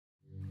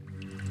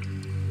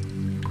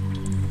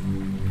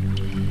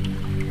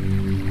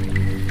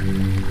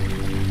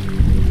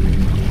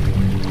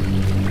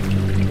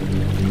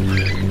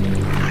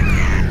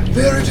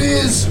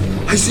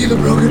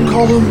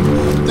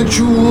column, the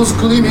jewels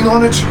gleaming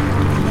on it.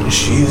 And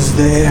she is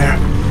there.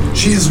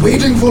 She is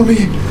waiting for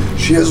me.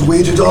 She has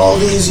waited all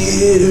these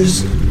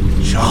years.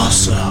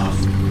 Joseph.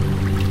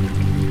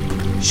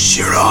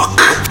 Shirok.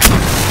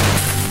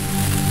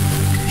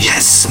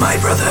 Yes, my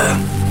brother.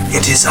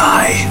 It is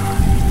I.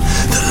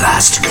 The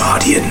last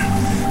guardian.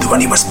 The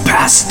one you must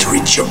pass to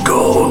reach your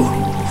goal.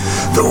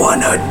 The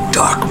one her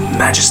dark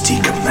majesty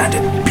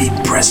commanded be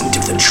present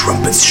if the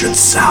trumpets should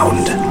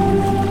sound.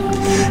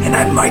 And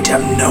I might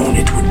have known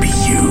it would be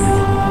you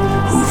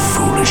who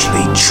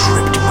foolishly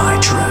tripped my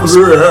traps.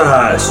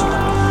 Yes.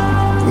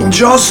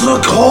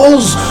 Josla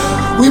calls.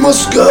 We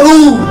must go.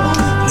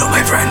 No,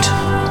 my friend.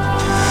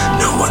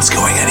 No one's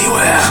going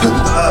anywhere.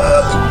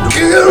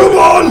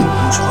 Kiramon!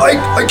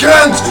 I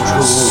can't.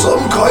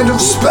 Some kind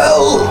of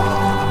spell.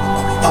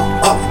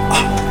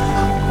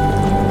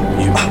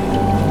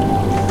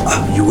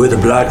 You wear the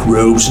black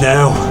robes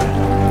now?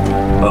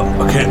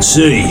 I can't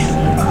see.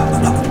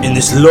 In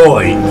this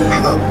light.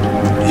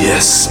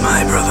 Yes,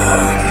 my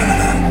brother.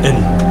 And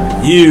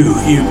you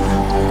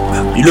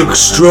look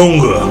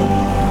stronger.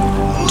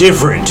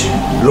 Different.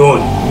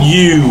 Like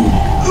you.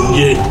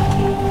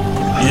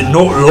 You're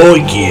not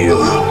like you.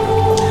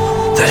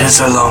 That is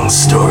a long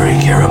story,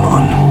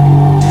 Kiramon.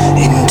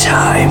 In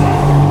time,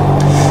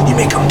 you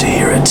may come to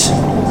hear it.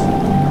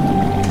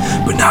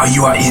 But now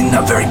you are in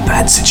a very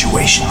bad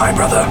situation, my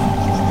brother.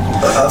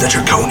 The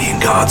Draconian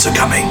guards are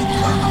coming.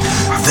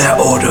 Their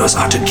orders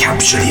are to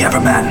capture the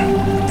Everman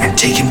and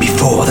take him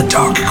before the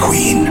Dark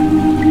Queen.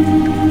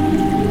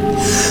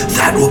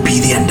 That will be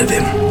the end of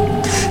him.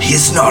 He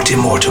is not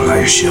immortal, I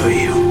assure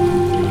you.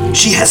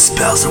 She has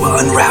spells that will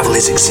unravel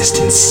his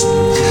existence,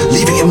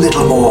 leaving him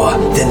little more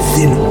than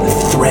thin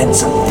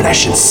threads of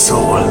flesh and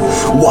soul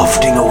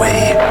wafting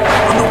away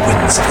on the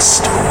winds of a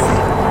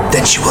storm.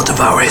 Then she will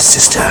devour his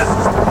sister,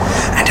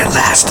 and at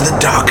last the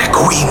Dark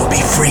Queen will be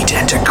free to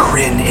enter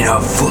Krynn in her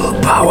full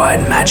power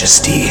and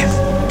majesty.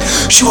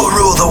 She will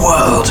rule the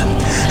world,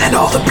 and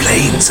all the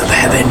planes of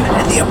heaven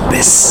and the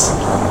abyss.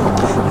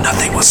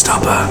 Nothing will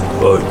stop her.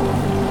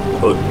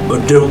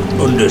 I don't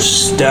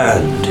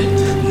understand.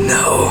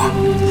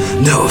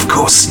 No, of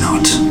course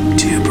not,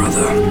 dear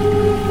brother.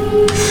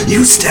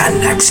 You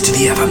stand next to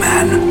the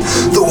Everman,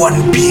 the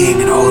one being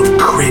in all of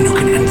Krynn who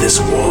can end this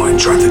war and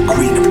drive the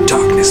Queen of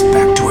Darkness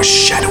back to a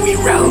shadowy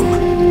realm.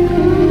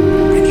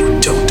 And you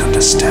don't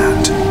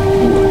understand.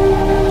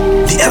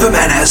 The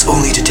Everman has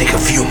only to take a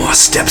few more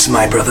steps,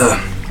 my brother,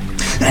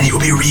 and he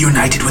will be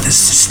reunited with his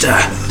sister,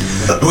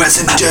 who has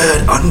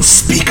endured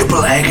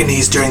unspeakable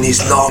agonies during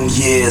these long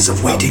years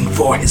of waiting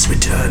for his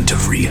return to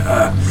free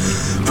her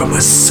from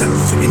her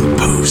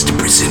self-imposed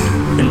prison.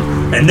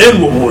 And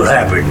then what will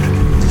happen?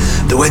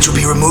 The wedge will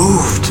be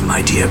removed,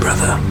 my dear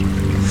brother,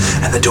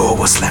 and the door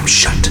will slam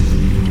shut.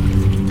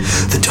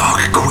 The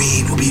Dark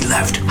Queen will be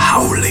left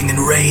howling in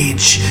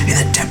rage in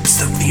the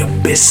depths of the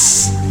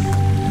abyss.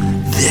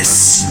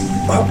 This,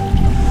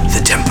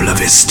 the Temple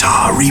of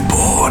Istar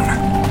reborn,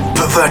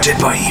 perverted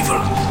by evil,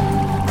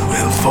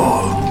 will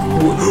fall.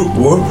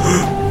 What?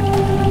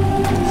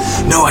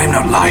 No, I am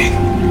not lying.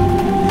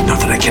 Not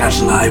that I cannot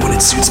lie when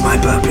it suits my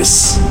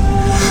purpose.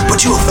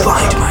 But you will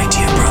find, my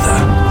dear brother,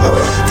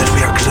 that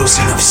we are close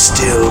enough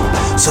still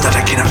so that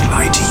I cannot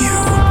lie to you.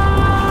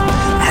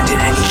 And in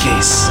any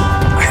case,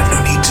 I have no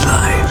need to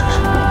lie.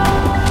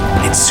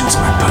 It suits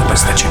my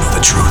purpose that you know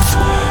the truth.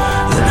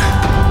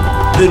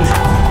 Then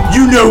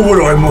you know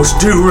what I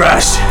must do,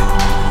 Rast.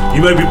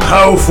 You may be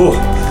powerful,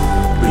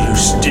 but you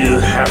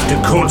still have to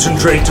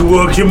concentrate to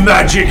work your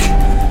magic.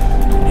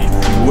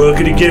 If you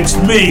work it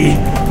against me,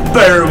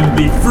 Baron will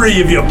be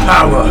free of your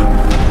power.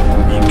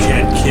 You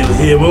can't kill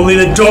him, only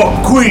the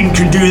Dark Queen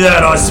can do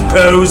that, I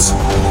suppose.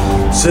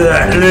 So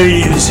that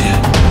leaves you,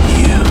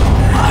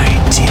 my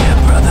dear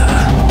brother.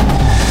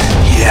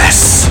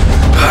 Yes,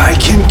 I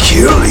can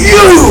kill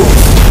you!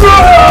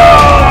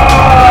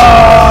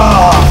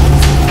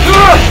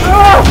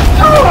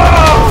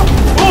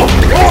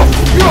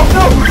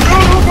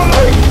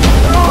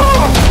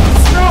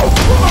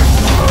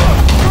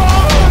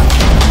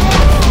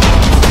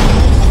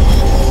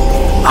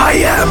 I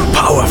am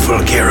powerful,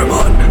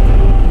 Kiramon.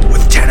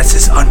 With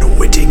Tannis'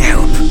 unwitting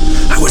help,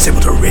 I was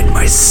able to rid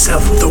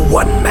myself of the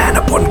one man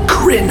upon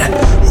Krynn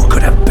who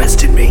could have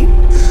bested me.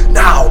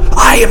 Now,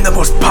 I am the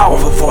most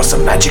powerful force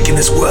of magic in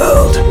this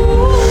world.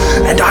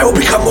 And I will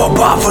become more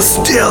powerful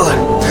still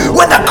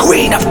when the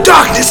Queen of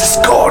Darkness is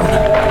gone.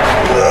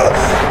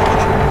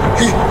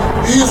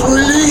 He's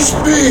released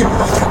me.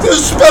 The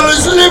spell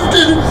is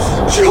lifted.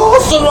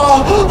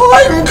 Josala,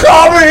 I'm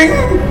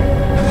coming.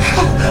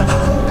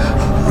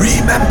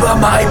 Remember,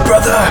 my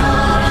brother,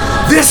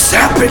 this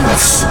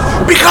happens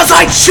because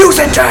I choose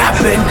it to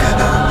happen.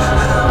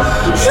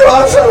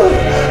 Josala,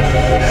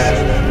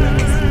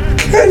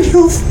 can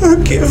you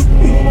forgive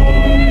me?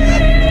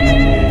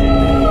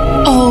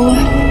 Oh,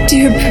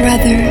 dear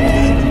brother,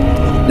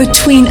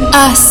 between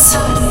us,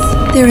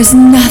 there is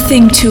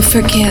nothing to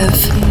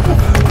forgive.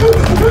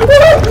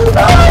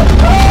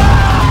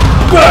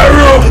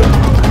 Baron!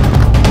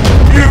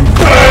 You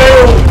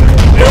failed!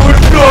 It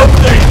was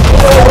nothing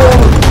more!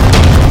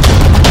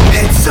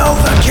 It's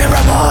over,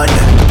 Kiramon!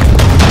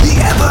 The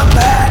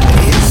Everman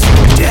is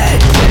dead!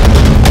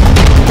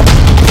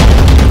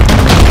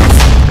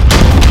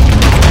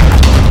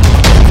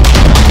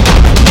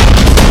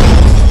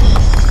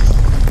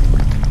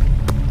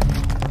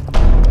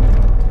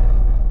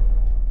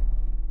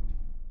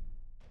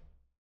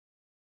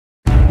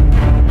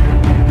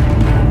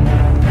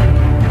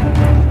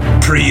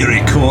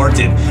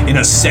 Pre-recorded in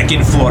a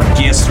second-floor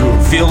guest room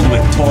filled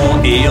with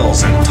tall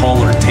ales and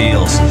taller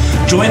tales.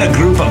 Join a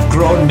group of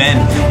grown men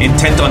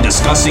intent on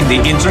discussing the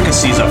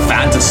intricacies of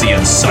fantasy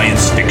and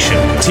science fiction.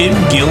 Tim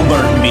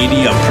Gilbert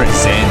Media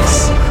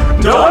presents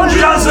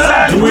Dungeons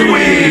and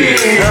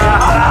Dweebs!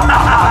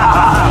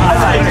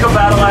 Nice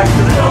battle axe.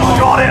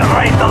 Got it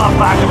right to the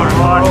back of her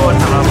heart.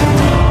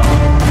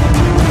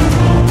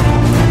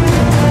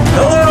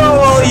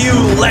 Hello, all you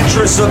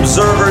lecherous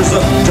observers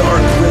of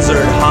dark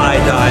wizard, high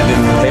dive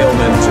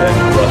impalement,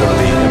 and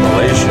brotherly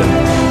immolation.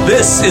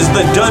 This is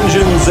the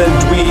Dungeons and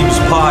Dweebs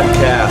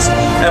podcast,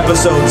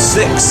 episode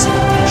 6,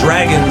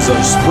 Dragons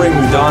of Spring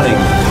Dawning,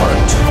 part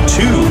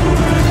 2.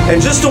 And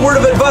just a word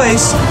of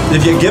advice,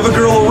 if you give a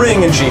girl a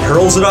ring and she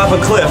hurls it off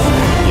a cliff,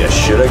 you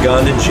should have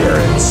gone to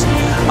Jared's.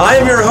 I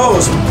am your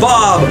host,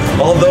 Bob.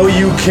 Although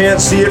you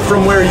can't see it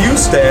from where you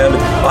stand,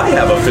 I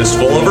have a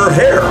fistful of her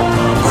hair.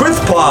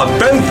 Quithpaw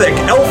Benthic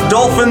Elf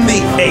Dolphin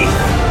the 8th.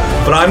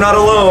 But I'm not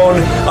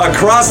alone.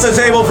 Across the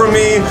table from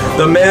me,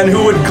 the man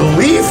who would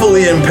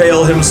gleefully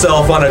impale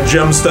himself on a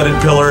gem-studded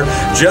pillar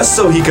just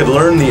so he could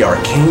learn the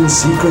arcane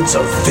secrets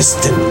of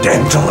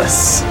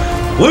Fistendantalus.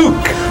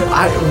 Luke.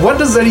 What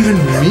does that even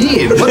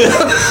mean?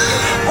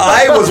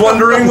 I was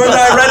wondering when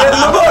I read it in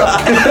the book.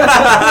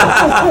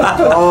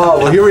 Oh,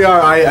 well, here we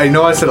are. I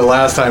know I said it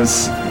last time.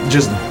 It's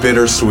just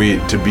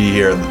bittersweet to be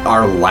here.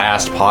 Our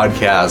last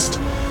podcast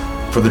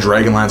for the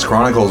Dragonlance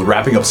Chronicles,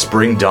 wrapping up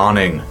Spring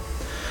Dawning.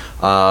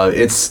 I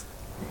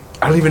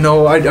don't even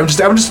know. Let's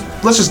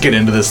just get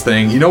into this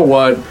thing. You know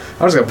what?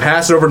 I'm just gonna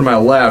pass it over to my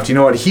left. You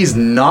know what? He's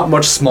not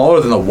much smaller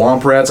than the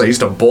Womp Rats I used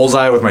to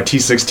bullseye with my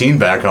T16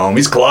 back home.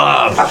 He's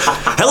Klob.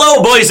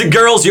 Hello, boys and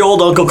girls. Your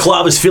old Uncle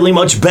Klob is feeling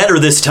much better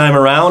this time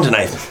around, and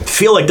I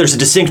feel like there's a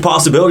distinct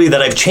possibility that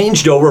I've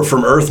changed over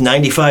from Earth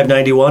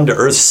 9591 to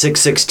Earth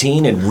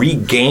 616 and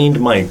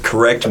regained my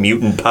correct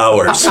mutant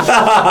powers.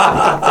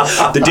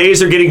 The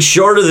days are getting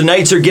shorter, the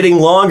nights are getting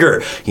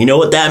longer. You know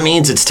what that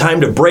means? It's time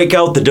to break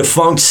out the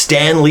defunct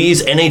Stan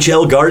Lee's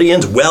NHL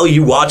Guardians while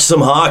you watch some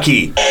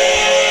hockey.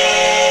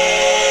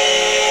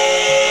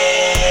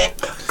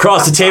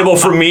 Across the table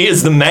from me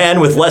is the man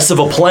with less of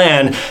a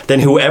plan than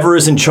whoever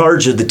is in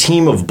charge of the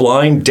team of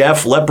blind,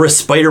 deaf, leprous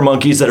spider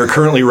monkeys that are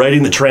currently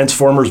writing the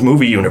Transformers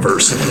movie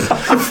universe.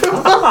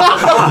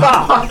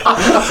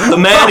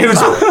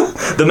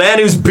 The man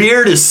whose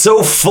beard is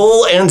so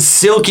full and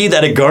silky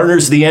that it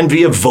garners the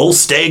envy of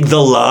Volstagg the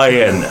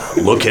Lion.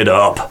 Look it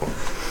up.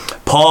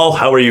 Paul,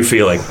 how are you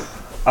feeling?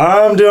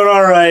 I'm doing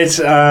all right.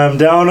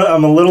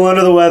 I'm a little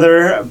under the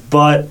weather,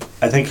 but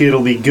I think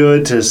it'll be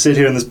good to sit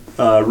here in this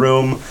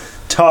room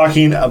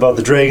talking about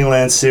the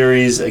Dragonlance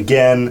series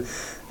again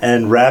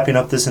and wrapping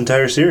up this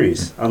entire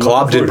series.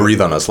 Klob did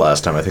breathe on us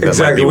last time. I think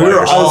Exactly. that might be We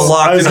were all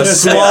locked in a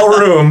small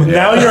room.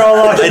 Now you're all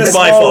locked in a It's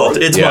small my fault.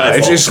 It's my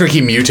It's fault. just going to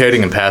keep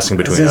mutating and passing I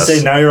was between going to us.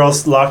 say, now you're all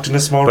locked in a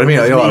small But I room.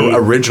 mean, with me.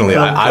 originally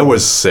I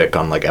was sick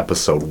on like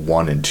episode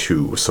 1 and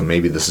 2, so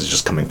maybe this is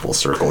just coming full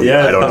circle.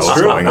 Yeah, I don't know that's what's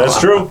true. going on. That's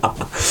true.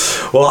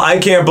 Well, I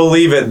can't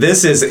believe it.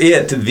 This is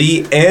it,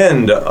 the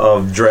end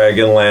of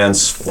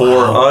Dragonlance for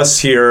us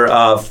here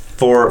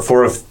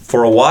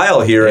for a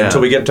while here Yeah. until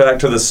we get back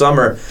to the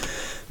summer.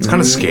 It's kind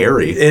of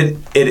scary. It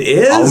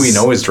is. All we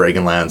know is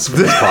Dragonlance for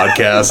this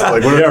podcast.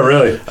 Like, what Yeah,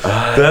 really.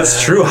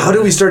 That's true. How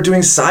do we start doing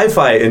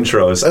sci-fi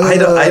intros? I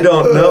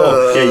don't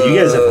know. Yeah, you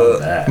guys have fun with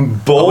that.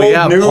 Bold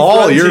new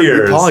Paul,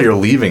 frontiers. you're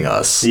leaving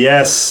us.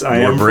 Yes, I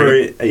am for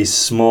a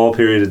small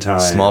period of time.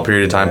 Small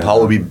period of time. Paul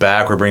will be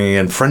back. We're bringing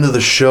in friend of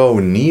the show,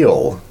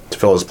 Neil, to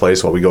fill his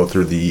place while we go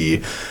through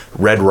the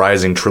Red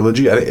Rising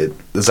trilogy.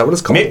 Is that what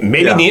it's called?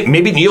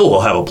 Maybe Neil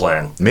will have a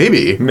plan.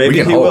 Maybe Maybe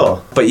we can he hope.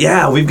 will. But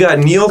yeah, we've got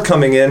Neil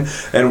coming in,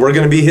 and we're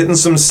going to be hitting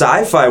some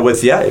sci-fi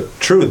with,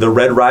 the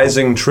Red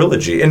Rising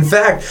trilogy. In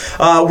fact,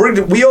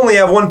 we only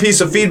have one piece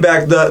of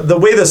feedback. The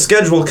way the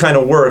schedule kind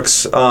of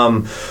works,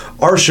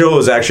 our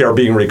shows actually are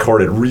being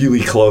recorded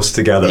really close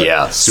together.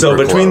 Yeah, so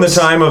super between close.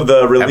 the time of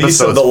the release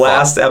Episodes of the fuck.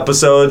 last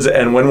episodes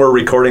and when we're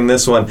recording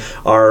this one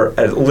are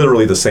at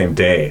literally the same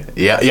day.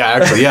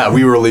 Yeah,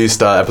 we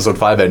released episode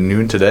 5 at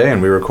noon today, and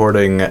we're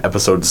recording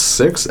episode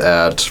 6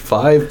 at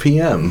 5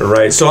 p.m.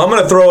 Right, so I'm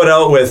going to throw it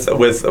out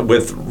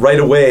with right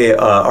away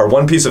our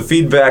one piece of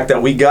feedback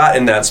that we got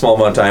in that small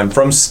amount of time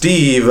from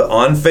Steve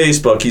on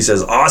Facebook. He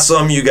says,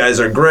 "Awesome, you guys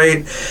are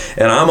great,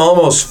 and I'm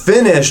almost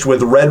finished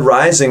with Red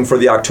Rising for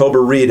the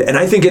October read, And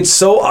I think it's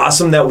so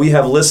awesome that we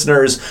have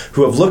listeners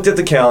who have looked at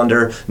the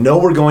calendar, know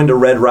we're going to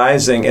Red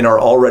Rising, and are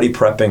already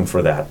prepping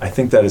for that. I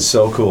think that is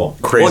so cool.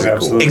 Crazy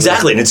cool.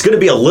 Exactly, and it's going to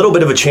be a little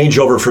bit of a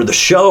changeover for the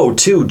show,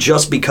 too,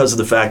 just because of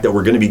the fact that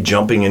we're going to be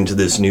jumping into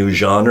this new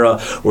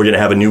genre. We're going to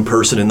have a new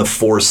person in the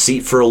fourth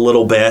seat for a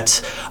little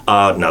bit.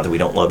 Not that we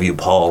don't love you,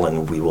 Paul,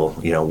 and we will,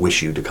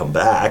 wish you to come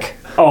back.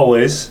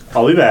 Always.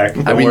 I'll be back.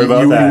 Don't I mean, worry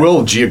about you that.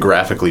 will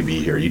geographically be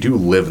here. You do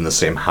live in the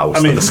same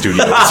house that the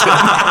studio is.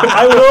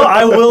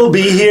 I will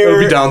be here.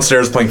 You'll be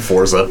downstairs playing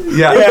Forza.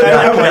 Yeah.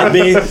 I might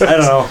be. I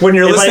don't know. When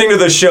you're listening to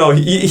the show,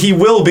 he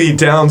will be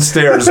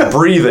downstairs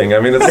breathing. I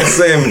mean, it's the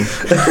same.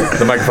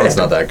 The microphone's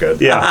not that good.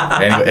 Yeah.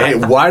 Anyway, hey,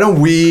 why don't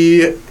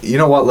we,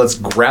 let's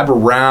grab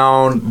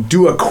around,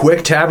 do a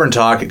quick tavern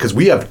talk, because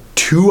we have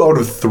 2 out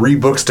of 3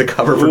 books to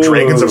cover for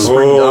Dragons of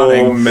Spring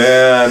Dawning. Oh,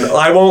 man.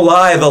 I won't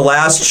lie. The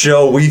last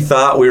show, we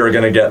thought we were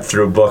going to get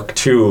through book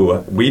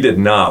 2. We did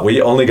not.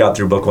 We only got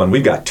through book 1.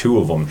 We got 2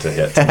 of them to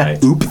hit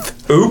tonight. Oops.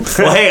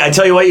 Well, hey, I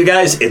tell you what, you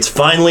guys, it's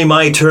finally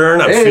my turn.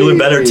 I'm feeling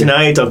better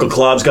tonight. Uncle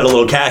Clob's got a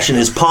little cash in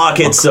his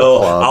pocket, so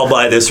I'll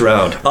buy this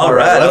round. All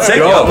right, let's take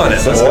you up on it.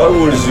 Let's I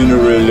go. was in a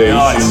relationship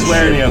I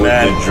swear to you,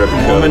 man.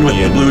 The woman with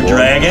the blue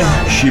dragon,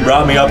 she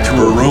brought me up to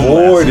her room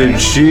Boy, last night. did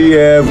she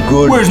have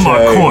good Where's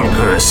my time. corn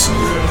purse?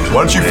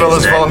 Why don't you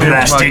fellas follow me to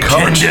my plastic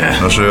couch? tender.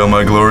 I'll show you how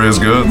my glory is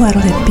good.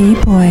 What'll it be,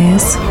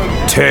 boys?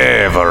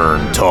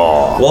 Tavern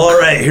talk. Well, all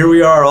right, here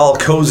we are all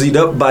cozied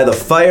up by the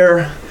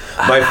fire.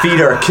 My feet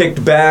are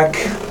kicked back.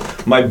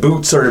 My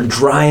boots are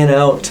drying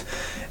out.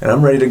 And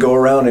I'm ready to go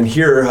around and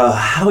hear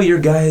how your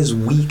guys'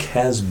 week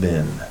has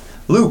been.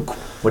 Luke,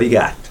 what do you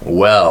got?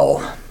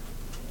 Well,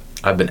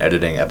 I've been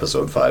editing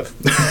episode 5.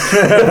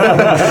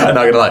 I'm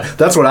not gonna lie,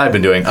 that's what I've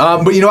been doing.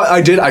 But you know what I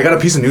did? I got a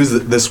piece of news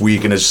this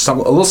week, and it's a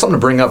little something to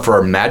bring up for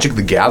our Magic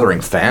the Gathering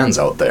fans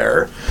out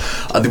there.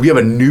 We have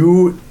a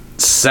new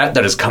set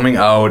that is coming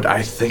out.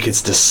 I think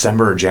it's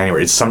December or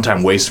January. It's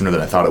sometime way sooner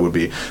than I thought it would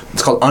be.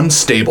 It's called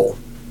Unstable.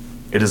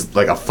 It is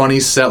like a funny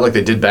set like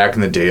they did back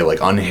in the day, like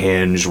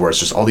Unhinged, where it's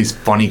just all these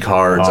funny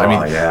cards. Oh, I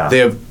mean, yeah.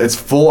 it's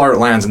full art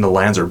lands, and the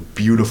lands are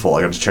beautiful.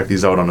 I got to check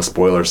these out on a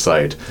spoiler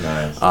site.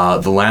 Nice.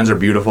 The lands are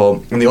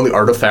beautiful, and the only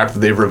artifact that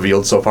they've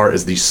revealed so far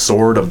is the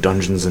Sword of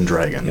Dungeons and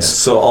Dragons.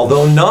 So,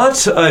 although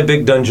not a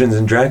big Dungeons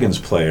and Dragons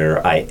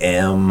player, I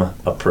am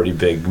a pretty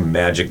big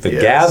Magic the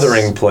Yes.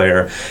 Gathering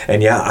player.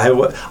 And yeah,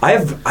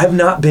 I've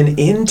not been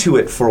into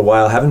it for a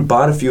while. Haven't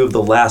bought a few of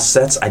the last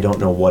sets. I don't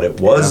know what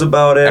it was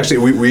about it.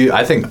 Actually,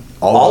 I think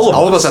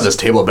all of us at this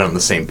table have been on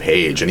the same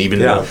page, and even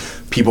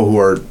people who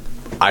are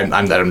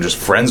I'm just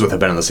friends with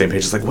have been on the same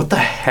page. It's like, what the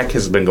heck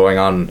has been going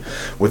on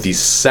with these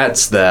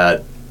sets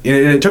that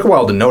it took a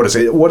while to notice.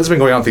 What has been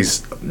going on with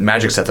these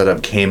Magic sets that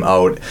have came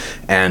out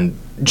and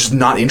just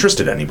not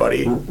interested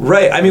anybody?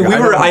 Right. I mean,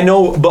 I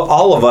know, but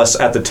all of us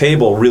at the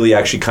table really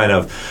actually kind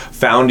of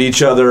found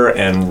each other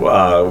and,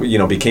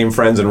 became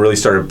friends and really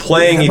started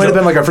playing It each might have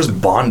other. been like our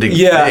first bonding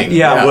thing.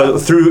 Yeah. Well,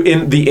 through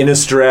the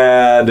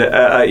Innistrad,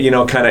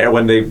 kind of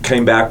when they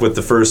came back with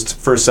the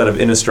first set of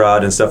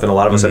Innistrad and stuff, and a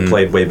lot of us had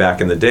played way back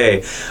in the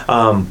day.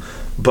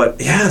 But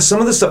yeah, some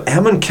of the stuff,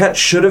 Amonkhet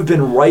should have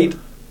been right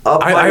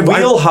up my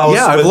wheelhouse.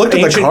 I've looked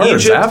at the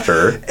cards Egypt,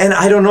 after, and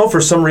I don't know, for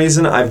some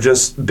reason I've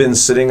just been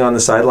sitting on the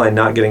sideline,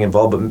 not getting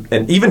involved.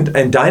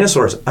 And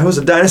dinosaurs. I was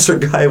a dinosaur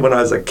guy when I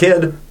was a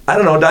kid. I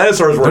don't know,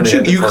 dinosaurs weren't.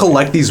 Don't you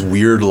collect these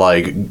weird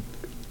like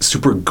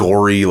super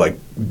gory like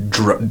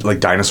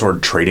dinosaur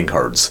trading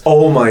cards?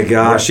 Oh my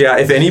gosh, yeah.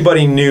 If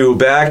anybody knew,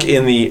 back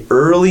in the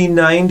early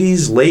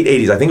 90s, late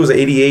 80s, I think it was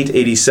 88,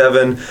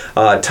 87,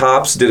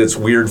 Topps did its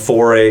weird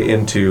foray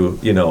into,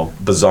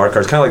 bizarre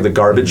cards, kind of like the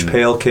Garbage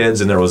Pail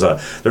Kids, and there's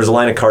a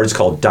line of cards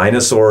called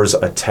Dinosaurs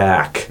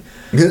Attack.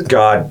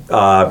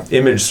 God,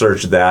 image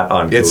search that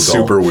on Google. It's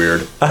super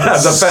weird. I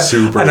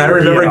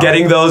remember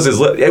getting those.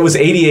 It was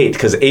 88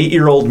 because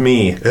 8-year-old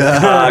me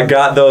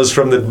got those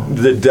from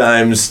the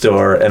dime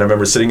store, and I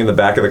remember sitting in the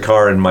back of the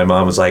car, and my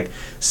mom was like,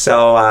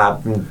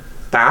 "So,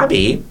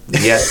 Bobby,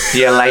 do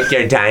you like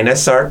your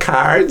dinosaur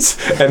cards?"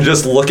 And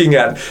just looking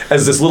at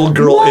as this little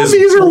girl is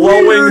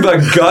blowing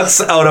the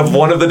guts out of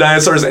one of the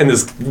dinosaurs, and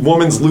this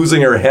woman's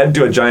losing her head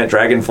to a giant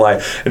dragonfly,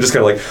 and just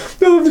kind of like,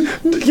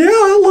 "Yeah,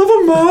 I love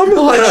them, Mom."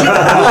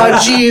 Oh,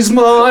 jeez,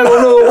 Mom,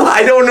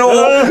 I don't know.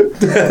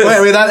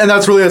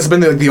 That's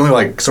been the only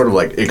like sort of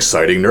like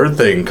exciting nerd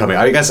thing coming.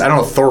 I guess I don't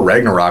know. Thor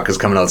Ragnarok is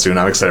coming out soon.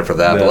 I'm excited for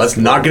that. But let's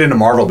not get into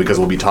Marvel because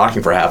we'll be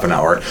talking for half an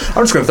hour.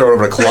 I'm just going to throw it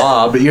over to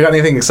Claw. But you got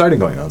anything exciting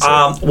going on?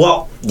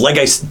 Well, like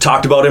I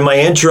talked about in my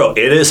intro,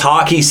 it is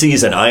hockey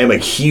season. I am a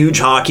huge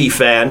hockey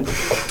fan.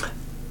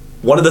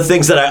 One of the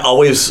things that I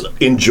always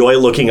enjoy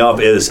looking up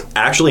is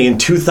actually in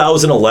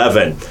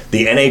 2011,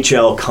 the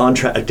NHL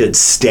contracted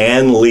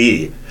Stan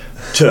Lee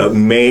to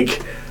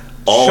make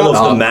all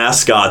of the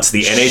mascots,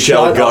 the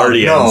NHL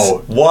Guardians.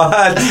 No.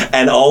 What?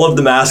 And all of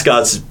the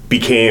mascots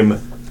became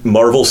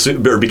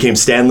became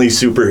Stan Lee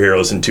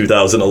superheroes in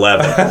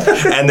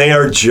 2011, and they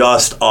are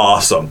just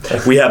awesome.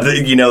 We have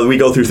we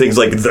go through things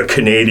like the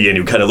Canadian,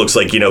 who kind of looks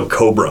like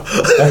Cobra,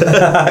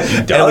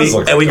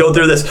 and we go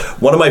through this.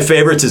 One of my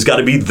favorites has got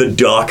to be the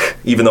Duck,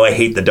 even though I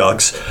hate the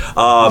Ducks.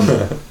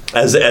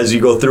 As you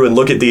go through and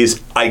look at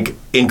these, I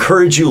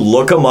encourage you,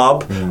 look them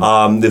up.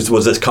 This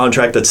was this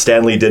contract that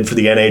Stan Lee did for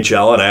the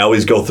NHL, and I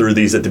always go through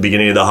these at the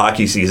beginning of the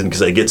hockey season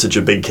because I get such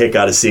a big kick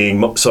out of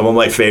seeing some of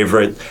my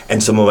favorite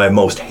and some of my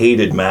most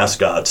hated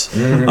mascots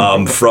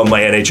from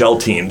my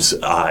NHL teams.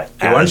 Why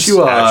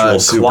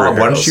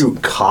don't you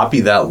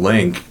copy that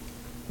link?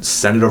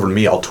 Send it over to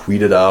me. I'll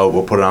tweet it out.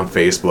 We'll put it on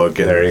Facebook.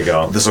 And there you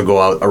go. This will go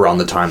out around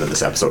the time that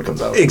this episode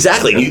comes out.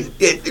 Exactly.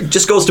 It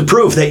just goes to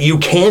prove that you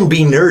can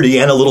be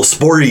nerdy and a little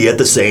sporty at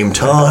the same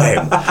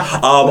time.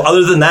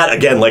 Other than that,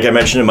 again, like I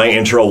mentioned in my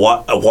intro,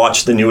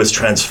 watch the newest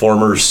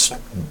Transformers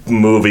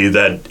movie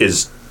that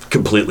is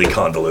completely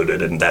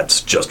convoluted, and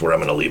that's just where I'm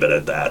going to leave it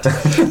at that.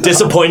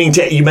 Disappointing.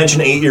 You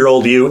mentioned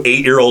 8-year-old you,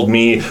 8-year-old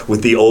me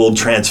with the old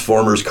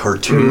Transformers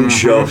cartoon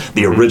show,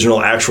 the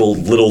original actual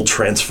little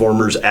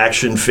Transformers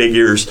action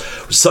figures.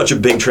 Such a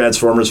big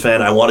Transformers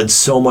fan. I wanted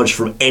so much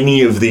from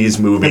any of these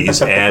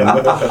movies, and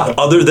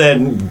other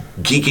than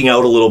geeking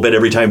out a little bit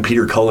every time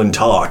Peter Cullen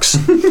talks,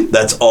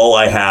 that's all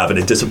I have, and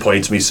it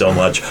disappoints me so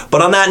much.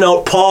 But on that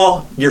note,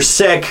 Paul, you're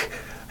sick.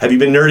 Have you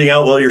been nerding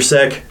out while you're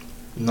sick?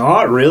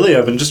 Not really.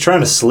 I've been just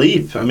trying to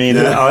sleep. I mean,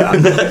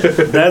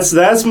 that's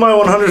my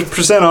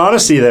 100%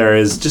 honesty there,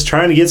 is just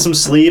trying to get some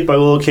sleep. I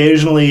will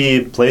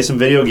occasionally play some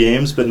video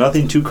games, but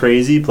nothing too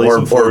crazy. Play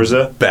some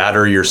Forza. Or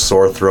batter your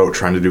sore throat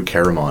trying to do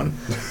Caramon.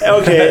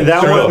 Okay,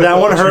 that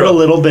one hurt a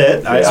little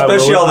bit.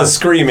 Especially all the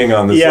screaming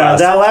on this last.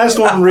 That last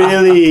one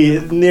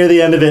really, near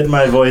the end of it,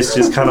 my voice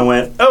just kind of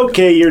went,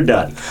 okay, you're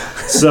done.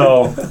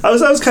 So I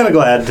was kind of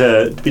glad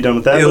to be done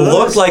with that. It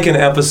looked like an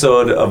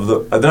episode of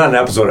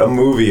a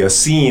movie, a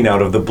scene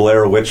out of the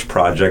Blair Witch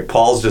Project.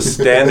 Paul's just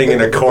standing in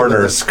a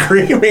corner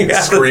screaming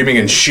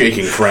and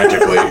shaking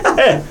frantically.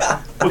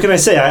 What can I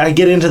say? I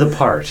get into the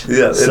part.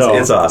 Yeah, it's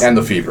awesome. And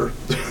the fever.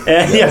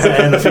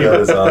 And the fever.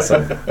 That is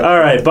awesome. All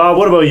right, Bob,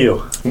 what about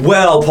you?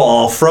 Well,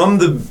 Paul, from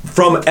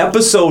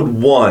episode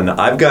 1,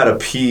 I've got a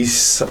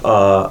piece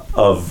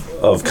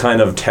of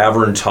kind of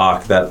tavern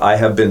talk that I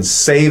have been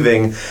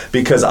saving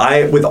because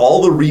with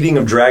all the reading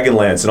of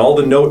Dragonlance and all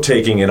the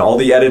note-taking and all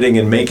the editing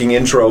and making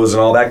intros and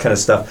all that kind of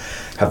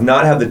stuff, have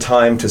not had the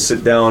time to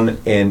sit down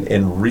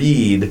and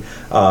read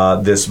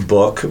this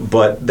book.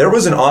 But there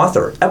was an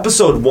author.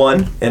 Episode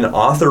 1, an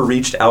author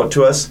reached out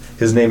to us.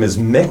 His name is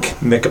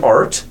Mick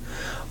Art.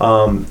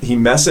 He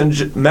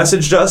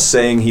messaged us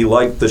saying he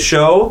liked the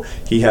show.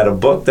 He had a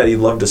book that he'd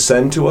love to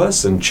send to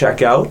us and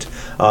check out,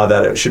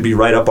 that it should be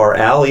right up our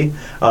alley.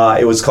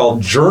 It was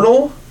called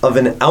Journal of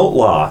an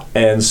Outlaw.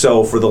 And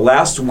so for the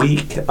last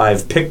week,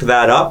 I've picked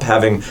that up,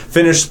 having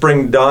finished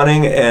Spring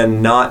Dawning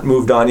and not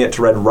moved on yet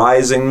to Red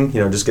Rising,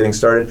 just getting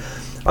started.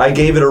 I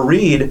gave it a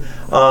read.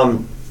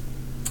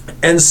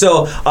 And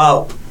so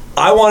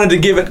I wanted to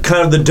give it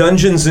kind of the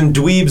Dungeons and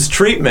Dweebs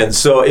treatment.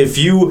 So if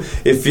you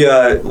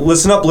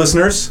listen up,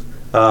 listeners,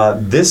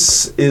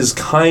 this is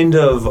kind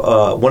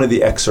of one of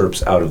the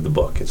excerpts out of the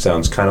book. It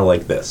sounds kind of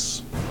like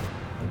this.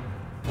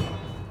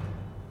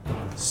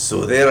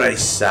 So there I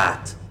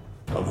sat,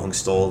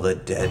 amongst all the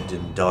dead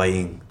and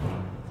dying.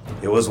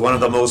 It was one of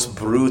the most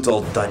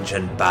brutal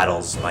dungeon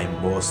battles my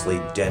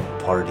mostly dead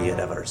party had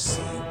ever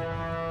seen.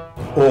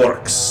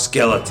 Orcs,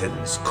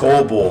 skeletons,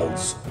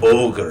 kobolds,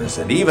 ogres,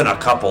 and even a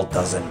couple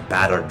dozen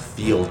battered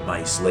field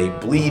mice lay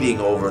bleeding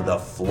over the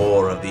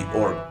floor of the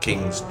Orc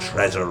King's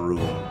treasure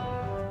room.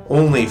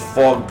 Only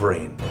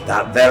Fogbrain,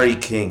 that very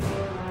king,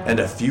 and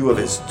a few of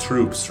his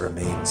troops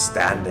remained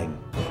standing.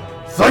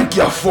 Thank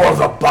you for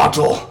the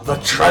battle, the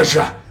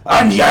treasure,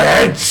 and your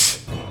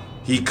heads!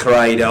 He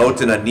cried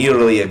out in a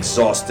nearly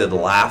exhausted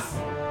laugh.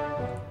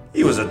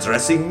 He was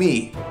addressing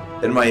me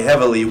and my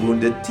heavily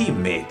wounded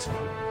teammate,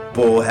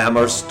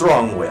 Bowhammer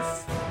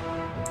Strongwith.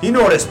 He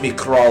noticed me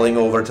crawling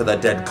over to the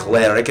dead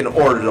cleric and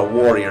ordered a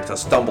warrior to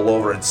stumble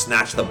over and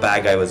snatch the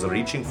bag I was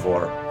reaching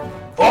for.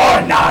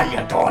 Oh, no,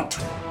 you don't,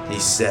 he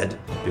said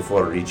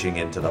before reaching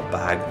into the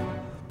bag.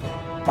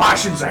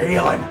 Potions of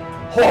healing.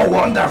 Oh,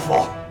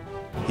 wonderful,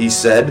 he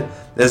said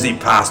as he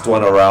passed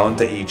one around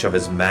to each of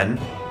his men.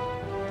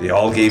 They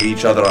all gave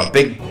each other a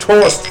big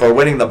toast for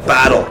winning the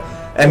battle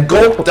and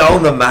gulped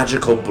down the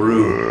magical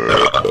brew.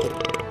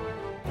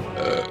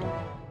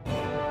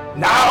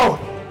 Now,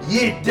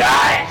 ye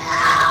die!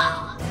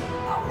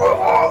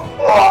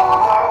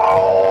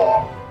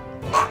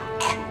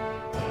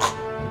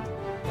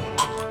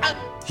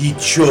 He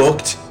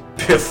choked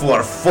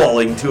before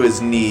falling to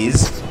his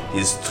knees,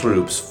 his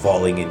troops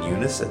falling in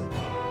unison.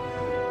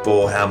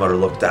 Bowhammer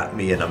looked at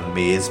me in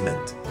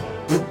amazement.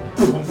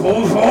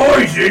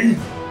 Poison?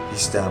 He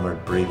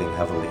stammered, breathing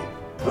heavily.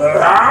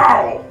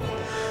 How?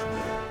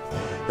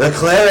 The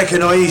cleric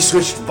and I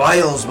switched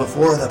vials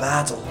before the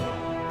battle,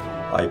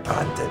 I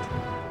panted,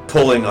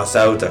 pulling us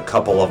out a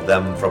couple of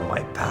them from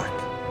my pack.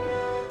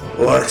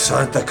 Orcs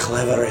aren't the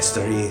cleverest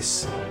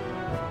race.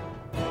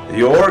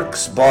 The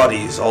orcs'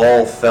 bodies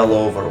all fell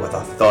over with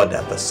a thud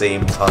at the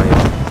same time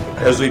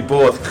as we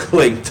both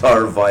clinked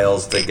our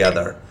vials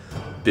together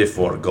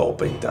before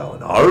gulping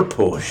down our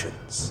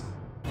potions.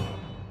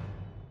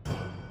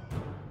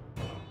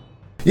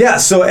 Yeah,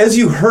 so as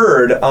you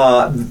heard,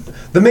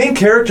 the main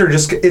character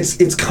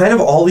it's kind of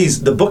all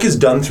these. The book is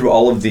done through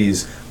all of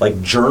these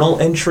like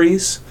journal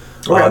entries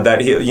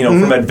that he,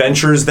 from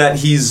adventures that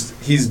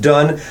he's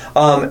done.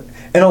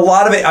 And a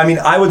lot of it, I mean,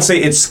 I would say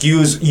it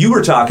skews. You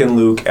were talking,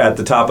 Luke, at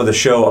the top of the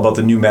show about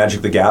the new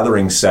Magic the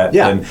Gathering set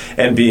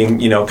and being,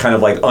 kind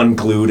of like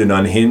unglued and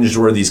unhinged,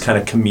 were these kind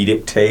of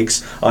comedic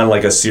takes on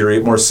like a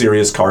more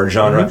serious card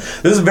genre.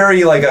 Mm-hmm. This is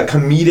very like a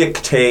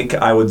comedic take,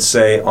 I would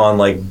say, on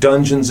like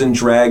Dungeons and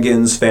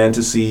Dragons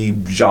fantasy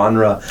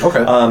genre.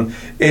 Okay.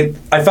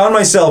 I found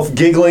myself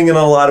giggling in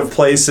a lot of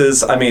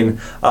places. I mean,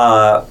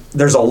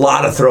 there's a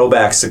lot of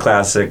throwbacks to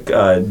classic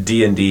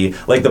D&D.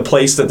 Like the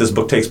place that this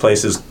book takes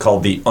place is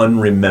called the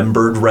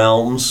Unremembered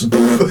Realms,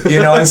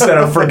 instead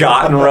of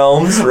Forgotten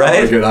Realms,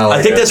 right?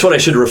 I think that's what I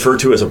should refer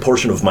to as a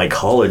portion of my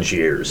college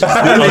years. The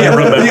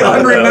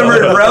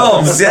Unremembered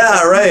Realms,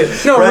 yeah, right.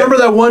 No, right. Remember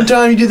that one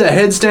time you did that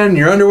headstand in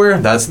your underwear?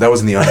 That was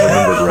in the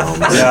Unremembered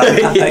Realms.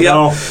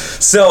 Yeah.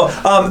 So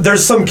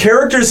there's some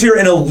characters here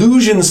and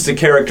allusions to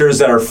characters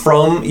that are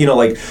from,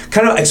 like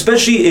kind of,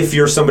 especially if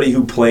you're somebody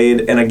who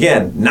played, and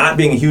again, not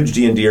being a huge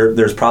D&D'er,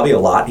 there's probably a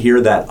lot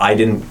here that I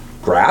didn't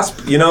grasp,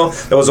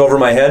 that was over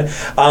my head.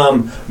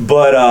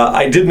 But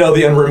I did know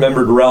the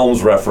Unremembered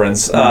Realms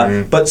reference.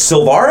 But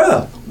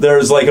Silvara,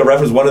 there's like a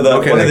reference. One of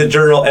the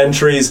journal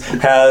entries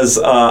has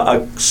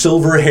a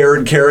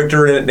silver-haired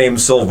character in it named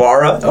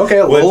Silvara. Okay,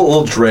 a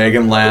little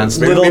Dragonlance.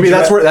 Maybe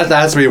that's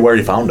where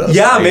he found us.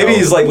 Yeah, maybe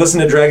he's like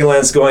listening to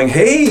Dragonlance, going,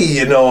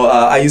 "Hey,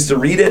 I used to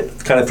read it."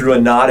 Kind of threw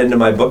a nod into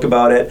my book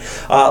about it.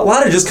 A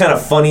lot of just kind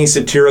of funny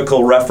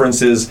satirical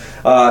references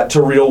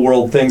to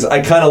real-world things.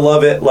 I kind of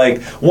love it.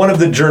 Like one of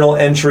the journal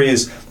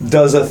entries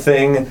does a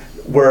thing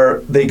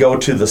where they go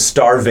to the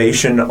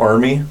Starvation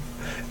Army.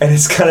 And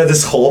it's kind of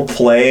this whole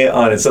play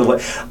on it. So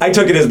I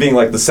took it as being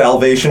like the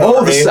Salvation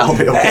Army. The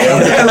Salvation.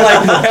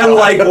 and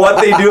like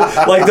what they do.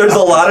 Like there's a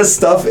lot of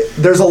stuff.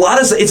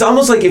 It's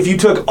almost like if you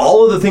took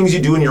all of the things you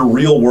do in your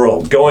real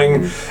world,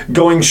 going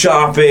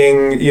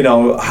shopping,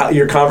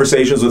 your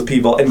conversations with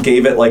people, and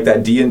gave it like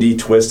that D&D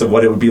twist of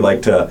what it would be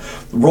like to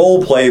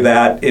role play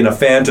that in a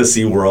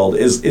fantasy world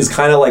is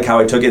kind of like how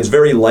I took it. It's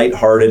very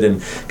lighthearted and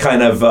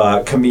kind of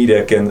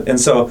comedic. And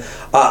so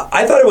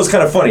I thought it was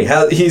kind of funny.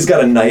 He's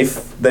got a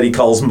knife that he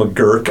calls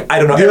McGurk. I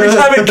don't know. Every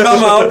time it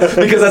come out,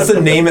 because that's the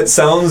name it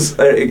sounds,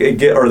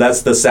 or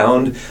that's the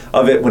sound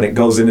of it when it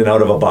goes in and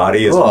out of a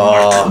body. Is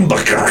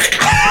McGurk.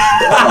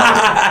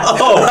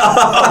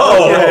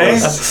 Okay.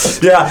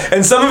 Yeah,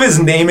 and some of his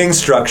naming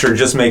structure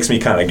just makes me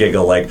kind of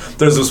giggle. Like,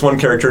 there's this one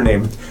character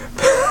named...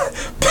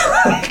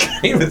 I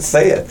can't even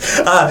say it.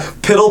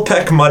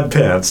 Piddlepeck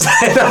Mudpants.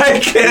 And I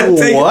can't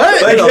think.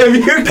 What?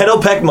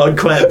 Piddlepeck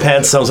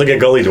Mudpants sounds like a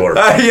gully dwarf.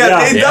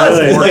 It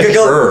does. Like a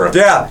gully.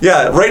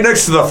 Yeah. Right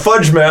next to the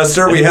Fudge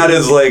Master, we had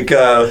his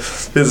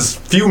his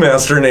Few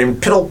Master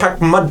named Piddlepeck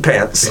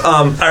Mudpants.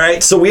 All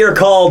right, so we are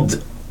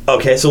called.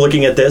 Okay, so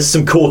looking at this,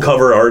 some cool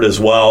cover art as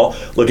well.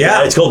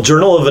 It's called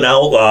Journal of an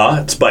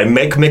Outlaw. It's by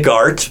Mick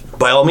McArt.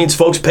 By all means,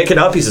 folks, pick it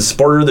up. He's a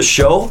supporter of the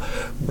show.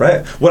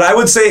 Right. What I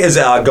would say is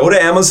go to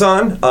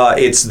Amazon.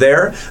 It's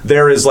there.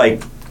 There is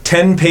like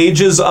 10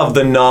 pages of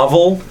the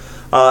novel.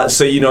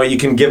 So you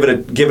can give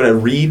it a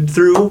read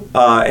through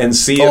and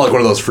see. Like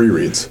one of those free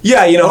reads.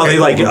 Yeah, how they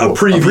like a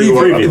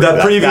preview.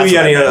 The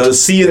preview,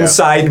 see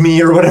inside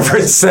me or whatever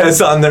it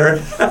says on there.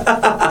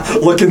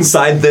 Look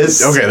inside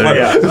this. Okay,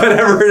 there you go.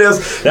 Whatever it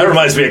is. That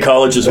reminds me of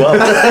college as well.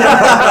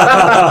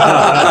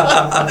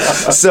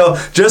 So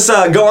just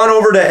go on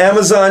over to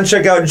Amazon,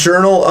 check out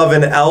Journal of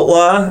an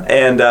Outlaw,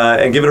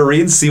 and give it a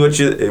read. See what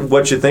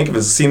you think. If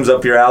it seems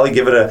up your alley,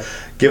 give it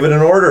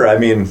an order. I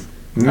mean.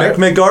 Mick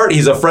McArt,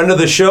 he's a friend of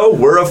the show.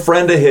 We're a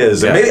friend of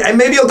his. Yeah. And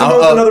maybe he'll come out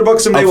with another book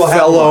someday. A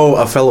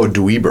fellow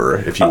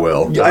dweeber, if you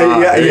will. A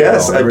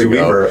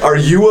dweeber. Are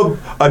you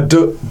a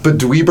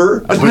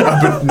bedweeber?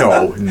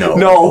 No.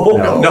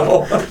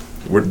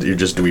 You're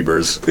just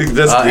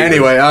dweebers.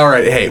 Anyway, all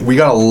right. Hey, we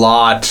got a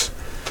lot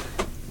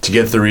to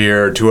get through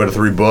here. 2 out of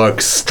 3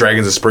 books.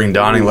 Dragons of Spring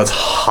Dawning. Let's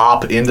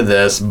hop into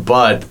this.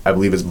 But I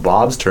believe it's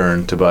Bob's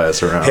turn to buy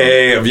us around.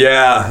 Hey,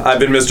 yeah. I've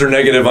been Mr.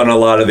 Negative on a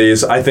lot of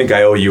these. I think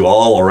I owe you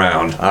all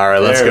around. All right,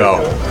 let's go.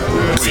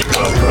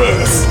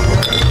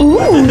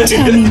 Ooh,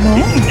 tell me more.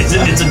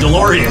 It's a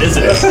DeLorean,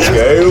 isn't it?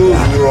 Scales,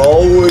 you're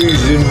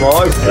always in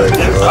my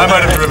favor. I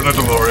might have driven a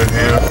DeLorean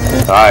here.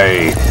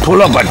 Aye,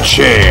 pull up a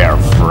chair,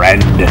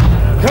 friend.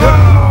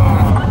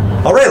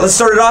 All right, let's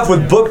start it off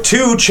with Book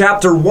 2,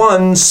 Chapter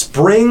 1,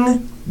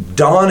 Spring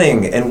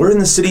Dawning. And we're in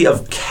the city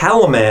of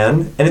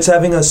Kalaman, and it's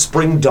having a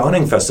Spring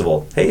Dawning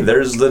Festival. Hey,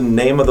 there's the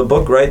name of the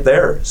book right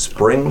there,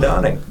 Spring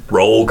Dawning.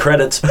 Roll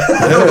credits.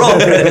 Roll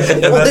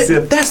credits.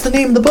 That's the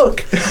name of the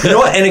book. You know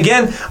what? And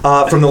again,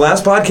 from the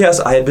last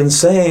podcast, I had been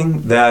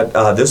saying that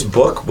this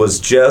book was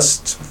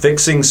just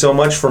fixing so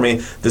much for me.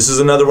 This is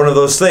another one of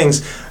those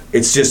things.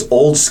 it's just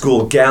old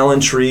school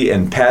gallantry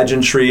and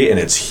pageantry, and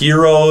it's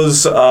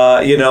heroes,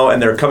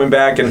 and they're coming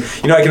back, and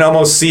I can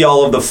almost see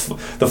all of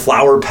the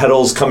flower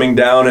petals coming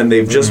down, and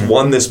they've just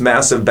won this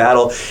massive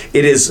battle.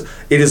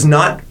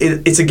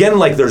 It's again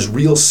like there's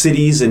real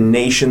cities and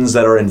nations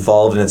that are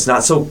involved, and it's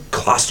not so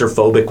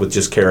claustrophobic with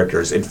just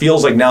characters. It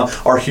feels like now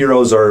our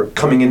heroes are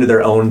coming into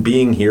their own,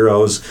 being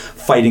heroes,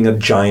 fighting a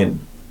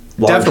giant.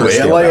 Definitely,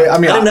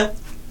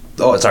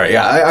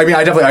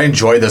 I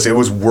enjoyed this. It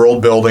was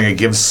world building. It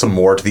gives some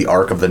more to the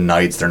arc of the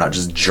knights. They're not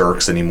just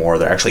jerks anymore.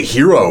 They're actually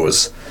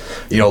heroes,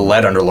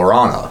 led under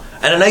Laurana.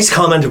 And a nice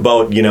comment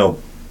about,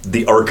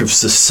 the arc of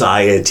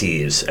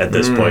societies at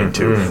this point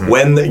too.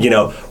 When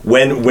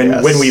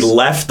when we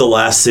left the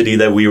last city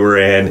that we were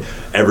in,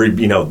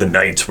 the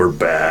knights were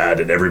bad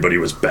and everybody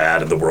was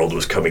bad and the world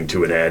was coming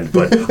to an end.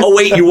 But oh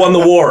wait, you won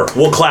the war.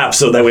 We'll clap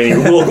so that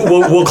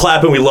we'll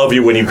clap and we love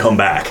you when you come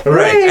back.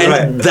 Right.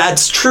 And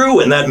that's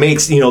true, and that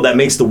makes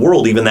the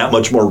world even that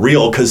much more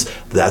real because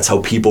that's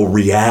how people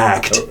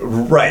react.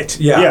 Right.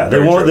 Yeah. Yeah. They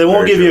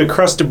won't give you a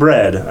crust of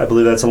bread. I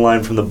believe that's a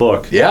line from the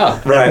book.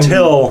 Yeah. Right.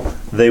 Until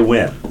they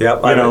win.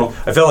 Yep. I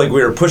felt like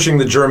we were pushing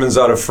the Germans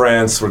out of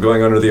France. We're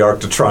going under the Arc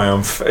de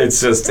Triomphe.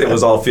 It's just, it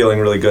was all feeling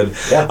really good.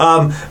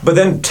 Yeah. But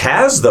then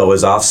Taz, though,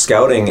 is off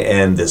scouting,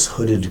 and this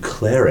hooded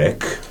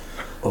cleric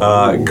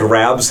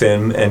grabs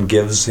him and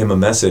gives him a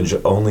message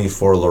only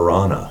for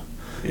Laurana.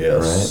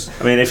 Yes.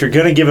 Right? I mean, if you're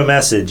going to give a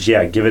message,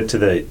 give it to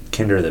the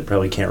Kinder that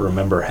probably can't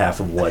remember half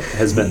of what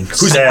has been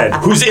said.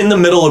 Who's in the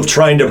middle of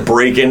trying to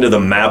break into the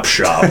map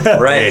shop,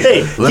 right?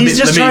 Hey, he's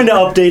just trying to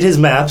update his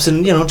maps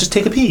and, just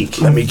take a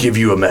peek. Let me give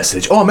you a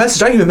message. Oh, a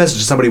message? I gave a message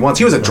to somebody once.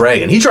 He was a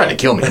dragon. He tried to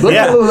kill me.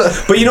 Yeah.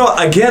 But,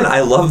 again,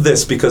 I love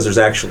this because there's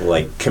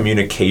actually,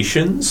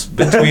 communications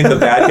between the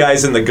bad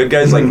guys and the good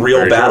guys, like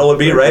real battle would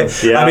be, right?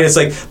 Yeah. I mean, it's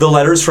like the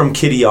letters from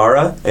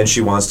Kitiara, and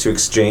she wants to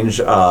exchange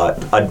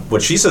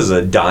what she says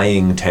a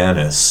dying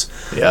Tanis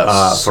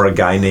for a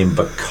guy named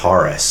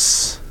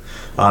Bakaris.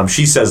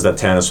 She says that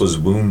Tanis was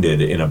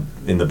wounded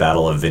in the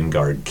Battle of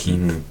Vingard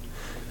Keep.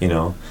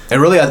 And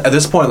really, at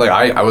this point,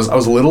 I was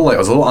a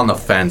little on the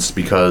fence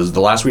because the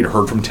last we'd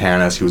heard from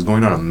Tanis, he was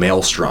going on a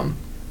maelstrom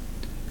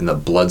in the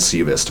Blood Sea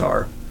of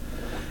Istar,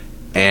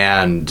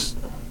 and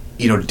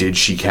did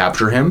she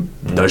capture him?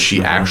 Does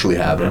she actually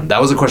have him? That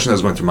was a question that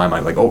was going through my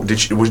mind. Did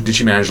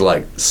she manage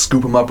to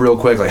scoop him up real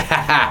quick?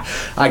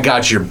 I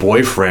got your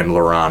boyfriend,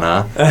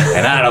 Laurana,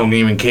 and I don't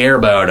even care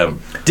about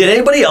him. Did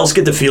anybody else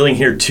get the feeling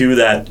here too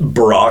that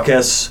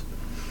Baracus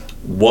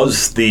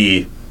was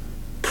the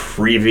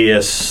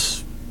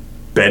previous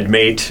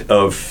bedmate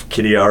of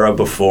Kitiara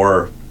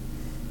before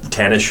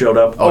Tanis showed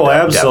up? Oh,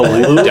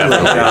 absolutely.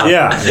 Definitely.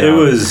 Yeah, it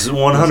was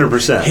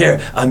 100%. Here,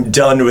 I'm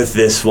done with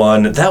this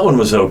one. That one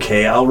was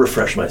okay. I'll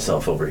refresh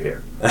myself over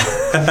here.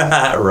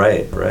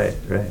 Right.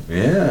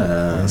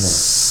 Yeah.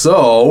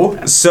 So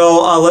the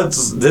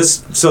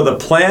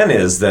plan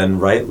is then,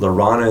 right?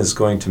 Laurana is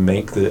going to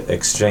make the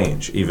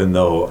exchange, even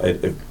though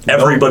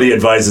everybody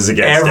advises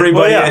against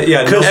everybody.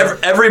 Because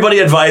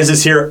everybody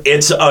advises here.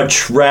 It's a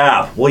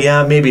trap. Well,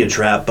 yeah, maybe a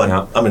trap, but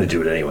I'm going to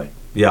do it anyway.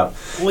 Yeah.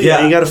 Well,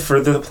 you got to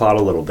further the plot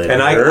a little bit.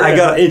 And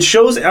it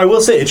shows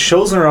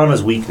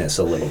Laurana's weakness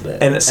a little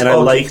bit. And I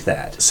like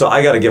that. So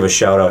I got to give a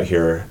shout out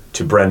here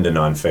to Brendan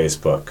on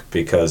Facebook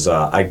because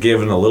I'd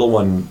given a little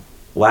one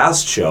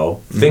last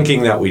show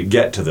thinking that we'd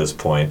get to this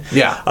point.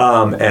 Yeah.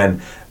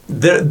 And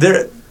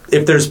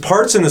if there's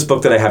parts in this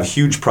book that I have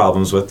huge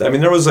problems with, I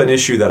mean, there was an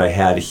issue that I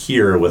had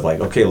here with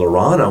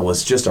Laurana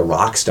was just a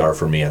rock star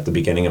for me at the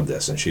beginning of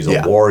this, and she's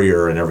a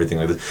warrior and everything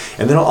like this.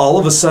 And then all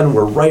of a sudden,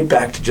 we're right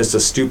back to just a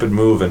stupid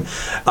move. And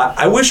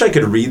I wish I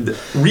could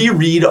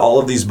reread all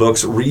of these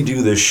books,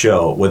 redo this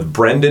show with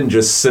Brendan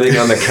just sitting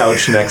on the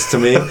couch next to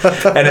me.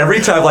 And every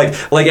time,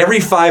 like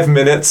every 5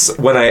 minutes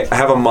when I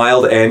have a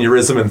mild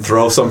aneurysm and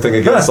throw something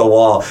against the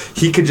wall,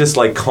 he could just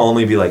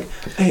calmly be like,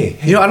 hey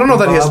I don't know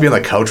that he has to be on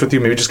the couch with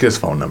you. Maybe just get his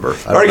phone number.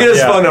 Or get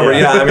his phone number,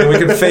 I mean, we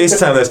can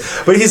FaceTime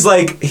this. But he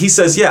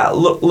says,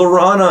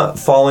 Laurana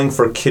falling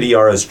for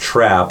Kitiara's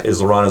trap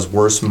is Laurana's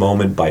worst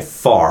moment by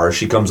far.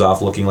 She comes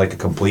off looking like a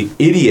complete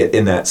idiot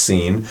in that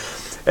scene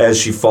as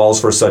she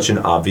falls for such an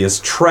obvious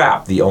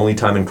trap, the only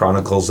time in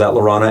Chronicles that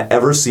Laurana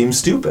ever seems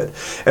stupid.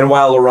 And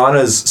while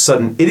Laurana's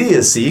sudden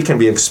idiocy can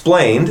be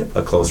explained,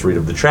 a close read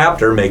of the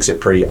chapter makes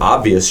it pretty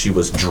obvious she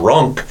was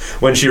drunk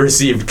when she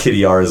received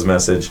Kitiara's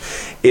message,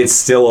 it's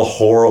still a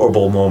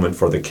horrible moment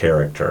for the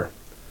character.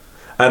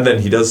 And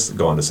then he does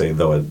go on to say,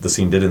 though, the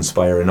scene did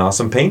inspire an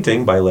awesome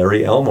painting by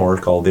Larry Elmore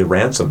called The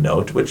Ransom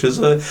Note, which is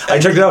I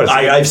checked it out.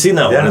 I've seen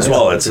that one as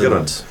well. It's a good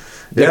one.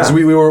 Yeah, because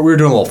we were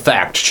doing a little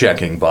fact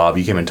checking, Bob.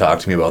 You came and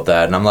talked to me about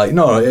that, and I'm like,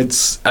 no,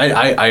 it's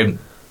I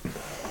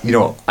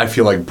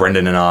feel like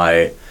Brendan and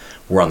I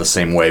were on the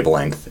same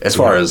wavelength as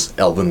far as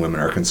elven women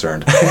are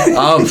concerned.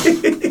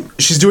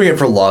 She's doing it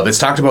for love. It's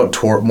talked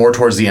about more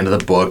towards the end of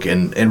the book,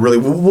 and really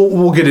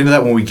we'll get into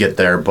that when we get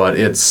there. But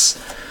it's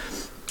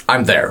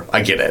I'm there.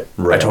 I get it.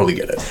 I totally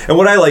get it. And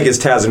what I like is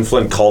Taz and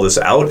Flint call this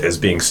out as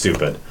being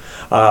stupid.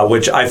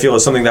 Which I feel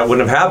is something that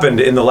wouldn't have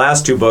happened in the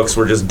last 2 books,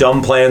 where just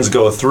dumb plans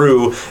go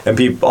through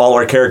and all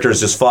our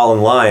characters just fall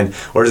in line.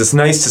 Whereas it's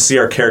nice to see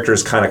our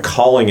characters kind of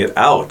calling it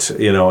out,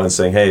 and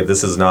saying, hey,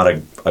 this is not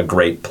a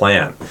great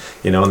plan,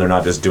 and they're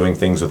not just doing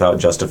things without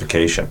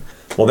justification.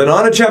 Well, then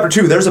on to chapter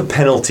 2, there's a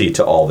penalty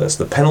to all this,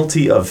 the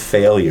penalty of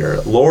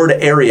failure. Lord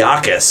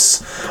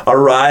Ariakis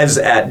arrives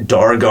at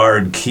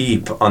Dargard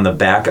Keep on the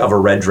back of a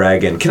red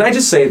dragon. Can I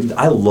just say,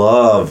 I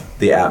love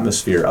the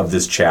atmosphere of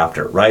this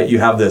chapter, right? You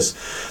have this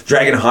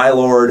Dragon High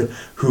Lord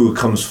who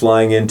comes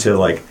flying into,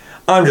 like,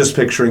 I'm just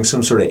picturing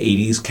some sort of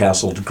 80s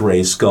Castle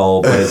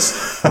Grayskull,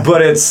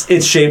 but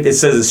it's shaped, it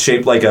says it's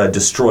shaped like a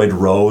destroyed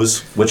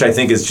rose, which I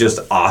think is just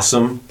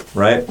awesome,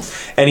 right?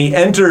 And he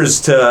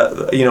enters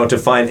to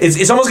find,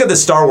 it's almost got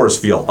this Star Wars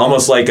feel,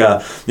 almost like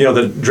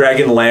the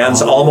dragon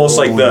lands, almost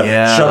like the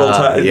shuttle,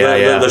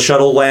 the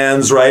shuttle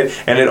lands, right?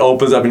 And it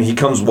opens up and he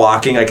comes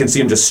walking. I can see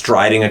him just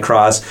striding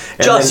across.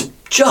 And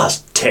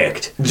just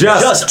ticked.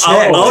 Just ticked.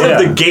 Out of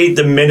the gate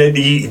the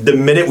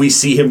minute we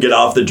see him get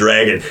off the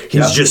dragon,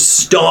 he's just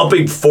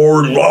stomping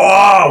forward.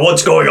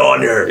 What's going on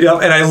here?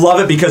 Yep, and I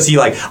love it because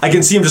I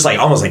can see him just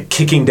almost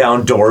kicking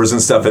down doors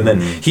and stuff, and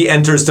then he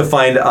enters to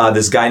find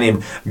this guy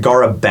named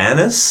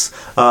Garabanis,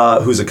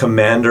 who's a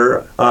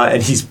commander,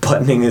 and he's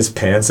buttoning his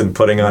pants and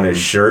putting on his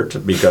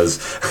shirt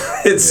because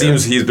it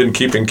seems he's been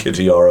keeping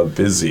Kitiara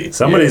busy.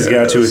 Somebody's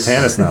got to.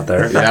 Tannis not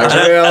there. And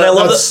I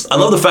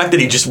love the fact that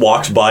he just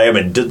walks by him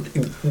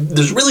and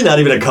there's really not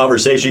even a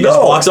conversation. He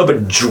just walks up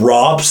and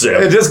drops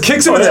him. It just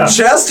kicks him in the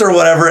chest or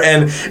whatever,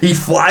 and he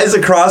flies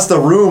across the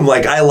room.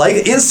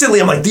 Instantly,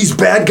 I'm like, these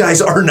bad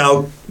guys are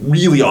now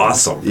really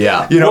awesome.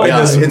 Yeah.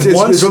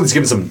 It's really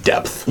giving some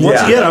depth.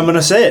 Once again, I'm going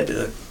to say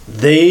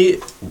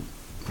it.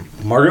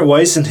 Margaret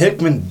Weiss and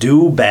Hickman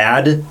do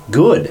bad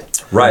good.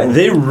 Right.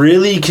 They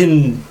really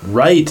can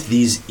write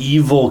these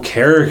evil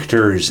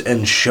characters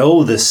and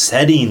show the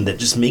setting that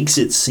just makes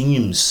it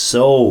seem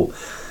so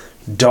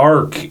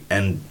dark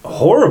and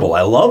horrible.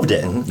 I loved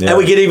it. Mm-hmm. Yeah. And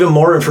we get even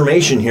more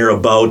information here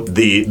about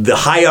the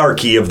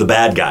hierarchy of the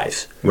bad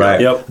guys.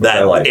 Right. Yep.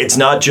 That it's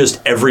not just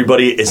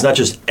everybody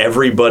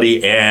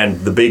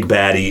and the big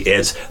baddie.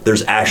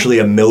 There's actually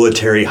a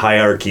military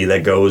hierarchy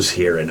that goes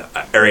here, and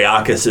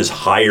Ariakis is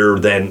higher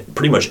than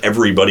pretty much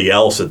everybody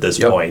else at this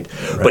point.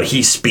 Right. But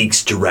he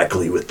speaks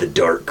directly with the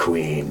Dark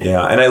Queen.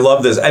 Yeah, and I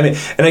love this. I mean,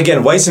 and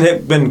again, Weiss and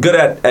Hickman good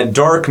at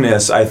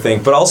darkness, I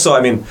think, but also,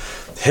 I mean,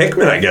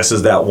 Hickman, I guess,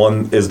 is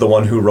the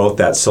one who wrote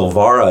that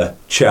Silvara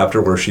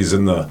chapter where she's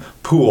in the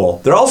pool.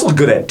 They're also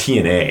good at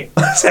TNA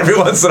every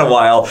once in a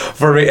while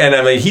for me. And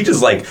I mean, he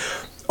just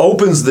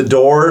opens the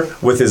door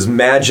with his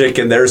magic,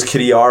 and there's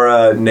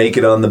Kitiara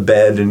naked on the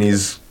bed, and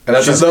she's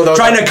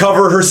trying to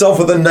cover herself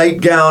with a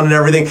nightgown and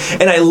everything.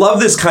 And I love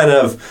this kind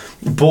of,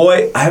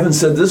 I haven't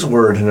said this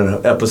word in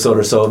an episode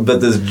or so,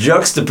 but this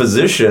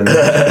juxtaposition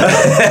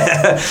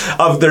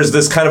of there's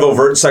this kind of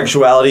overt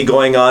sexuality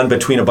going on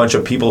between a bunch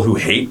of people who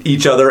hate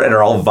each other and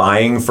are all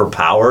vying for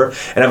power.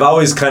 And I've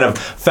always kind of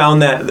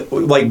found that,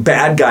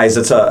 bad guys,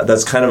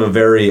 that's kind of a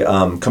very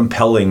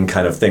compelling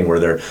kind of thing where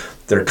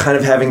they're kind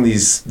of having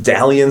these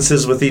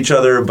dalliances with each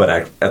other, but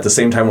at the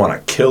same time want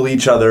to kill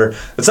each other.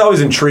 It's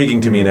always intriguing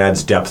to me and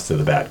adds depth to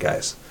the bad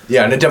guys.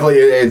 Yeah, and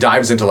it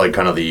dives into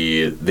kind of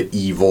the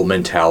evil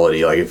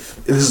mentality.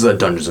 If this is a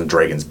Dungeons and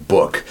Dragons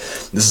book,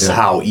 this is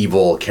how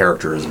evil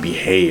characters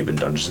behave in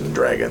Dungeons and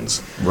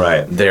Dragons.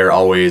 Right. They're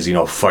always,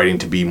 fighting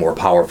to be more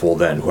powerful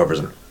than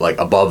whoever's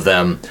above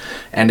them,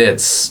 and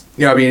it's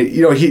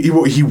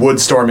he would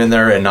storm in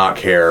there and not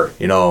care.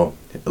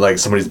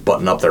 Somebody's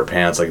buttoning up their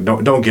pants.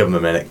 Don't give him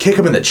a minute. Kick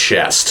him in the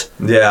chest.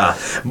 Yeah.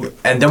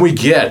 And then we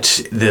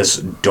get this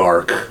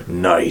dark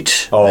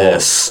night.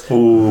 This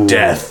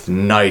death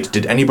night.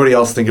 Did anybody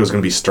else think it was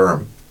going to be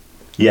Sturm?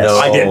 Yes, no,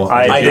 I did.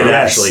 I did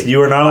actually. You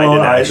were not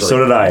alone. So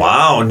did I.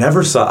 Wow, I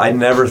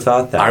never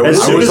thought that. I was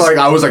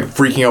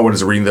freaking out when I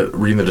was reading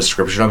the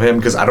description of him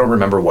because I don't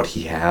remember what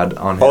he had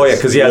on his. Oh yeah,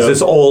 because he has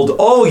this old.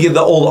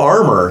 The old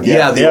armor.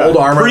 The old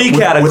armor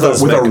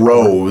pre-cataclysmic with a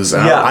rose.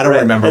 I don't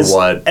remember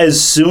what.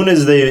 As soon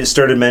as they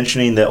started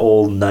mentioning the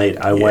old knight,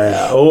 I went,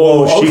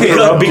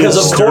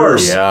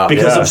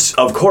 because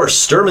of course,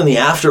 Sturm in the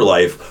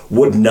afterlife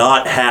would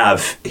not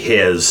have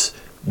his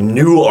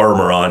new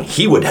armor on.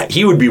 He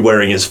would be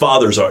wearing his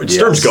father's armor. Yes.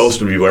 Sturm's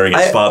ghost would be wearing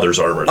his father's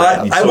armor.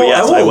 I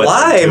won't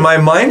lie. My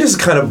mind is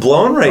kind of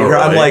blown right here.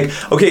 Right. I'm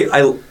like, okay,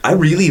 I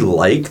really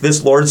like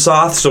this Lord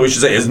Soth, so we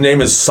should say his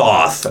name is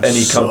Soth, and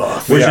he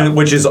comes,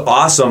 which is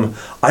awesome.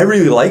 I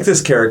really like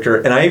this character,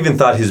 and I even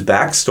thought his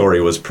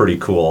backstory was pretty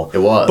cool. It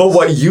was. But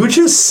what you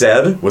just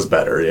said was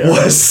better, yeah.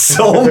 Was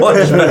so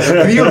much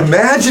better. Can you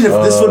imagine if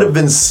this would have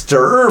been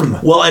Sturm?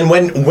 Well, and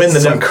when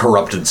the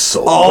corrupted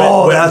soul.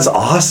 Oh, that's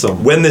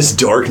awesome. When this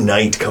Dark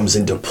Knight comes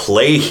into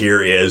play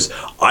here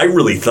I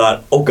really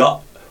thought, oh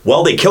God,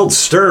 well, they killed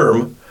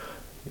Sturm.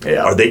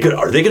 Yeah. Are they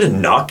gonna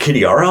knock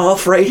Kidiara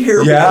off right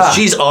here? Yeah. Because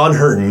she's on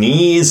her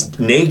knees,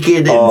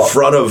 naked in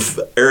front of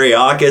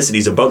Ariakis, and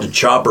he's about to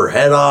chop her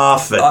head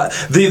off.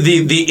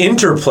 The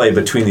interplay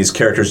between these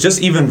characters,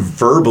 just even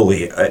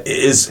verbally,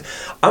 is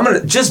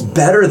just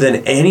better than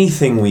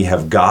anything we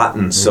have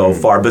gotten so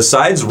far.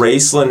 Besides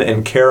Raistlin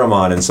and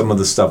Caramon and some of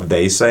the stuff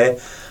they say,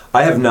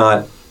 I have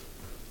not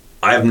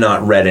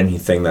read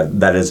anything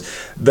that is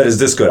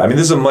this good. I mean,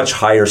 this is a much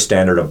higher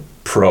standard of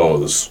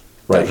prose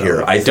right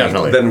here, I think,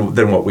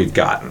 than what we've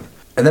gotten.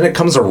 And then it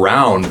comes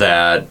around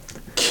that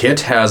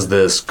Kit has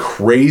this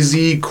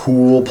crazy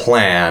cool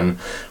plan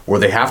where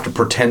they have to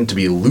pretend to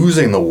be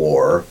losing the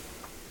war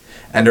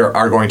and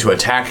are going to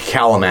attack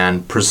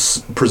Calaman,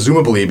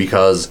 presumably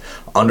because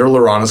under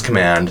Lorana's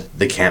command,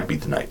 they can't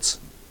beat the Knights.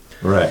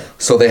 Right.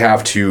 So they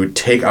have to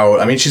take out...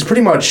 I mean, she's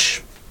pretty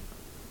much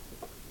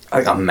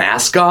like a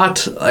mascot.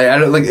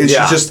 She's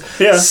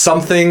just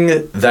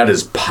something that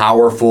is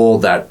powerful,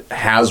 that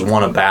has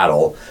won a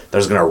battle, that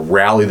is going to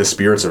rally the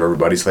spirits of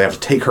everybody, so they have to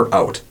take her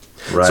out.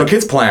 Right. So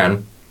Kit's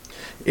plan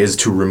is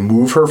to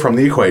remove her from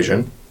the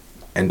equation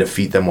and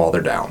defeat them while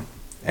they're down.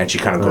 And she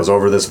kind of goes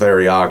over this with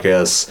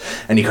Ariakis,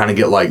 and you kind of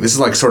get like, this is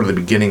like sort of the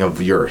beginning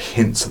of your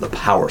hints of the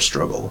power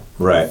struggle.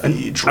 Right.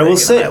 I will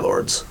say, High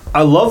Lords.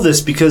 I love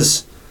this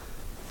because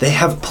they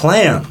have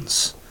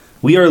plans.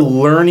 We are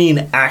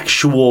learning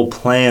actual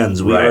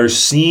plans. We are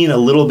seeing a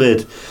little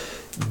bit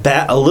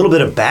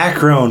of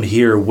background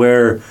here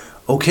where,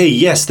 okay,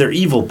 yes, they're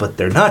evil, but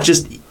they're not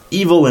just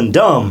evil and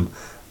dumb.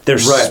 They're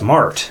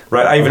smart.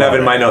 Right. I even have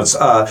in my notes,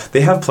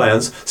 they have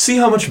plans. See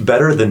how much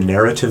better the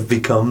narrative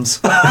becomes?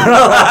 Just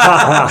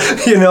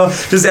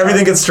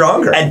everything gets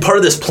stronger. And part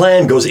of this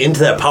plan goes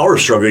into that power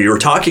struggle you were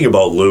talking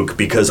about, Luke,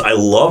 because I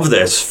love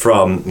this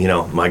from,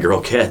 my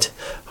girl Kit.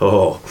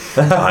 Oh,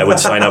 I would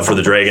sign up for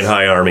the Dragon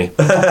High Army.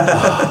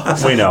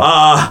 We know.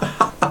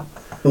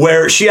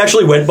 Where she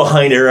actually went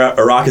behind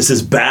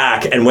Arrakis'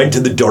 back and went to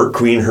the Dark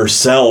Queen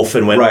herself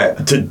and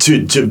went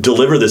to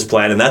deliver this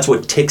plan, and that's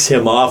what ticks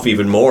him off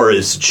even more.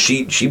 Is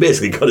she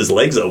basically cut his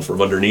legs out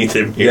from underneath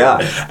him here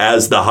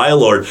as the High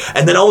Lord,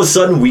 and then all of a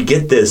sudden we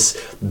get this.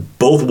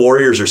 Both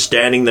warriors are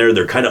standing there.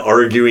 They're kind of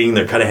arguing.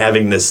 They're kind of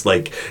having this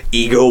like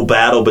ego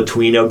battle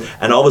between them,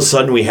 and all of a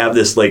sudden we have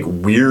this like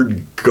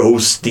weird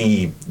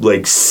ghosty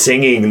like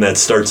singing that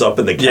starts up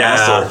in the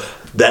castle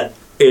that.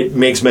 It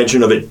makes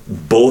mention of it.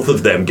 Both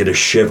of them get a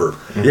shiver.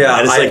 Yeah,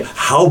 and it's like,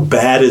 how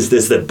bad is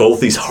this that both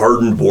these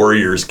hardened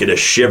warriors get a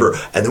shiver?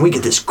 And then we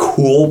get this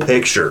cool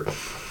picture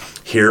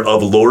here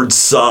of Lord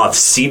Soth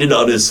seated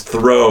on his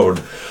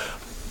throne,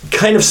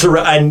 kind of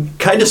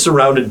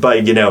surrounded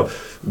by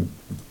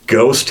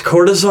ghost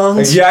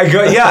courtesans. Yeah.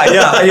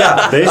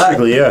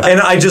 Basically,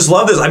 And I just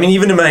love this. I mean,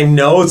 even in my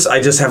notes,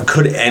 I just have,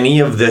 could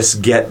any of this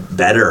get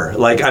better?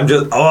 Like, I'm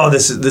just,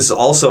 this is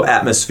also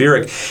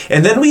atmospheric.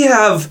 And then we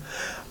have.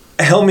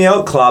 Help me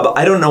out, Klob.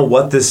 I don't know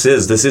what this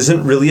is. This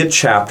isn't really a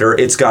chapter.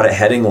 It's got a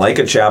heading like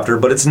a chapter,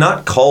 but it's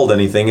not called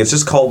anything. It's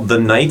just called The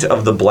Night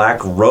of the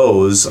Black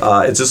Rose.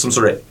 It's just some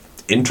sort of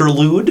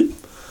interlude,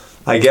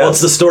 I guess. Well,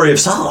 it's the story of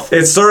Soth.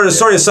 It's sort of the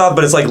story of Soth,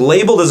 but it's like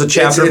labeled as a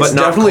chapter, but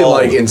not definitely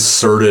called. like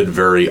inserted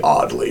very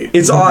oddly.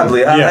 It's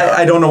oddly.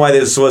 I don't know why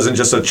this wasn't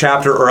just a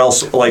chapter or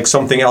else like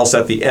something else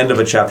at the end of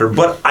a chapter,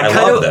 but I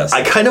love this.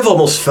 I kind of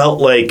almost felt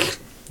like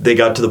they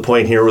got to the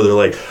point here where they're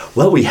like,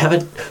 well, we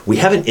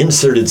haven't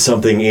inserted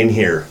something in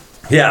here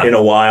in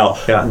a while.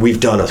 Yeah. We've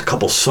done a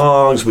couple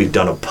songs, we've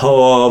done a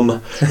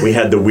poem, we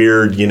had the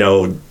weird,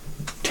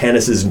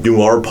 Tanis's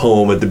noir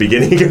poem at the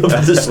beginning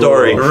of the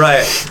story.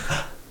 Right.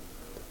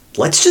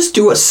 Let's just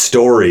do a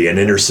story and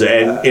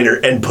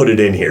and put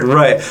it in here.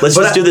 Right. Let's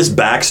just do this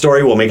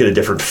backstory. We'll make it a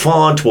different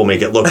font. We'll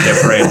make it look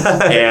different.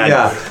 And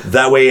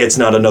that way it's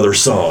not another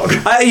song.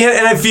 And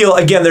I feel,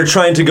 again, they're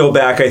trying to go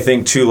back, I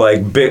think, to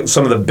like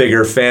some of the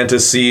bigger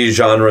fantasy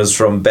genres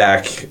from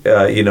back,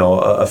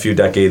 a few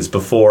decades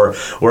before,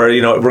 where,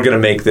 we're going to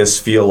make this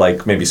feel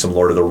like maybe some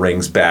Lord of the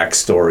Rings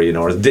backstory,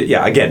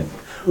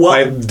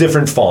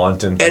 different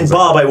font. And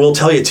Bob, I will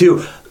tell you,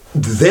 too,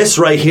 this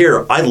right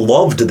here, I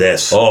loved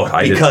this. Oh,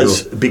 I did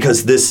too.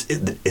 Because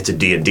it's a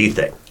D&D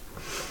thing.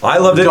 I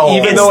loved it,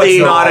 even though it's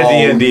not a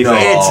D&D thing.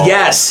 It's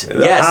yes.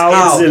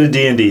 How is it a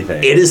D&D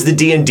thing? It is the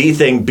D&D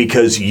thing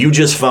because you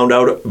just found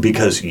out,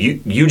 because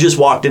you just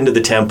walked into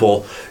the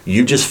temple,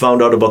 you just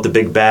found out about the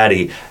big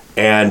baddie,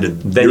 and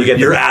then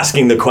you're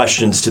asking the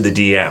questions to the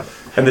DM.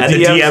 And the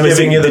DM is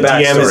giving you the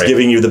backstory. DM is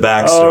giving you the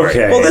backstory.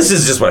 Okay. Well, this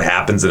is just what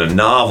happens in a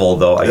novel,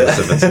 though, I guess,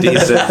 if it's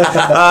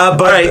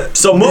decent.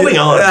 So moving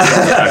on.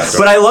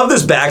 But I love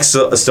this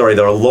backstory,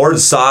 though. Lord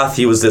Soth,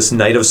 he was this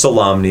knight of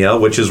Solamnia,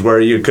 which is where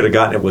you could have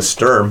gotten it with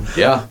Sturm.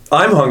 Yeah.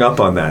 I'm hung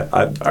up on that.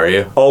 Are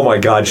you? Oh, my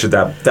God,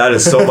 that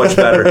is so much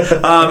better.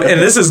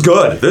 And this is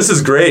good. This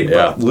is great.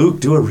 Yeah.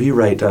 Luke, do a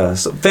rewrite.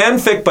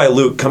 Fanfic by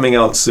Luke coming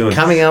out soon.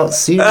 Coming out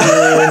soon.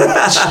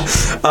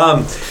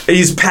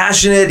 He's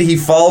passionate. He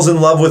falls in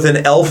love with an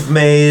an elf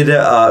maid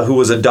who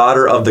was a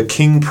daughter of the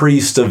king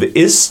priest of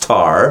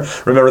Istar.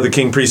 Remember, the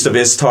king priest of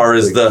Istar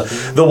is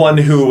the one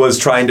who was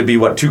trying to be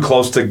too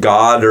close to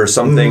God or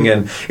something,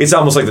 and it's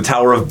almost like the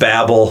Tower of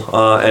Babel,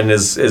 and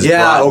is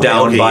brought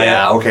down by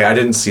it. Okay, I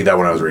didn't see that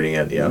when I was reading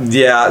it.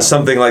 Yeah,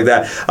 something like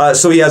that.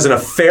 So he has an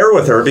affair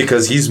with her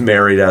because he's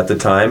married at the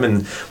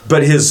time,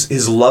 but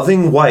his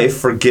loving wife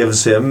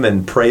forgives him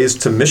and prays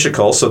to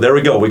Mishakal. So there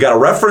we go. We got a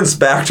reference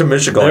back to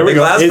Mishakal. There we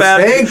go. Last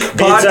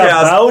It's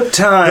about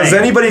time. Does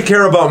anybody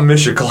care about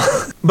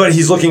Mishakal? But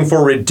he's looking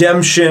for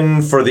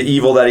redemption for the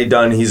evil that he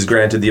done. He's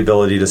granted the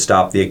ability to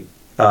stop the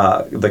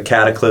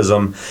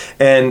cataclysm.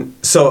 And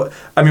so,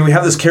 I mean, we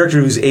have this character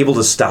who's able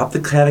to stop the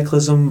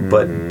cataclysm,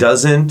 but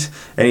doesn't.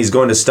 And he's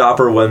going to stop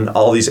her when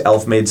all these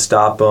elf maids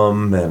stop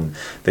him. And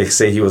they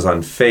say he was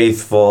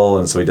unfaithful,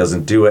 and so he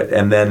doesn't do it.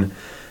 And then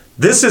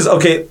this is,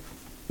 okay,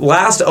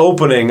 last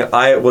opening,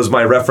 was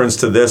my reference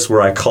to this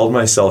where I called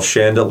myself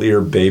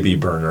Chandelier Baby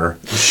Burner.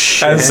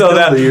 And so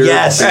that,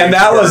 and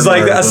that was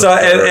like, so,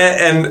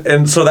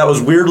 and so that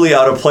was weirdly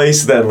out of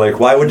place then. Like,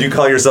 why would you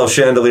call yourself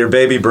Chandelier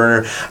Baby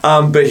Burner?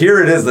 But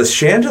here it is, the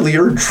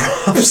chandelier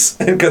drops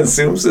and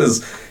consumes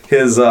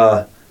his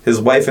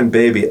wife and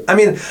baby. I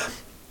mean,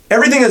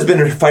 everything has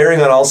been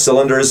firing on all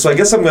cylinders, so I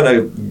guess I'm going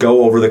to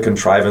go over the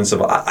contrivance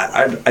of,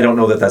 I don't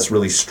know that that's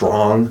really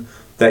strong,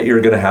 that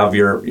you're going to have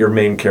your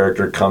main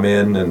character come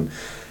in, and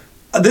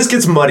this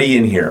gets muddy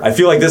in here. I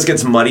feel like this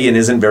gets muddy and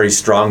isn't very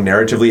strong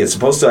narratively. It's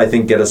supposed to, I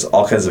think, get us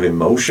all kinds of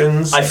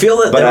emotions. I feel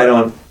that, but I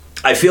don't.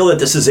 I feel that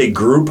this is a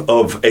group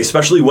of,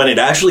 especially when it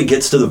actually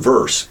gets to the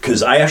verse,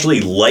 because I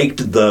actually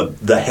liked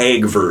the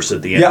Hag verse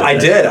at the end. Yeah, I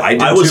did.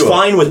 I was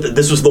fine with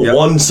this. Was the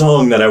one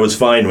song that I was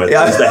fine with.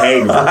 Was the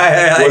Hag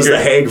verse. The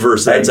Hag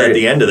verse that's at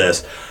the end of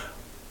this,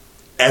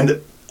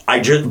 and I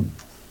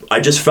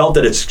just felt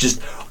that it's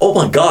just, oh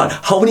my God,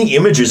 how many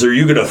images are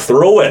you going to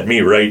throw at me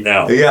right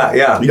now?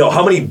 Yeah. You know,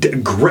 how many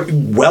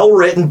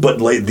well-written,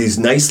 but like these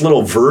nice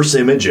little verse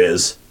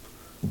images,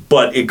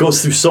 but it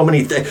goes through so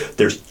many things.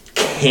 There's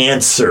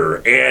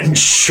cancer and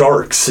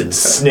sharks and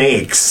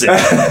snakes. And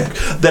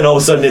then all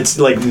of a sudden it's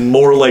like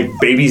more like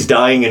babies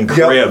dying in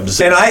cribs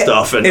and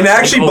stuff. And it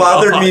actually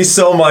bothered me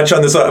so much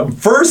on this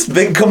first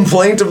big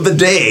complaint of the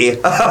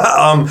day.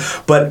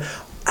 But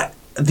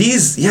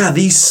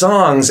these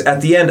songs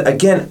at the end,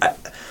 again,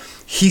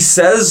 he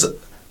says,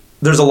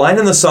 there's a line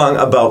in the song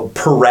about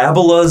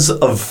parabolas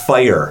of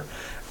fire.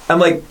 I'm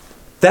like,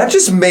 that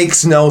just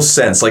makes no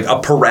sense. Like a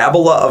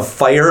parabola of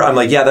fire, I'm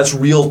like, yeah, that's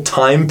real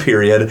time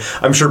period.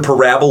 I'm sure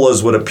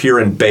parabolas would appear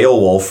in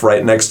Beowulf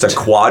right next to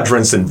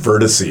quadrants and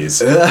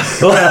vertices.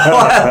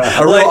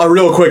 a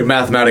real quick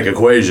mathematic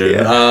equation.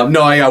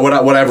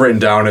 What I've written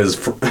down is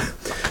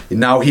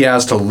now he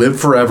has to live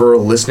forever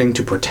listening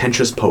to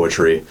pretentious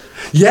poetry.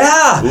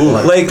 Yeah,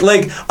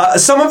 like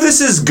some of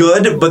this is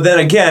good, but then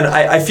again,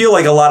 I feel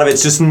like a lot of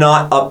it's just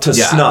not up to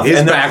snuff. His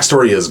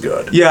backstory is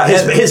good. Yeah,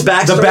 his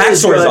backstory. The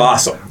backstory is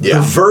awesome. Yeah.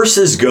 The verse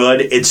is good.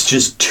 It's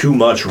just too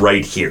much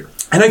right here.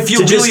 And I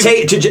feel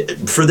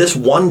for this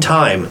one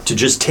time to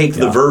just take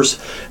the verse.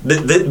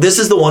 This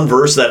is the one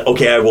verse that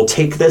I will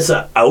take this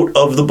out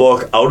of the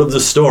book, out of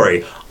the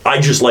story. I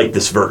just like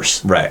this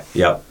verse. Right.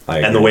 Yep.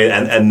 And the way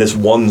and this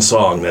one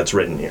song that's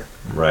written here.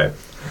 Right.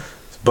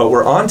 But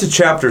we're on to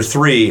chapter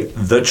 3,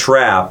 The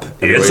Trap.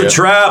 It's a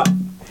trap.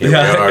 Here we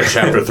are,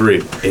 chapter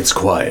 3. It's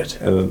quiet.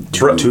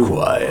 Too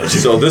quiet.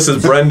 So this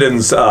is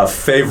Brendan's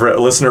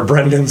listener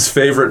Brendan's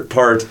favorite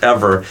part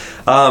ever.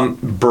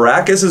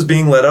 Baracus is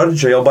being let out of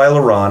jail by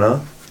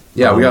Laurana.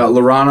 Yeah, we got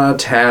Laurana,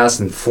 Tass,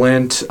 and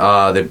Flint.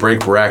 They break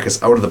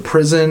Baracus out of the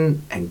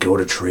prison and go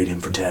to trade him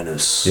for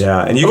Tanis.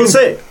 Yeah, and I would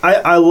say,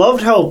 I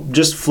loved how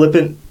just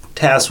flippant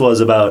Tass was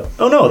about,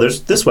 oh no,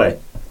 there's this way.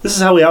 This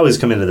is how we always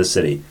come into the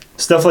city.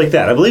 Stuff like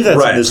that. I believe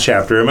that's in this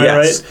chapter. Am I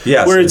right?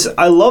 Yes. Where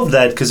I love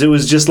that because it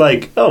was just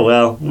like, oh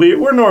well,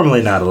 we're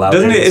normally not allowed.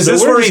 Doesn't it? Is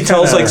this where he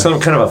tells like some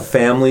kind of a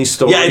family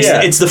story?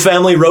 Yeah, it's the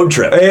family road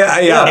trip. Yeah.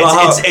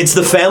 It's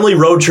the family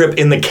road trip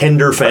in the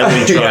Kender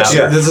family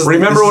trip.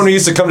 Remember when we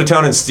used to come to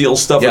town and steal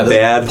stuff with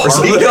Dad or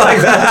something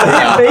like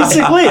that?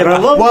 Basically, and I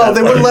love. Well,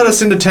 they wouldn't let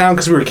us into town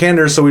because we were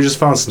Kender, so we just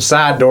found some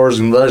side doors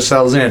and let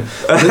ourselves in.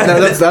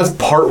 That's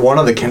part 1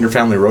 of the Kender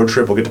family road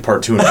trip. We'll get to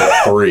part 2 and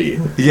part 3.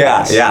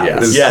 Yeah.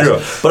 It's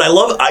true. But I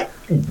love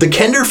the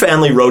Kender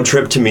family road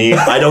trip. To me,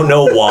 I don't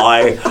know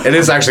why. It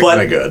is actually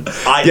kind of good.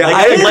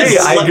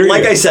 I agree.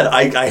 Like I said,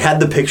 I had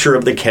the picture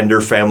of the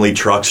Kender family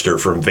truckster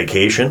from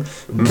Vacation.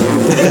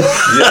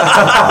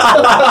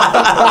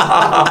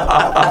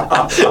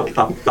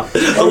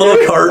 A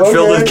little cart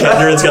filled with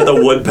Kender. It's got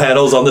the wood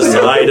panels on the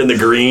side and the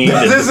green.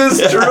 This is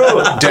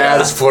true.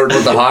 Dad's flirting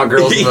with the hot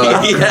girls in the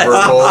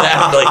convertible.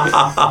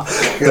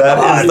 Exactly.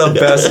 That is the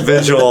best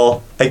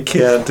visual. I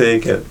can't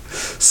take it.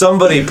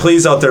 Somebody,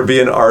 please, out there, be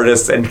an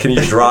artist, and can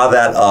you draw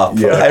that up?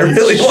 Yeah, I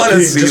really want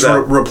to see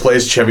that.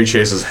 Replace Chevy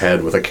Chase's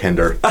head with a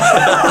Kender.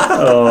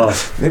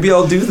 Maybe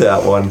I'll do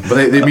that one.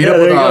 But they meet up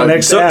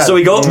with so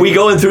we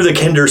go in through the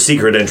Kender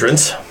secret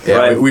entrance. Yeah,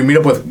 right? we meet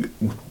up with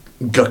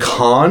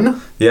Gakhan.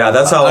 Yeah,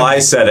 that's how I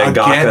said it.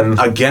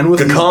 Again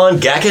with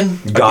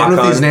Gakan? Again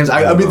with these names.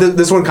 I mean,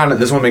 this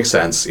one makes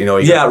sense. You know.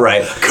 Yeah,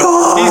 right.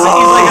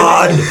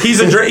 He's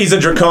a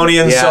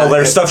draconian, so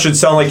their stuff should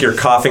sound like you're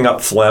coughing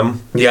up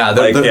phlegm. Yeah.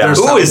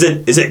 Ooh, is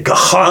it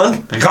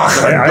Gahan?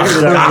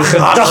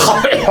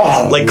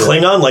 Like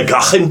Klingon, like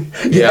Gahan?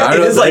 Yeah, it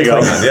is like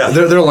Klingon, yeah.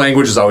 Their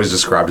language is always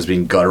described as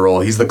being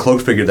guttural. He's the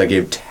cloaked figure that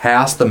gave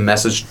Tass the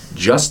message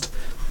just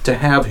to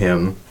have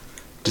him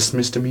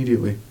dismissed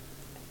immediately.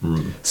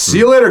 See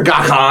you later,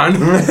 Gahan.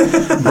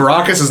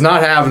 Baracus is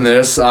not having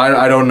this.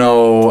 I don't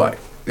know.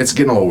 It's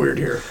getting a little weird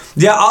here.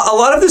 Yeah, a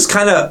lot of this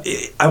kind of,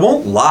 I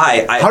won't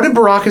lie. How did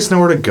Baracus know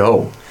where to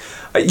go?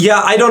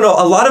 Yeah, I don't know.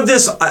 A lot of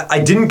this,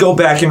 I didn't go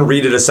back and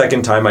read it a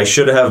second time. I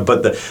should have,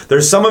 but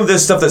there's some of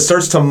this stuff that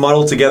starts to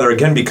muddle together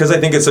again because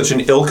I think it's such an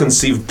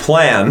ill-conceived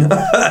plan.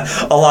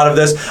 A lot of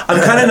this.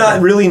 I'm kind of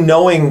not really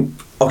knowing...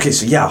 Okay,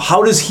 so yeah,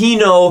 how does he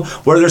know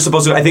where they're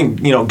supposed to go? I think,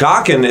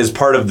 Gakan is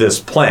part of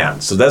this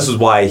plan, so this is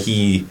why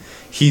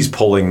he's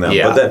pulling them.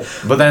 Yeah.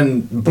 But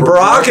then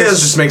Baracus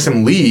just makes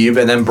him leave,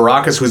 and then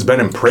Baracus, who's been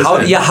in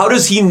prison... How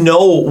does he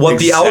know what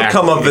the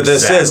outcome of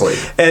this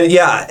is? And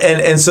yeah,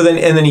 and so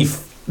then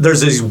there's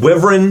these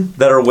wyvern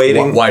that are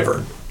waiting.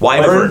 Wyvern.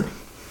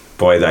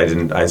 Boy,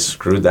 I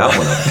screwed that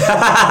one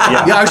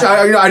up. Yeah,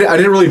 actually, I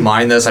didn't really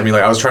mind this. I mean,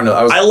 like,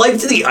 I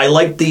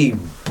liked the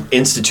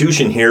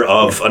institution here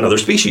of another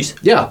species.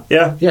 Yeah.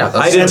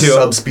 I did too.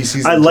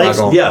 Subspecies. I liked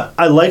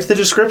the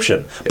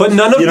description. But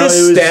none of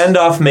this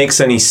standoff makes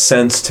any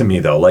sense to me,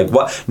 though. Like,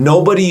 what?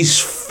 Nobody's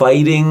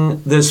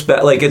fighting this.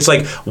 Like, it's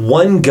like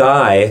one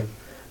guy.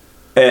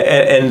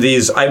 And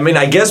these, I mean,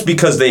 I guess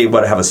because they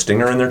have a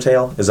stinger in their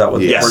tail. Is that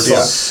what?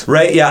 Yes.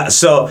 Right. Yeah.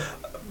 So.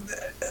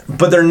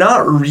 But they're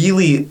not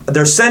really,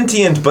 they're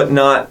sentient, but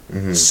not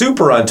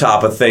super on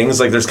top of things.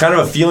 Like, there's kind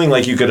of a feeling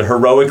like you could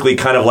heroically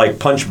kind of like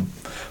punch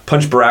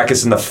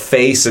Baracus in the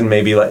face and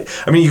maybe like,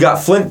 I mean, you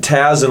got Flint,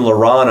 Taz, and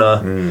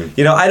Lorana.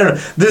 I don't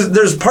know.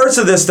 There's parts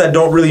of this that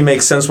don't really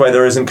make sense why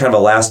there isn't kind of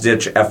a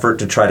last-ditch effort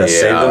to try to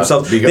save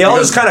themselves. They all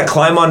just kind of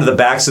climb onto the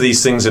backs of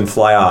these things and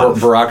fly off.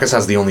 Baracus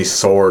has the only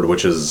sword,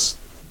 which is...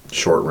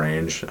 short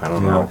range. I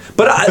don't know.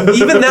 But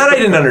even that I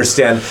didn't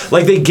understand.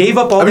 Like, they gave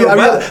up all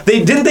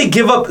they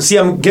give up... See,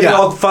 I'm getting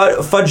all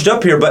fudged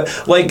up here,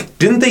 but, like,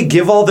 didn't they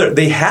give all their...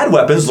 They had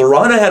weapons.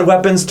 Lorana had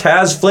weapons.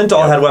 Taz, Flint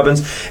all had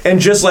weapons.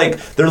 And just, like,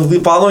 they're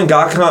following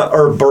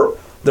Gakan...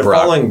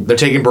 They're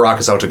taking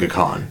Baracus out to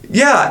Gakan.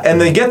 Yeah,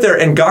 and they get there,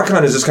 and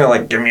Gakan is just kind of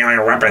like, give me all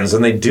your weapons,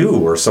 and they do,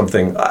 or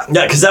something.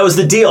 Yeah, because that was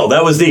the deal.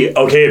 That was the,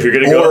 okay, if you're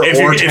going to go... Or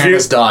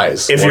Tanis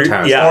dies. Or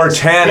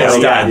Tanis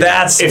dies.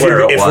 That's where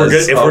it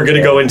was. If we're going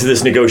to go into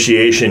this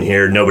negotiation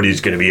here,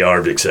 nobody's going to be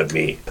armed except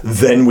me.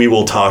 Then we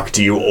will talk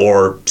to you,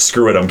 or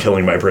screw it, I'm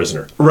killing my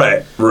prisoner.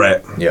 Right.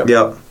 Yep.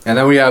 And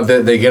then we have,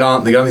 they get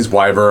on these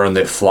wyvern, and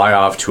they fly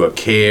off to a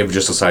cave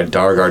just outside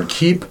Dargard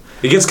Keep.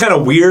 It gets kind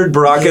of weird.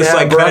 Baracus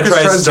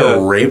tries to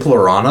rape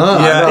Lorana.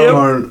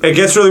 Yeah, it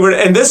gets really weird.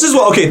 And this is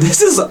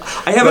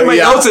I have in my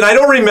notes, and I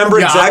don't remember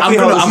exactly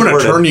how this is I'm going to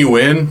worded. turn you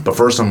in, but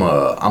first I'm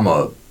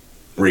gonna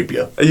rape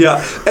you.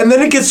 Yeah, and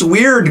then it gets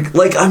weird.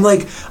 Like, I'm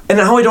like, and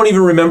now I don't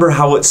even remember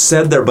how it's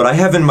said there, but I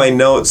have in my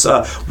notes,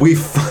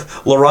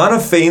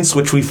 Lorana faints,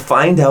 which we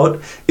find out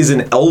is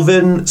an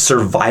elven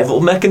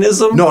survival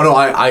mechanism. No,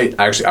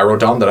 I wrote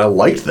down that I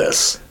liked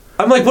this.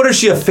 I'm like, what is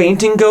she, a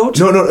fainting goat?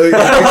 No,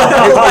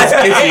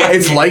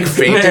 it's like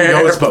fainting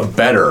goats, but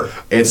better.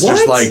 It's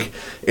just like,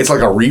 it's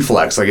like a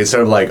reflex. Like, instead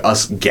of like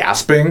us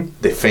gasping,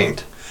 they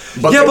faint.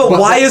 But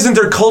why isn't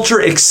their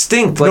culture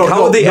extinct? Like,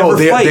 how would they ever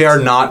fight? They are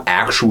not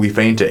actually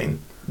fainting.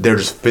 They're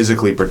just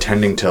physically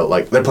pretending to,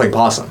 like, they're playing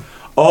possum.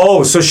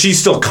 Oh, so she's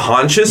still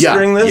conscious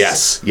during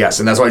this? Yes,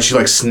 and that's why she,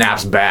 like,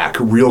 snaps back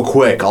real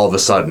quick all of a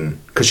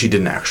sudden, because she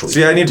didn't actually.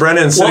 See, I need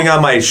Brendan sitting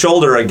on my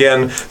shoulder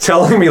again,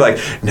 telling me, like,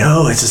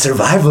 no, it's a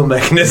survival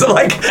mechanism.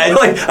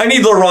 I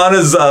need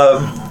Lorana's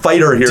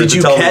fighter here Did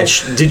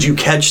you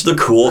catch the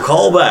cool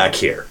callback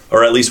here?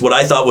 Or at least what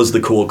I thought was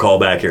the cool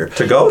callback here.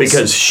 To goats?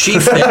 Because she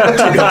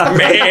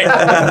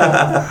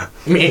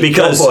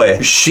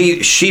because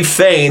she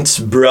faints,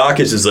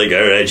 Baracus is like,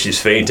 all right,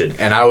 she's fainted.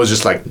 And I was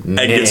just like, and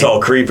gets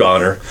all creeped on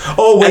her.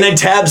 Oh, and then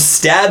Tabs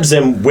stabs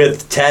him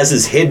with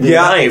Taz's hidden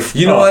knife.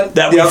 You know what?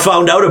 That we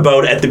found out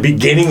about at the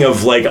beginning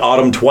of, like,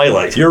 Autumn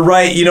Twilight. You're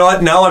right. You know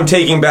what? Now I'm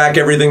taking back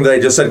everything that I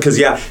just said, because,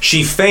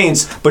 she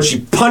faints, but she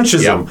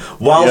punches him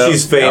while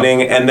she's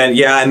fainting, and then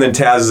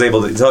Taz is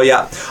able to... So,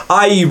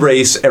 I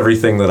erase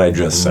everything that I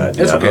just said.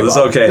 It's okay,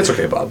 Bob. okay. It's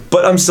okay, Bob.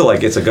 But I'm still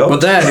like, it's a goat.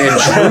 But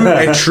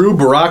then, in true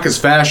Baracus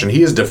fashion,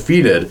 he is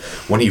defeated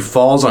when he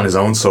falls on his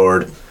own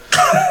sword.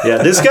 Yeah,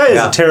 this guy is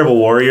a terrible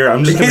warrior.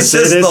 I'm just going to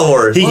say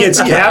this. He gets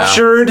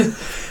captured.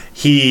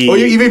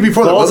 Even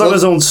before falls on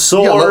his own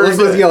sword.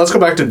 Let's go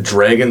back to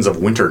Dragons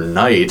of Winter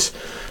Night.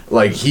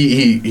 Like,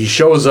 he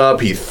shows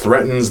up, he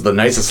threatens the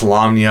Knights of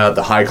Solamnia at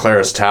the High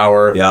Claris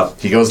Tower. Yep.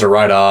 He goes to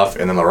ride off,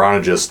 and then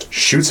Lorana just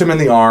shoots him in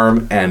the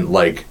arm, and,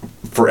 like,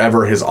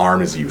 forever his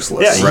arm is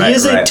useless. Yeah, he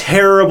is a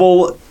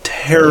terrible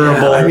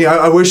I mean,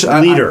 I wish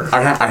leader.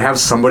 I have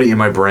somebody in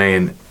my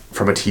brain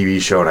from a TV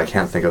show, and I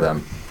can't think of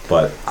them.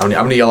 But I'm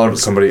gonna yell at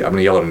somebody. I'm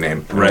gonna yell at a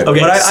name. right. Okay,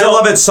 But I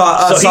love it. So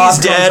he's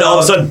dead. All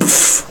of a sudden,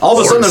 pff, All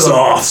of a sudden,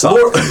 Lord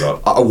there's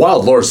Soth. a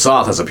wild Lord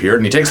Soth has appeared,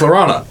 and he takes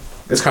Lorana.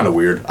 It's kind of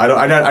weird. I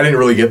didn't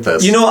really get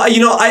this.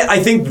 I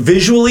think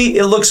visually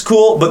it looks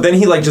cool, but then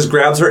he like just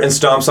grabs her and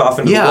stomps off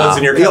into the woods,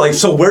 and you're kind of like,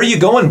 so where are you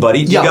going, buddy?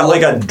 You got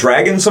like a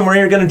dragon somewhere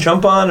you're gonna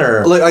jump on,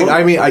 or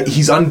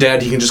he's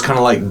undead. He can just kind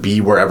of like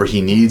be wherever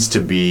he needs to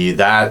be.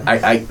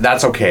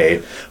 That's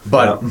okay.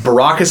 But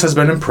Baracus has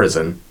been in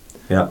prison.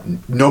 Yeah.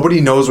 Nobody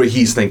knows what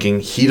he's thinking.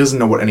 He doesn't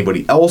know what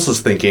anybody else is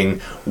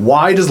thinking.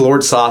 Why does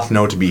Lord Soth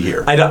know to be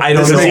here? I don't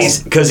know.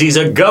 Because he's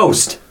a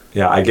ghost.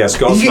 Yeah, I guess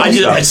ghost. I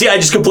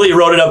just completely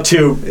wrote it up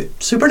to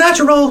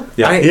supernatural.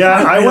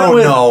 I went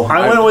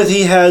with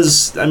he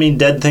has. I mean,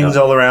 dead things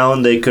all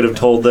around. They could have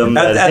told them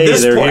that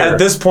they're here. At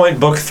this point,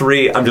 book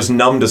 3, I'm just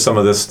numb to some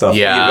of this stuff.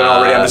 Yeah, even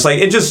already, I'm just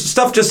like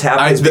stuff just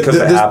happens because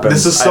it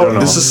happens.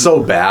 This is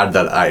so bad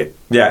that I.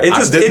 Yeah, it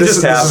just happens. This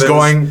is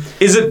going.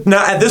 Is it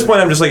not at this point?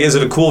 I'm just like, is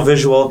it a cool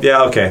visual?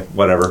 Yeah, okay,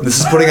 whatever. This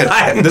is putting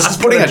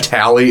a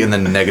tally in the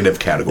negative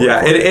category.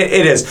 Yeah,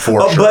 it is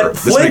for sure. But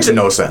this makes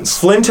no sense.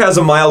 Flint has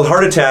a mild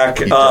heart attack.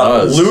 He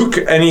does. Luke,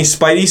 any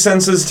spidey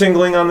senses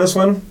tingling on this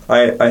one?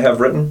 I have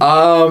written.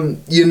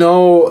 I'm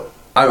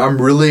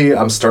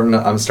starting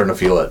to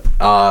feel it.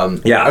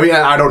 Yeah. I mean,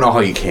 I don't know how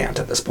you can't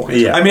at this point.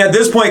 Yeah. I mean, at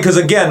this point, because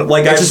again,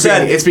 like I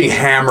said, it's being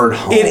hammered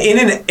home.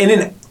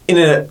 In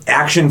an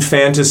action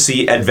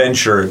fantasy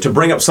adventure, to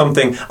bring up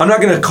something, I'm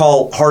not going to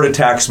call heart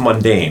attacks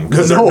mundane,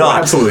 because they're not.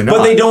 Absolutely not.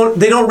 But they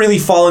don't really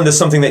fall into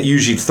something that you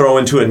usually throw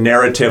into a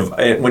narrative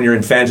when you're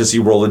in fantasy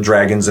world of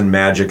dragons and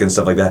magic and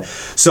stuff like that.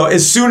 So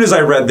as soon as I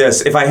read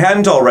this, if I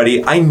hadn't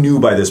already, I knew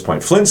by this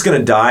point Flint's going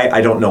to die.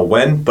 I don't know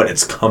when, but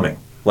it's coming.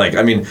 Like,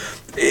 I mean,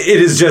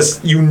 it is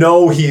just,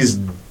 he's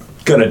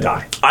gonna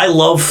die. I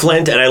love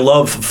Flint, and I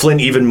love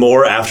Flint even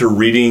more after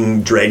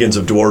reading Dragons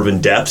of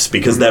Dwarven Depths,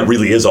 because that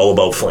really is all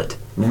about Flint.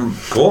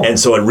 Cool. And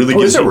so it really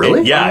gives you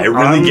really? Yeah, it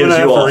really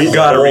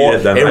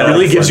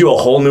gives you a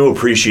whole new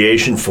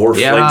appreciation for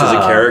Flint as a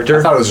character.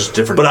 I thought it was just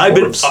different. But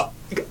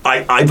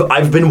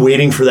I've been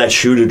waiting for that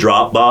shoe to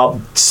drop,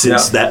 Bob,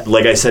 since that,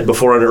 like I said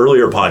before on an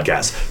earlier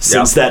podcast,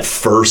 since that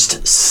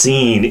first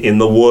scene in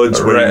the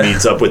woods where he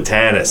meets up with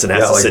Tanis and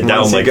has to sit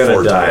down like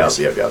 4 times.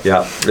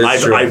 Yeah,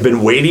 I've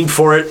been waiting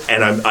for it,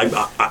 and I'm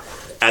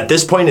at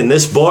this point in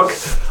this book,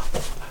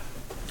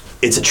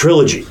 it's a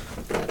trilogy.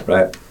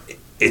 Right.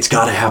 It's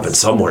got to happen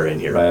somewhere in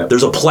here. Right.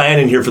 There's a plan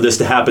in here for this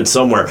to happen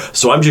somewhere.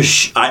 So I'm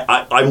just,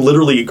 I'm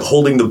literally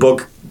holding the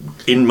book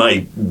in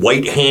my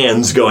white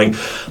hands going,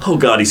 oh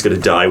God, he's going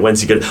to die.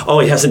 When's he going to,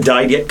 he hasn't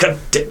died yet. God,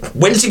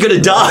 when's he going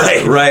to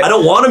die? Right. I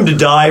don't want him to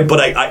die, but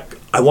I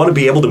want to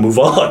be able to move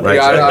on. Right.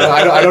 Yeah,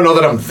 I don't know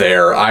that I'm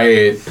there.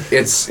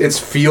 It's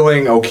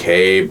feeling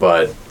okay,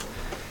 but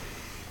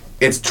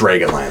it's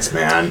Dragonlance,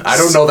 man. I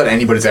don't know that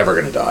anybody's ever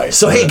going to die.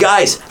 So, hey,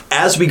 guys,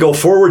 as we go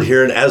forward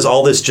here and as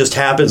all this just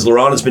happens,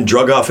 Lorana's been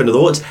drug off into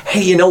the woods.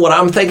 Hey, you know what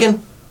I'm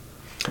thinking?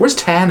 Where's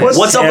Tanis?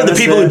 What's up with the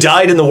people who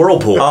died in the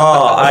whirlpool?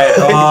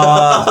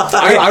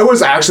 I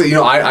was actually,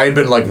 I had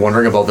been like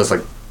wondering about this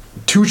like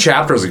 2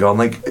 chapters ago. I'm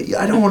like,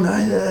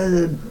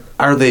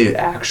 are they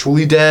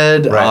actually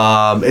dead?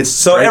 Right.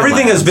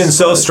 Everything has been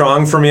so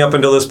strong for me up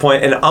until this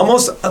point, and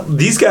almost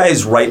these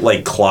guys write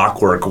like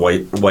clockwork.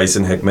 Weiss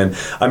and Hickman.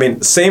 I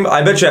mean,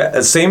 I bet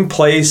you same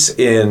place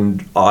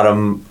in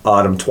autumn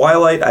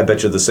twilight. I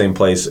bet you the same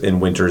place in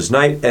winter's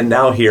night, and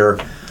now here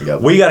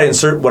we got to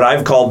insert what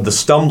I've called the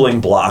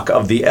stumbling block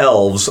of the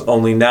elves.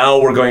 Only now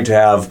we're going to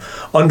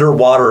have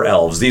underwater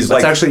elves.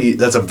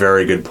 That's a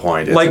very good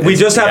point. We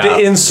just have to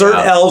insert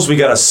elves. We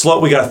got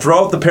to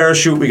throw out the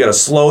parachute. We got to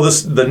slow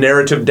the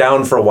narrative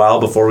down for a while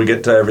before we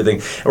get to everything.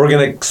 And we're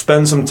going to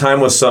spend some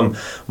time with some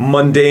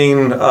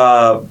mundane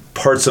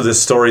parts of this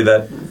story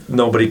that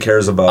nobody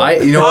cares about. I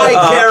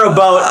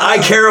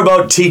care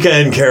about Tika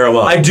and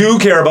Caramon. I do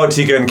care about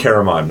Tika and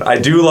Caramon. I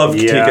do love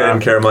Tika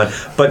and Caramon.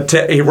 But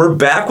we're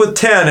back with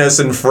Tanis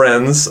and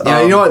friends.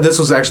 Yeah, you know what? This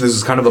was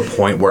kind of the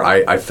point where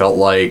I felt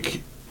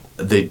like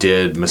they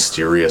did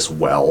Mysterious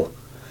well.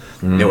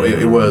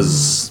 It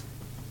was.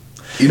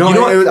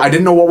 I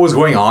didn't know what was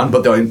going on,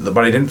 but I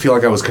didn't feel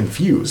like I was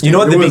confused. You know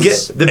what?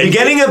 The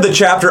beginning of the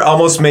chapter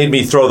almost made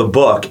me throw the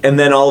book, and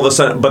then all of a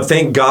sudden, but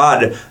thank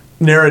God,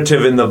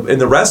 narrative in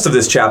the rest of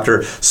this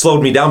chapter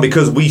slowed me down,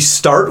 because we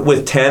start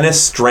with Tanis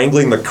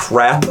strangling the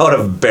crap out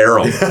of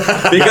Barum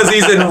because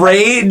he's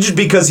enraged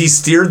because he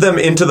steered them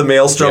into the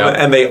maelstrom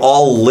and they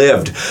all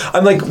lived.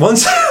 I'm like,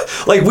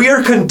 we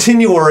are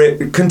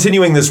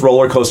continuing this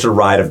roller coaster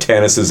ride of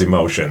Tanis's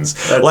emotions.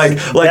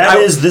 That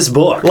is this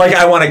book. Like,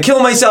 I want to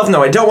kill myself.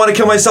 No, I don't want to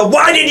kill myself.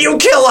 Why did you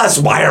kill us?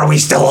 Why are we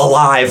still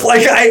alive?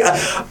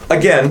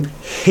 Again,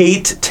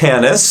 hate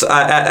Tanis,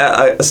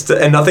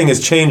 and nothing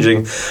is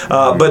changing.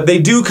 But they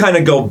do kind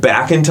of go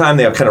back in time.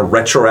 They kind of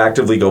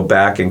retroactively go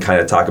back and kind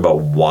of talk about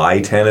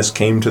why Tanis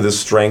came to this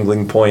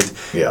strangling point.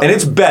 Yeah. And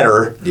it's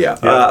better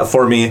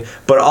for me.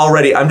 But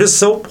already, I'm just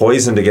so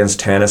poisoned against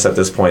Tanis at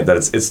this point that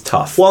it's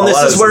tough. Well,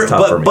 this is where,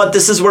 but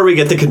this is where we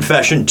get the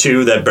confession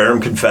too that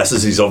Barum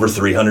confesses he's over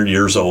 300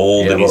 years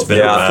old and he's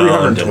been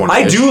around.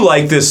 I do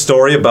like this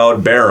story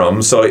about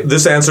Barum. So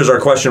this answers our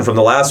question from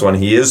the last one.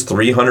 He is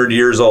 300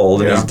 years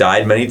old and he's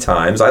died many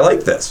times. I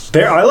like this.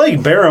 I like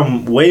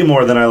Barum way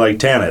more than I like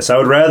Tanis. I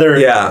would rather.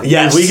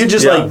 If we could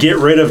just like get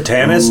rid of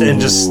Tanis and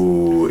just.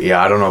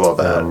 Yeah, I don't know about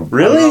that.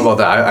 Really? I don't know about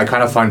that. I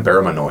kind of find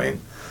Barum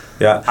annoying.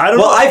 Yeah,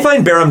 I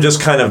find Barum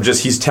just kind of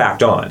he's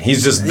tacked on.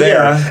 He's just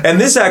there,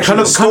 and this actually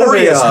the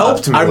story has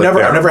helped me. I've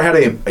never had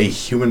a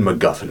human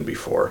MacGuffin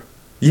before.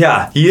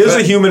 Yeah, he is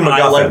a human MacGuffin.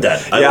 I like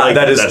that.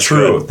 That is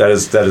true. Good.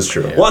 That is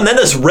true. Well, and then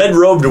this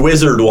red-robed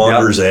wizard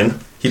wanders in.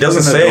 He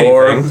doesn't say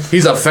anything.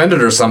 He's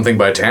offended or something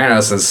by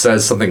Tanis and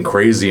says something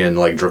crazy in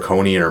like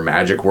draconian or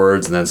magic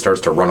words, and then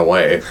starts to run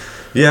away.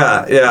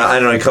 Yeah, I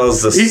don't know. He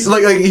calls this. He's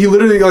like he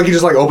literally he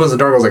just like opens the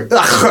door and goes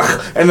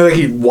like, and then like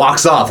he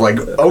walks off like,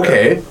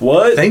 okay,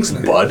 what? Thanks,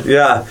 bud.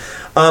 Yeah.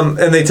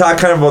 And they talk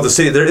kind of about the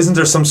city. Isn't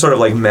there some sort of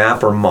like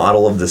map or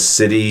model of the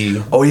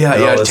city? Oh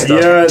yeah.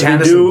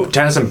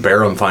 Tanis and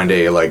Barum find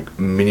a like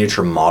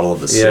miniature model of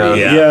the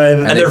city.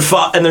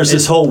 And there's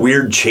this whole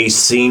weird chase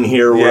scene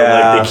here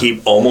where like, they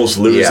keep almost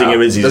losing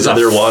him as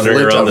they're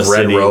wandering around the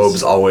city. Red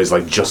robes always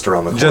like just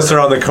around the corner. Just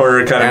around the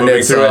corner, kind of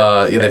moving through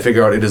it. They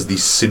figure out it is the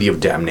city of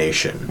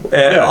damnation.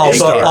 And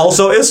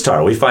also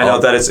Istar. We find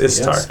out that it's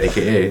Istar,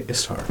 aka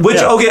Istar. Which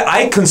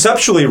I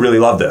conceptually really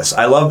love this.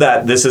 I love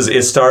that this is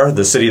Istar,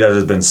 the city that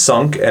has been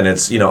sunk, and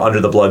it's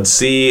under the Blood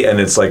Sea, and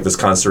it's like this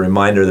constant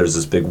reminder. There's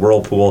this big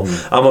whirlpool,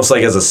 almost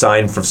like as a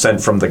sign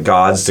sent from the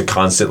gods to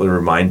constantly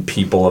remind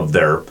people of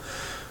their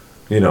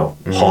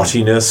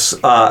haughtiness.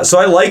 So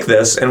I like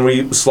this, and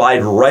we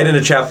slide right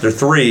into chapter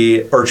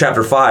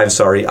 5.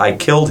 Sorry, I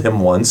killed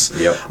him once.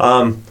 Yep.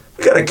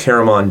 We got a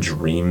Caramon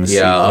dream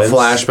sequence. A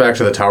flashback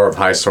to the Tower of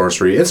High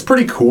Sorcery. It's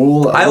pretty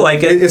cool. I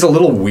like it. It's a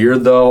little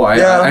weird though. I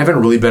haven't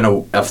really been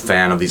a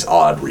fan of these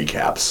odd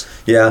recaps.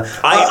 Yeah,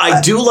 I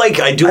do like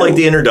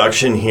the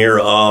introduction here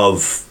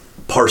of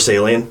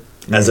Parsalian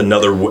as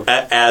another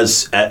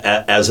wizard.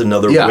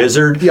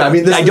 Yeah, I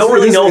mean, I don't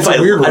really know if I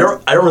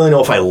don't really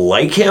know if I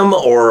like him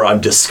or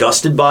I'm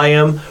disgusted by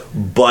him,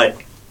 but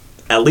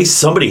at least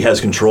somebody has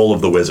control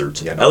of the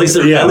wizards. At least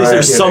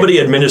there's somebody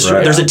administering.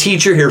 Right. There's a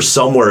teacher here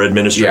somewhere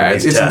administering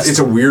these tests. It's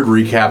a weird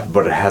recap,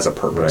 but it has a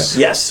purpose.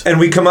 Right. Yes. And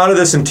we come out of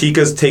this, and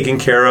Tika's taking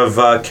care of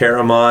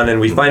Caramon,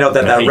 and we find out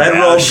that red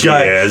robe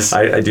guy. Is.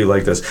 I do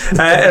like this,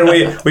 and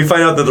we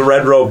find out that the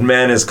red robed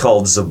man is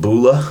called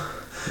Zabula.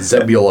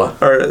 Zebula.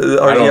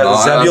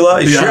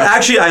 Zebula. Sure,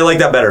 actually, I like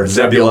that better.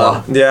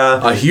 Zebula.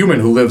 Yeah. A human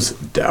who lives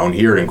down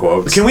here, in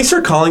quotes. Can we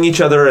start calling each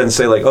other and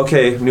say, like,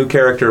 okay, new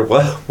character,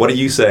 what do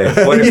you say?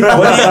 What do you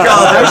call it?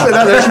 Actually,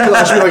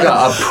 that should be like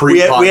a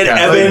pre-podcast. We had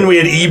Evan, we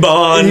had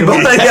Ebon. We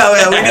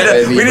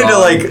need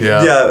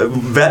to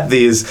vet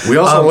these. We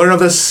also learn of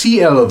the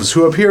sea elves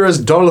who appear as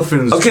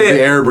dolphins to the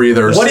air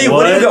breathers. What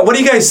do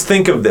you guys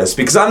think of this?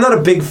 Because I'm not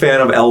a big fan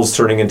of elves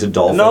turning into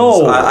dolphins.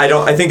 No.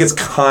 I think it's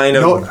kind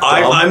of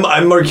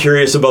I'm more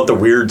curious about the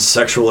weird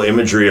sexual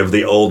imagery of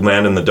the old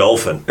man and the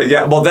dolphin.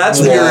 Yeah, well,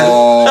 that's weird.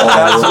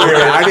 That's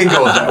weird. I didn't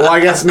go with that. Well, I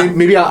guess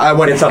maybe I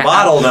went. It's a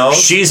model, no?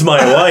 She's my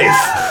wife.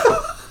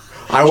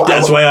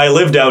 That's why I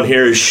live down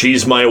here. Is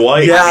she's my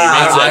wife. Yeah,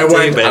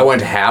 I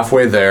went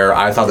halfway there.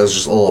 I thought this was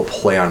just a little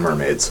play on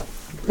mermaids.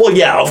 Well,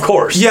 yeah, of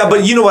course. Yeah,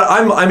 but you know what?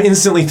 I'm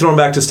instantly thrown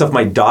back to stuff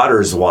my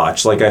daughters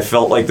watch. Like, I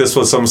felt like this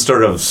was some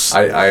sort of...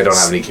 I don't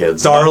have any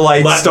kids.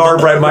 Starlight,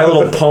 Starbright, My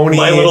Little Pony.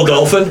 My Little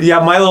Dolphin?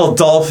 Yeah, My Little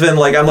Dolphin.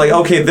 Like, I'm like,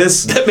 okay,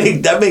 this... That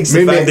makes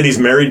the fact that he's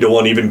married to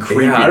one even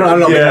creepier. Yeah, I don't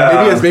know.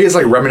 Yeah. Maybe it's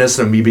like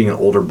reminiscent of me being an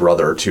older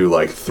brother to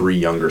like 3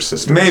 younger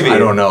sisters. Maybe. I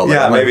don't know.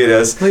 Like, maybe it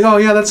is. Like, oh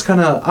yeah, that's kind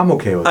of... I'm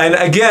okay with it. And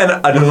again,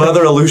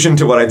 another allusion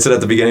to what I'd said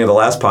at the beginning of the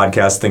last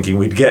podcast, thinking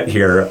we'd get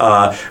here,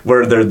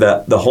 where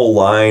the whole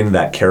line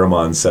that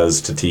Caramon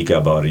says to Tika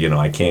about,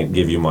 I can't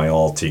give you my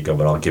all, Tika,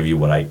 but I'll give you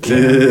what I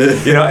can.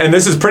 And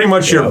this is pretty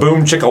much your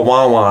boom chicka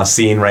wah wah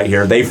scene right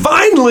here. They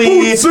finally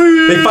get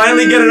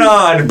it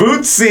on.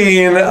 Boot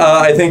scene,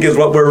 I think, is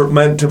what we're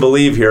meant to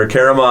believe here.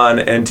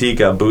 Caramon and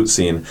Tika, boot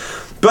scene.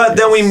 But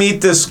then we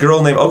meet this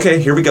girl named, okay,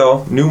 here we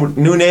go.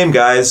 New name,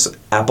 guys.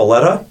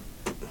 Apoletta.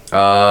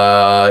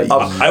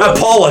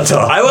 Hippolyta.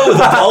 I went with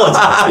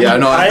Hippolyta. Yeah,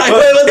 no,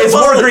 it's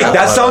more Greek.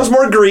 That sounds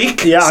more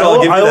Greek. Yeah,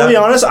 so I will be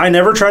honest. I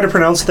never try to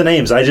pronounce the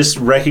names. I just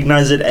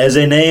recognize it as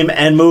a name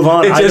and move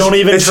on. I don't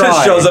even try. It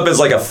just shows up as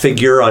like a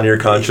figure on your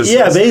consciousness.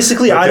 Yeah,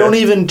 basically, I don't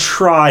even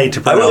try to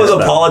pronounce it. I went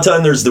with Hippolyta,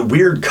 and there's the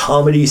weird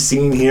comedy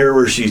scene here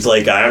where she's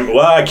like,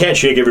 I can't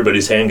shake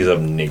everybody's hand because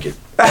I'm naked.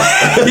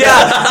 There's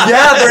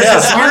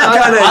this weird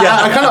kind of.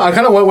 I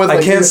kind of went with.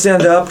 I can't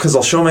stand up because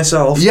I'll show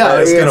myself. Yeah,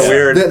 it's kind of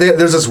weird.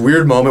 There's this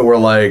weird moment where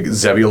like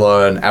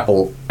Zebula and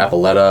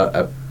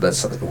Apoletta,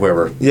 that's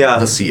whoever. Yeah.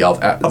 The sea elf.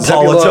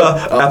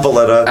 Apoletta.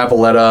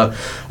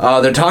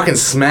 They're talking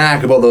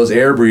smack about those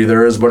air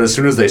breathers, but as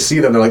soon as they see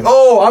them, they're like,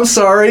 "Oh, I'm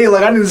sorry.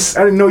 Like I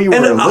didn't know you were."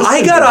 And listening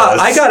I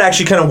got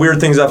actually kind of weird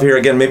things up here.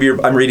 Again, maybe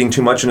I'm reading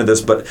too much into this,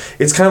 but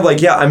it's kind of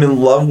like, yeah, I'm in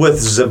love with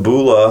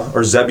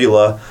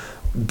Zebula.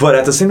 But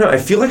at the same time, I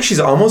feel like she's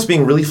almost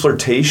being really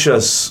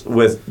flirtatious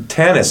with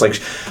Tanis.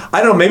 Like, I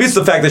don't know, maybe it's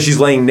the fact that she's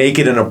laying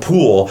naked in a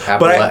pool.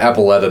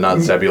 Apoletta, not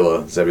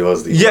Zebula.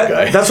 Zebula's the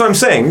guy. That's what I'm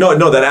saying.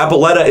 No, that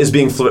Apoletta is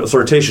being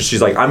flirtatious.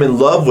 She's like, I'm in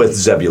love with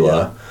Zebula.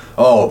 Yeah.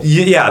 Oh,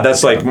 yeah,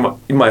 that's like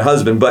my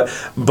husband, but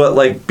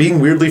like being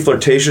weirdly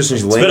flirtatious and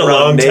she's laying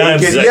around been a long naked. time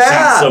since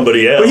I've seen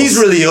somebody else. But he's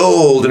really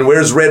old and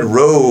wears red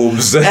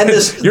robes. And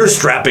this, you're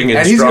strapping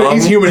and he's strong.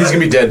 He's human. He's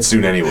gonna be dead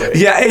soon anyway.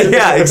 Yeah,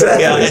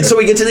 exactly. Yeah, and so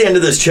we get to the end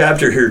of this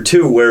chapter here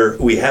too, where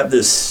we have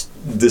this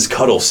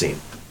cuddle scene.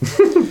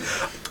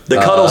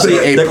 The cuddle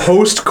scene, a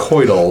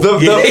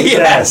post-coital.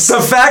 Yes. The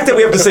fact that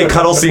we have to say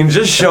cuddle scene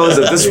just shows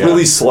that this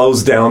really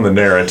slows down the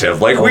narrative.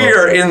 Like we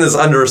are in this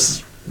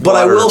But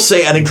I will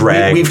say, and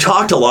we've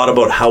talked a lot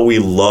about how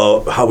we've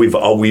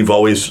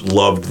always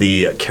loved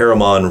the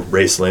Caramon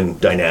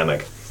Raceland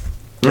dynamic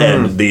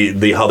and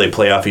the how they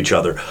play off each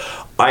other.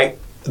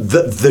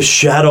 The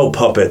shadow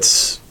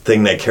puppets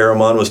thing that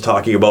Caramon was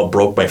talking about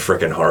broke my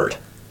frickin' heart.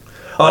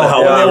 On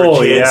how when they were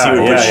kids, he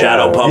would put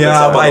shadow puppets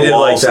up on the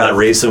wall so that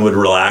Racing would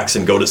relax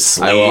and go to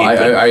sleep.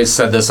 I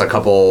said this a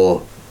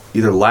couple.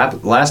 Either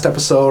last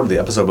episode or the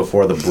episode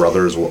before, the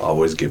brothers will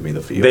always give me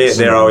the feels.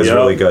 They're always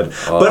really good.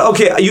 But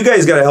okay, you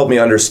guys got to help me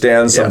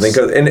understand something.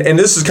 Yes. And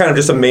this is kind of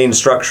just a main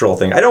structural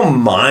thing. I don't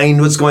mind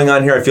what's going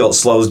on here. I feel it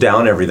slows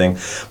down everything.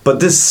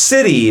 But this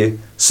city,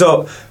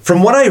 so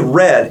from what I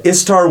read,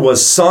 Istar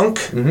was sunk.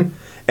 Mm-hmm.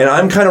 And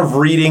I'm kind of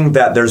reading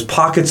that there's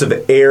pockets of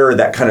air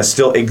that kind of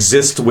still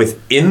exist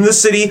within the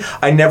city.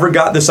 I never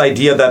got this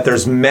idea that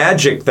there's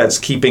magic that's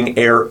keeping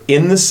air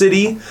in the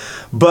city.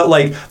 But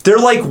like they're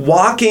like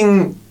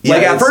walking.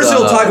 Like at first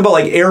they'll talk about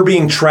like air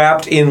being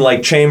trapped in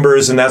like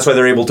chambers and that's why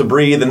they're able to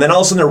breathe. And then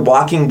all of a sudden they're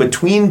walking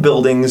between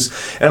buildings.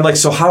 And I'm like,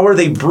 so how are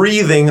they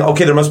breathing?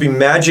 Okay, there must be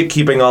magic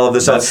keeping all of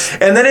this out.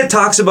 And then it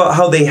talks about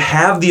how they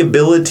have the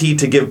ability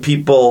to give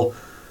people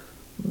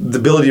the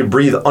ability to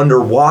breathe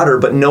underwater,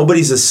 but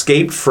nobody's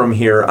escaped from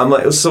here. I'm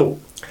like, so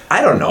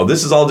I don't know.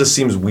 This is all just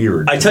seems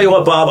weird. I tell you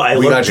what, Bob, I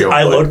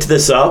looked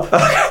this up.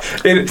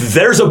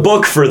 There's a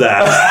book for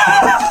that.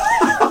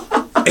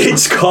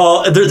 It's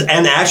called,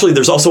 and actually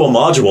there's also a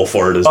module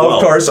for it as well.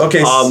 Of course,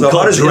 okay. So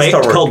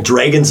it's called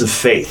Dragons of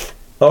Faith.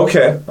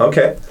 Okay.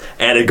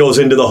 And it goes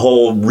into the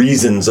whole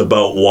reasons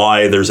about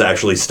why there's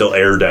actually still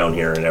air down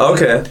here and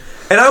everything. Okay.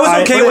 And I was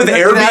okay with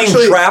air being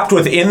trapped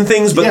within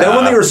things, but then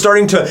when they were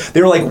starting to,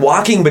 they were like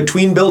walking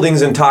between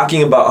buildings and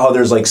talking about how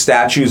there's like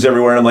statues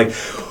everywhere, and I'm like,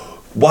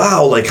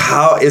 wow, like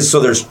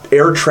so there's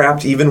air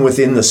trapped even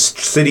within the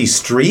city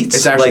streets?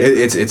 It's actually, like,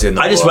 it's in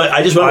the book.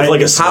 I just went with like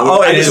a...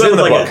 it is in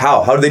the book.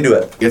 How do they do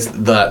it? It's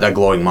that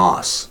glowing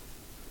moss.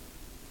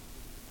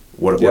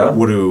 What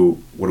do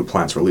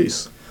plants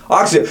release?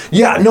 Oxygen.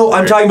 Yeah, no,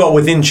 I'm talking about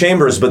within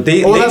chambers, but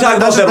they talk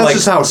about them like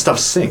just how stuff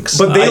sinks.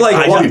 But they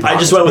I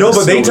just went with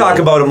but they talk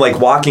about them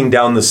like walking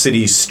down the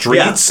city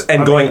streets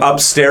and going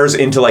upstairs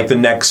into like the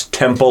next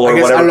temple or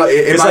whatever.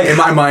 It's like in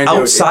my mind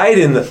outside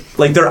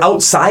they're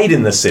outside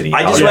in the city.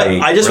 I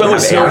just went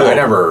with snow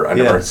globe. I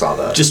never saw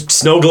that. Just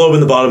snow globe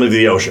in the bottom of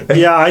the ocean.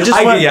 Yeah, I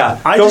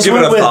don't give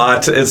it a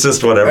thought. It's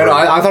just whatever.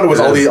 I thought it was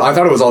all these. I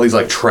thought it was all these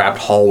like trapped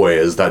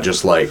hallways that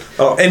just like.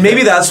 Oh, and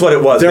maybe that's what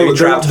it was.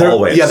 Trapped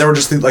hallways. Yeah, there were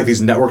just like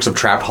these networks of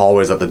trapped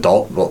hallways that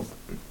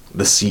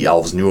the sea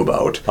elves knew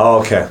about. Oh,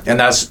 okay. And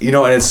that's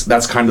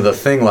that's kind of the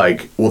thing.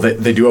 Like, well,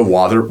 they do have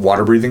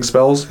water breathing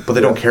spells, but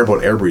they don't care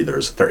about air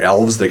breathers. They're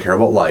elves. They care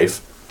about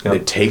life. They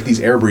take these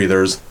air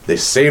breathers. They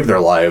save their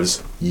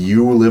lives.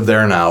 You live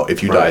there now.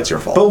 If you die, it's your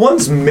fault. But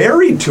one's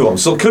married to him,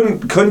 so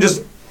couldn't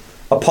just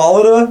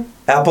Apoletta?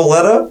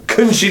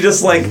 Couldn't she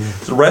just like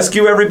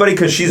rescue everybody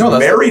because she's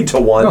married to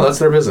one? No, that's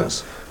their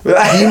business.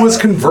 He was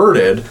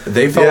converted.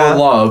 They fell in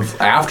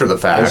love after the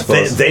fact.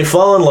 They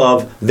fall in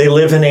love. They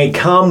live in a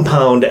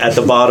compound at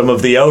the bottom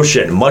of the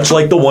ocean, much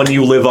like the one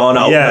you live on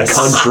out in the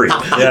country.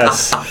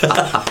 Yes.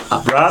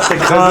 Brought the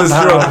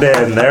compound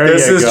in. There you go.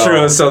 This is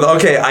true. So,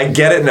 okay, I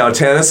get it now.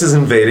 Tanis is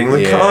invading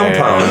the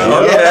compound.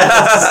 Okay.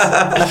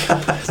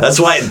 Yes. That's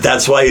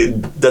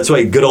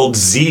why good old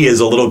Z is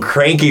a little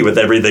cranky with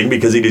everything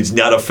because he's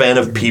not a fan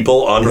of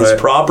people on his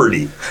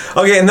property.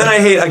 Okay, and then I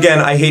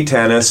hate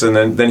Tanis,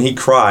 and then he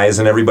cries,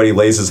 and everybody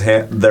lays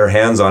their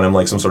hands on him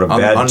like some sort of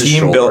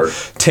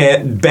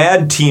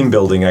bad team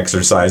building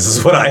exercise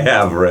is what I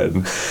have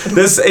written.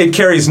 It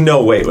carries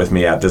no weight with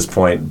me at this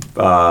point.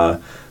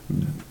 I'm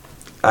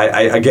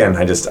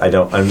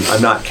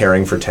not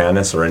caring for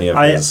Tanis or any of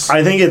his.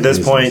 I think at this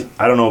point,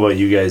 I don't know about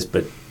you guys,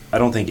 but I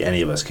don't think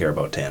any of us care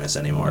about Tanis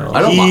anymore.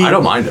 I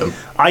don't mind him.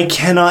 I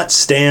cannot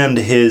stand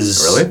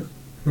his. Really?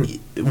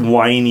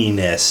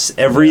 whininess.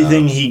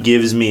 Everything he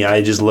gives me,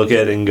 I just look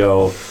at it and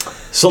go,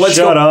 so let's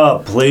shut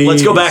up, please.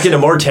 Let's go back into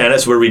more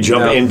Tanis, where we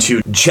jump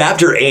into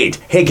Chapter 8.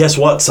 Hey, guess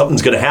what?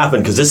 Something's going to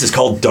happen, because this is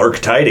called Dark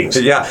Tidings.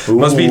 Yeah,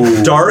 must be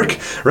dark,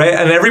 right?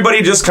 And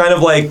everybody just kind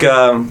of like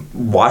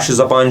washes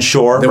up on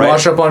shore. They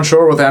wash up on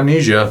shore with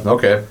amnesia.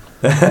 Okay.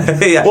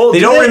 Yeah, Well, they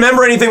do don't they-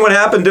 remember anything what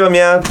happened to them.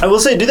 Yeah, I will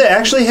say, do they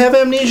actually have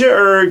amnesia,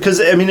 or because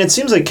I mean, it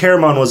seems like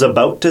Caramon was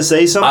about to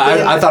say something.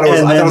 I thought it was.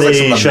 and I then thought it was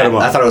they like shut him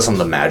I off. thought it was some of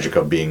the magic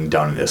of being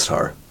done in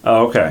Istar.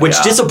 Oh, okay.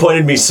 Which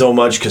disappointed me so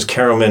much, because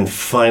Caramon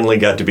finally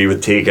got to be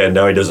with Tika, and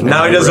now he doesn't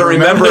now he doesn't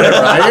remember it.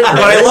 Right?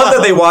 But I love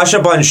that they wash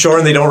up on shore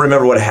and they don't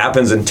remember what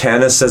happens. And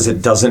Tanis says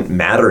it doesn't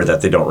matter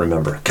that they don't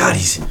remember. God,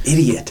 he's an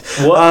idiot.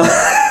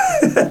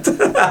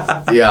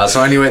 Yeah.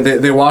 So anyway,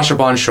 they wash up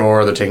on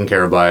shore. They're taken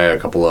care of by a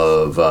couple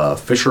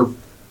of fisher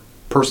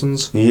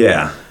persons.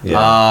 Yeah.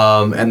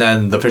 And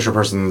then the fisher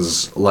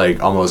persons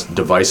like almost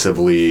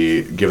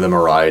divisively give them a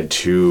ride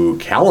to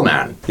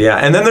Calaman. Yeah,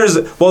 and then there's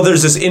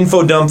this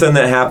info dump then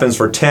that happens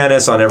for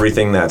Tanis on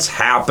everything that's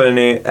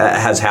happening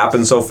has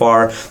happened so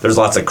far. There's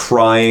lots of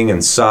crying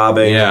and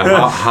sobbing.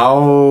 Yeah.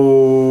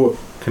 how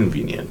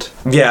convenient.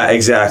 Yeah,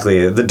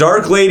 exactly. The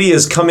Dark Lady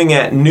is coming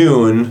at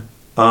noon.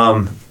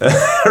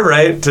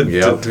 Right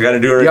to kind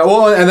of do her. Yeah,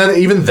 well, and then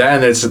even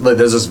then, it's like,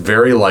 there's this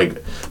very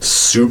like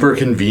super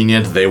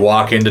convenient. They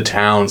walk into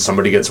town,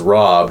 somebody gets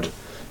robbed.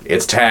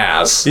 It's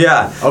Taz.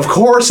 Yeah, of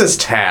course it's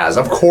Taz.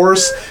 Of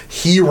course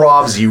he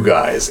robs you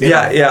guys.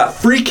 Yeah.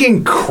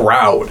 Freaking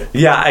crowd.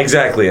 Yeah,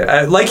 exactly.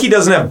 Like he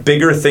doesn't have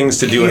bigger things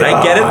to do, and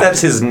I get it.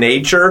 That's his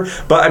nature.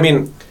 But I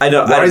mean, I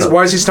don't.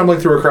 Why is he stumbling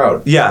through a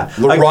crowd? Yeah,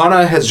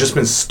 Lorana has just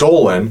been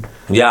stolen.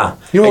 Yeah,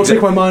 you won't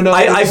take my mind off.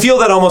 I feel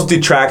that almost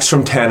detracts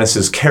from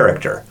Tanis's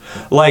character.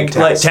 Like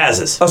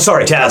Taz's. Oh,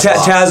 sorry,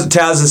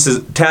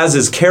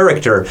 Taz's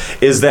character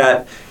is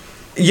that.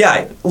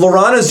 Yeah,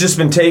 Lorana's just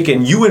been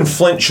taken. You and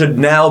Flint should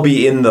now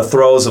be in the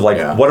throes of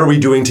what are we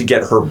doing to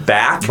get her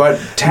back? But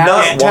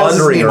Taz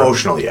isn't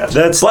emotional yet.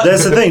 That's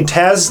the thing.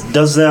 Taz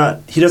does not.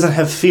 He doesn't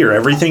have fear.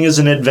 Everything is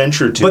an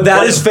adventure to him. But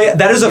that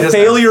is a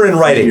failure in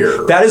writing.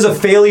 That is a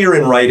failure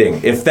in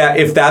writing. If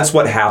that's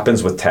what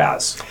happens with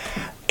Taz.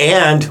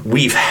 And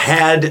we've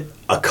had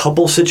a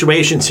couple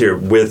situations here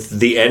with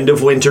the End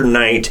of Winter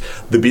Night,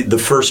 the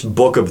first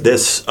book of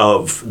this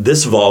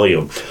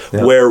volume,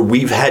 where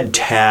we've had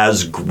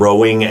Taz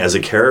growing as a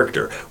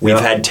character. We've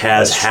had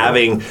Taz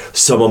having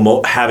some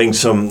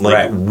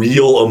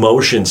real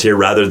emotions here,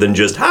 rather than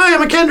just "Hi,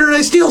 I'm a Kender and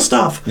I steal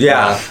stuff."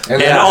 Yeah,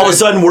 and all of a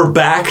sudden we're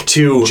back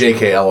to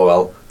JK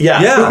LOL.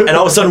 Yeah, and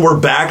all of a sudden we're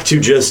back to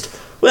just.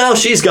 Well,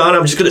 she's gone.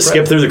 I'm just going to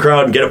skip through the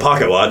crowd and get a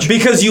pocket watch.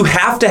 Because you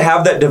have to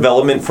have that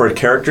development for a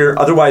character.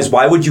 Otherwise,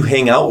 why would you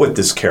hang out with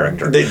this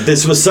character?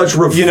 This was such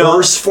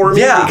reverse for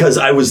me because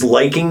I was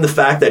liking the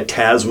fact that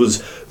Taz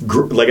was,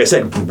 like I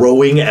said,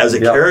 growing as a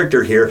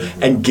character here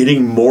and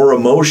getting more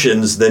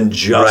emotions than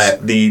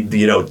just the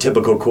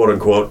typical quote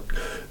unquote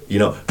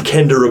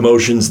Kender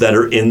emotions that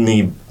are in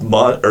the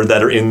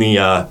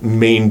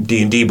main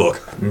D&D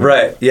book.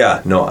 Right.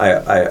 Yeah. No,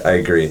 I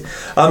agree.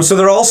 So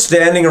they're all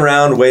standing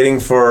around waiting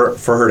for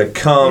her to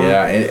come.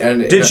 Yeah.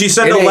 And did she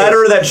send a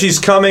letter that she's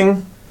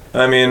coming?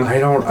 I mean, I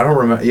don't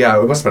remember.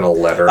 Yeah, it must have been a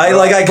letter. I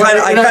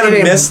kind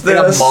of missed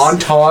this. In a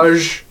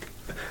montage.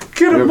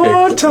 Get a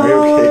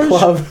montage.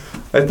 Club.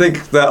 I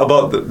think that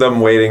about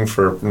them waiting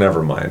for.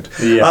 Never mind.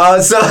 Yeah.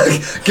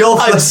 Gil,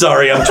 I'm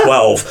sorry, I'm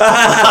 12.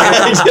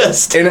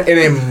 In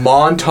a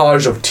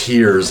montage of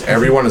tears,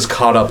 everyone is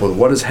caught up with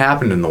what has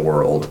happened in the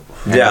world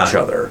and each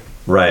other.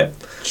 Right.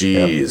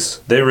 Jeez.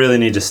 Yep. They really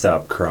need to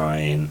stop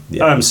crying.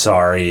 Yeah. I'm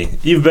sorry.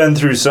 You've been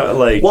through so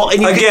Well,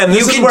 and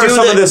this is where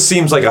some of this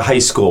seems like a high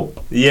school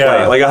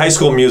play, like a high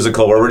school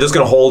musical where we're just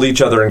going to hold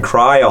each other and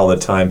cry all the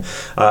time.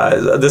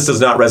 This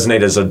does not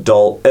resonate as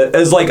adult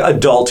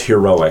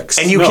heroics.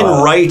 And you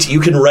can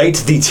write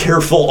the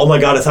tearful, oh my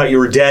God, I thought you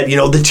were dead.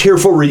 The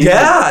tearful reunion.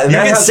 Yeah, and you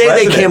can say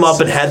resonance. They came up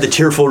and had the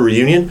tearful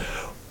reunion,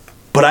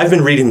 but I've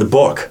been reading the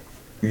book.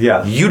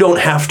 Yeah. You don't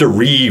have to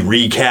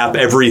recap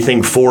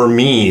everything for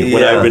me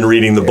when I've been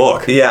reading the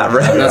book. Yeah,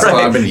 right. That's what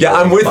I've been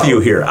I'm with you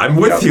here. I'm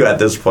with you at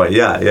this point.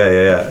 Yeah,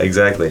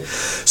 exactly.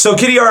 So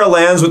Kitiara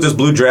lands with this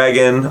blue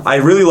dragon. I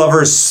really love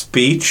her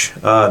speech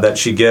that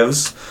she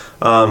gives.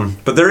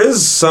 But there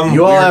is some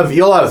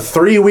You'll have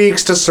 3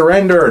 weeks to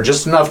surrender,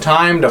 just enough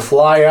time to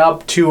fly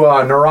up to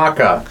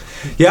Naraka.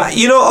 Yeah,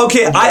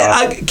 okay,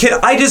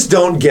 I just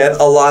don't get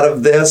a lot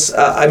of this.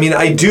 I mean,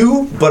 I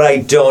do, but I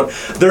don't.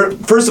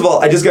 First of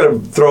all, I just got to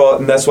throw out,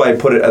 and that's why I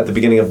put it at the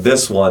beginning of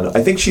this one.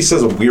 I think she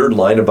says a weird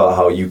line about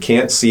how you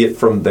can't see it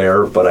from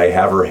there, but I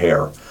have her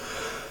hair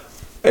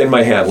in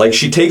my hand. Like,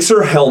 she takes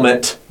her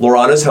helmet,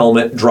 Lorana's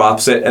helmet,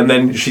 drops it, and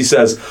then she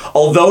says,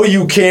 although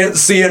you can't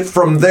see it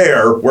from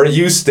there, where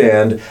you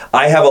stand,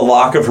 I have a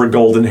lock of her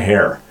golden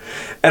hair.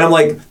 And I'm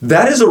like,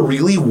 that is a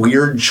really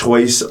weird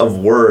choice of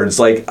words.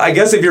 Like, I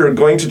guess if you're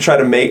going to try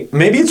to make,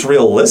 maybe it's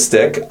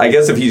realistic. I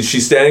guess if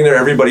she's standing there,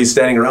 everybody's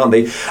standing around.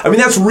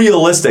 That's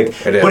realistic.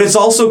 It is. But it's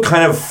also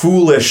kind of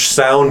foolish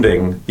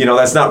sounding. You know,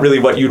 that's not really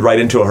what you'd write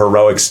into a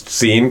heroic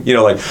scene. You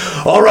know, like,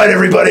 all right,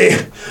 everybody,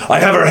 I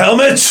have her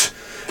helmet.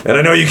 And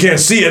I know you can't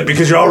see it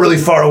because you're all really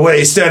far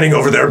away standing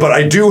over there, but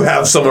I do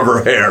have some of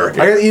her hair.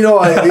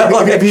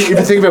 If you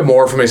think of it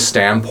more from a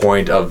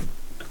standpoint of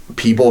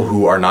people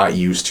who are not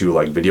used to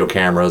like video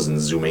cameras and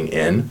zooming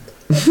in,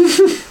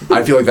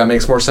 I feel like that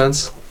makes more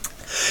sense.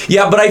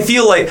 Yeah, but I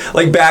feel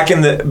like back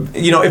in the,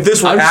 if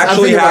this were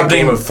actually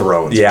happening, Game of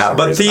Thrones. Yeah,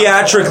 but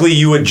theatrically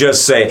you would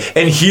just say,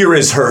 and here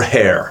is her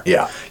hair.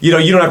 Yeah. You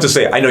don't have to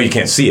say, I know you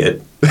can't see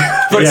it,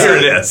 but here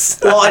it is.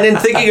 Well, and in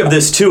thinking of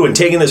this too, and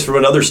taking this from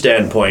another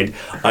standpoint,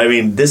 I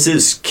mean, this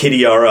is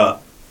Kitiara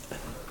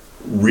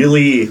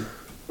really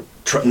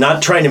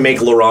not trying to make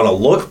Laurana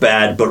look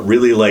bad, but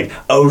really like,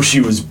 oh, she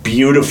was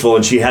beautiful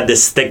and she had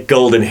this thick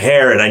golden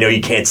hair, and I know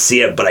you can't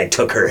see it, but I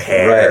took her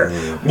hair.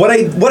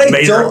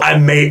 Right. I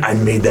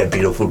made that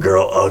beautiful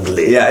girl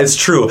ugly. Yeah, it's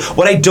true.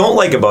 What I don't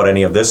like about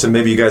any of this, and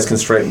maybe you guys can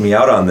straighten me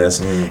out on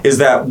this, is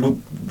that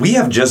we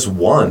have just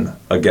won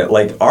again.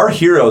 Like, our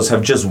heroes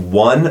have just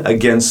won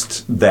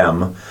against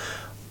them.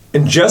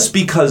 And just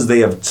because they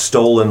have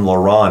stolen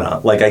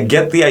Laurana, like, I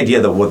get the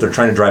idea that what they're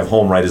trying to drive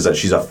home, right, is that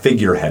she's a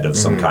figurehead of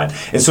some kind.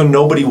 And so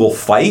nobody will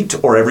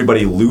fight, or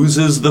everybody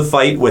loses the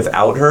fight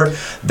without her.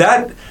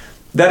 That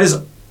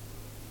is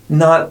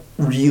not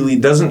really,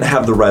 doesn't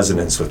have the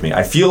resonance with me.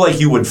 I feel like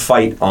you would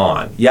fight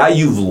on. Yeah,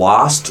 you've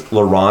lost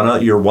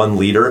Laurana, your one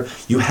leader.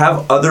 You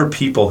have other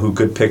people who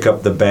could pick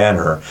up the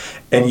banner,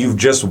 and you've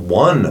just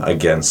won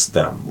against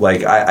them.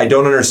 Like, I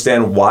don't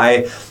understand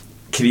why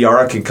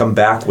Kitiara could come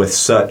back with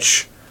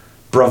such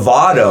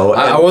bravado,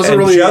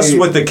 and just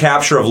with the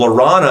capture of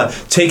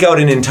Laurana, take out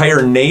an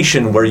entire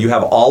nation where you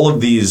have all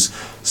of these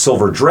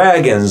silver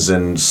dragons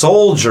and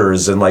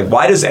soldiers, and like,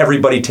 why does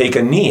everybody take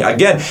a knee?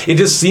 Again, it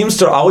just seems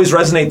to always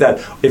resonate that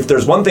if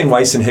there's one thing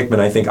Weiss and Hickman,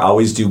 I think,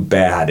 always do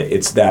bad,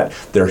 it's that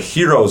their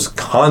heroes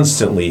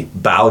constantly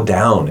bow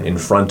down in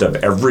front of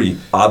every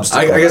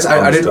obstacle. I guess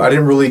I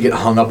didn't really get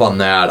hung up on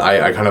that.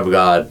 I kind of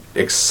got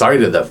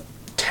excited that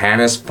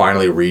Tanis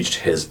finally reached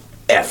his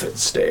effort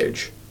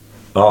stage.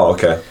 Oh,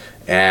 okay.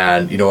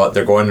 And you know what?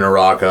 They're going to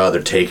Naraka,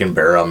 they're taking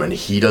Barum, and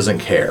he doesn't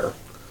care.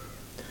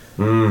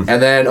 And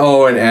then,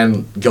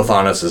 and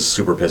Gilthanas is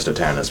super pissed at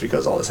Tanis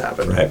because all this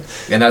happened. Right.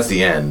 And that's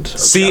the end.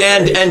 See,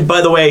 and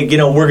by the way,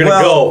 we're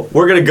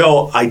gonna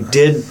go. I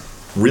did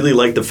really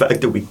like the fact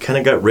that we kind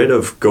of got rid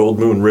of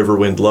Goldmoon,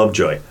 Riverwind,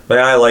 Lovejoy.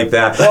 Yeah, I like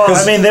that. Well,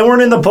 I mean, they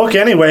weren't in the book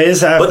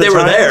anyways. But they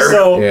were there.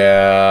 So.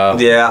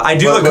 Yeah, I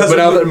do.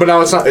 But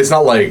now it's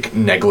not like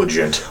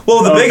negligent.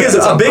 Well,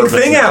 the big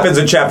thing happens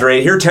in Chapter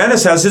 8 here.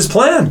 Tanis has his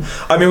plan.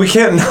 I mean, we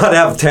can't not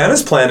have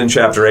Tanis' plan in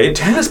Chapter 8.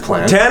 Tanis'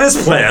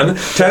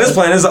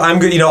 plan is I'm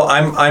good.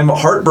 I'm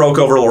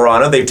heartbroken over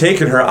Laurana. They've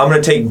taken her. I'm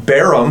going to take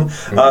Barum,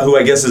 who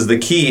I guess is the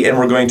key, and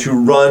we're going to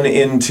run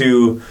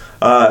into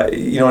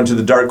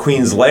the Dark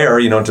Queen's lair,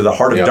 into the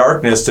heart of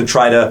darkness to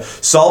try to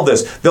solve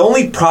this. The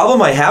only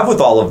problem I have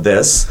with all of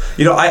this,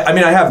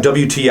 I have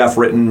WTF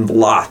written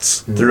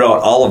lots throughout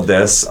all of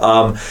this.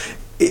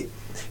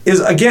 Is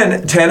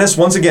again, Tanis,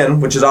 once again,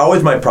 which is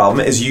always my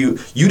problem, is you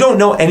don't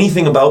know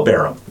anything about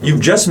Barum.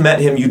 You've just met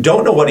him. You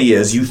don't know what he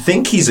is. You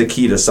think he's a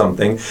key to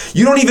something.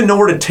 You don't even know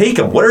where to take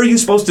him. What are you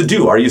supposed to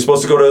do? Are you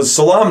supposed to go to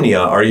Solamnia?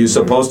 Are you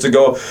supposed to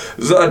go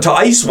to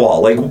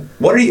Icewall? Like,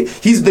 what are you?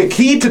 He's the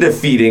key to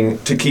defeating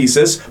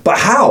Takhisis, but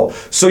how?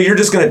 So you're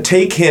just going to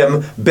take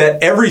him,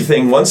 bet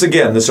everything, once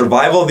again, the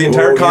survival of the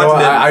entire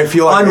continent, I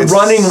feel like on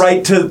running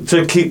right to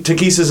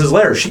Takhisis'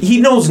 lair.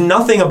 He knows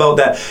nothing about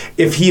that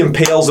if he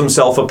impales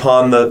himself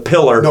upon the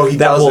pillar. No, he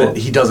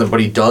doesn't, but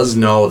he does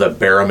know that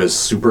Barum is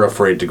super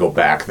afraid to go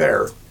back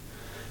there.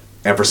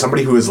 And for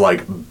somebody who is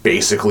like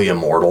basically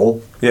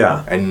immortal,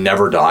 and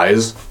never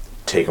dies,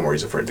 take him where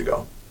he's afraid to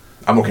go.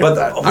 I'm okay with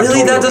that.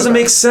 Really, that doesn't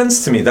make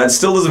sense to me. That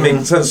still doesn't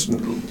make sense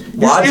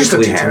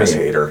logically to me. Tanis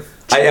hater.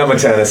 I am a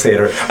Tanis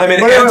hater. I'm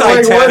an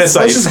anti-Tanisite.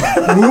 Let's just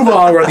move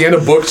on. We're at the end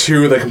of book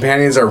 2. The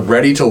companions are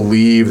ready to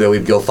leave. They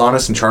leave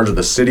Gilthanas in charge of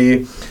the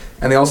city,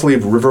 and they also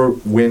leave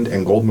Riverwind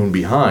and Goldmoon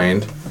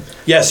behind.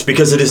 Yes,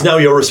 because it is now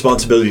your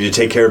responsibility to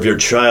take care of your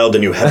child,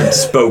 and you haven't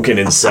spoken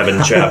in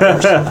 7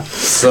 chapters.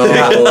 So,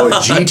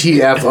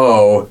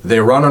 GTFO, they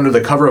run under the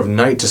cover of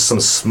night to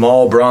some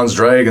small bronze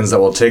dragons that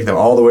will take them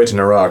all the way to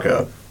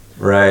Naraka.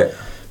 Right.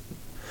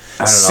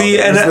 I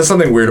don't know. There's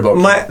something weird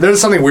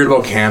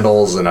about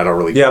candles, and I don't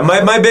really. Yeah,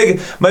 my big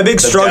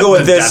struggle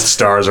with this. Death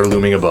Stars are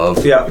looming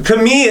above. Yeah, to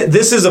me,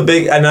 this is a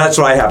big, and that's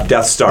what I have.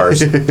 Death Stars.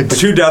 2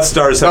 Death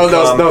Stars have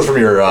come. That was from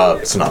your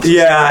synopsis.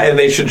 Yeah, and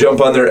they should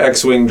jump on their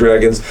X-wing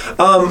dragons.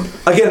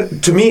 Again,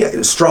 to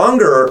me,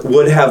 stronger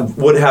would have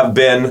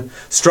been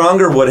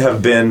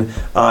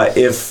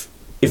if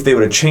they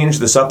would have changed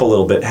this up a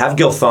little bit. Have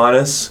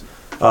Gilthanas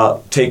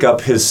take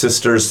up his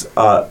sister's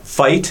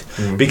fight,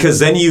 because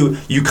then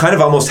you kind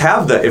of almost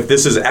have if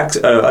this is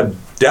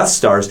Death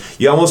Stars,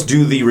 you almost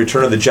do the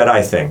Return of the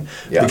Jedi thing.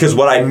 Yeah. Because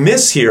what I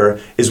miss here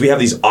is we have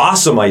these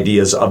awesome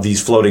ideas of these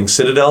floating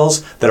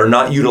citadels that are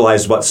not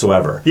utilized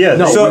whatsoever. Yeah,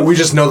 No, So- we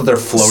just know that they're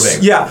floating.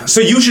 Yeah, so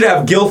you should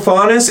have Gil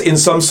Thanis in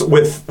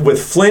with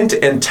Flint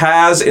and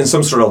Taz in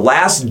some sort of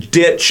last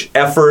ditch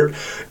effort.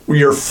 Where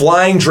you're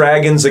flying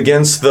dragons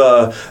against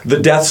the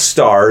Death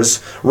Stars,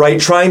 right?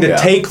 Trying to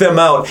take them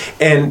out.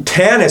 And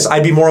Tanis,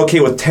 I'd be more okay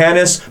with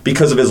Tanis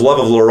because of his love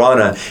of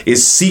Lorana,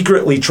 is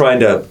secretly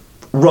trying to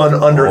run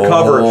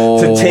undercover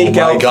to take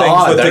my out God,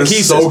 things with that the is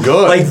Kisses. so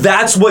good. Like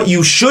that's what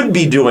you should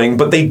be doing,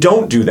 but they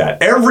don't do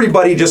that.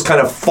 Everybody just kind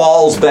of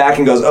falls back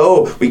and goes,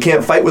 "Oh, we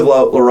can't fight with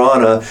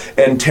Lorana."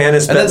 And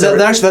Tanis. And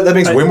that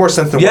makes way more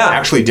sense than what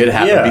actually did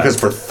happen, Yeah. because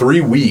for 3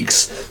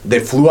 weeks they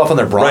flew off on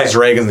their bronze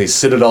dragons, and these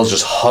citadels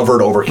just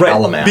hovered over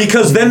Calaman.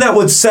 Because then that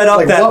would set up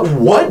Like, that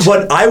what?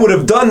 What I would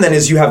have done then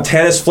is you have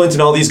Tanis, Flint,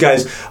 and all these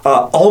guys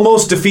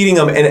almost defeating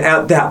them, and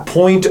at that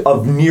point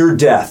of near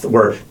death,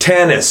 where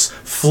Tanis,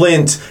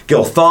 Flint,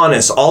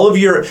 Gilthanis, all of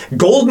your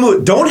Gold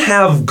Moon, don't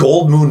have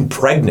Gold Moon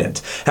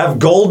pregnant. Have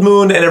Gold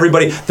Moon and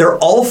everybody. They're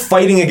all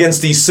fighting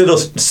against these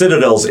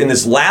citadels in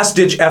this last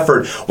ditch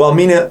effort. While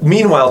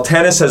meanwhile,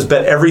 Tanis has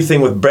bet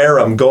everything with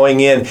Barum going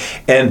in,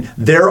 and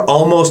they're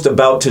almost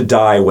about to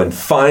die when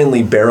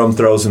finally Barum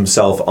throws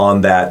himself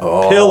on that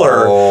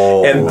pillar,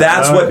 and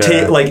that's what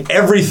like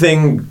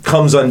everything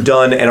comes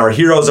undone, and our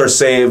heroes are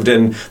saved,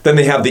 and then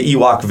they have the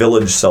Ewok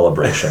village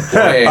celebration.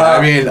 Hey,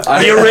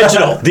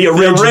 The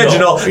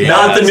original,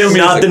 not the new music.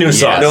 not the new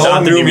song, No,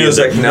 not the new new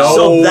music. music. No.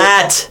 So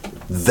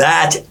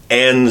that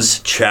ends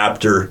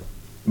chapter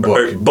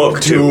book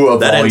two 2 of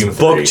that ends volume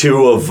book 3.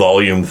 2 of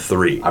volume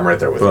 3. I'm right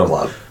there with you,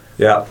 Club.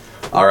 Yeah.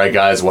 All right,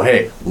 guys. Well,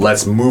 hey,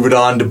 let's move it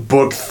on to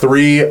book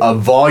 3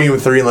 of volume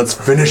 3, and let's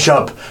finish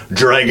up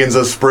Dragons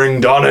of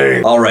Spring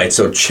Dawning. All right,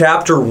 so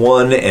chapter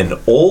 1, an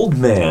old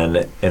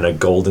man and a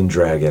golden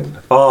dragon.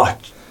 Oh,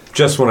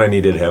 just when I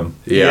needed him.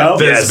 Yeah.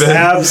 Yep,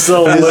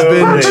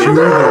 absolutely. To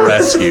the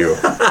rescue.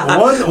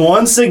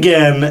 Once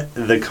again,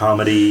 the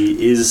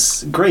comedy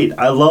is great.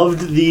 I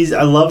love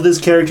this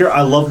character.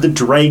 I love the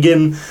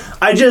dragon.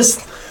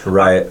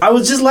 Right. I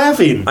was just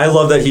laughing. I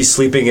love that he's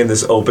sleeping in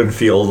this open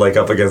field, like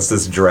up against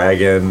this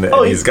dragon,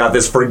 and he's got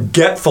this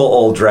forgetful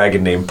old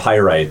dragon named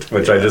Pyrite,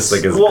 which I just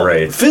think is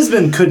great.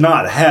 Fizban could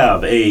not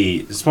have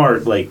a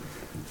smart,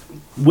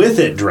 with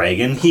it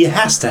dragon. He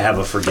has to have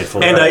a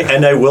forgetful dragon.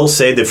 And I will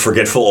say the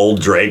forgetful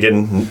old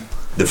dragon,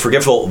 the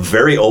forgetful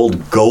very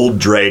old gold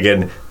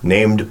dragon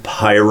named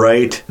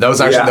Pyrite. That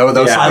was actually that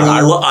was something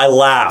I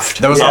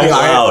laughed. That was out something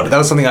loud. that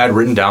was something I had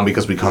written down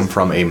because we come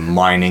from a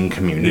mining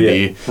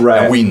community,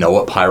 right. and we know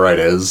what pyrite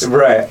is.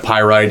 Right.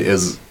 Pyrite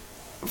is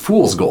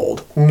fool's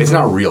gold. It's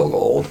not real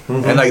gold,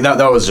 and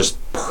that was just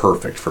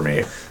perfect for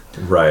me.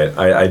 Right.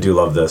 I do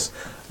love this.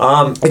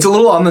 It's a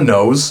little on the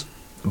nose,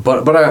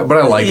 but I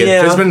like it.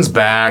 Yeah. Fizban's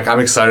back. I'm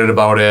excited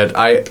about it.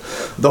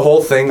 The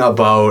whole thing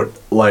about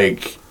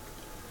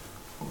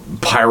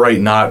Pyrite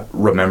not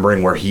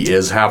remembering where he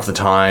is half the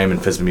time, and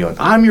Fizban being like,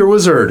 "I'm your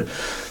wizard,"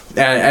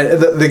 and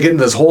they get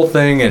into this whole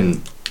thing,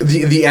 and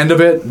the end of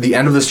it, the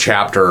end of this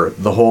chapter,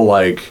 the whole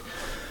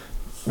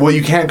well,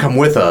 you can't come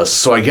with us,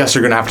 so I guess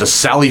you're gonna have to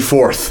sally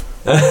forth.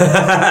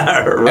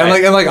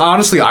 Right. And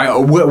honestly,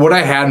 what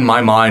I had in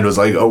my mind was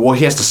well,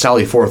 he has to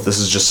sally forth. This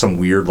is just some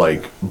weird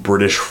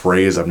British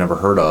phrase I've never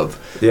heard of.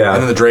 Yeah.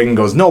 And then the dragon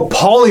goes, "No,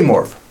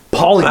 polymorph."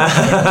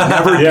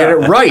 Never get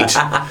it right.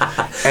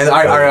 And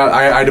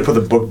I had to put the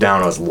book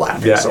down. I was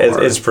laughing. Yeah, so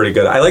hard. it's pretty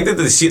good. I like that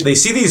they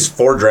see these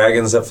 4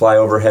 dragons that fly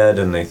overhead,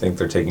 and they think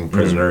they're taking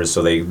prisoners,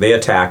 so they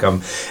attack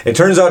them. It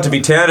turns out to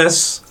be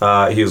Tanis.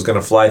 He was going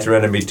to fly through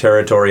enemy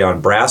territory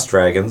on brass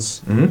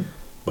dragons,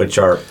 which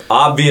are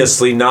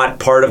obviously not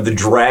part of the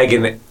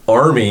dragon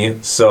army.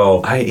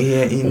 So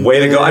way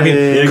to go! I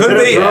mean, could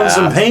they?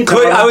 Some paint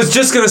I was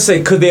just going to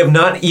say, could they have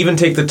not even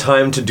take the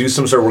time to do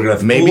some sort? We're going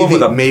to maybe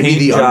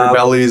the job.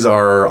 underbellies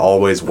are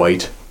always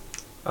white.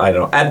 I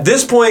don't know. At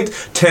this point,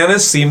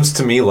 Tanis seems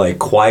to me like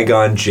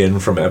Qui-Gon Jinn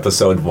from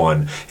Episode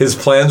 1. His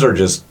plans are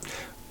just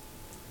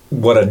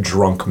what a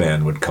drunk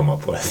man would come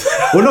up with.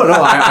 Well, no.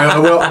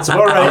 Well, It's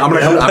all right.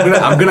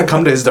 I'm gonna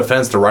come to his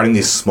defense. They're riding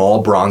these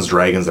small bronze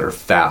dragons that are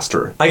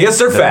faster. I guess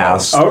they're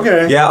fast.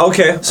 Okay. Yeah.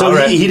 Okay. So all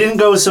right. he didn't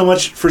go so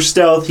much for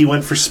stealth. He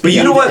went for speed. But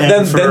you know what?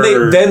 and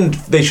Then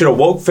they should have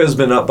woke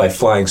Fizban up by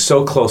flying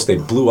so close they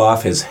blew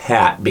off his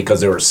hat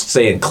because they were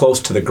staying close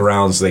to the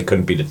ground so they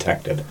couldn't be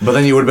detected. But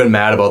then you would have been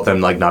mad about them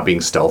not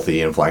being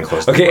stealthy and flying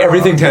close. To Okay, the ground.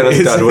 everything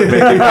Tanis done would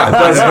make me mad.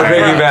 That's what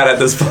made me mad at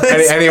this point.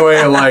 Anyway,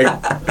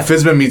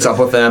 Fizban meets up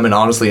with them, and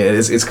honestly,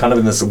 it's kind of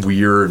in this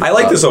weird. I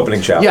like this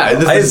opening chapter.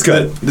 Yeah, It's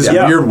good. This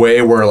weird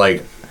way where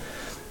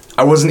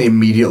I wasn't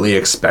immediately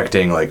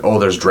expecting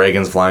there's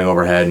dragons flying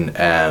overhead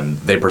and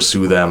they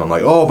pursue them. I'm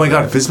like, oh my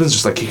god, Fizban's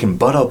just kicking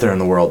butt out there in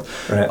the world.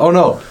 Right. Oh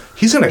no,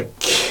 he's gonna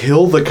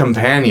kill the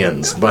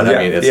companions. But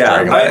I mean, it's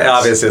Dragon Knight.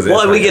 Obviously.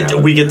 Well, we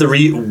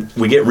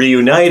get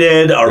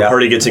reunited. Our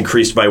party gets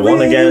increased by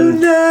one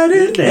again,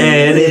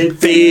 and it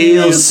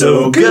feels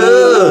so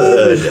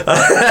good.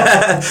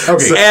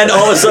 Okay. And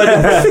all of a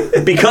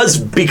sudden, because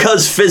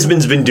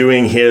Fizban's been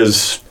doing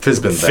his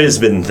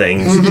Fizban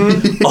things,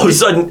 all of a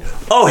sudden,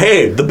 oh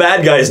hey, the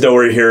bad guys know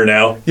we're here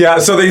now. Yeah,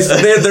 so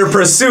they're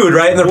pursued,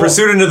 right? And they're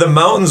pursued into the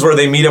mountains where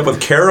they meet up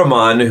with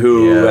Caramon,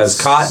 who has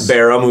caught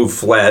Barum, who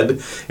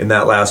fled in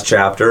that last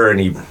chapter, and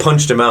he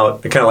punched him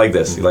out. Kind of like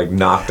this. He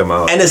knocked him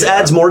out. And this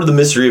adds more to the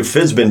mystery of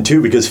Fizban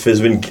too, because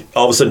Fizban,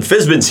 all of a sudden,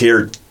 Fizban's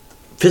here.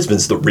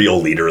 Fizban's the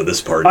real leader of this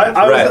party.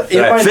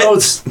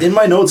 In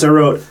my notes, I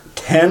wrote,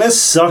 Tanis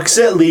sucks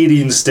at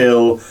leading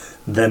still.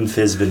 Then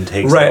Fizban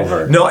takes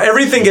over. No,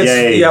 everything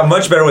gets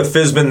much better with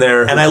Fizban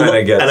there. And I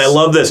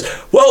love this.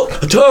 Well,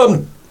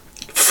 Tom,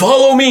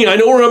 follow me. I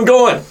know where I'm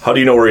going. How do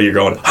you know where you're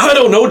going? I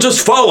don't know.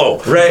 Just follow.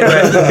 Right.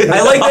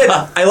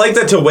 I like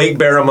that to wake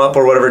Barum up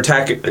or whatever.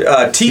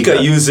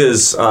 Tika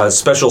uses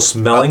special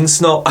smelling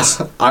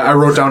smells. I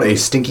wrote down a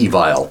stinky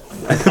vial,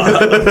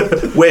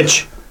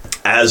 which.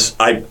 As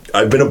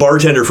I've been a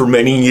bartender for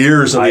many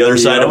years on the other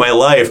side of my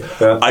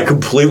life, I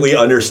completely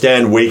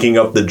understand waking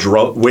up the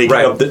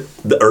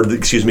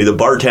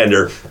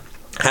bartender,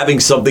 having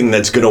something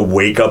that's going to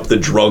wake up the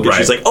drunk. And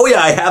she's like, oh yeah,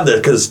 I have this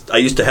because I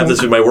used to have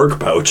this in my work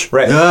pouch.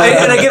 Right.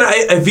 And again,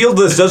 I feel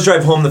this does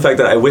drive home the fact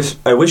that I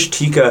wish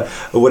Tika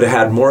would have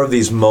had more of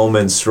these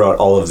moments throughout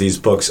all of these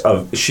books.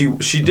 She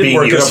did being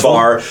work useful. At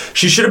a bar.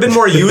 She should have been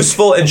more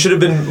useful and should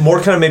have been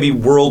more kind of maybe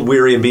world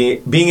weary and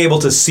being able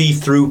to see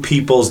through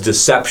people's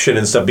deception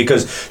and stuff,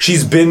 because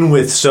she's been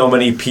with so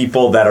many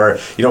people that are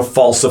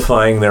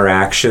falsifying their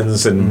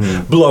actions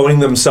and blowing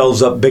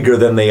themselves up bigger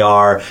than they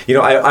are.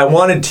 I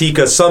wanted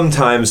Tika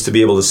sometimes to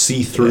be able to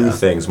see through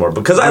things more,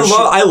 because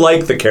I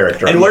like the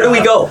character. And where do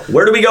we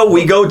go?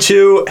 We go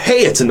to, hey,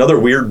 it's another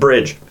weird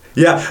bridge.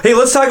 Yeah. Hey,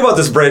 let's talk about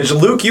this bridge.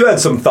 Luke, you had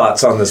some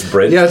thoughts on this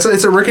bridge. Yeah,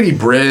 it's a rickety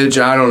bridge.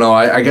 I don't know.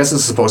 I guess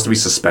it's supposed to be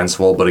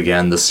suspenseful, but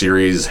again, the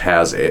series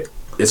has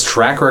its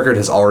track record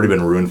has already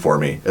been ruined for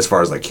me as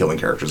far as killing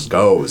characters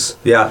goes.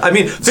 Yeah, I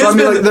mean,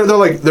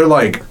 they're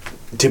like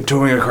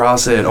tiptoeing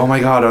across it. Oh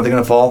my God, are they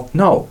gonna fall?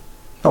 No.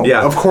 Oh,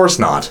 yeah, of course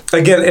not.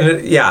 Again,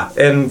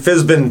 and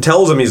Fizban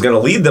tells him he's going to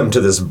lead them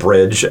to this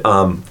bridge.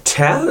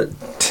 Tanis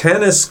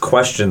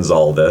questions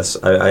all this.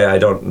 I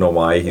don't know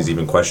why he's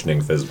even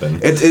questioning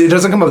Fizban. It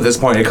doesn't come up at this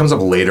point. It comes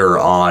up later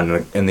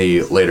on in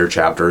the later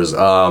chapters.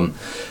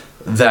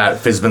 That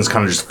Fizban's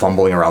kind of just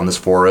fumbling around this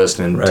forest,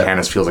 and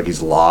Tanis feels like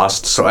he's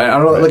lost. So I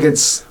don't know,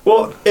 it's...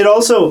 Well, it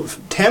also...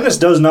 Tanis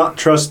does not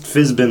trust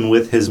Fizban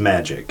with his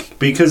magic.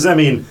 Because,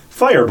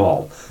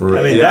 Fireball. Right.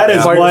 I mean, that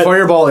is what...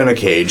 Fireball in a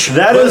cage.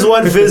 That is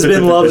what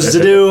Fizban loves to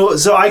do.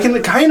 So I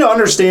can kind of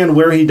understand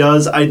where he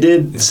does. I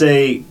did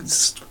say...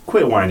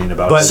 Quit whining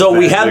about it. So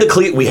we have the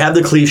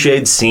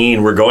cliched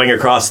scene. We're going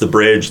across the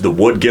bridge. The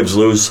wood gives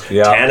loose.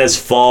 Yeah. Tanis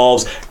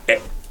falls.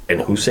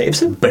 And who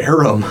saves him?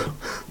 Barum.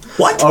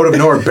 What? Out of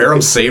nowhere,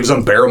 Barum saves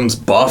him. Barum's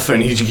buff,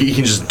 and he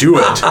can just do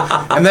it.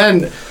 And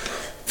then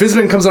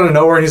Fizban comes out of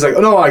nowhere, and he's like,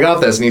 "Oh no, I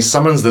got this!" And he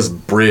summons this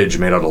bridge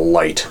made out of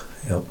light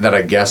that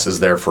I guess is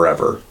there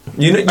forever.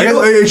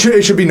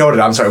 It should be noted.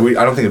 I'm sorry,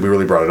 I don't think that we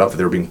really brought it up that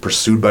they were being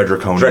pursued by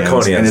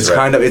Draconians, and it's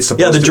it's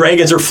supposed the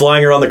dragons are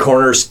flying around the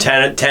corners.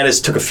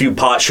 Tanis took a few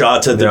pot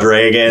shots at the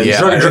dragons.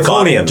 Yeah,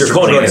 Draconians.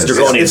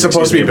 It's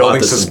supposed to be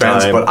building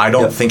suspense, but I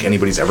don't think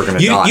anybody's ever going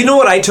to die. You know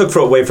what I took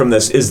away from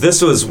this is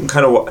this was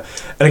kind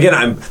of, and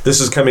again,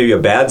 this is kind of maybe a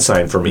bad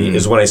sign for me,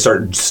 is when I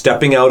start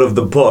stepping out of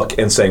the book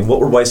and saying, what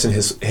were Weiss and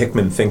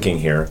Hickman thinking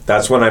here?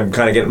 That's when I'm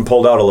kind of getting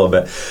pulled out a little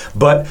bit.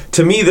 But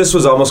to me, this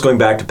was almost going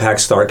back to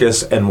Pax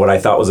Tharkus and what I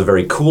thought was a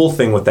very cool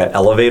thing with that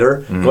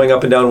elevator going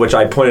up and down, which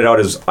I pointed out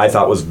I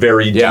thought was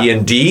very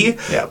D&D,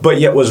 but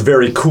yet was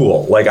very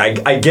cool. Like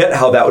I get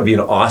how that would be an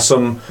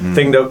awesome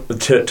thing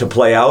to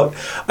play out.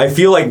 I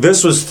feel like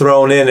this was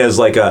thrown in as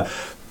like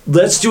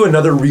let's do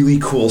another really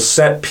cool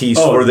set piece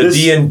for the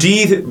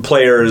D&D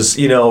players,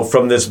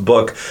 from this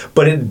book,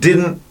 but it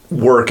didn't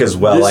work as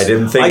well. I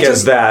didn't think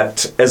as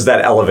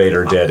that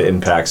elevator did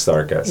in Pax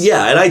Tharkus.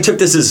 Yeah, and I took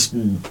this as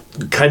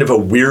kind of a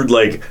weird,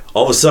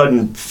 all of a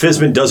sudden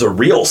Fizban does a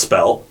real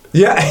spell.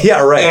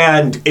 Yeah, right.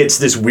 And it's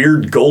this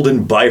weird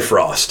golden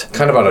Bifrost.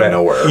 Kind of out of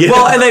nowhere. Yeah.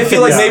 Well, and I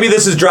feel like maybe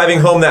this is driving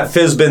home that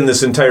Fizban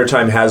this entire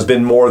time has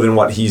been more than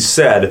what he's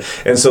said.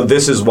 And so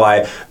this is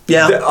why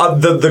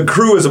the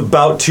crew is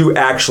about to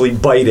actually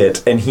bite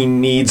it, and he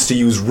needs to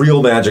use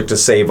real magic to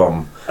save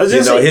them.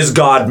 His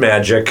god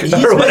magic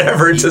or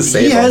whatever to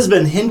save them. He has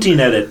been hinting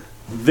at it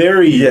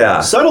very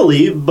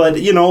subtly, but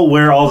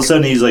where all of a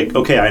sudden he's like,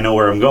 okay, I know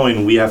where I'm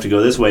going, we have to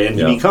go this way, and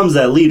he becomes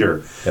that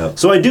leader.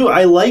 So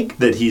I like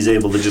that he's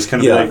able to just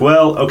kind of be like,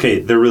 well,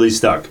 okay, they're really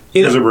stuck.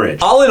 There's a bridge.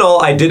 All in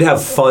all, I did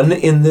have fun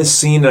in this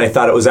scene, and I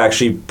thought it was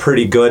actually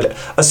pretty good.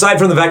 Aside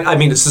from the fact, I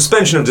mean,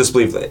 suspension of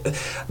disbelief.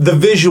 The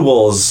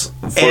visuals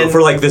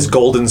for like this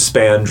golden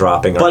span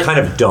dropping are kind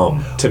of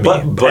dumb to me.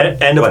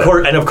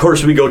 And of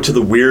course, we go to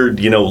the weird,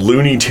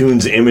 Looney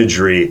Tunes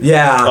imagery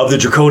of the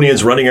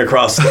Draconians running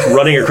across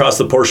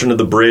the portion of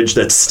the bridge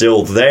that's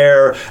still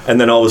there,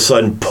 and then all of a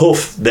sudden,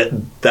 poof!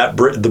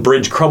 The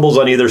bridge crumbles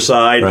on either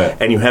side,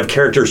 and you have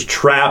characters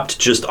trapped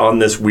just on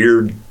this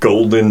weird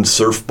golden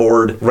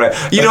surfboard. Right.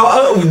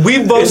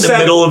 We've both in the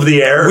middle of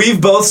the air.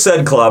 We've both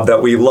said, Club,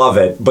 that we love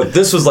it, but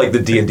this was like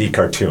the D&D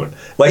cartoon.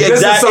 Like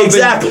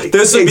exactly.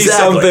 This would be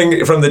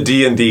something from the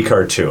D&D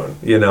cartoon.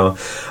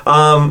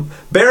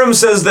 Barum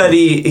says that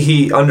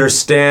he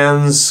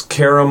understands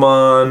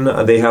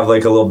Caramon. They have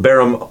like a little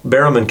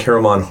Barum and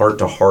Caramon heart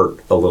to heart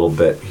a little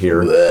bit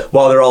here,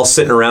 while they're all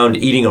sitting around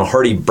eating a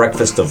hearty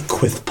breakfast of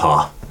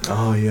Quithpaw.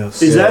 Oh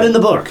yes. Is that in the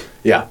book?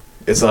 Yeah.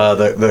 It's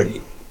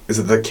Is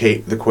it the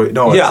Kate?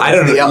 No. Yeah, I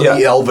don't know.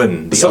 The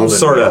Elven. Some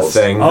sort of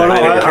thing. Oh no,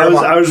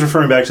 I was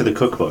referring back to the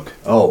cookbook.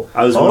 Oh,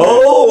 I was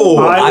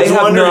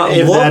have not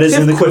if that is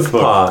in the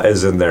cookbook.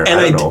 Is in there,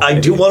 and I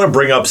do want to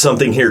bring up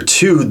something here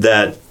too.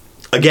 That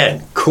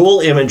again,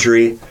 cool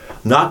imagery.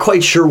 Not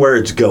quite sure where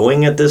it's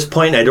going at this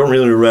point. I don't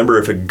really remember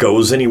if it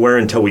goes anywhere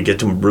until we get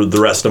to the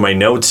rest of my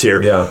notes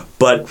here. Yeah,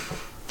 but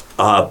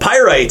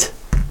Pyrite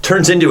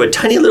turns into a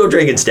tiny little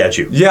dragon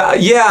statue.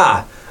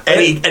 Yeah.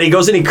 And he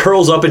goes and he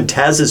curls up in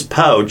Taz's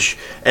pouch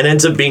and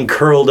ends up being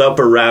curled up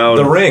around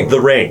the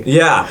ring.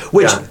 Yeah.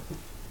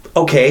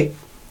 Okay,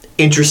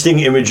 interesting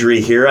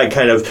imagery here.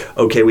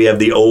 We have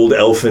the old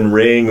elfin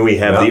ring. We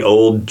have the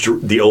old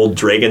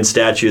dragon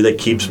statue that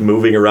keeps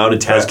moving around,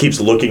 and Taz keeps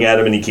looking at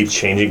him, and he keeps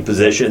changing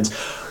positions.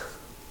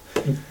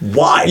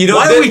 Why?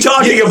 Why are we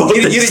talking about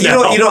this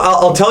now?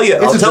 I'll tell you.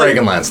 It's a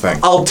Dragonlance thing.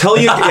 I'll tell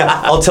you.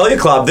 I'll tell you,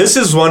 Claude. This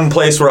is one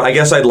place where I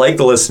guess I'd like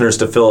the listeners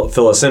to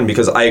fill us in,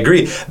 because I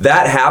agree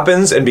that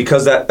happens, and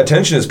because that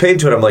attention is paid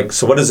to it, I'm like,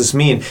 so what does this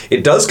mean?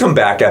 It does come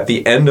back at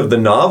the end of the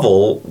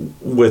novel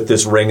with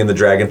this ring and the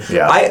dragon.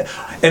 Yeah.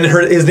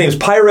 His name's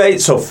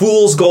Pyrite, so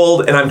fool's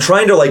gold, and I'm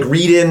trying to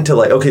read into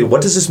okay,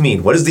 what does this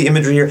mean? What is the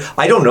imagery here?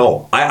 I don't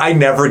know. I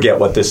never get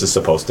what this is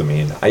supposed to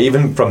mean.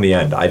 Even from the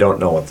end, I don't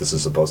know what this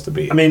is supposed to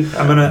be. I mean,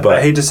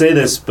 I hate to say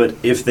this, but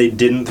if they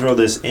didn't throw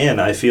this in,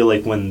 I feel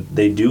like when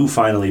they do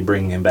finally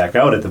bring him back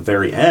out at the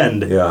very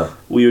end,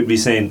 we would be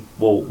saying,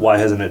 well, why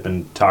hasn't it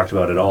been talked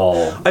about at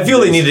all? I feel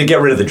they needed to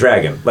get rid of the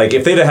dragon. Like,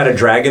 if they'd have had a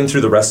dragon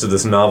through the rest of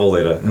this novel,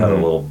 they'd have had a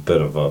little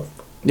bit of a...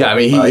 Yeah, I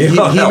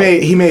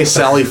mean, he may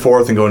sally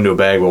forth and go into a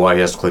bag, but why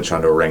he has to clutch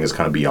onto a ring is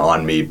kind of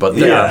beyond me. But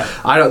they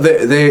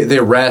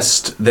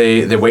rest.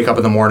 They wake up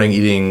in the morning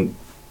eating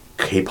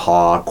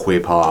Quithpaw.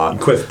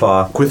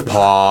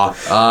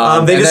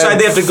 They decide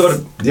they have to go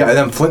to... Yeah, and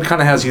then Flint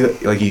kind of has,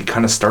 he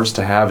kind of starts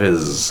to have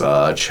his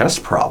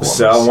chest problems.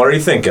 So, what are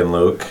you thinking,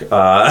 Luke?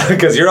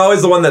 Because you're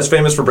always the one that's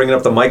famous for bringing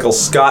up the Michael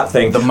Scott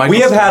thing. We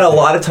have had a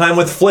lot of time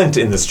with Flint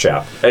in this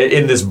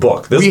in this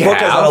book. This book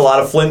has had a lot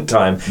of Flint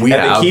time.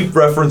 They keep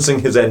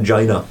referencing his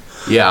angina.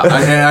 Yeah, and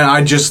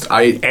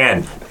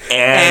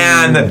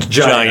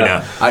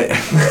angina.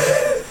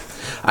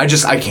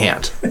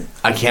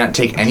 I can't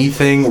take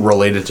anything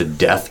related to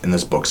death in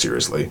this book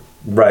seriously.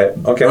 Right.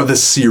 Okay. Or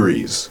this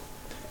series.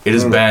 It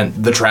has been,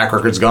 the track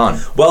record's gone.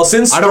 Well,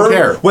 since I don't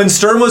care. When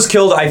Sturm was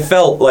killed, I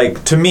felt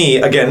like, to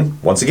me,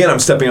 once again, I'm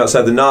stepping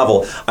outside the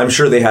novel. I'm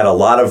sure they had a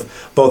lot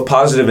of both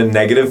positive and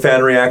negative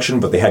fan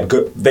reaction, but they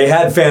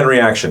had fan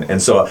reaction,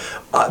 and so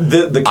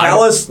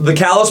the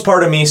callous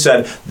part of me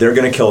said they're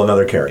going to kill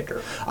another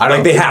character.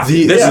 They have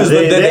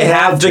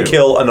to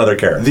kill another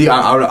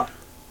character.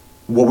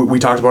 What we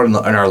talked about in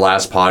our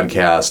last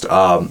podcast,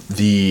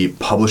 the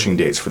publishing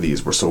dates for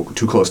these were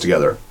too close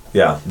together.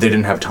 Yeah, they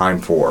didn't have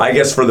time for.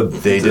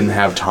 They didn't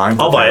have time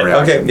for. I'll buy it.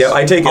 Reactions. Okay, yeah,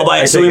 I take it. I'll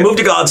buy it. So we move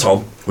to God's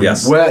Home.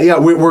 Yes. Well, yeah,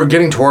 we're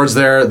getting towards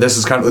there. This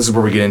is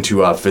where we get into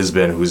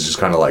Fizbin, who's just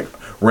kind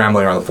of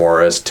rambling around the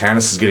forest.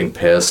 Tanis is getting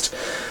pissed.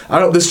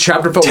 This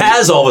chapter felt.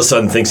 Taz all of a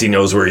sudden thinks he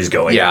knows where he's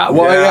going. Yeah.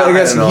 Well, I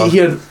guess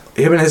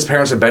him and his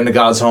parents had been to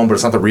God's Home, but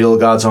it's not the real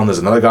God's Home. There's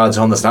another God's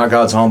Home that's not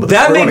God's Home. But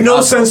that made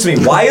no sense to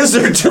me. Why is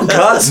there two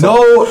God's Home?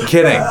 No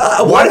kidding.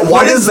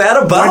 What is that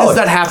about? Why does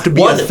that have to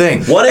be a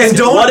thing?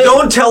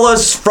 Don't tell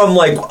us from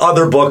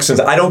other books.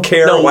 And I don't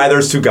care why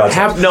there's two God's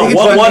Home.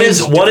 One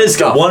is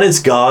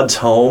God's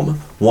Home.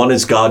 One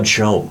is God's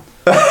Shome.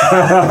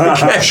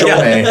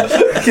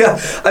 Yeah,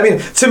 I mean,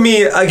 to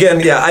me,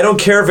 again, I don't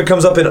care if it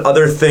comes up in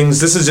other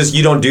things. This is just,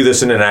 you don't do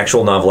this in an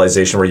actual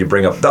novelization where you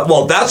bring up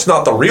that's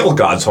not the real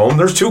God's Home.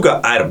 There's two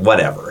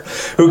whatever.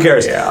 Who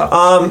cares?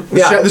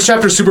 This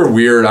chapter's super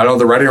weird.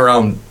 They're writing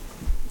around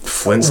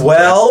Flint's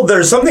death.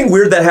 There's something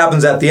weird that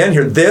happens at the end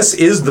here. This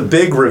is the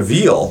big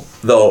reveal,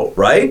 though,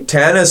 right?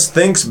 Tanis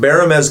thinks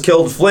Barum has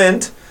killed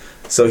Flint.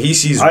 So he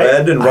sees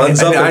red and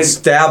runs up and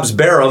stabs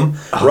Barum,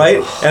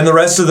 right? And the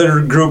rest of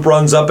the group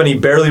runs up and he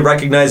barely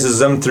recognizes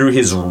them through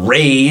his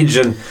rage.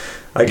 And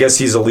I guess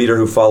he's a leader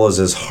who follows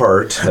his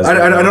heart.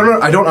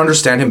 I don't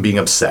understand him being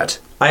upset.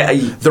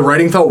 The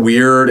writing felt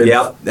weird. And,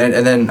 Yep.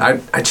 and then I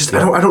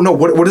don't know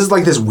what is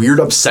like this weird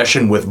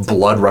obsession with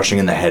blood rushing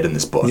in the head in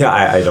this book. Yeah,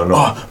 I don't know.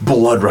 Oh,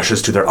 blood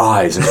rushes to their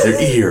eyes and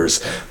their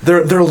ears.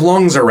 Their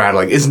lungs are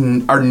rattling. Is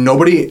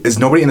nobody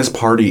in this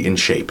party in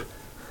shape?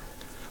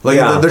 Like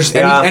there's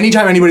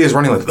anytime anybody is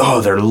running,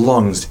 like their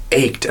lungs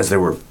ached as they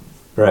were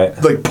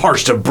like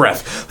parched of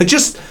breath. Like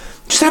just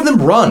have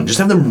them run. Just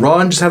have them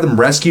run. Just have them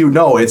rescue.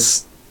 No,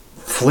 it's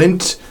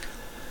Flint.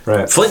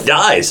 Right. Flint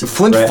dies.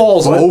 Flint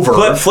falls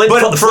over.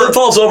 Flint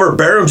falls over.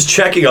 Barham's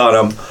checking on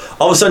him.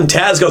 All of a sudden,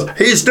 Taz goes,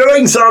 "He's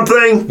doing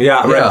something."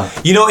 Yeah, right.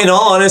 You know, in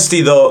all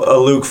honesty,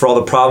 though, Luke, for all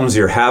the problems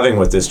you're having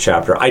with this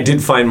chapter, I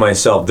did find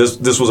myself.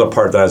 This was a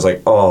part that I was like,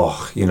 it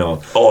was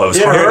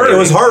heart-wrenching. It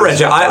was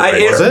heart-wrenching.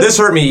 This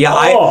hurt me. Yeah,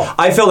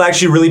 I felt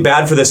actually really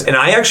bad for this, and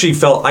I actually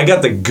felt I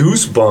got the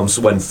goosebumps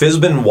when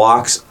Fizban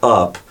walks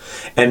up,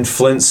 and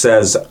Flint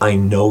says, "I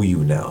know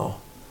you now."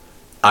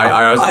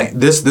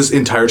 This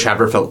entire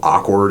chapter felt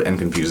awkward and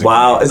confusing.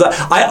 Wow,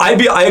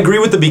 I agree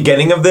with the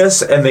beginning of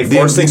this, and they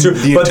force things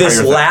through. But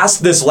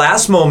this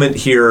last moment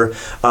here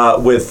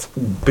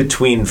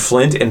between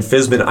Flint and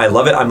Fizban, I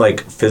love it. I'm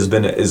like,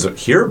 Fizban is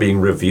here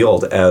being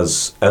revealed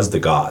as the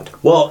god.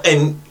 Well,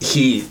 and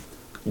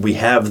we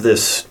have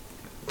this.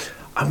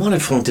 I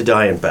wanted Flint to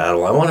die in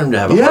battle. I want him to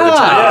have a heart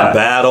attack in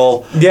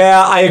battle.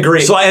 Yeah, I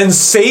agree. So, and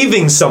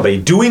saving somebody,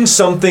 doing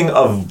something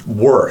of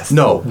worth.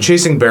 No,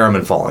 chasing Barham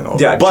and falling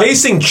over. Yeah,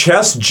 chasing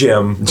Chess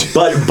Jim,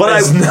 but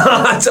is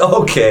not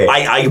okay.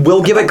 I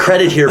will give it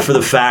credit here for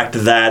the fact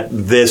that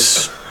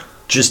this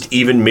just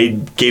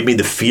even gave me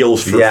the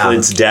feels for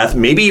Flint's death.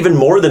 Maybe even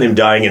more than him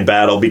dying in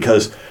battle,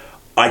 because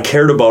I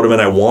cared about him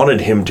and I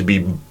wanted him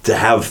to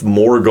have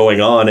more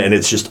going on. And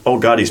it's just, oh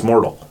God, he's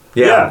mortal.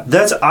 Yeah,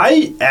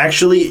 I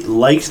actually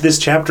liked this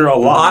chapter a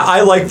lot.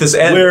 I liked this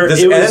end.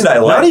 I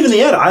liked. Not even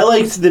the end. I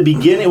liked the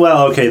beginning.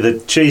 Well, okay, the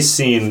chase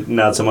scene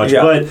not so much,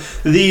 but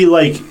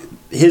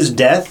his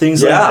death,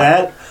 things like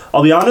that.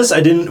 I'll be honest,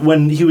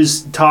 when he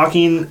was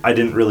talking, I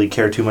didn't really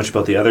care too much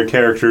about the other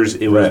characters.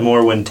 It was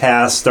more when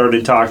Taz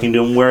started talking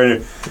to him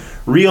where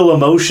real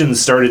emotions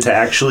started to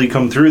actually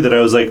come through that I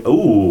was like,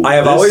 "Ooh."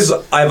 I've always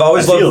loved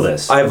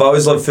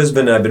Fizban,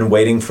 and I've been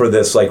waiting for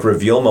this like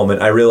reveal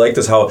moment. I really like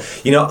this. How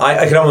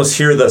I can almost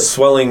hear the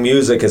swelling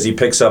music as he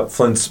picks up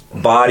Flint's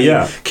body,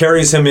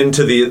 carries him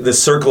into the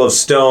circle of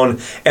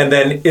stone, and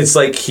then it's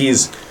like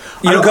he's.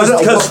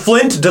 Because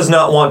Flint does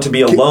not want to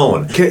be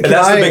alone.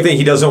 That's the big thing.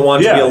 He doesn't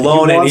want to be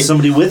alone. He wants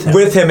somebody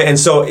with him. And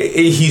so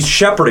he's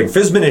shepherding.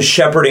 Fizban is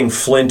shepherding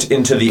Flint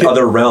into the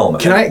other realm.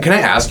 Can I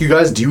ask you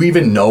guys? Do you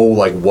even know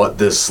what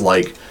this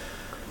Do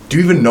you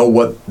even know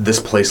what this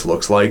place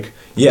looks like?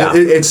 Yeah,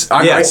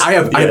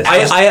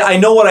 I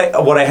know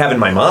what I have in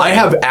my mind. I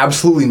have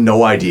absolutely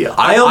no idea.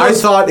 I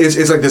thought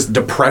it's like this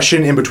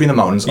depression in between the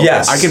mountains. Okay,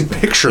 yes, I can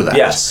picture that.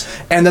 Yes,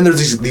 and then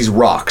there's these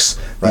rocks,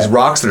 these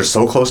rocks that are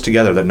so close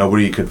together that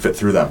nobody could fit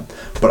through them,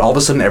 but all of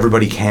a sudden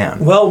everybody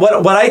can. Well,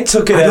 what I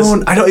took it as,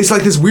 I don't. It's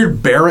like this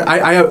weird barren.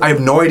 I have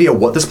no idea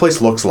what this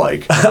place looks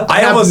like.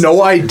 I have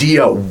no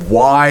idea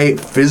why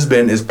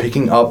Fizban is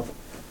picking up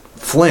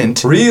Flint,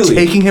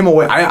 taking him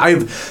away.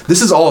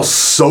 This is all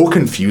so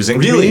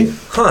confusing to me.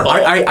 Huh.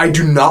 I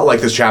do not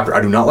like this chapter.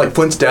 I do not like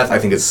Flint's death. I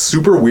think it's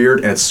super weird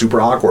and it's super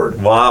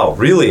awkward. Wow,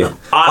 really?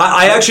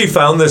 I actually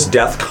found this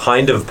death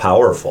kind of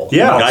powerful.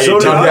 Yeah, I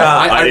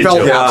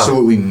felt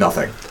absolutely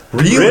nothing.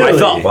 Really? I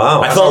felt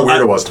how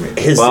weird it was to me.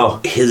 His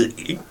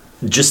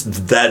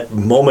just that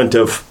moment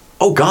of,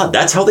 oh God,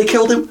 that's how they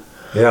killed him?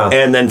 Yeah.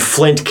 And then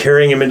Flint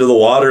carrying him into the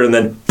water, and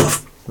then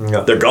poof,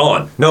 they're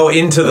gone. No,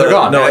 into the... They're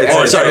gone. No,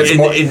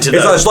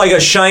 it's like a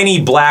shiny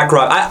black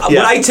rock. What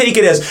I take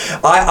it as,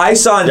 I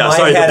saw in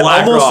my head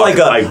almost like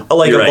a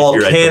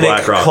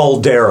volcanic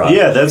caldera.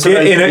 Yeah, that's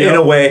what in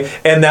a way.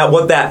 And that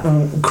what that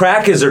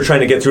crack is they're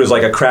trying to get through is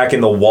like a crack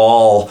in the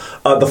wall,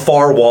 the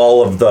far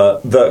wall of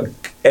the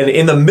and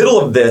in the middle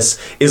of this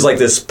is like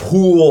this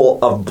pool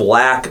of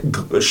black,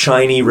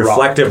 shiny,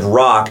 reflective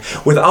rock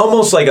with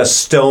almost like a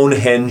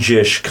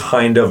Stonehenge-ish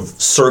kind of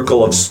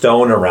circle of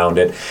stone around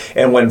it.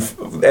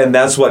 And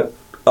that's what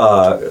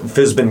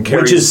Fizban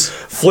carries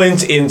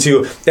Flint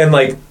into, and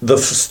like the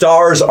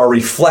stars are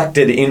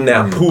reflected in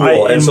that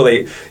pool, and so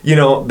they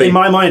in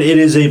my mind it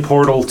is a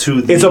portal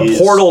to it's a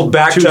portal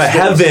back to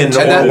heaven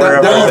or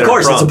wherever. Of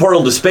course, it's a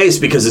portal to space,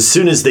 because as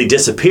soon as they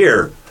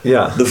disappear,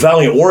 the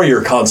Valiant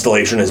Warrior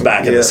constellation is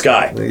back in the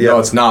sky. No,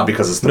 it's not,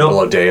 because it's the middle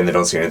of day and they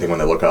don't see anything when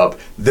they look up.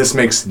 This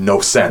makes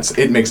no sense.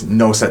 It makes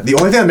no sense. The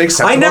only thing that makes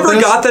sense I never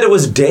got that it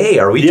was day.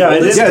 Are we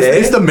told it's day?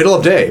 It's the middle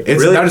of day.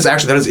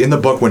 That is in the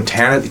book when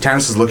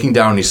Tanis is looking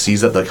down and he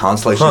sees that the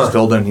constellation is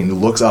filled in, and he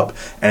looks up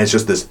and it's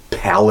just this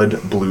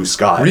pallid blue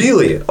sky.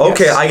 Really?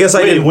 Okay, I guess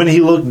I didn't. When he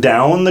looked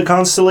down the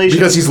constellation?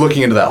 Because he's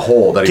looking into that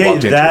hole that he walked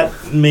into. That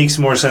makes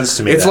more sense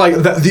to me. It's like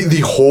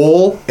the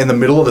hole in the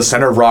middle of the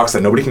center of rocks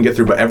that nobody can get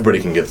through, but everybody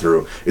can get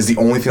through, is the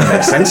only thing that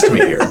makes sense to me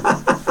here.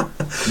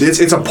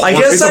 It's a portal. I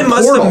guess I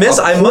must have missed.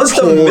 I must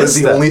have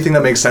missed the only thing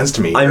that makes sense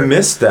to me. I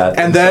missed that.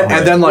 And then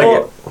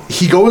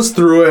he goes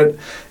through it,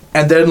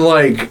 and then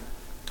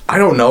I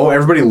don't know.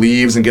 Everybody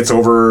leaves and gets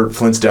over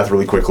Flint's death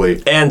really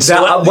quickly. And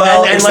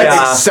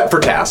except for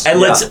Cass. And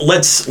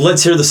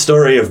let's hear the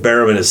story of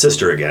Barham and his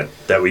sister again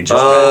that we just.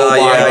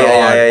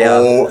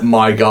 Oh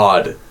my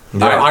god.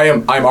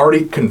 Yeah. I'm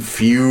already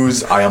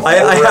confused. I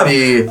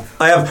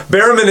have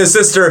Barham and his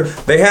sister.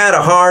 They had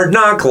a hard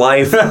knock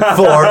life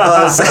for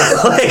us.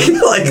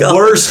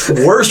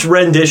 worst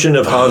rendition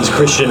of Hans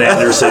Christian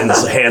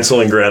Andersen's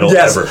Hansel and Gretel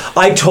ever.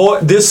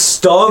 This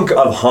stunk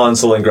of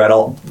Hansel and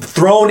Gretel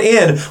thrown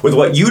in with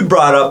what you'd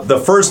brought up the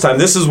first time.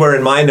 This is where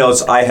in my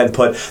notes I had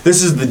put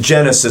this is the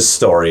Genesis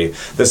story.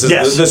 This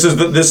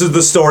is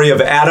the story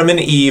of Adam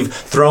and Eve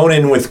thrown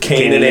in with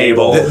Cain and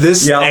Abel.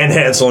 And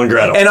Hansel and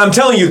Gretel. And I'm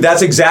telling you,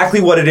 that's exactly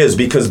what it is,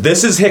 because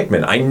this is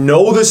Hickman. I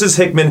know this is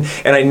Hickman,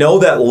 and I know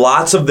that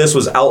lots of this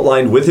was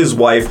outlined with his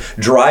wife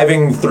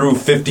driving through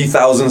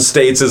 50,000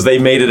 states as they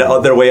made it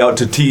their way out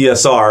to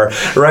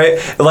TSR, right?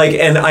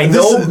 And I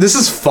know this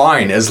is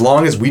fine as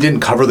long as we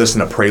didn't cover this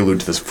in a prelude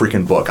to this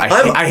freaking book.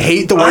 I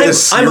hate the way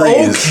this series.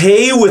 I'm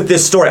okay with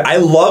this story. I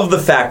love the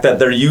fact that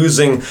they're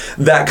using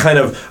that kind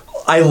of.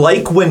 I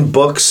like when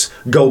books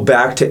go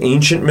back to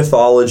ancient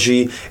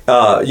mythology,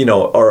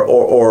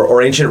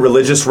 or ancient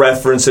religious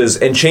references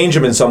and change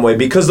them in some way,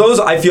 because those,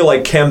 I feel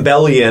like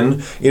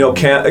Campbellian,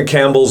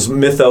 Campbell's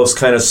mythos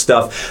kind of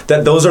stuff,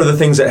 that those are the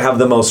things that have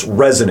the most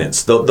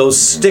resonance. Those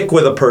stick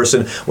with a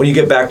person when you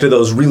get back to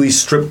those really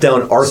stripped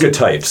down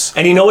archetypes.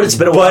 And you know what? It's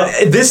been a while.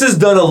 But this is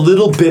done a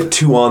little bit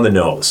too on the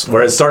nose,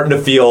 where it's starting to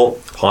feel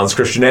Hans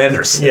Christian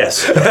Andersen.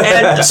 Yes.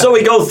 And so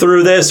we go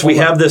through this. We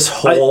have this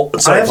whole.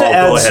 I have to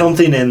add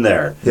something in there.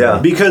 Yeah.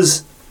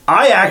 Because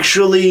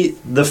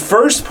the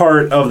first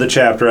part of the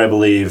chapter, I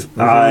believe,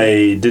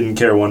 I didn't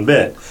care one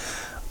bit.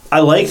 I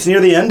liked near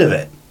the end of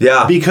it.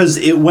 Yeah. Because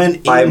it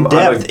went in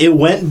depth. It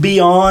went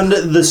beyond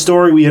the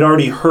story we had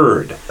already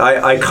heard.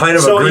 I kind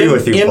of agree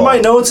with you, in Paul. my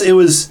notes, it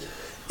was.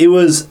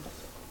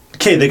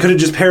 Okay, they could have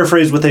just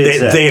paraphrased what they had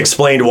said. They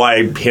explained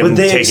why him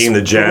taking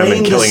the gem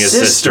and killing his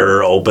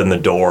sister opened the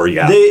door.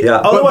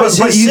 Otherwise,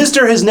 his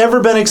sister has never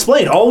been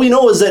explained. All we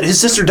know is that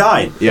his sister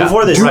died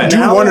before this.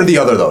 Do one or the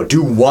other, though.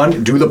 Do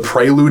the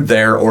prelude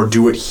there, or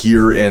do it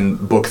here in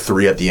book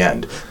 3 at the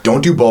end.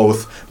 Don't do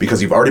both,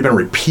 because you've already been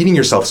repeating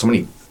yourself so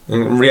many.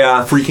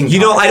 Freaking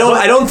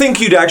I don't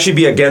think you'd actually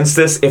be against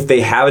this if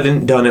they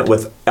hadn't done it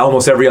with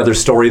almost every other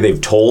story they've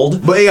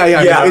told. But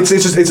it's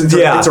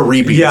a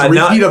repeat. Yeah, it's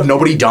a repeat of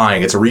nobody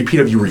dying. It's a repeat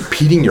of you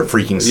repeating your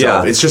freaking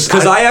self. Yeah. It's just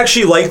because I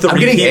actually like the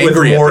repeat with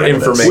more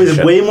information.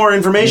 With way more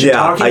information,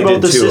 talking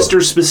about the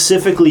sister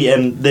specifically,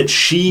 and that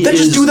she then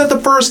just do that the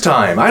first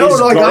time. I don't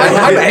like.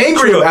 I'm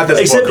angry at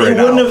this book right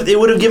now. It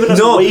would have given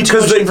us way too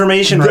much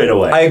information right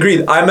away. I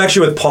agree. I'm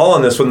actually with Paul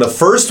on this one. The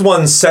first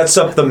one sets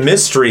up the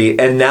mystery,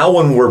 and now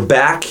when we're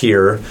back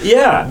here,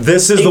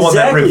 this is the one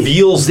that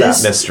reveals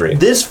that mystery.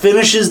 This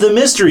finishes the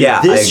mystery.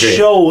 This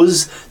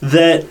shows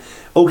that,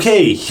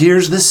 okay,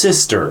 here's the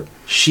sister.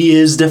 She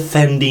is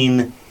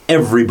defending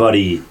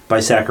everybody by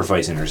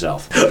sacrificing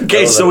herself.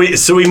 Okay, so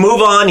we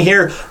move on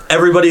here.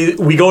 Everybody,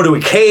 we go to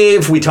a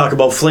cave. We talk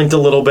about Flint a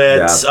little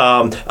bit.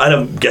 I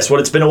don't guess what.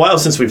 It's been a while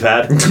since we've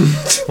had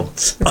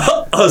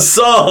a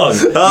song.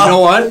 You know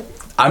what?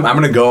 I'm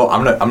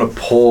gonna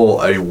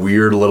pull a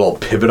weird little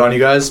pivot on you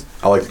guys.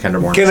 I like the Kinder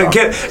Morning song.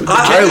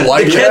 I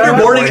like the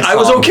Kinder Morning. I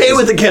was okay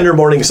with the Kinder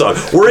Morning song.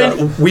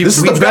 This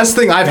is the best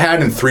thing I've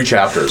had in 3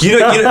 chapters. You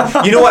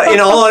know what? In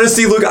all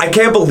honesty, Luke, I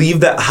can't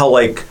believe that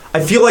I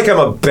feel like I'm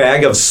a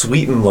bag of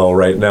Sweet and Low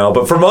right now.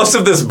 But for most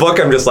of this book,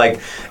 I'm just like,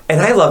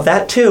 and I love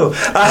that too.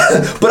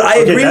 But I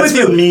agree with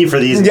you. Me for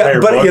these entire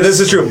books. Yeah,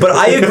 this is true. But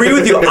I agree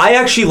with you. I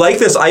actually like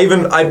this.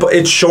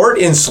 It's short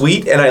and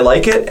sweet, and I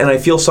like it, and I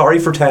feel sorry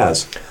for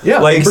Taz.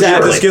 Yeah,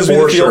 exactly. This gives me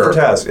the feel for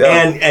Taz. Yeah.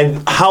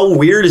 And how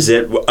weird is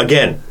it?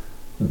 Again,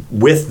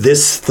 with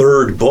this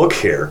third book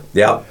here,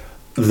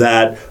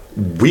 that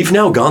we've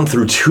now gone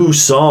through 2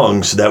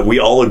 songs that we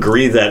all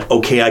agree that,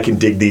 okay, I can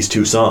dig these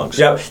 2 songs.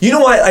 Yeah. You know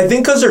what? I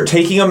think because they're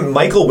taking them,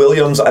 Michael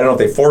Williams, I don't know if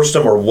they forced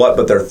them or what,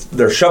 but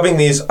they're shoving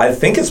these. I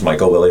think it's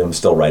Michael Williams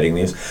still writing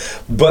these.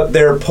 But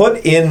they're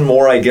put in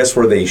more, I guess,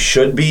 where they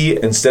should be,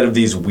 instead of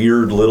these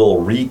weird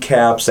little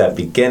recaps at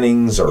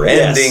beginnings or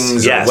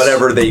endings or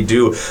whatever they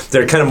do.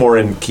 They're kind of more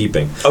in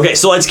keeping. Okay,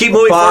 so let's keep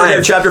moving forward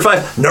here. Chapter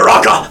 5,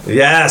 Naraka.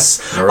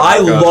 Yes. Naraka. I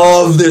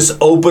love this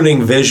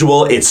opening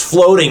visual. It's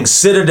floating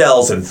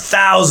citadels and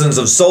thousands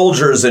of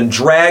soldiers and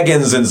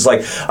dragons, and it's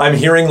like I'm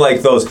hearing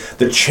like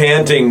the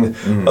chanting,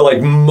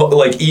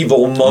 like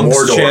evil monks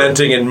Mordor.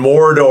 chanting in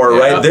Mordor,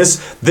 right?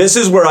 This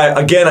is where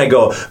I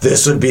go,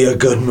 this would be a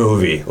good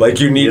movie.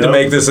 Like, you need to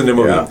make this into a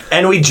movie.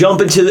 And we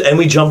jump into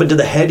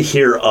the head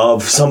here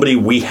of somebody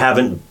we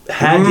haven't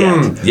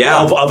had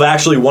yet. Of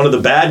actually one of the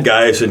bad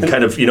guys and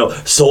kind of,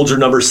 soldier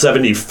number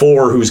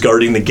 74 who's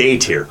guarding the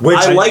gate here.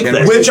 I like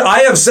that. Which I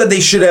have said they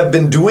should have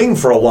been doing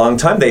for a long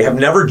time. They have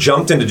never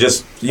jumped into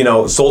just,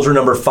 soldier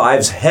number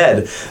 5's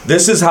head.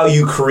 This is how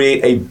you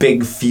create a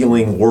big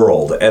feeling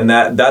world. And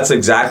that's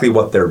exactly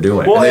what they're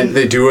doing. Well, and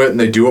they do it, and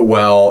they do it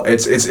well.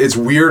 It's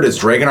weird. It's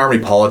Dragon Army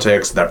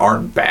politics that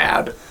aren't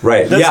bad.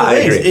 Right. That's I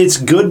agree. It's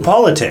good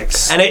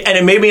politics. And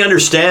it made me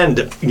understand,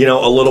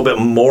 a little bit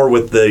more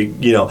with the,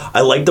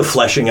 I like the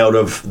fleshing out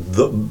of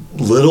the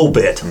little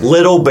bit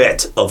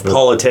of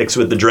politics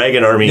with the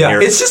Dragon Army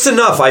here. It's just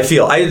enough, I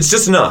feel. It's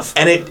just enough.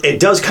 And it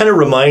does kind of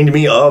remind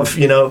me of,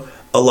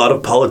 a lot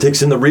of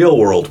politics in the real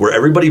world where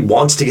everybody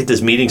wants to get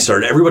this meeting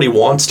started. Everybody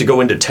wants to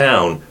go into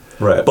town.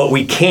 Right. But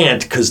we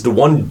can't because the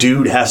one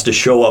dude has to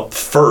show up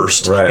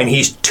first, right. and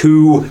he's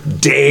 2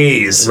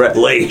 days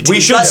late.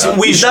 He's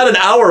not an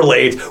hour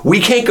late.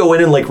 We can't go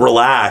in and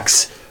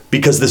relax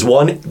because this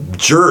one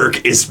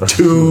jerk is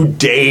 2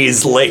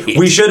 days late.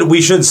 We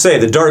should say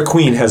the Dark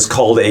Queen has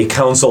called a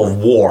council of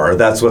war.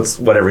 That's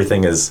what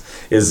everything is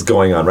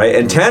going on, right?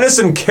 And Tanis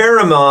and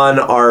Caramon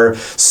are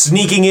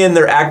sneaking in.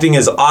 They're acting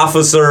as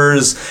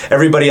officers.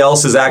 Everybody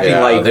else is acting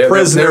like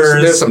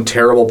prisoners. There's some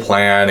terrible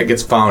plan. It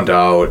gets found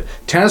out.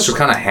 Tanis just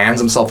kind of hands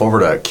himself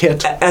over to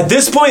Kit. At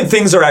this point,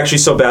 things are actually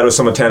so bad with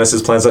some of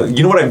Tanis's plans.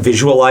 You know what I'm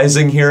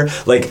visualizing here?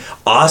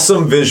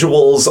 Awesome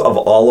visuals of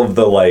all of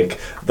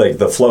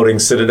the floating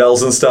citadels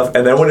and stuff,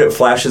 and then when it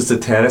flashes to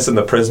Tanis and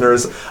the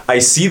prisoners, I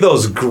see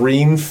those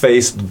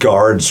green-faced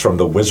guards from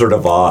the Wizard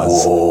of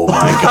Oz. Oh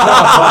my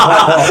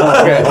god!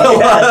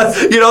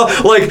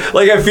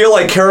 I feel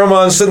like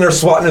Caramon's sitting there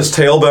swatting his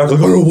tail back, I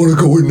don't want to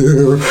go in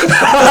there.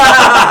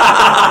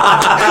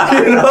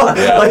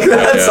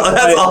 That's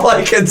all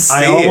I can see.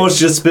 I almost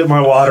just spit my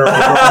water over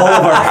all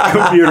of our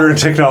computer and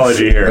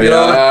technology here.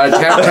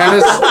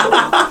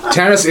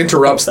 Tanis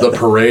interrupts the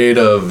parade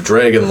of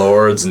Dragon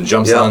Lords and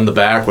jumps on the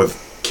back with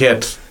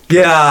Kit.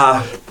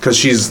 Yeah, because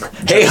she's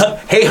hey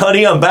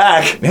honey, I'm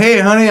back. Hey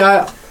honey,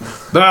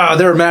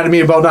 they're mad at me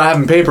about not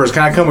having papers.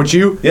 Can I come with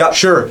you? Yeah,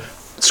 sure.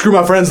 Screw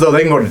my friends though;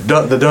 they can go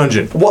to the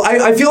dungeon. Well,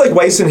 I feel like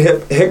Weiss and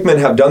Hickman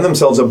have done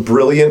themselves a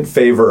brilliant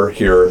favor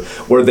here,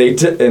 where they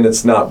and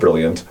it's not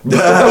brilliant,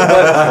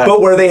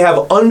 but where they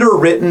have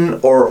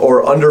underwritten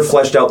or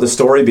underfleshed out the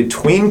story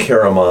between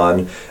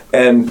Caramon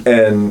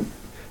and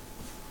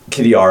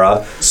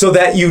Kitiara, so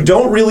that you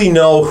don't really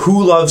know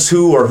who loves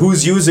who or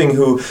who's using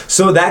who,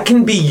 so that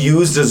can be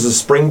used as a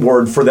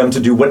springboard for them to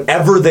do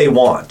whatever they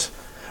want,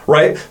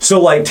 right?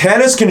 So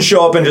Tanis can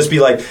show up and just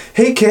be like,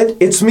 hey Kit,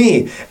 it's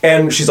me,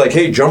 and she's like,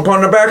 hey, jump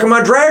on the back of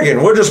my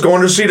dragon, we're just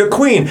going to see the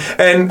queen,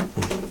 and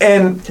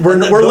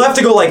we're left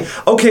to go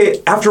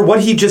okay, after what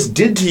he just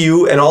did to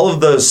you and all of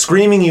the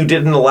screaming you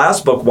did in the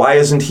last book, why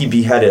isn't he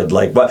beheaded?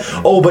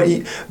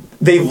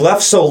 They've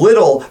left so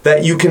little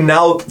that you can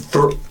now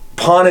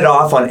pawn it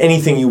off on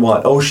anything you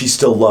want. Oh, she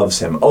still loves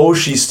him. Oh,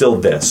 she's still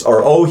this.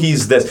 Or, oh,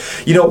 he's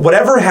this.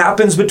 Whatever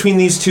happens between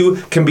these two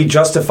can be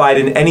justified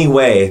in any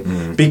way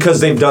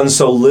because they've done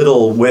so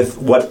little with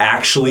what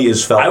actually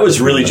is felt. I was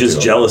really just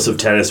jealous of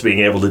Tanis being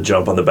able to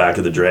jump on the back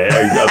of the dragon.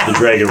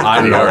 I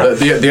don't know.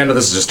 The end of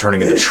this is just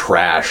turning into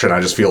trash, and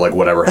I just feel like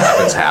whatever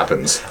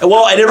happens.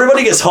 Well, and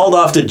everybody gets hauled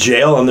off to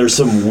jail, and there's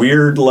some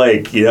weird,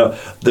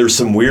 there's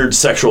some weird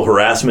sexual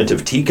harassment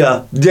of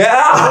Tika.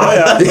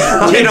 Yeah.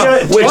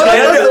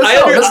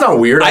 That's not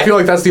weird. I feel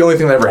like that's the only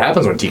thing that ever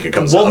happens when Tika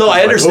comes out. Well, no,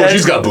 I understand.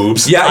 She's got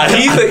boobs. Yeah, I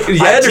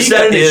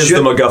understand. Tika is the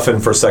MacGuffin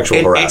for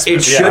sexual harassment.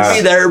 It should be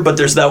there, but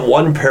there's that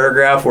one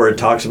paragraph where it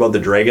talks about the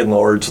Dragon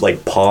Lords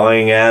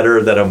pawing at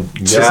her.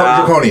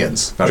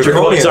 Draconians.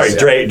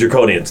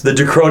 Draconians. The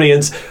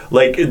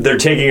Draconians, they're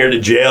taking her to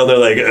jail. And they're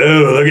like,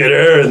 oh, look at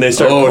her, and they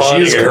start. Oh,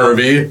 she's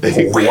curvy.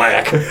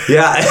 Whack.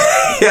 Yeah,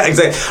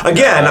 exactly.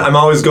 Again, I'm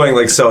always going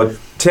so.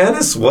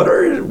 Tanis,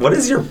 what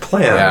is your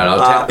plan?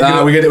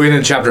 Yeah, we get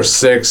into chapter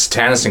 6.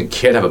 Tanis and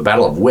Kit have a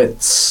battle of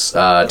wits.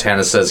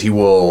 Tanis says he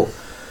will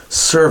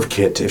serve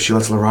Kit if she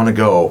lets Laurana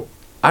go.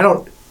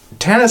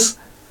 Tanis,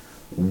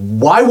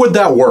 why would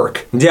that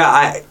work?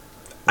 Yeah,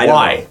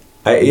 why?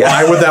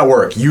 Why would that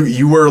work?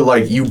 You were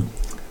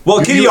Well,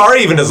 Kitiara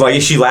even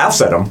is she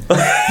laughs at him.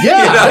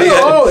 Yeah, I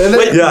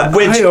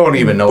don't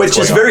even know. Which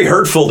is very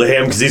hurtful to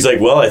him because he's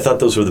like, well, I thought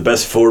those were the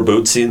best 4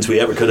 boot scenes we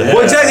ever could have had.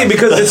 Well, exactly,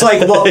 because it's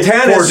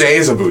Tanis. 4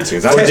 days of boot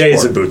scenes. 4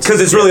 days of boot scenes.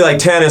 Because it's really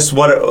Tanis,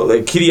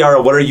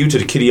 Kitiara, what are you to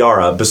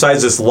Kitiara?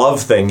 Besides this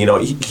love thing,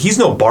 he's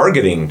no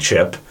bargaining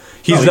chip.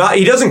 He's not.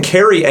 He doesn't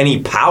carry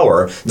any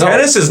power. No.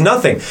 Tanis is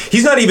nothing.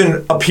 He's not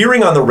even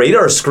appearing on the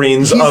radar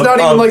screens. He's not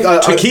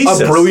even a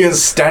brilliant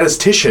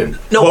statistician.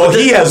 No, well,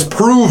 he has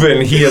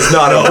proven he is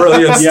not a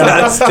brilliant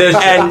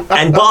statistician.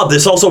 And Bob,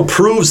 this also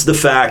proves the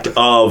fact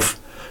of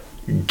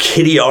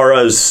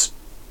Kitiara's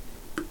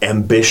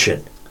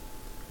ambition.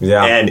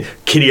 Yeah, and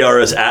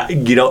Kitiara's.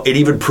 It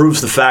even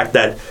proves the fact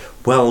that,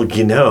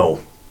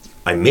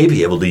 I may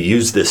be able to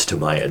use this to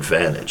my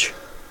advantage.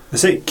 I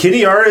say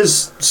Kitiara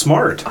is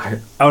smart.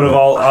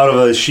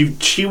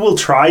 She will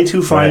try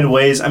to find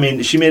ways. I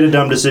mean, she made a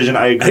dumb decision.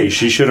 I agree.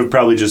 She should have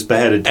probably just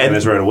beheaded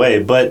Tanis right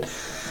away. But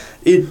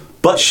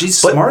But she's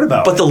smart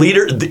about But it. the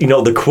leader,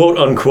 the quote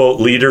unquote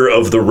leader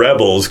of the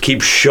rebels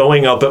keeps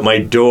showing up at my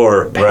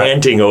door,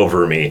 panting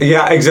over me.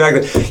 Yeah,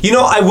 exactly.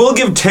 I will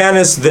give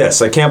Tanis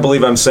this. I can't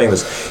believe I'm saying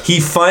this.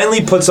 He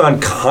finally puts on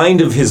kind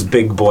of his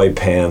big boy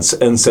pants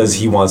and says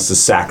he wants to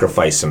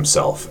sacrifice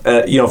himself,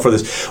 for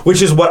this.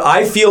 Which is what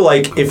I feel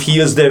like if he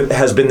has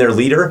been their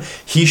leader,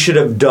 he should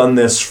have done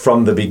this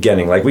from the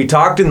beginning. Like we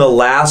talked in the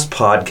last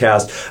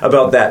podcast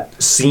about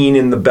that scene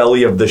in the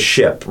belly of the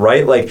ship,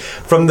 right? Like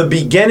from the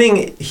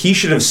beginning, he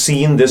should have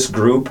seen this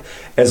group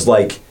as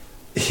like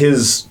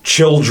his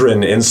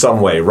children in some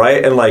way,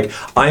 right? And like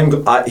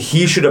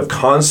he should have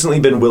constantly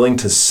been willing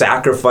to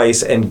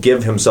sacrifice and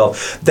give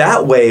himself.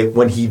 That way,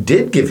 when he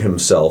did give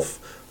himself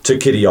to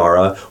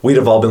Kitiara, we'd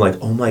have all been like,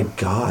 "Oh my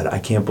God, I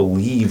can't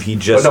believe he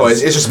just." But no,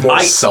 it's just more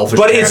selfish.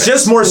 But Tanis. it's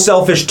just more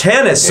selfish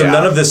Tanis, so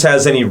none of this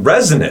has any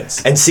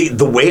resonance. And see,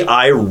 the way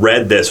I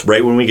read this,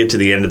 right when we get to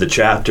the end of the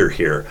chapter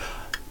here,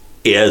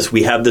 is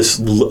we have this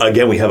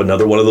again. We have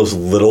another one of those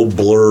little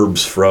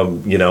blurbs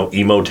from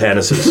Emo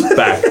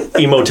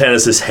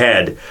Tanis's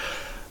head.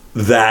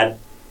 That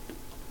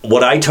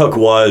what I took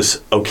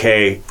was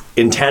okay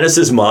in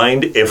Tanis's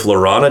mind. If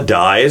Laurana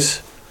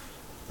dies,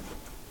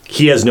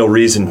 he has no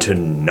reason to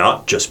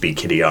not just be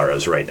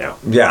Kitiara's right now.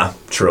 Yeah,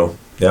 true.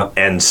 Yeah,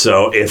 and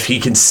so if he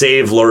can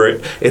save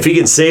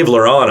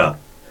Laurana,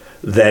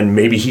 then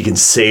maybe he can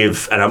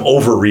save. And I'm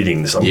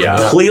overreading this. I'm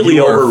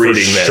completely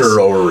overreading this. Sure,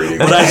 overreading.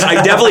 But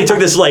I definitely took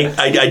this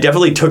I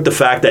definitely took the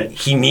fact that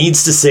he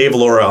needs to save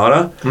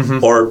Laurana,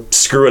 or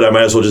screw it, I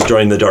might as well just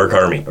join the Dark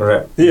Army.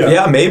 Right.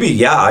 Yeah, maybe.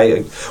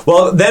 Yeah.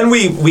 Well, then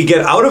we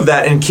get out of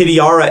that, and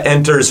Kitiara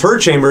enters her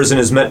chambers and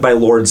is met by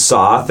Lord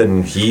Soth,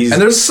 and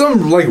there's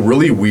some like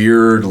really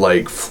weird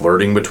like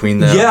flirting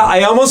between them. Yeah,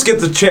 I almost get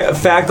the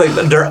fact like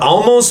they're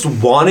almost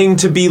wanting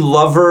to be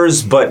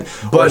lovers, but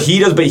he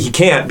does, but he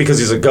can't because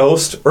he's a ghost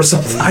or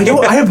something. I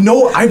have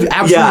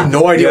absolutely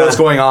no idea what's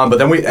going on. But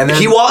then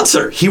he wants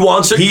her.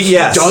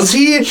 Yes. Does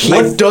he?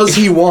 What does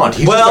he want?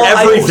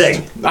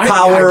 Everything.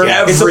 Power.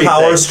 It's a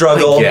power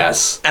struggle.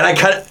 Yes. And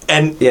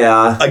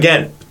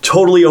again,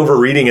 totally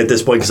overreading at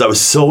this point because I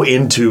was so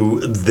into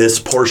this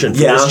portion for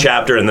this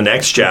chapter and the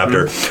next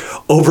chapter.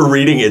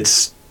 Overreading.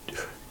 This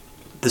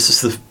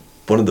is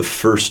one of the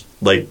first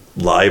like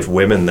live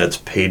women that's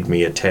paid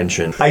me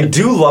attention. I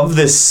do love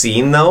this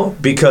scene though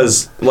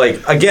because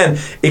like again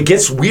it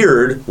gets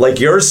weird like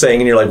you're saying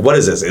and you're like, what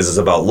is this? Is this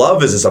about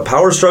love? Is this a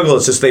power struggle?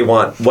 It's just they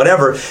want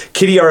whatever.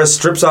 Kitiara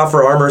strips off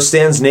her armor,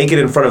 stands naked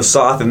in front of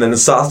Soth, and then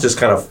Soth just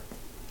kind of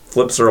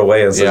flips her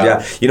away and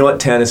says, you know what,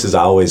 Tanis is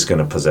always going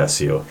to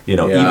possess you,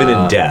 even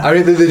in death. I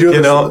mean, they do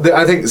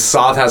I think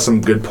Soth has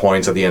some good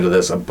points at the end of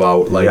this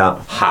about like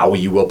how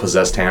you will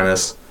possess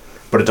Tanis,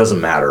 but it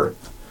doesn't matter.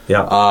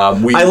 Yeah,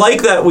 I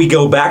like that we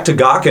go back to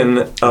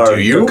Gawkin.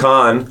 Do you?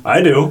 Khan.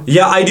 I do.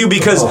 Yeah, I do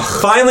because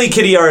finally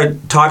Kitiara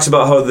talks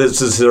about how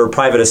this is her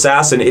private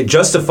assassin. It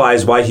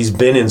justifies why he's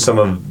been in some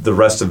of the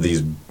rest of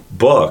these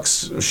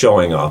books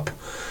showing up,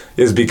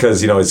 is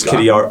because it's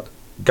Kitiara.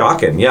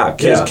 Gawkin,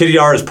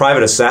 Kitiara's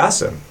private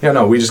assassin. Yeah,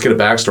 no, we just get a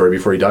backstory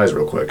before he dies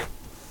real quick.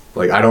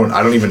 Like I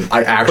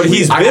actually. But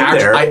he's been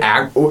there.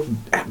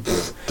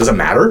 Does it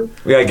matter?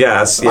 Yeah, I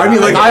guess. Yeah, I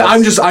mean, like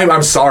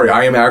I'm sorry.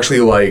 I am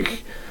actually like.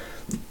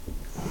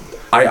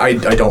 I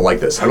don't like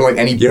this. I don't like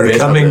any You're bit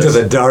coming of this.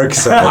 to the dark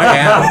side. I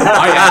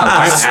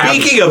am.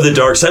 Speaking of the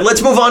dark side,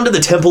 let's move on to the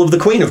Temple of the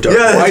Queen of Dark.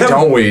 Yeah, why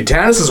don't we?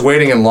 Tanis is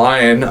waiting in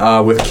line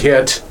with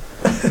Kit.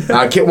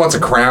 Kit wants a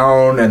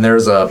crown, and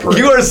there's a parade.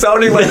 You are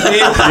sounding like me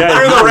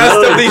through the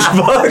rest of these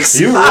books.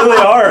 You really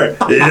are.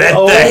 Let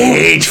the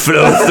hate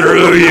flow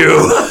through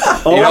you.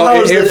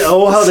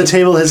 How the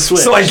table has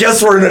switched. So I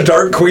guess we're in a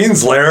Dark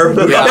Queen's lair.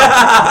 Yeah.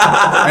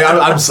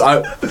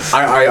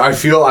 I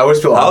always feel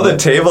how the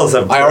tables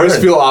have turned. I always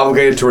feel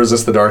obligated to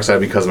resist the dark side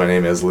because my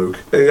name is Luke.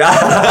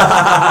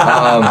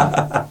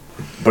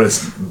 But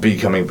it's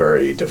becoming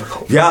very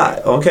difficult.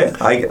 Yeah, okay.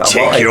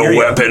 Take your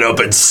weapon up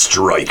and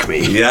strike me.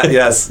 Yeah,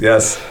 yes.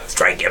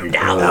 Strike him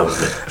down.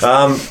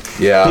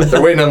 Yeah,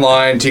 they're waiting in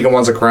line. Tika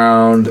wants a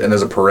crown, and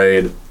there's a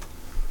parade.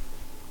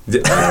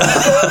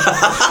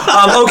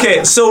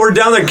 Okay, so we're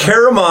down there.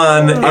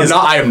 Caramon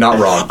I am not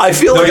wrong. I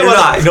feel like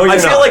I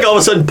feel like all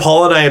of a sudden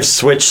Paul and I have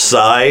switched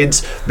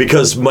sides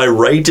because my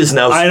right is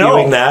now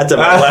skewing that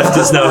and my left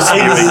is now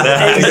skewing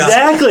that.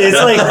 Exactly.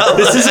 It's like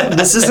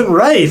this isn't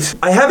right.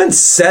 I haven't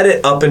said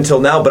it up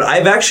until now, but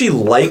I've actually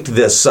liked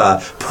this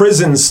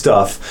prison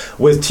stuff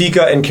with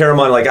Tika and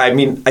Caramon. Like, I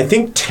mean, I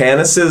think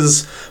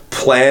Tanis's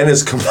plan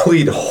is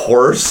complete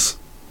horse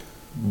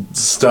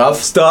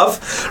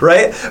stuff,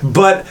 right?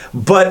 But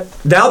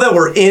now that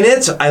we're in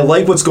it, I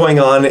like what's going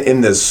on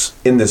in this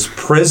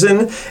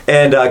prison,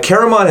 and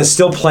Caramon is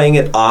still playing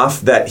it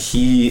off that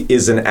he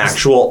is an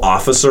actual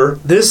officer.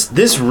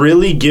 This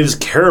really gives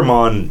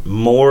Caramon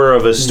more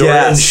of a story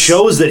and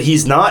shows that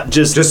he's not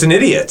just an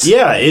idiot.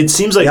 Yeah, it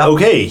seems like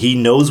okay, he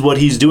knows what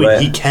he's doing.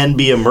 Right. He can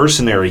be a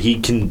mercenary.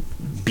 He can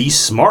be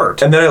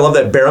smart. And then I love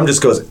that Barum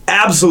just goes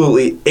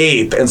absolutely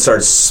ape and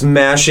starts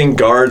smashing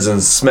guards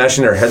and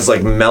smashing their heads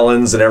like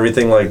melons and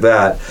everything like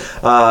that.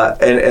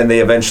 And they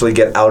eventually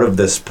get out of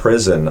this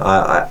prison.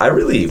 I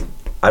really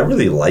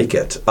like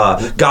it.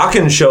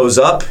 Gawkin shows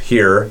up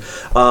here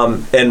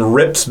and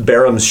rips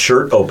Barum's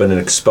shirt open and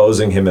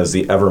exposing him as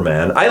the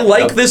Everman. I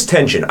like this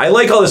tension. I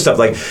like all this stuff.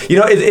 Like, you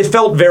know, it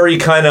felt very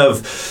kind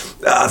of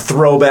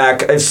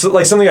throwback. It's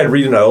like something I'd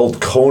read in an old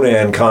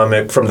Conan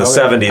comic from the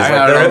 70s.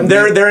 Like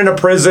they're in a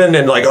prison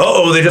and like,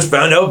 oh, they just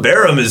found out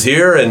Barum is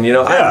here, and you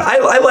know,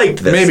 I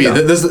liked this. Maybe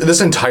stuff. this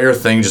entire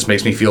thing just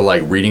makes me feel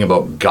like reading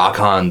about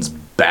Gawkin's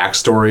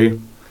backstory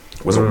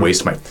was a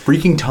waste of my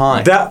freaking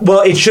time.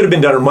 Well, it should have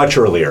been done much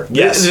earlier.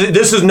 Yes,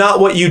 this is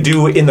not what you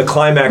do in the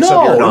climax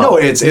of your novel. No,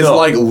 it's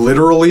like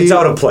literally it's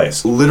out of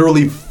place.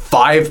 Literally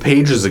 5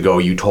 pages ago,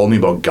 you told me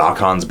about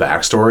Gawkin's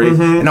backstory,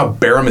 and now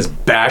Barum is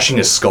bashing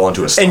his skull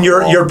into a stone and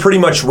you're wall. pretty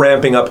much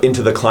ramping up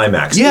into the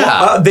climax.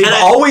 Yeah, they've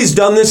always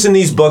done this in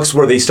these books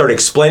where they start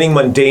explaining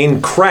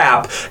mundane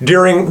crap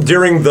during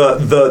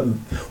the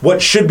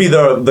what should be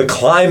the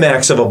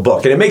climax of a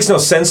book, and it makes no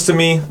sense to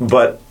me,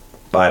 but.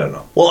 I don't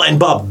know. Well, and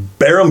Bob,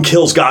 Barum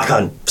kills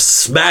Gawkin,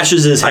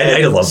 smashes his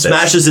head,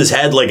 smashes his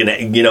head like into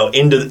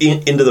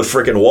the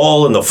frickin'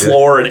 wall and the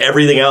floor and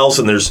everything else,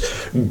 and there's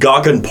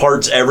Gawkin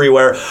parts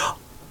everywhere.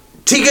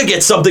 Tika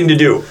gets something to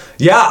do.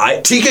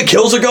 Yeah, Tika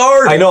kills a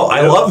guard. I know.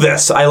 I love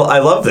this. I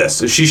love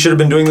this. She should have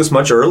been doing this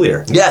much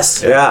earlier.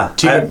 Yes. Yeah.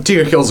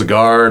 Tika kills a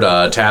guard.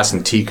 Tass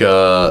and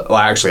Tika. Well,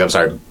 actually, I'm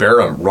sorry.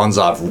 Barum runs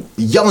off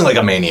yelling like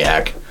a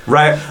maniac.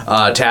 Right.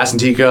 Tass and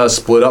Tika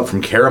split up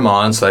from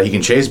Caramon so that he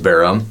can chase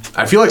Barum.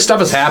 I feel like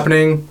stuff is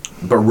happening,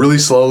 but really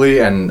slowly,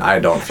 and I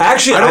don't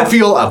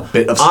feel a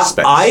bit of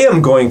suspense. I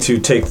am going to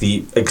take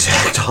the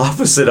exact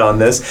opposite on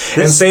this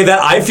and say that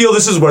I feel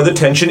this is where the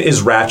tension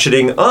is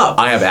ratcheting up.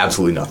 I have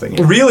absolutely nothing.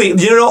 Really,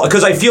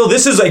 because I feel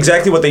this is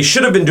exactly what they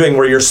should have been doing,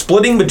 where you're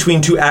splitting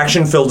between 2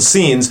 action-filled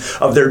scenes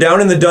of they're down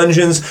in the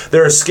dungeons,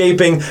 they're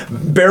escaping,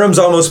 Barum's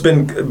almost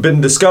been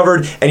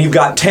discovered, and you've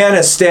got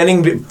Tanis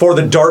standing before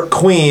the Dark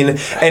Queen,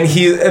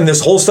 and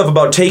this whole stuff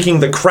about taking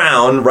the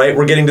crown, right?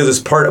 We're getting to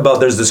this part about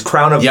there's this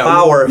crown of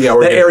power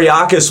that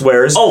Ariakis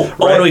wears.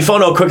 And we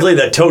found out quickly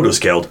that Toad was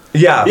killed.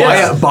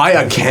 Yeah. By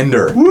a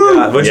Kender.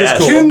 Which is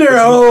cool. Kender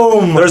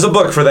home. There's a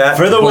book for that.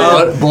 For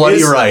the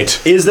bloody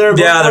right. Is there a book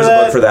there's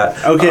a book for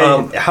that.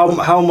 Okay.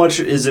 How much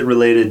is it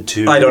related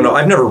to? I don't know.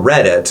 I've never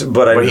read it,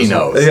 but he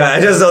knows. Yeah, I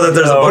just know that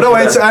there's a book. No,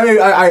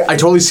 I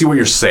totally see what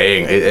you're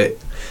saying.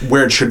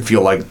 Where it should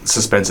feel like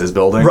suspense is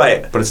building,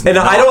 right? But it's and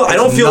not. I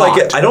don't feel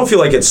like it. I don't feel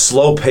like it's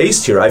slow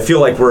paced here. I feel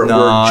like we're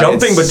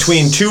jumping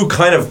between 2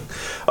 kind of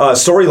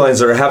storylines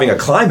that are having a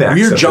climax.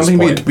 We're jumping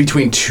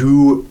between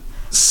 2,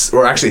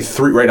 or actually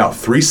 3 right now.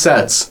 3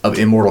 sets of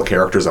immortal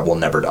characters that will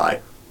never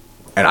die.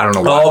 And I don't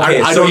know why.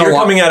 Okay, I so don't know you're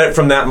why. coming at it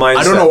from that mindset.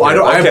 I don't know.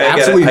 I have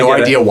absolutely no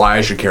idea it. why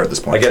I should care at this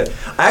point. I get it.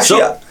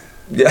 Actually.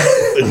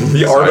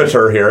 The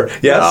arbiter here.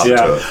 Yes.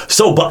 Yeah.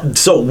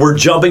 So we're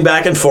jumping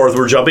back and forth.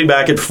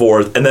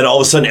 And then all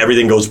of a sudden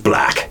everything goes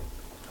black.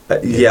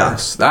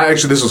 Yes.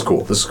 Actually, this is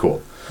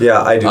cool.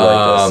 Yeah, I do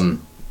like this.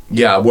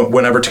 Yeah,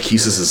 whenever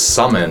Takesis is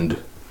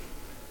summoned,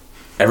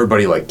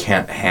 everybody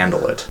can't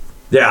handle it.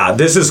 Yeah,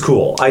 this is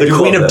cool. The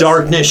Queen of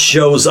Darkness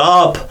shows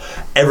up.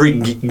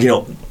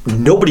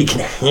 Nobody can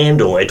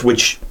handle it,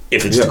 which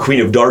if it's the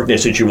Queen of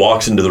Darkness and she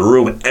walks into the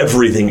room,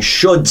 everything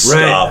should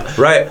stop.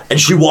 Right. And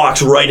she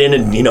walks right in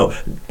and,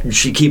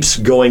 she keeps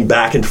going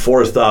back and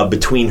forth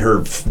between her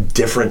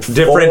different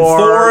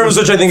forms,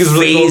 which I think is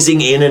really phasing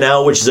cool. in and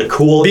out, which is a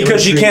cool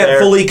because she can't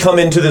fully come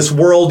into this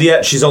world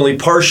yet. She's only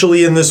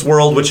partially in this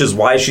world, which is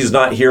why she's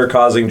not here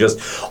causing just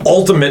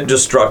ultimate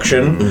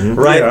destruction,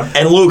 right? Yeah.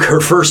 And Luke, her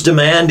first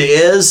demand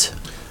is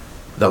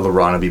that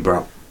Laurana be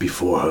brought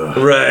before her.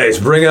 Right.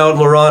 Bring out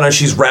Laurana.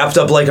 She's wrapped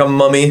up like a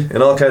mummy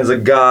in all kinds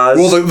of gauze.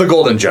 Well, the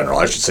Golden General,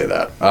 I should say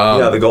that.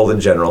 The Golden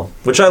General,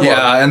 which I love.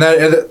 Yeah, and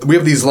we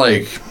have these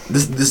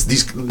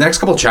these next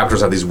couple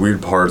chapters have these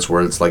weird parts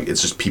where it's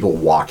just people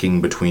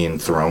walking between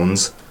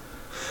thrones.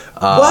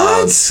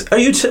 What? Are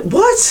you?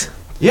 What?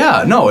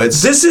 Yeah, no,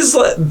 this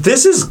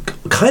is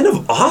kind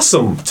of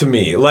awesome to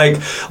me.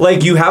 Like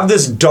you have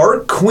this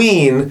Dark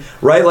Queen,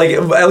 right? Like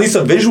at least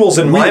the visuals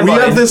in my mind. We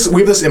have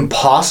this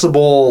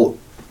impossible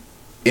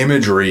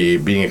imagery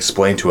being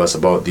explained to us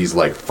about these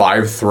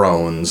 5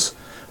 thrones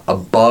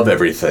above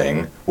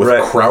everything with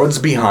crowds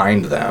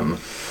behind them,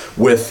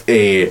 with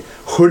a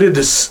hooded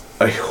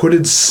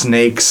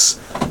snake's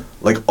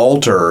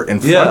altar in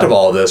front of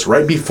all of this,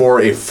 right before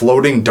a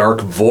floating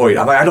dark void.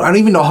 I don't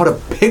even know how to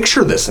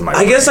picture this in my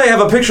mind. I guess I have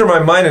a picture in my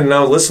mind, and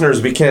now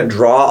listeners, we can't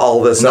draw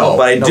all this out,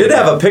 but I did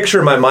have a picture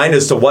in my mind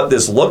as to what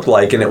this looked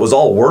like, and it was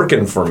all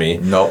working for me.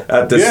 No.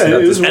 And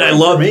I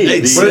love me.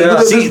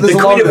 The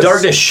Queen of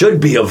Darkness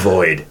should be a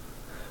void.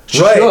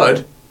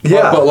 Should.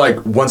 Yeah. But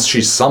like once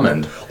she's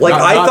summoned, Like,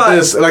 I thought-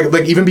 this,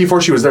 like even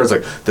before she was there, it's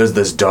like there's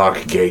this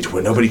dark gate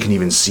where nobody can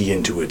even see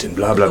into it, and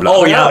blah blah blah.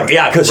 Oh yeah,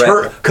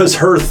 because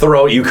her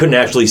throat, you couldn't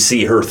actually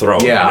see her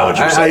throat. Yeah, I know what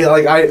you're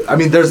saying. I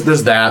mean, there's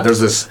that. There's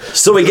this.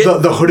 So we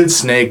get- the hooded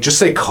snake. Just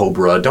say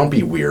cobra. Don't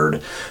be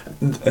weird.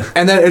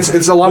 And then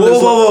it's a lot.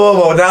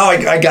 Whoa! Now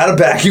I gotta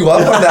back you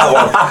up on that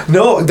one.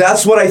 No,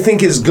 that's what I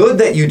think is good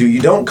that you do. You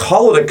don't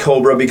call it a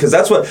cobra because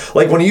that's what,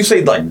 like when you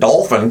say like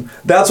dolphin,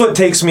 that's what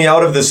takes me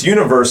out of this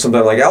universe.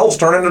 Sometimes like owls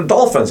turn into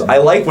dolphins. I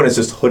like when it's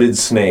just hooded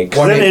snake.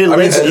 Well, then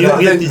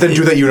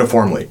do that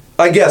uniformly.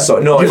 I guess so.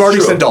 No, You've it's already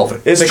true. said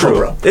dolphin. It's Say true.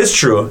 cobra. It's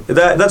true.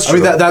 That's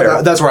true. I mean,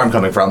 Fair. that's where I'm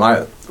coming from.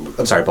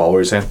 I'm sorry, Paul. What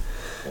were you saying?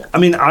 I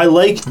mean, I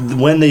like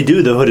when they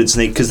do the hooded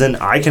snake because then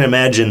I can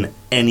imagine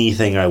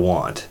anything I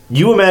want.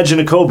 You imagine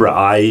a cobra,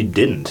 I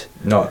didn't.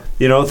 No.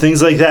 You know,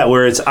 things like that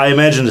where I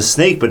imagined a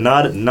snake, but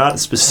not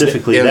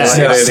specifically Yeah,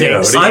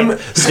 that.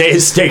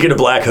 Snake in a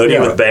black hoodie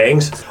with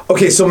bangs.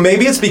 Okay, so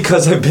maybe it's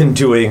because I've been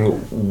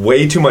doing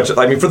way too much.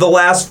 I mean, for the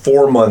last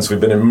 4 months,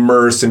 we've been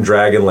immersed in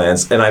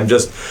Dragonlance, and I am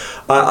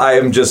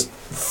just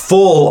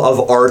full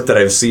of art that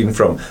I've seen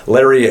from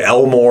Larry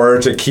Elmore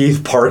to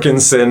Keith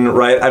Parkinson,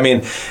 right? I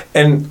mean,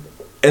 and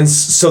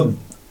so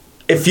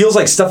it feels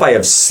like stuff I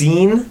have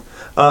seen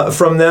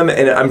from them,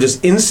 and I'm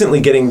just instantly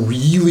getting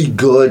really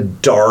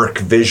good dark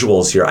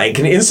visuals here. I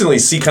can instantly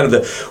see kind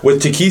of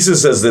with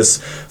Takesis as this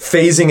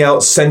phasing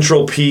out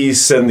central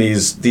piece and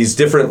these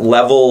different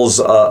levels,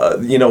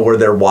 where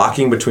they're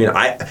walking between.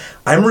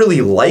 I'm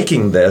really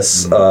liking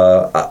this.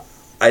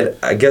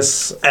 I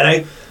guess,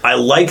 and I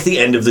like the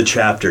end of the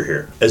chapter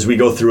here as we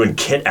go through and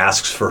Kit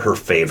asks for her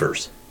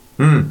favors.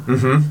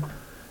 Mm-hmm.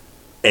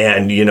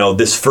 And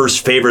this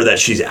first favor that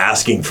she's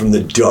asking from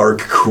the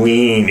Dark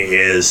Queen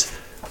is,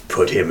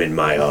 put him in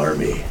my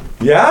army.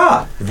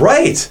 Yeah,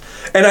 right.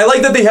 And I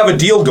like that they have a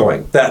deal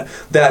going. That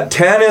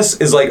Tanis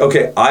is like,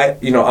 okay,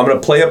 I'm gonna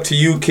play up to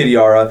you,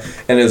 Kitiara,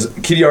 and as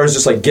Kitiara is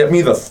just like, get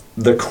me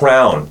the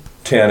crown,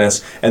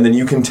 Tanis, and then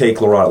you can take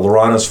Laurana.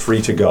 Laurana's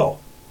free to go,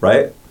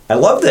 right? I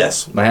love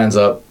this. My hand's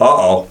up.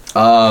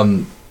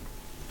 Uh-oh.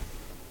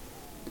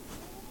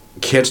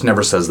 Kit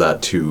never says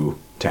that to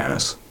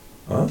Tanis.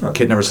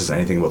 Kit never says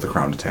anything about the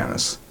crown to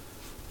Tanis.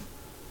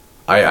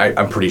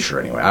 I'm pretty sure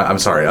anyway. I'm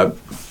sorry.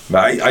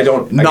 I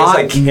don't. I guess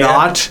I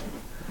can't.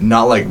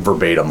 Not like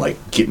verbatim.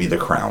 Like, get me the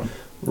crown.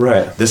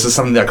 Right. This is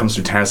something that comes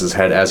through Tanis'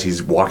 head as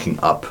he's walking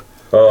up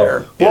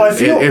there. Well, I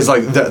feel it's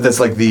like that's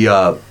like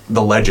the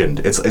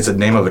legend. It's a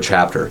name of a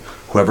chapter.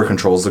 Whoever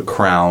controls the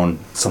crown.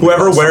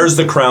 Whoever wears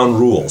the crown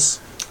rules.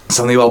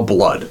 Something about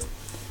blood.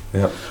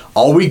 Yeah.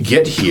 All we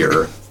get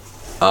here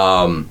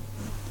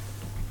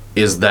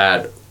is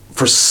that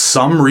for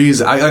some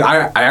reason,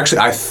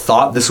 I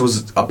thought this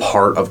was a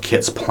part of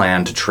Kit's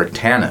plan to trick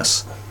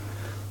Tanis.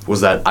 Was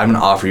that I'm going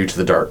to offer you to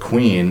the Dark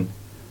Queen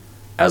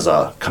as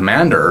a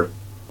commander,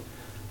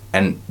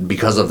 and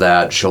because of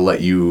that, she'll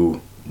let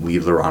you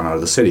leave Laurana out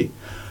of the city.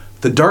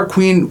 The Dark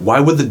Queen, why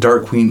would the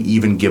Dark Queen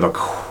even give a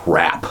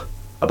crap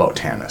about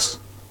Tanis?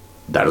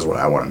 That is what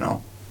I want to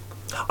know.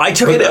 I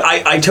took it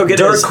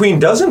Dark as Queen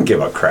doesn't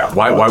give a crap.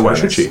 Why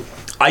should she?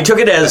 I took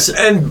it as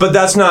but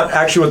that's not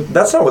actually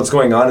that's not what's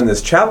going on in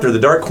this chapter. The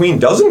Dark Queen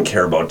doesn't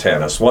care about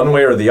Tanis one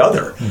way or the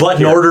other. But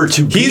in order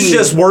to he's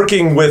just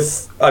working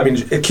with. I mean,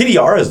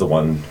 Kitiara is the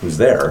one who's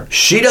there.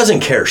 She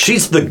doesn't care.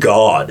 She's the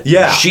god.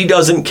 Yeah, she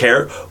doesn't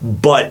care.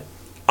 But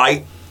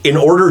in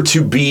order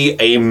to be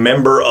a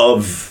member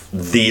of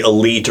the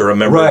elite or a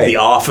member of the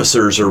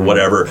officers or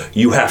whatever,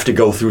 you have to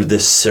go through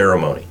this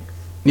ceremony.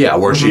 Yeah,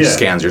 where she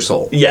scans your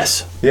soul.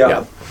 Yes.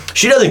 Yeah.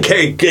 She doesn't care.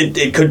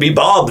 It could be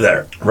Bob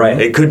there. Right.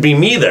 It could be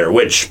me there,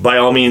 which, by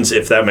all means,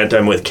 if that meant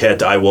I'm with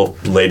Kit, I will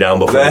lay down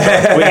before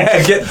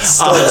Get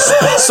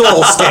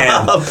soul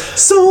scan.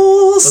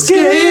 Soul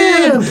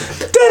scan.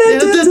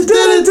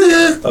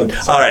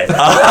 All right.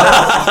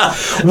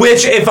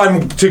 Which, if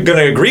I'm going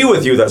to agree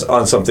with you that's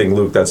on something,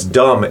 Luke, that's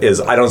dumb,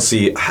 is I don't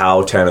see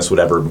how Tanis would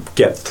ever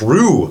get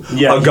through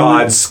a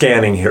god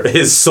scanning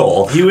his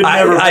soul. He would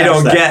never I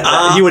don't pass get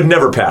that. He would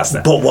never pass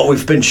that. But what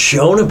we've been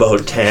shown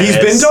about Tanis... He's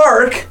been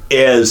dark.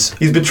 Is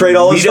he's betrayed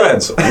all his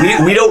friends.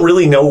 We don't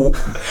really know.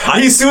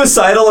 He's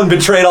suicidal and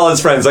betrayed all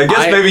his friends. I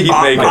guess maybe he'd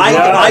make it.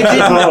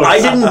 I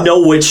didn't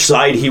know which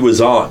side he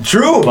was on.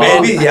 True,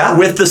 maybe, yeah.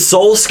 With the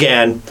soul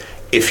scan,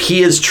 if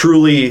he is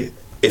truly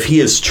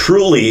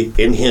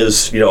in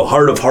his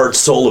heart of heart,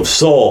 soul of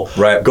soul,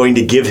 going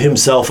to give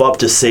himself up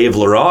to save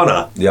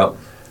Laurana. Yep.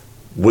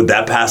 Would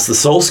that pass the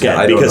soul scan?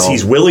 Yeah, because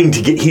he's willing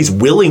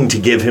to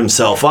give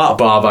himself up.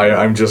 Bob,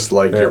 I'm just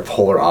like your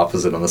polar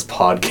opposite on this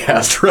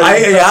podcast,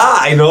 right?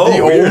 I know. The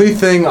only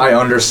thing I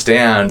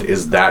understand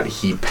is that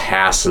he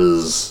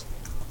passes,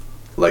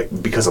 like,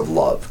 because of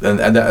love,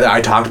 and I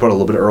talked about it a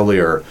little bit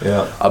earlier.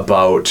 Yeah.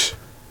 About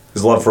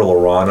his love for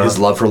Laurana.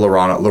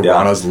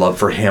 Laurana's love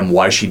for him,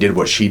 why she did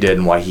what she did,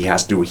 and why he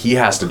has to do what he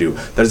has to do.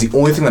 That is the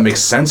only thing that makes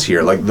sense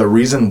here. Like, the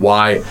reason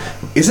why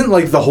isn't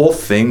like the whole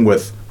thing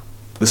with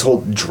this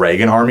whole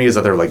dragon army is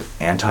that they're like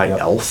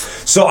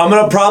anti-elf. So I'm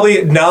gonna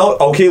probably now.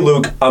 Okay,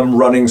 Luke, I'm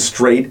running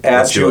straight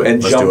at Let's do you it.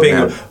 and Let's do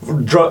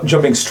it,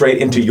 jumping straight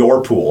into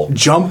your pool.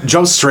 Jump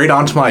straight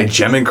onto my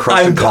gem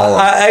encrusted column.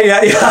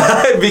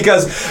 Yeah,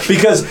 because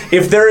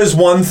if there is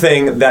one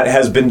thing that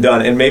has been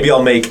done, and maybe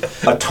I'll make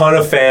a ton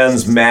of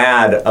fans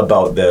mad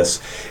about this,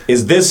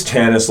 is this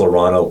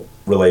Tanis-Laurana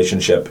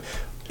relationship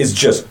is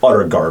just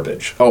utter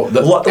garbage. Oh,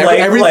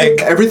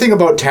 everything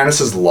about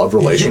Tanis' love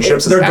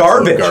relationships they're is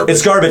garbage.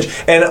 It's garbage.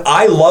 And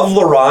I love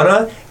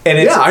Laurana. And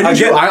it's, I do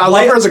too. I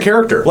love her as a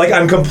character. Like,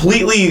 I'm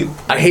completely...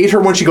 I hate her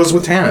when she goes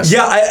with Tanis.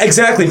 Yeah,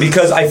 exactly,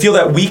 because I feel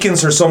that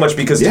weakens her so much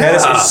because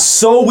Tanis is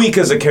so weak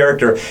as a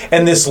character,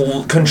 and this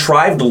Mm-hmm.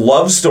 contrived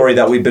love story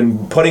that we've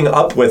been putting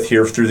up with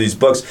here through these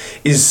books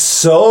is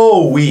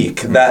so weak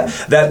that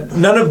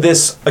none of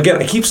this... Again,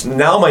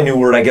 now my new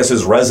word, I guess,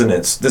 is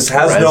resonance. This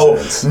has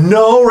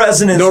no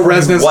resonance. No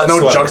resonance,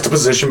 whatsoever. no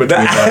juxtaposition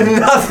between them.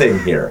 Nothing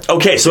here.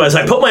 Okay, so as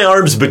I put my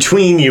arms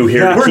between you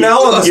here, We're now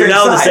on the you're same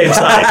now on the side. same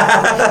side.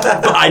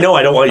 I know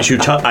I don't want you.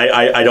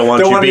 I don't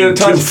want you being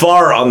too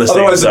far on the same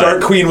Otherwise, side. the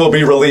Dark Queen will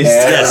be released.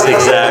 Yes,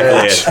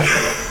 exactly.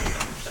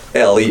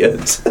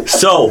 Elliot.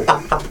 So,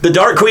 the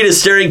Dark Queen is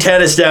staring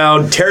Tanis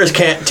down. Tanis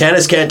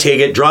can't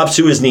take it, drops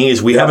to his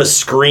knees. We have a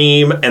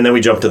scream, and then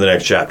we jump to the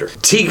next chapter.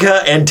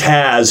 Tika and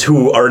Taz,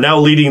 who are now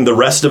leading the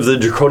rest of the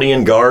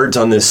Draconian guards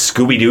on this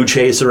Scooby-Doo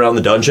chase around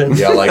the dungeon.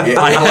 Yeah, like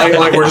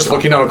we're just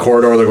looking down a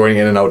corridor, they're going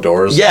in and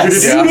outdoors.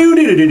 Yes. That's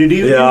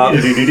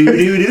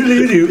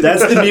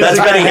the music. That's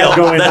Benny Hill.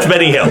 Going. That's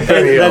Benny Hill.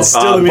 That's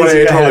still the but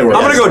music. it totally works.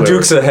 I'm going to go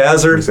Dukes of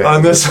Hazzard Exactly.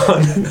 on this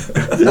one.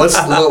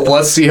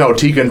 Let's see how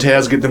Tika and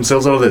Taz get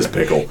themselves out of this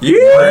pickle.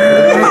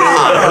 Yeah!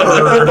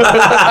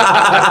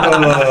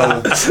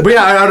 But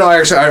yeah, I don't know.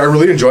 Actually, I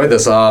really enjoyed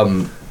this.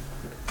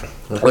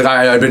 Like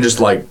I've been just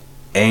like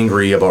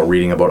angry about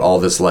reading about all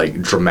this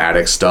like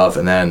dramatic stuff,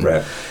 and then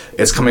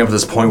it's coming up to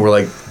this point where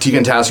like Tika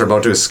and Taz are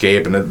about to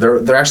escape, and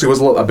there actually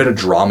was a bit of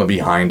drama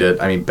behind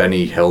it. I mean,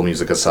 Benny Hill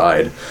music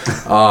aside,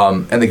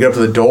 and they get up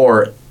to the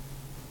door,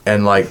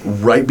 and like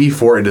right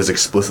before it is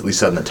explicitly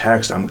said in the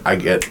text, I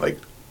get like,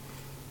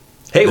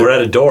 Hey, we're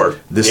at a door.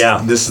 this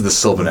is the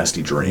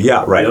Sylvanesti dream.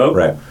 Yeah,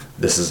 right.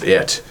 This is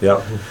it.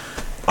 Yeah.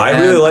 I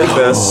really like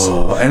this.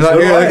 And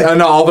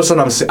and all of a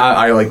sudden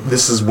I like,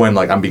 this is when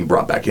like I'm being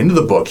brought back into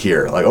the book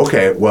here. Like,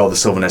 okay, well, the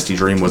Sylvanesti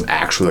dream was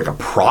actually like a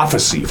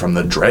prophecy from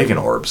the dragon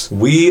orbs.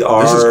 We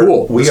are. This is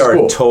cool. We This is are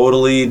cool.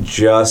 totally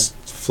just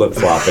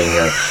flip-flopping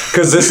here,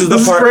 because this is the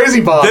This is part.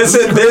 crazy, Bob. This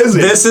This is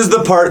crazy. This is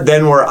the part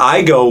then where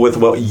I go with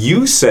what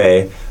you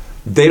say.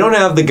 They don't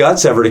have the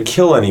guts ever to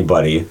kill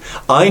anybody.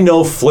 I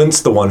know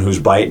Flint's the one who's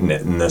biting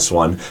it in this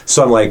one,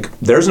 so I'm like,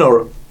 there's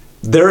no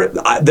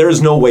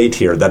weight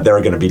here that they're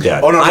going to be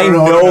dead. Oh no! I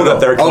know that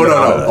they're coming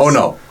out of this. Oh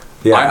no!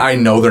 Yeah. I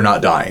know they're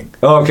not dying.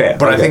 Okay,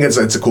 But I think it's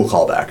a cool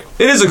callback.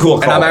 it is a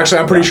cool. And I'm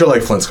callback. pretty sure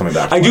like Flint's coming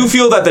back. I do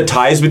feel that the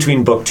ties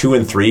between book 2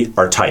 and 3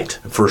 are tight.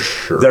 for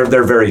sure.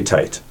 They're very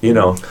tight. You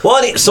know.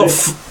 Well, so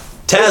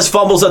Taz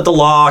fumbles at the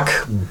lock.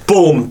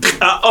 Boom.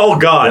 Oh,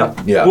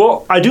 God. Yeah.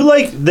 Well, I do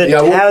like that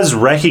Yeah, well- Taz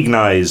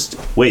recognized.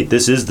 Wait,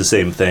 this is the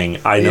same thing.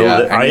 I know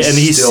Yeah, that, and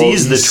he still-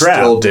 sees the trap.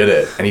 Still did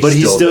it, and he but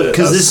he still still did it.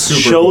 because That's this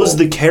super shows cool.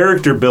 the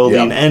character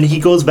building, Yeah. and he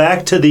goes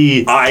back to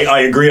the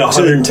I agree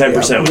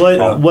 110%.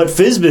 what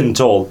Fizbin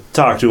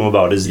talked to him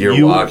about is You're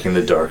you walking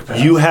the dark path.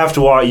 You have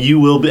to walk. You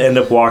will end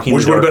up walking.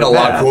 Which the would have been a darker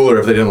lot path. cooler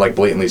if they didn't like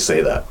blatantly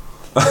say that.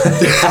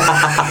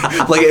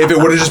 Like if it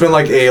would have just been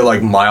like a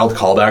like mild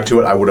callback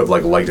to it, I would have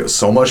like liked it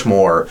so much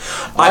more.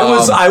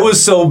 I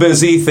was so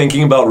busy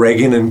thinking about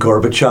Reagan and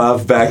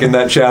Gorbachev back in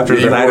that chapter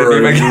that I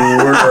didn't even.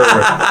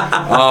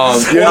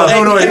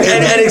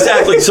 And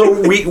exactly. So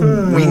we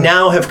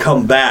now have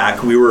come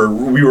back. We were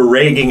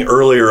ragging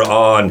earlier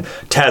on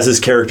Taz's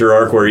character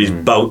arc where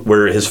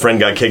where his friend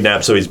got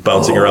kidnapped, so he's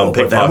bouncing around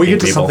pickpocketing but now we get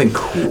to people. something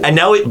cool. And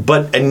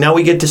now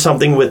we get to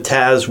something with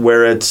Taz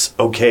where it's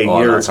okay.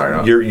 Oh, you're no, sorry,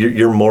 no.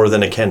 you're more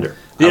than a Kender.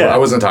 Yeah, I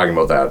wasn't talking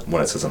about that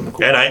when it said something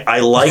cool. And I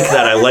like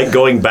that. I like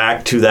going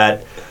back to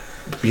that.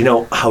 You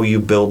know how you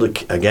build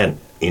again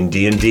in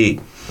D&D,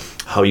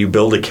 how you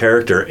build a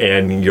character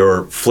and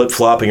your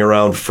flip-flopping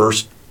around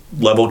first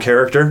level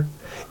character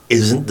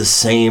isn't the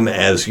same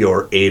as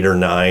your 8 or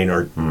 9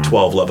 or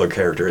 12 level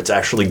character. It's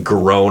actually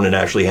grown and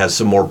actually has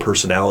some more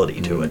personality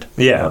to it.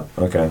 Yeah.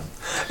 Okay.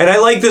 And I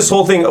like this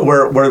whole thing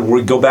where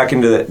we go back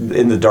into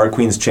the Dark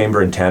Queen's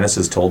chamber, and Tanis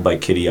is told by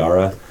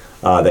Kitiara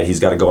that he's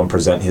got to go and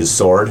present his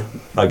sword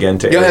again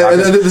to Yeah,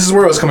 Ariakas. this is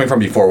where I was coming from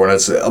before, when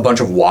it's a bunch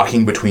of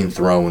walking between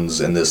thrones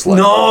and this like.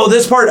 No,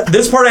 this part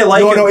I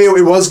like. No,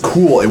 it was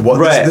cool. It was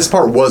Right. this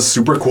part was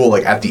super cool.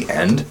 Like at the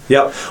end.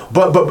 Yep.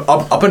 But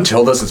up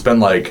until this, it's been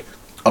like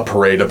a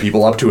parade of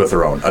people up to a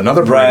throne,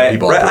 another parade of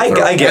people up to a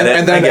throne. I get it.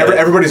 And then I get it.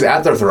 everybody's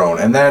at their throne,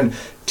 and then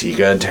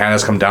Tika and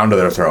Tanis come down to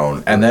their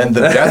throne, and then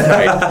the Death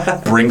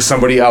Knight brings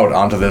somebody out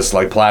onto this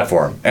like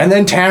platform, and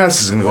then Tanis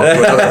is gonna go up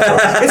to another throne.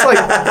 It's like,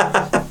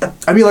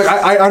 I mean, like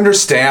I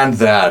understand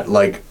that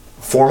like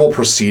formal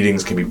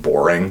proceedings can be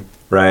boring,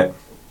 Right.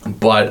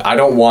 but I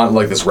don't want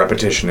like this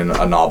repetition in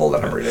a novel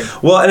that I'm reading.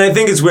 Well, and I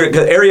think it's weird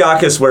because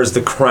Ariakis wears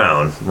the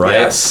crown, right?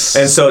 Yes.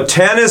 And so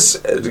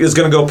Tanis is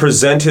going to go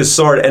present his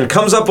sword and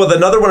comes up with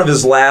another one of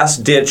his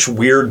last-ditch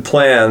weird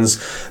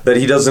plans that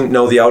he doesn't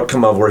know the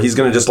outcome of, where he's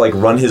going to just like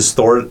run his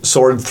sword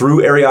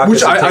through Ariakis.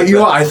 Which I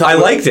thought I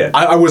liked it.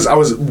 I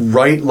was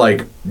right,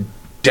 like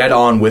dead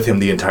on with him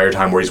the entire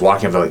time where he's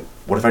walking up. Like,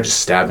 what if I just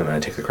stab him and I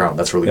take the crown?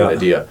 That's a really good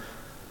idea.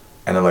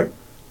 And then like,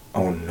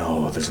 oh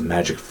no, there's a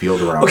magic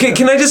field around. Okay, him.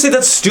 can I just say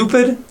that's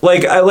stupid?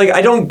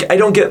 I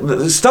don't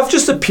get stuff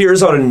just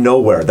appears out of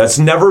nowhere. That's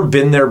never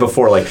been there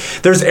before. Like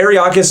there's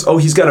Ariakis. Oh,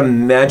 he's got a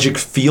magic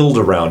field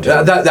around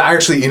him. That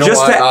actually, you know,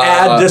 just what? to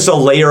add just a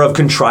layer of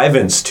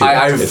contrivance to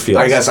it. It feels.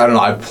 I guess I don't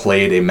know. I've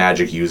played a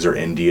magic user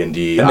in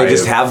D&D, and they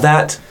just have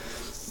that.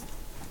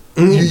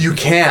 You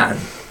can.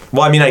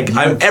 Well, I mean,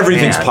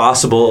 everything's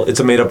possible. It's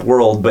a made-up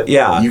world, but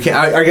yeah, you can.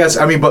 I guess.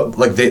 I mean, but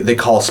like they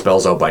call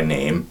spells out by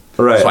name,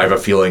 right? So I have a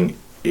feeling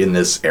in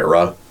this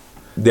era.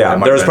 Yeah,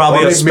 there's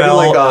probably a spell,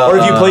 or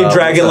if you played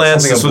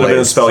Dragonlance, this would have been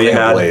a spell you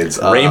had. Blades,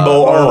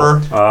 Rainbow Armor,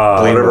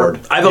 Blade Ward.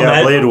 I have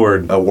a Blade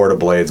Ward, a Ward of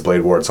Blades,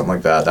 Blade Ward, something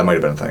like that. That might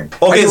have been a thing.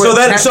 Okay,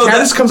 anyway, so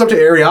this comes up to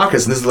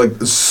Ariakis, and this is like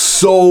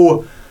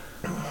so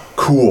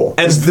cool.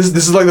 And this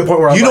is like the point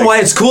where I'm know why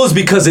it's cool is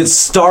because it's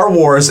Star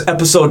Wars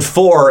Episode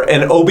 4,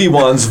 and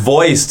Obi-Wan's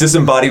voice,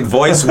 disembodied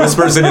voice,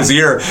 whispers in his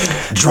ear,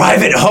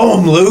 "Drive it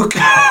home, Luke."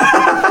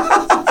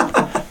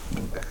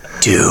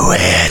 Do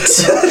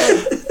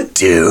it.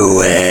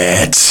 Do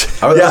it.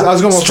 I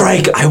was going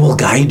strike. I will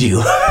guide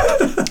you.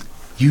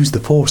 Use the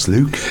Force,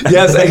 Luke.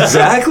 Yes,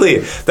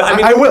 exactly.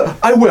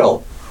 I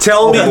will.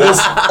 Tell me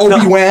this,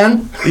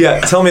 Obi-Wan.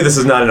 Yeah, tell me this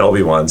is not an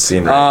Obi-Wan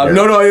scene.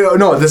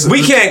 No.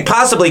 We can't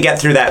possibly get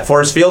through that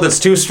force field. It's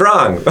too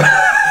strong.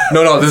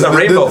 No. This is a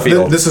rainbow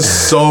field. This is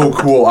so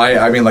cool.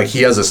 I mean, like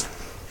he has this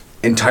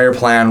entire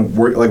plan.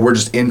 We're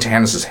just in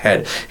Tanis's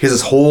head. He has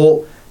this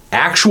whole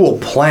actual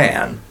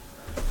plan.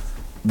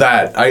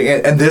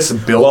 This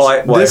builds.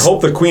 I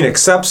hope the queen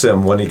accepts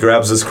him when he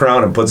grabs his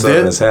crown and puts it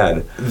on his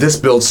head. This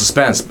builds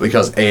suspense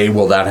because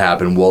will that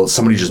happen? Will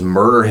somebody just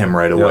murder him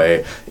right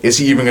away? Is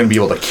he even going to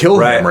be able to kill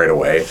him right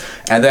away?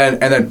 And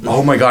then,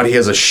 oh my God, he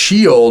has a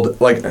shield.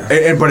 But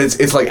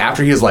it's like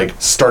after he has like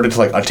started to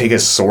like take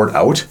his sword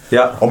out.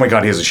 Yeah. Oh my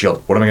God, he has a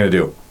shield. What am I going to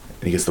do?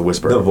 And he gets the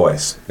whisper. The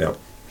voice. Yeah.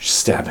 Just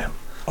stab him.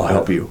 I'll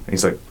help you. And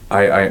he's like,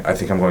 I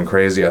think I'm going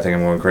crazy.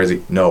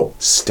 No,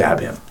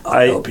 stab him.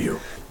 I'll help you.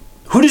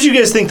 Who did you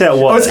guys think that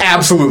was? Oh, it's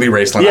absolutely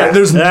Raceland. Yeah,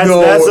 that's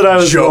what I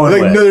was going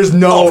with. No, there's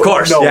no. Oh, of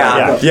course. No,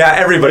 yeah,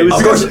 everybody.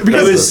 Because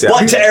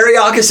But to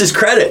Ariakis'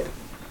 credit,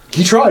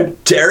 he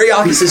tried. To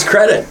Ariakis'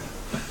 credit,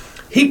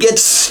 he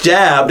gets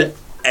stabbed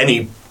and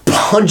he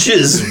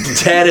punches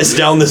Tanis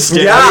down the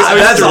stairs. Yeah,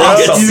 that's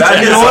awesome.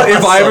 You know what?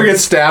 If I ever get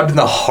stabbed in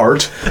the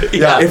heart,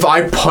 if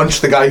I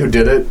punch the guy who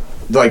did it,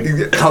 like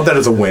count that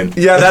as a win.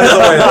 Yeah, that is a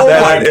win.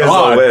 That is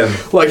a win.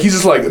 Like he's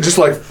just like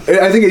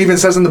I think it even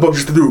says in the book,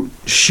 just through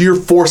sheer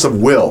force of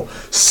will,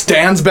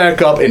 stands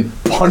back up and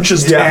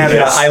punches Tanis.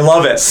 Yeah, I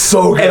love it.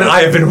 So good. And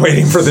I have been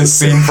waiting for this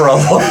scene for a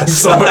long time.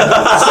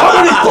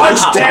 Somebody punch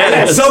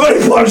Tanis. Somebody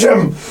punch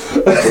him.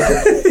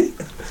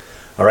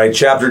 All right,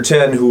 chapter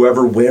 10,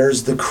 whoever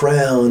wears the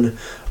crown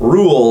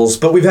rules.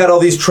 But we've had all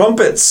these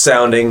trumpets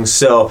sounding,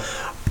 so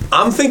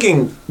I'm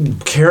thinking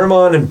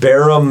Caramon and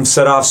Barum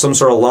set off some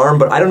sort of alarm,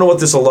 but I don't know what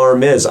this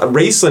alarm is.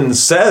 Raceland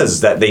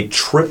says that they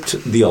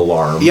tripped the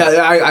alarm.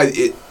 Yeah,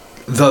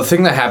 the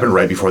thing that happened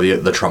right before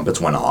the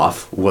trumpets went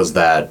off was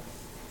that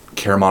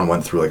Caramon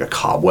went through like a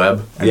cobweb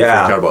and freaked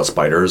out about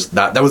spiders.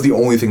 That was the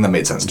only thing that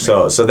made sense to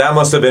me. So that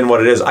must have been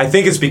what it is. I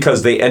think it's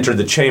because they entered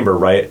the chamber,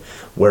 right?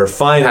 Where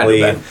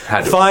finally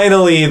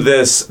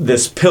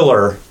this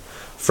pillar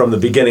from the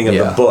beginning of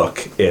the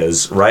book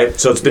is, right?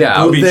 So it's been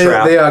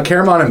booby-trapped.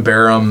 Caramon and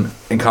Barum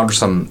encounter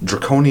some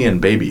draconian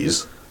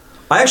babies.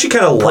 I actually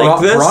kind of like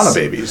this. Piranha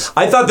babies.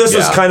 I thought this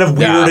was kind of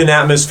weird and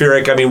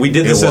atmospheric. I mean, we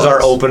did this as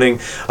our opening.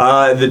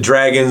 The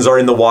dragons are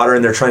in the water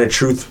and they're trying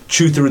to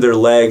chew through their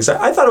legs.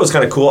 I thought it was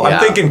kind of cool. Yeah.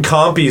 I'm thinking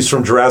Compies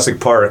from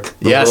Jurassic Park.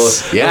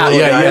 Yes.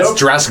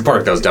 Jurassic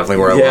Park. That was definitely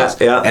where it was.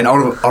 Yeah. And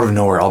out of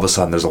nowhere, all of a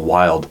sudden, there's a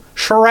wild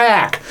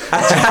Shrek.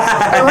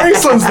 And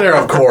Raceland's there,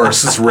 of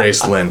course. It's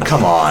Raceland.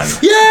 Come on.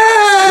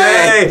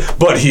 Yay!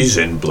 But he's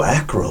in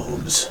black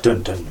robes.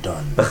 Dun dun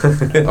dun.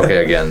 Okay,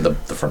 again, the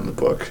front of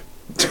the book.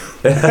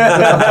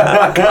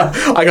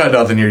 I got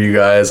nothing here, you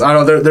guys. I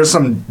know there's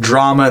some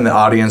drama in the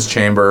audience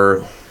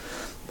chamber.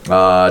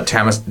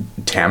 Tanis.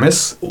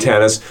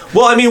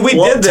 Well, I mean, we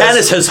did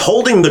this. Tanis is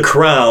holding the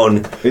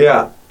crown.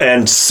 Yeah.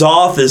 And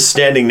Soth is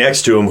standing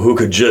next to him, who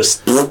could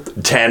just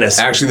Tanis.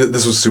 Actually,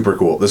 this was super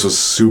cool.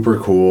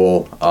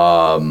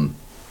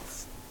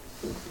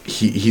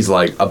 He's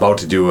like about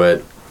to do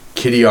it.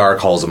 Kidiar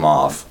calls him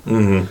off.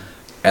 Mm-hmm.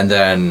 And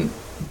then,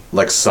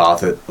 like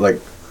Soth,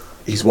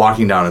 he's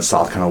walking down and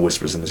Soth kind of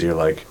whispers in his ear,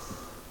 like,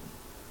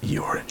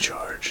 "You're in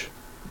charge."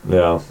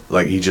 Yeah.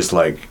 Like, he just,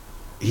 like,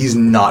 he's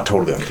not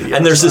totally on Kidiar's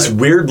And there's side. this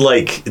weird,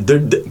 like,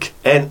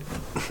 and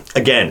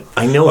again,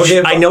 I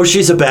know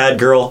she's a bad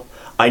girl.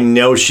 I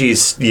know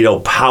she's,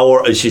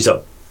 she's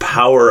a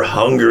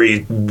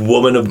power-hungry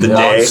woman of the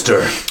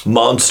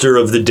monster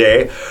of the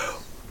day.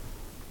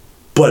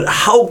 But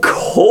how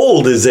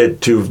cold is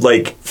it to,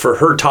 like, for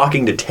her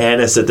talking to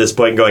Tanis at this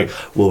point, going,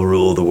 "We'll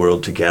rule the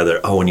world together."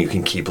 Oh, and you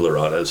can keep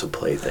Laurana as a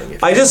plaything.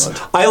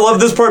 I love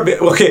this part.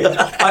 Okay,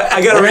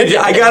 I gotta read.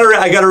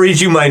 I gotta read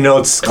you my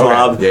notes,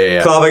 Klob. Okay.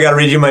 Yeah. Klob, I gotta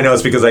read you my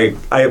notes because I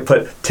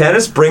put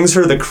Tanis brings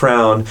her the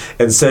crown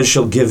and says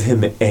she'll give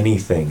him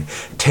anything.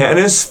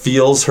 Tanis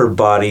feels her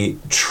body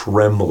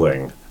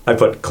trembling. I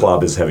put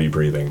Klob is heavy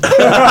breathing. Because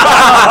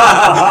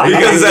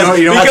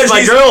that's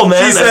my girl,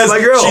 man. That's my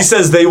girl. She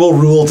says they will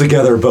rule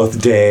together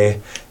both day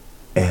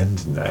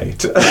and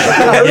night. And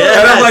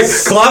I'm like,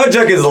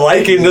 Klobuchuk is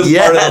liking this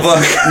part of the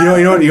book.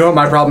 You know what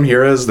my problem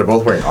here is? They're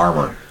both wearing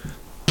armor.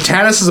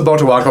 Tanis is about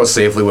to walk out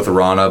safely with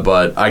Laurana,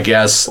 but I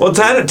guess... Well,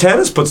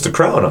 Tanis puts the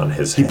crown on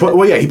his head.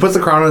 He puts the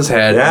crown on his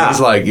head. Yeah.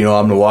 He's like, I'm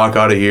going to walk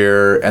out of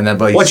here, and then...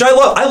 Which I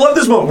love. I love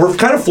this moment. We're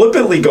kind of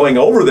flippantly going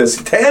over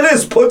this.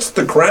 Tanis puts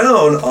the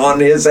crown on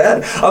his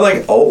head. I'm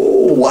like,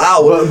 oh,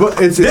 wow. But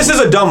this is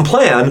a dumb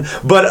plan,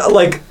 but,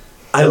 like...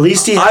 At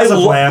least he has a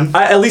plan.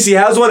 At least he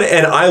has one,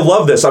 and I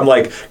love this. I'm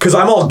like, because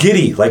I'm all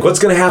giddy. Like, what's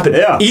going to happen?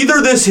 Yeah.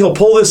 Either he'll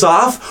pull this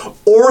off,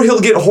 or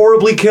he'll get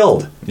horribly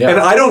killed. Yeah. And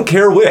I don't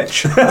care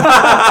which.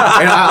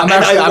 I'm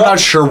not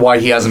sure why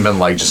he hasn't been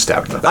like just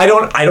stabbed in the back.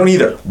 I don't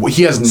either.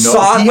 He has no.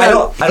 Soth, I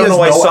don't know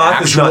why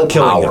Soth is not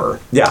killing him.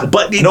 Yeah,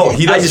 but he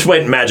I just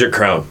went magic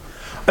crown.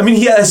 I mean,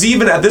 he has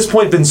even at this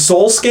point been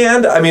soul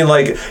scanned. I mean,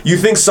 like, you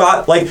think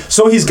Soth, like,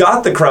 so he's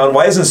got the crown.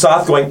 Why isn't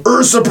Soth going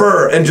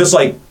Usurper and just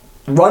like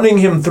running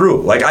him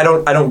through? Like, I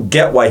don't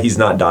get why he's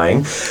not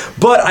dying.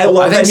 But I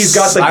love that he's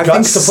got the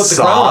guts to put the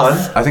crown on.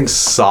 I think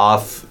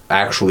Soth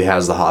actually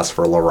has the hots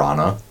for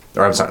Laurana.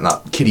 Or I'm sorry,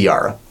 not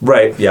Kidiara.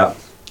 Right, yeah.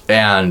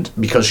 And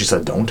because she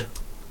said don't,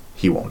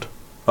 he won't.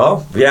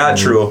 Oh, yeah,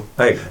 true.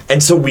 Hey.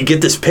 And so we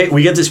get this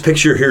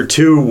picture here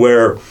too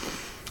where,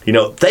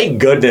 thank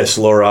goodness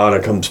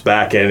Laurana comes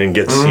back in and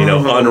gets,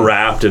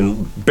 unwrapped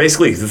and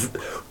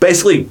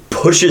basically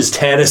pushes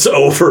Tanis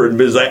over and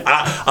is like,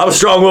 I'm a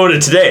strong woman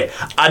today.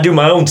 I do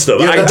my own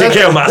stuff. I can take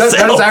care of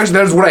myself.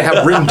 That is what I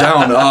have written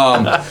down.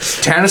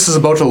 Tanis is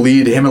about to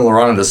lead him and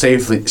Laurana to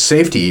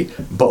safety,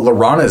 but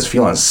Laurana is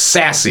feeling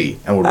sassy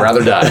and would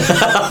rather die.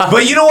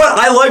 But you know what?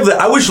 I like that.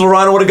 I wish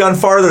Laurana would have gone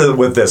farther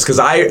with this because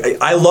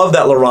I love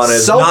that Laurana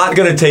is not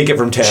going to take it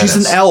from Tanis. She's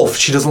an elf.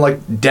 She doesn't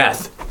like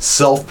death.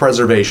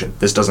 Self-preservation.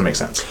 This doesn't make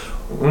sense. Is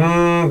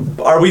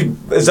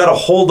that a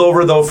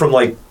holdover though from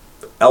like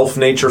elf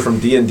nature from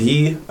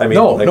D&D? I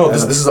mean,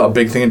 this is a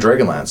big thing in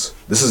Dragonlance.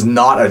 This is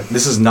not a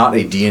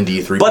D&D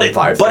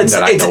 3.5 thing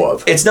that I know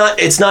of. It's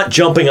not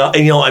jumping off.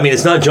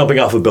 It's not jumping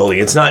off a building.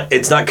 It's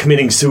not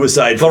committing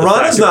suicide.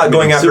 Laurana's not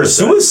going after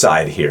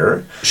suicide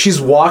here.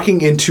 She's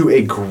walking into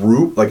a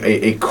group, like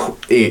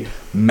a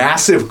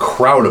massive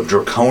crowd of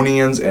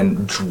Draconians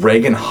and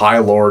Dragon High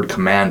Lord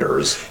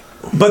commanders.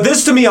 But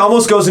this to me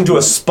almost goes into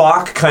a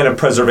Spock kind of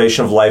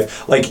preservation of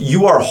life. Like,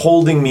 you are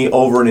holding me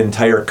over an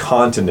entire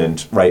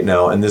continent right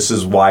now, and this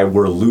is why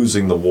we're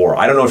losing the war.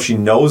 I don't know if she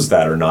knows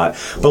that or not,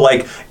 but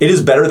like, it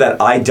is better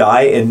that I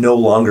die and no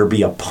longer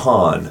be a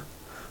pawn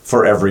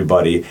for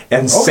everybody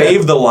and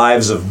save the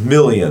lives of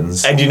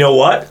millions. And you know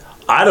what?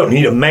 I don't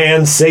need a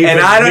man saving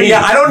me.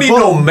 I don't need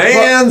no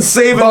man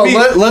saving me.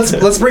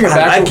 Let's bring it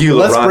back.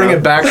 Let's bring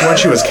it back to when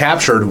she was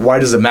captured. Why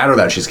does it matter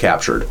that she's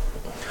captured?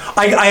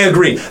 I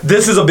agree.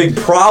 This is a big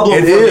problem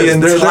for the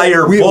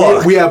entire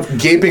book. We have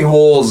gaping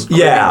holes.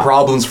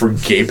 Problems for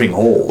gaping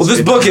holes. Well,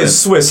 this book is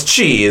Swiss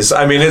cheese.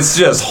 I mean, it's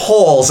just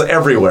holes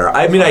everywhere.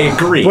 I mean, I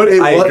agree. But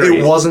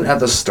it wasn't at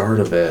the start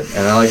of it,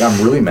 and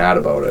I'm really mad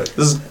about it.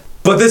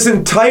 But this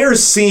entire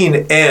scene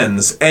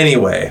ends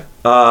anyway.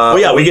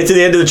 We get to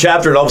the end of the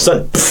chapter, and all of a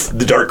sudden,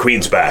 the Dark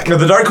Queen's back.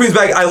 The Dark Queen's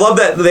back. I love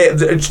that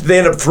they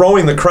end up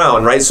throwing the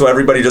crown, right? So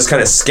everybody just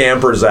kind of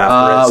scampers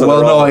after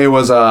it. It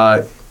was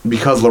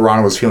because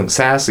Laurana was feeling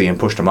sassy and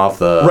pushed him off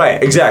the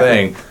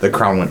thing, the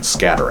crown went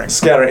scattering.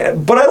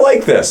 But I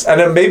like this. And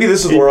then maybe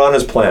this is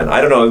Laurana's plan. I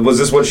don't know. Was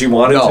this what she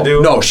wanted to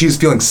do? No, she's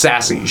feeling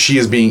sassy. She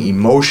is being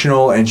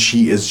emotional, and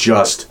she is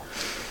just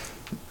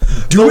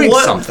doing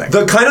something.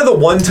 The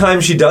one time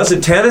she does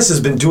it, Tanis has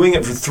been doing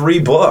it for 3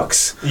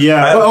 books.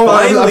 Yeah.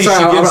 Finally, she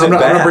gives it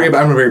back.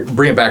 I'm going to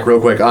bring it back real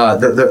quick.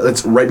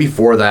 It's right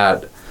before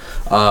that.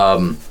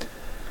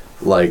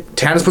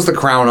 Tanis puts the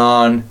crown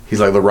on. He's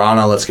like,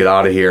 Laurana, let's get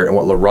out of here. And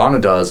what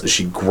Laurana does is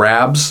she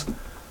grabs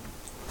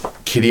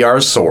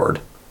Kidiara's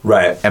sword,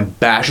 right, and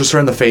bashes her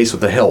in the face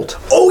with the hilt.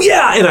 Oh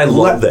yeah, and I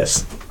love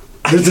this.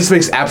 This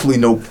makes absolutely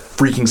no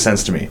freaking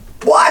sense to me.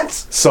 What?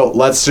 So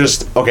let's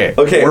just okay.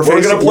 We're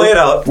gonna play it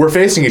out. We're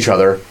facing each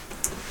other.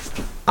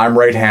 I'm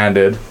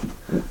right-handed,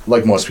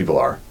 like most people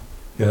are.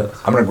 Yeah.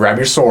 I'm gonna grab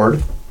your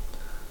sword.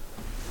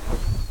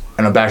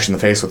 And I'm bashing the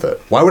face with it.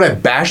 Why would I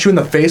bash you in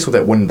the face with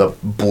it when the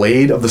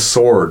blade of the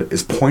sword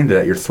is pointed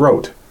at your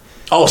throat?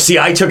 Oh, see,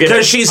 I took it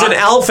because she's an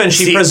elf and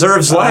she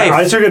preserves life.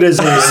 I took it as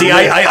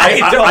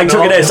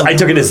I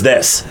took it as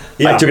this.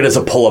 Yeah. I took it as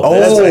a pull-up.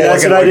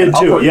 That's what I did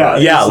too.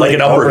 Yeah, like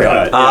an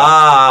uppercut.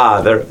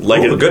 They're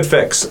like a good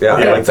fix.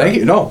 Yeah, thank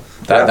you. No,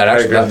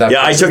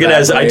 Yeah, I took it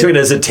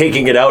as a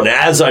taking it out, and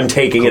as I'm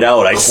taking it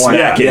out, I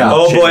smack it.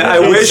 Oh boy,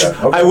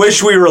 I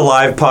wish we were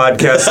live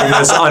podcasting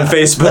this on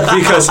Facebook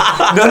because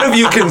none of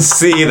you can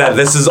see that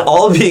this is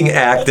all being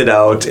acted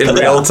out in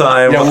real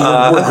time.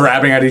 Yeah, we're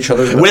grabbing at each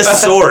other with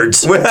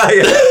swords.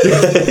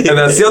 And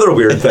that's the other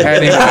weird thing.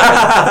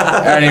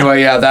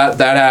 Anyway, yeah,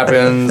 that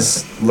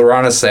happens.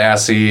 Lorana's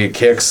sassy,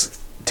 kicks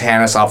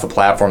Tanis off the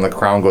platform. The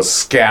crown goes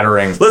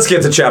scattering. Let's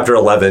get to chapter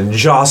 11.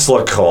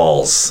 Josla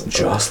calls.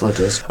 Josla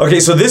does. Okay,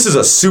 so this is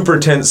a super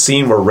tense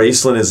scene where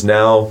Raistlin is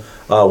now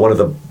one of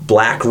the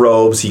black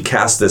robes. He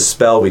cast this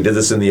spell. We did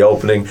this in the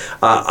opening.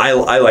 I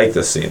like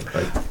this scene.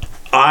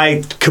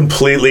 I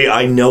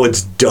know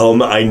it's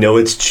dumb, I know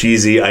it's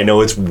cheesy, I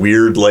know it's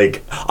weird,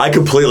 like, I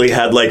completely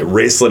had, like,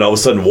 Raistlin all of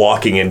a sudden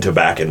walking into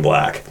Back in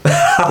Black.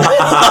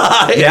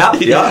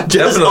 yeah,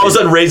 just all of a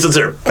sudden Raistlin's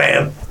there,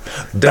 bam,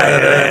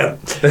 da-da-da,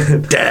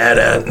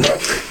 da-da.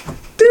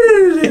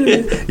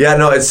 Yeah,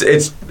 no, it's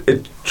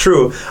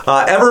true.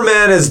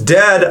 Everman is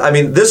dead. I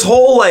mean, this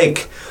whole impaling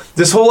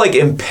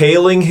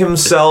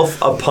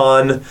himself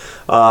upon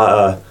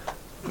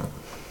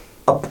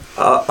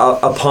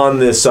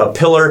this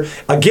pillar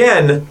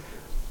again,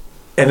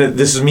 and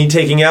this is me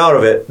taking out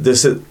of it.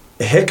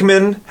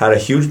 Hickman had a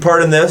huge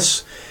part in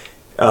this,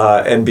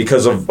 and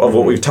because of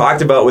what we've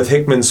talked about with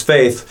Hickman's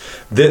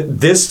faith,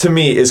 this to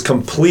me is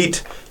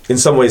complete, in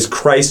some ways,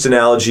 Christ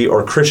analogy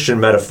or Christian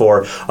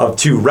metaphor of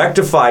to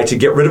rectify, to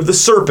get rid of the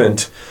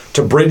serpent,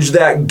 to bridge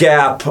that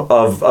gap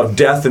of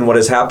death and what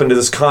has happened to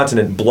this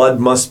continent. Blood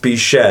must be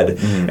shed,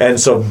 and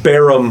so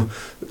Bairam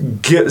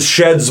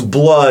sheds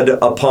blood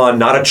upon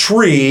not a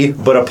tree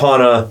but upon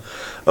a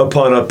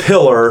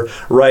pillar,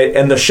 right?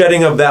 And the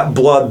shedding of that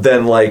blood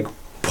then like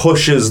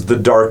pushes the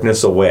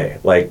darkness away,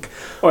 like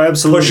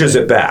pushes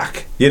it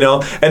back, you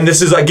know? And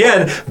this is,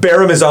 again,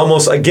 Bairam is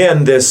almost,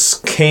 again,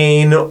 this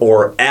Cain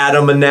or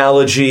Adam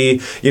analogy,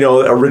 you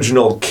know,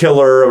 original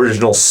killer,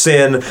 original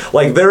sin.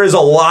 Like, there is a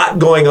lot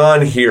going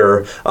on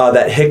here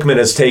that Hickman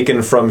has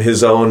taken from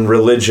his own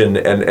religion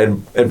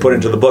and put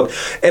into the book.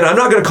 And I'm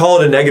not going to call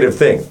it a negative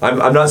thing.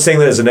 I'm not saying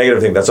that as a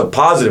negative thing. That's a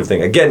positive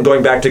thing. Again,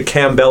 going back to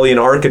Campbellian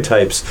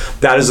archetypes,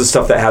 that is the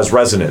stuff that has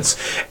resonance.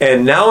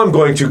 And now I'm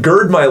going to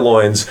gird my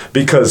loins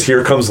because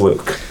here comes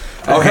Luke.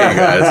 Okay,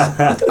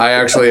 guys. I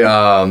actually,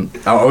 I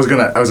was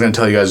gonna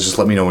tell you guys, just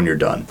let me know when you're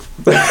done.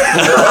 So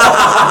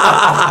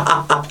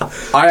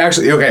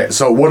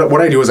what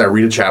I do is I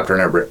read a chapter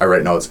and I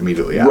write notes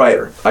immediately after.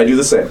 Right. I do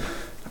the same.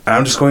 And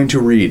I'm just going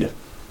to read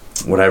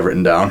what I've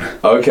written down.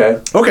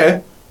 Okay.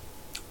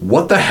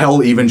 What the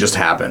hell even just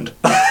happened?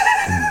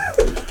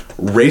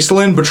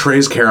 Raistlin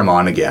betrays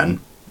Caramon again,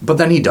 but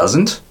then he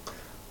doesn't.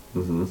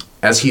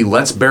 As he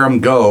lets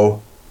Bairam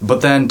go.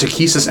 But then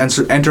Takhisis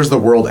enters the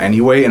world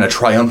anyway in a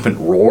triumphant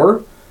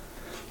roar.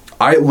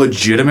 I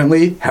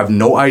legitimately have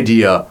no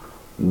idea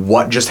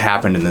what just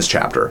happened in this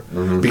chapter.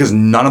 Because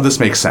none of this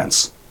makes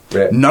sense.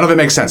 Yeah. None of it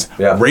makes sense.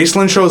 Yeah.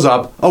 Raistlin shows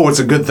up. Oh, it's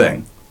a good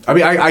thing. I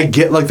mean, I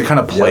get like the kind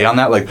of play on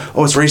that. Like,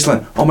 oh, it's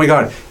Raistlin. Oh my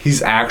god,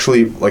 he's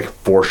actually like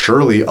for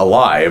surely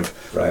alive.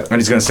 Right.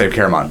 And he's going to save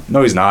Caramon.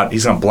 No, he's not.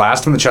 He's going to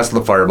blast him in the chest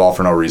with a fireball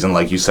for no reason,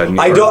 like you said.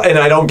 I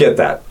don't get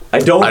that. I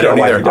don't get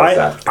why he does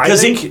that.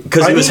 Because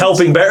he was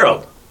helping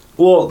Bairam.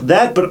 Well,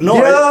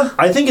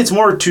 I think it's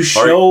more to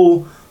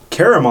show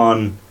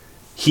Caramon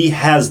he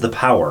has the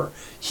power.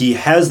 He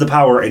has the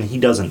power and he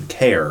doesn't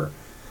care.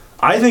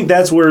 I think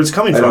that's where it's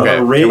coming from.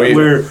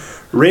 Where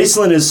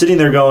Raistlin is sitting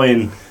there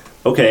going,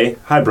 okay,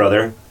 hi,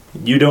 brother.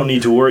 You don't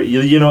need to worry.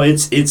 You know,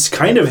 it's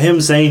kind of him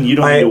saying you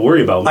don't need to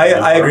worry about me.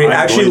 I agree.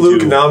 Actually,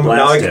 Luke, now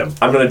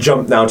I'm going to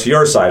jump now to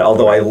your side.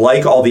 Although I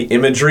like all the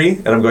imagery,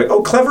 and I'm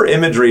going, clever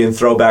imagery and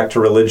throwback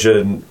to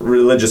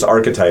religious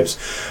archetypes.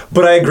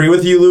 But I agree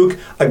with you, Luke.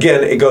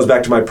 Again, it goes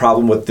back to my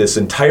problem with this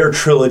entire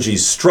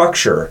trilogy's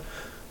structure.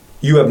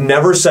 You have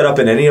never set up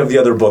in any of the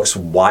other books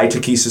why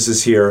Takhisis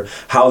is here,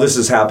 how this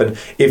has happened.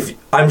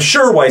 I'm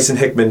sure Weiss and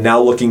Hickman,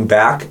 now looking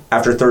back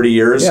after 30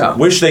 years,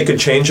 wish they could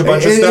change a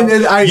bunch of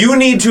stuff. You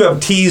need to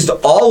have teased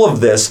all of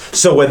this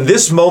so when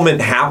this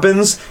moment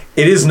happens,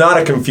 it is not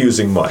a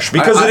confusing mush.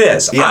 Because it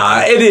is.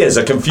 Yeah, it is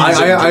a confusing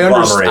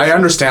conglomeration. I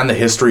understand the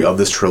history of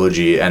this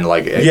trilogy and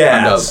like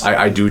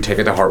I do take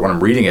it to heart when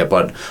I'm reading it,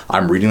 but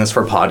I'm reading this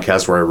for a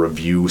podcast where I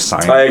review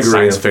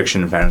science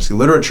fiction and fantasy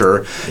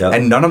literature,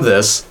 and none of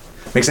this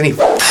makes any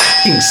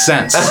f***ing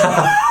sense.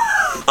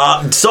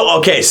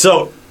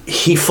 So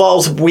he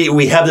falls.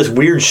 We have this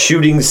weird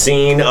shooting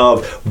scene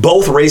of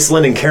both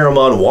Raistlin and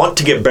Caramon want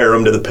to get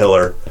Bairam to the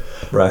pillar,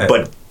 right?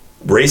 But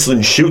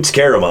Raistlin shoots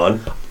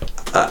Caramon.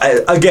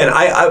 Then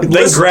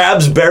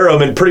grabs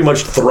Bairam and pretty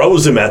much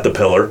throws him at the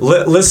pillar.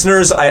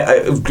 Listeners,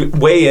 I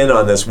weigh in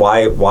on this.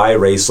 Why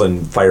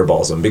Raistlin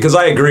fireballs him? Because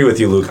I agree with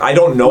you, Luke. I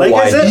don't know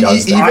why he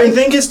does that. I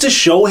think it's to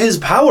show his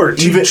power.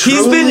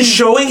 He's been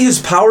showing his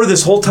power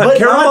this whole time. But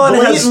not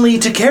blatantly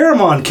to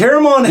Caramon.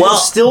 Caramon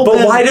has still been...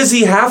 But why does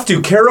he have to?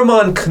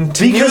 Caramon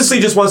continuously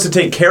just wants to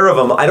take care of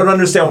him. I don't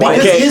understand why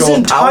he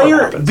show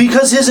power.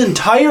 Because his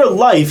entire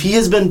life, he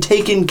has been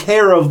taken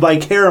care of by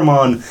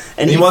Caramon.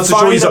 And he wants to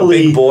show he's a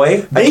big boy?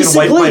 okay. I can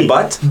wipe my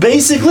butt.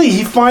 Basically,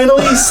 he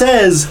finally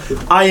says,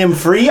 "I am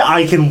free.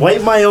 I can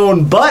wipe my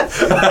own butt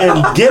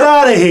and get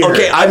out of here."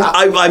 Okay,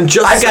 I'm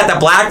just. I've got the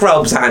black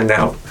robes on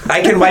now.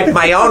 I can wipe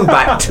my own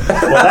butt.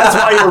 Well, that's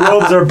why your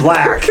robes are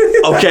black.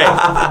 Okay.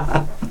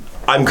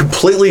 I'm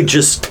completely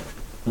just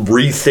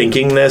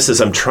rethinking this as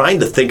I'm trying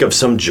to think of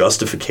some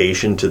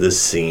justification to this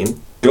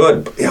scene.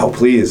 Good. Yeah,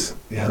 please.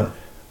 Yeah.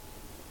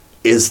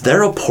 Is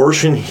there a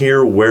portion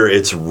here where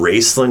it's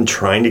Raistlin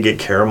trying to get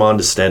Caramon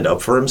to stand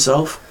up for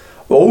himself?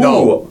 Oh,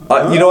 no.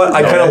 You know what?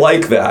 I kind of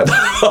like that.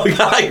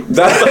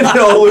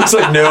 No, looks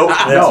like no.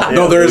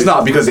 No, there is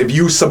not, because if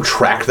you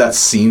subtract that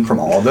scene from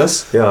all of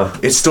this, yeah,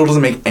 it still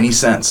doesn't make any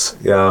sense.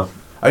 Yeah.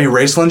 I mean,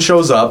 Raistlin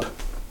shows up,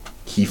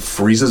 he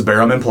freezes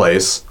Barum in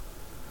place,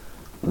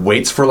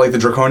 waits for like the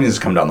Draconians to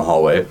come down the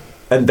hallway,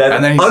 and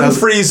then he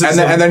unfreezes him.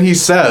 And then he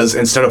says,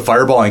 instead of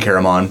fireballing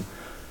Caramon,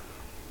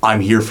 "I'm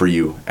here for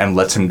you," and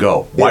lets him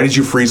go. Yeah. Why did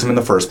you freeze him in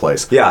the first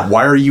place? Yeah.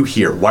 Why are you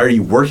here? Why are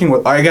you working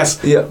with? I guess.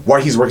 Yeah. Why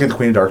he's working with the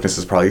Queen of Darkness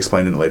is probably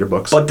explained in later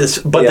books. But this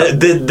shot.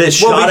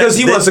 Well, because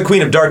he wants the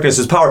Queen of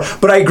Darkness's power.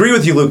 But I agree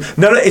with you, Luke.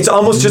 No, it's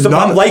almost just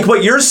like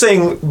what you're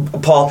saying,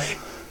 Paul.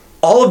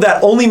 All of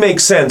that only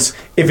makes sense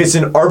if it's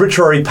an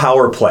arbitrary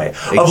power play.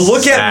 Exactly. Of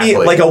look at me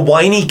like a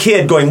whiny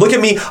kid going, look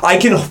at me, I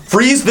can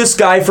freeze this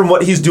guy from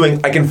what he's doing,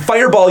 I can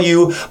fireball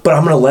you, but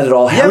I'm going to let it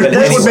all happen. Yeah, but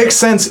that would make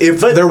sense if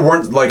there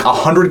weren't like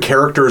 100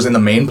 characters in the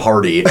main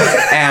party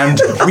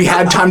and we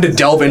had time to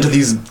delve into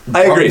these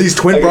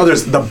twin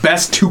brothers, the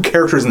best two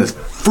characters in this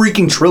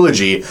freaking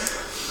trilogy.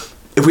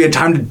 If we had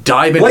time to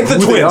dive into like the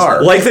who twins, they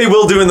are. like they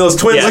will do in those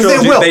twins. Yeah, like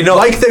they will. They know,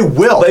 like they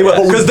will. They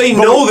will. Because they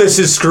know this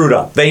is screwed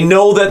up. They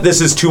know that this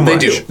is too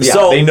much. They do.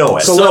 Yeah, they know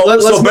it. So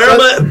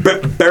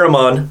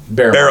Barum.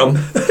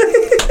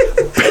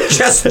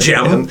 Chest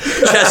gem.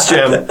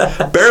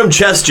 Barum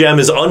Chest Gem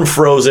is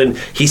unfrozen.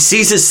 He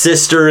sees his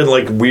sister in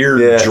like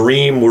weird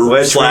dream / real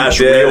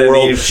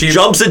world. She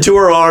jumps into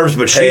her arms,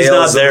 but she's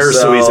not there.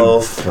 So he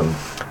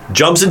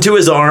jumps into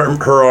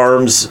her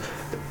arms.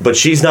 But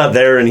she's not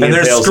there, and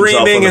they're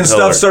screaming, and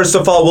stuff starts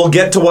to fall. We'll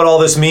get to what all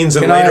this means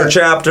in later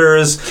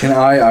chapters. Can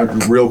I,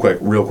 real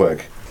quick?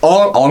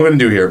 All I'm going to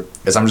do here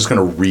is I'm just going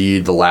to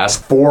read the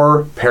last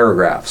 4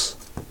 paragraphs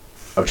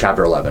of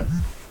chapter 11.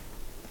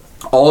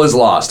 All is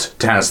lost,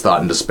 Tanis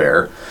thought in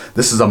despair.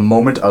 This is a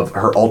moment of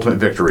her ultimate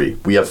victory.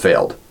 We have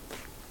failed.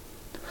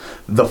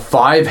 The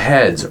 5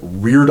 heads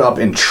reared up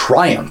in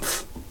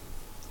triumph.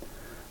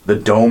 The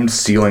domed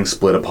ceiling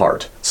split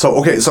apart.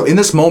 So in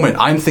this moment,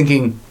 I'm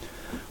thinking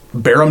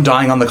Barum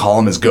dying on the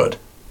column is good.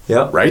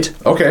 Yeah. Right?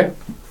 Okay.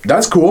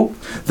 That's cool.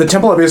 The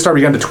Temple of Istar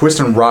began to twist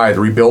and writhe,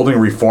 rebuilding,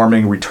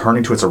 reforming,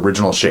 returning to its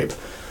original shape.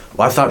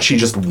 Well, I thought she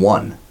just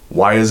won.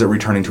 Why is it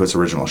returning to its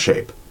original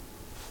shape?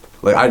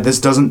 Like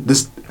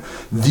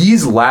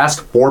these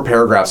last 4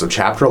 paragraphs of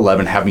chapter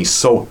 11 have me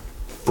so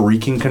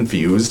freaking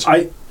confused.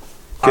 I'm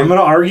going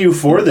to argue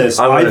for this.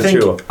 I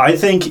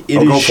think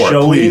it is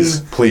showing.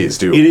 Please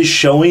do. It is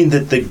showing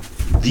that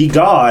the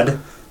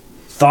god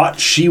thought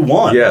she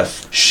won.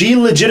 Yes. She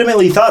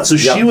legitimately thought, so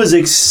she was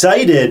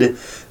excited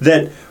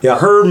that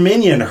her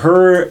minion,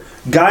 her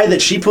guy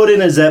that she put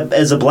in as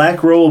a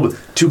black robe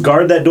to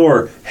guard that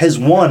door has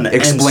won.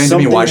 Explain to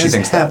me why she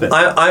thinks that.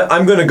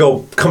 I'm going to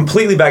go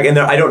completely back in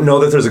there. I don't know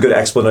that there's a good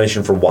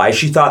explanation for why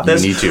she thought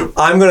this. You need to.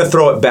 I'm going to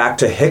throw it back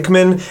to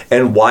Hickman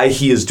and why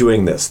he is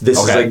doing this. This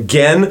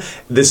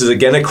is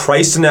again a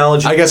Christ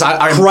analogy. I guess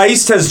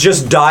Christ has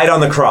just died on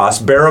the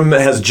cross. Barum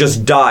has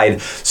just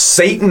died.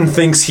 Satan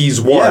thinks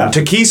he's won. Yeah.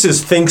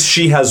 Takesis thinks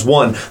she has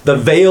won. The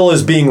veil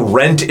is being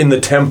rent in the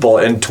temple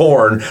and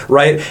torn,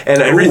 right?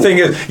 And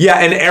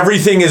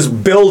everything is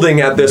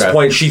building at this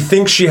point. She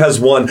thinks she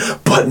has won,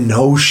 but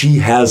no, she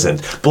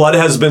hasn't. Blood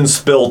has been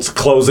spilt,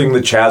 closing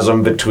the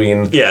chasm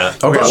between for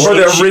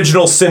the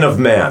original sin of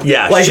man.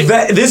 Yeah,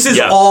 this is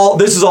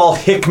all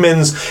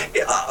Hickman's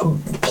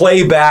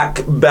play back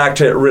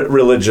to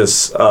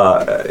religious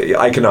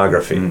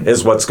iconography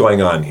is what's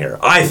going on here.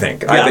 I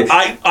think.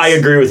 I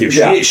agree with you.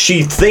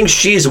 She thinks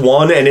she's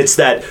won, and it's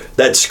that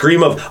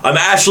scream of "I'm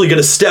actually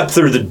going to step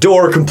through the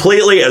door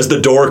completely" as the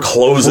door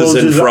closes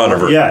in front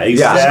of her. Yeah,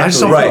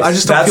 exactly.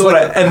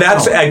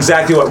 That's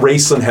exactly what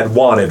Raistlin had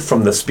wanted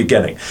from this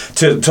beginning,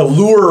 to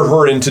lure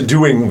her into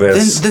doing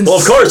this. Well,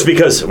 of course,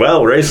 because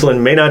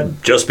Raistlin may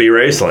not just be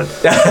Raistlin.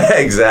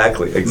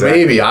 Exactly.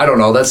 Maybe, I don't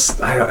know. That's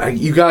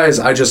you guys.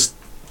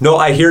 No,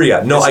 I hear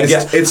you. No, I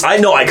get.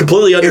 I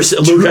completely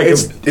understand. Luke,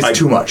 it's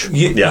too much.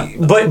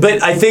 But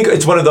I think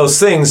it's one of those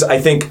things. I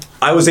think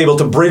I was able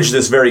to bridge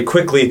this very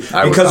quickly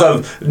because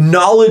of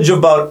knowledge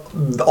about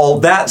all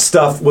that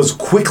stuff was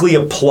quickly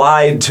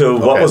applied to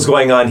what was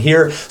going on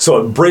here. So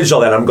it bridged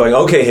all that. I'm going,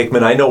 okay,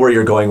 Hickman, I know where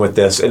you're going with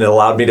this, and it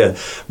allowed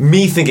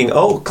me thinking,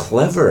 oh,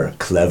 clever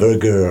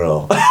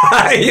girl.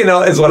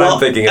 Is what I'm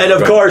thinking. And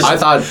of course, I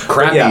thought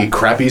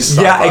crappy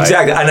sci-fi. Yeah,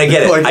 exactly. And I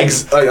get it.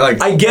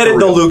 I get it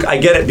though, Luke. I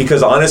get it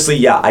because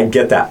honestly, I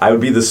get that. I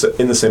would be in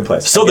the same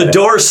place. So the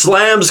door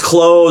slams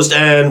closed,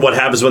 and what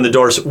happens when the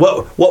door?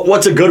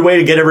 What's a good way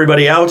to get everybody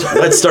out?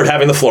 Let's start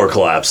having the floor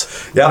collapse.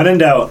 When in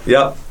doubt.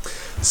 Yep.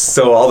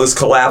 So all this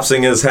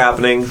collapsing is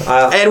happening,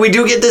 and we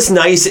do get this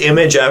nice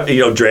image.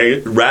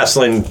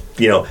 Wrestling,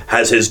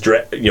 has his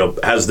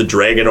has the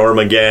dragon arm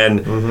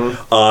again.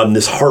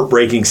 This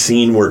heartbreaking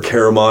scene where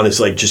Caramon is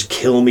like, "Just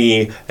kill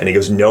me," and he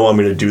goes, "No, I'm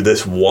going to do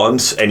this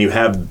once." And you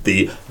have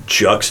the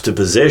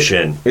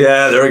juxtaposition.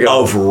 Yeah, there we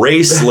go. Of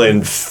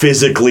Raceland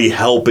physically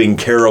helping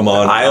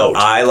Caramon out.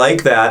 I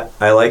like that.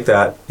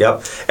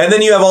 Yep. And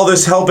then you have all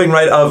this helping,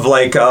 right? Of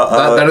like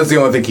that is the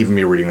only thing keeping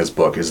me reading this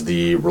book is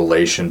the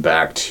relation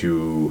back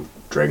to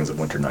Dragons of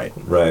Winter Night.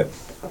 Right.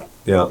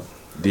 Yeah.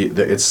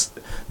 This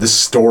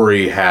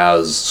story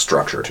has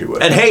structure to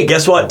it. And hey,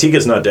 guess what?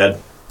 Tika's not dead.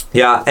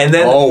 Yeah, and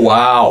then... Oh,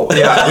 wow.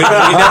 Yeah, we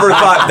never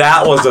thought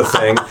that was a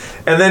thing.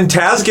 And then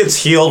Taz gets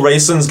healed.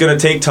 Raceland's going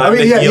to take time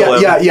to heal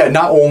him. Yeah.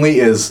 Not only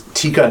is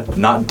Tika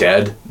not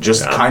dead,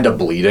 just kind of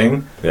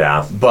bleeding.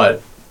 Yeah.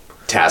 But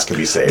Taz can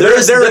be saved.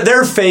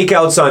 Their fake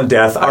outs on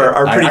death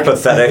are pretty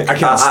pathetic. I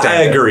can't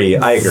stand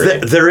I agree.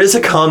 There is a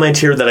comment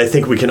here that I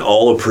think we can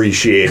all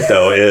appreciate,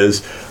 though,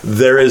 is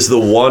there is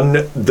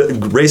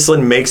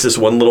Raceland makes this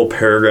one little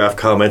paragraph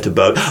comment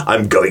about,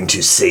 "I'm going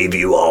to save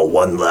you all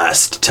one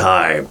last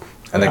time."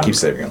 And then keep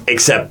saving him.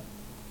 Except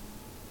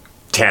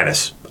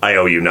Tanis, I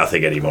owe you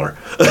nothing anymore.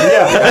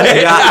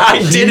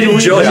 I did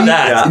enjoy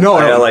that. No,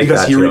 I like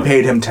because that he too.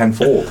 repaid him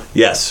tenfold.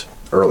 Yes.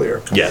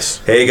 Earlier. Yes.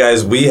 Hey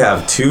guys, we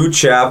have 2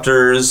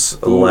 chapters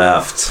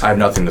left. I have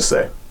nothing to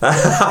say.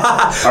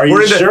 Are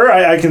you sure?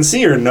 I can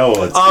see your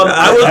notes.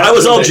 I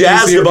was all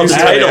jazzed about the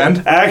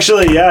title.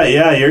 Actually,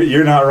 yeah,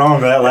 you're not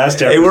wrong. That last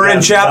chapter. Hey, we're in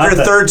chapter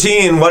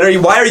 13.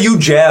 Why are you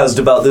jazzed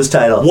about this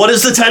title? What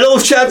is the title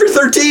of chapter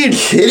 13?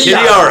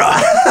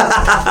 Kitiara.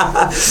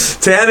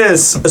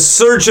 Tanis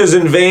searches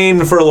in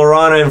vain for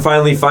Laurana and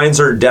finally finds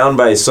her down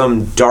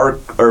some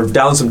dark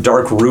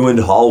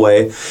ruined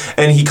hallway,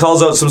 and he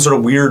calls out some sort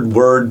of weird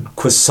word,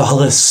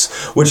 Quisalis,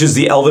 which is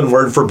the elven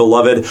word for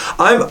beloved.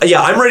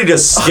 I'm ready to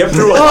skip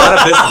through a lot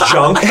of this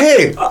junk.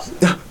 Hey,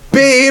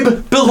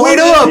 babe, beloved, wait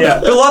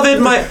up,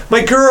 beloved,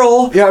 my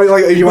girl. Yeah,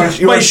 like you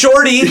want my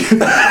shorty,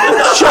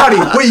 shorty.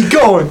 Where you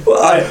going?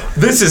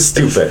 This is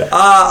stupid.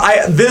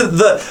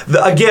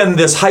 Again,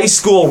 this high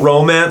school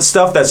romance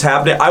stuff that's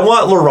happening. I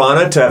want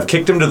Laurana to have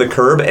kicked him to the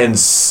curb and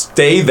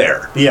stay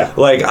there. Yeah,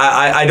 like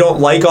I don't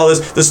like all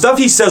this. The stuff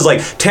he says, like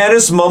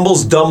Tanis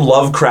mumbles dumb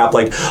love crap,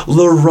 like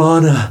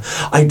Laurana,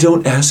 I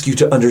don't ask you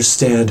to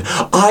understand.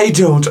 I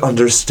don't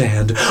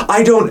understand.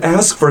 I don't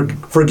ask for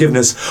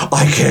forgiveness.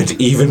 I can't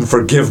even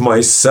forgive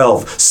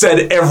myself,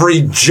 said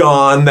every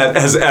John that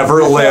has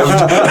ever lived.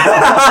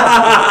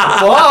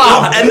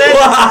 and then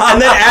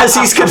as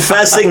he's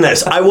confessing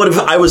this, I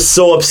was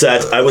so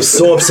upset. I was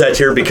so upset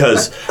here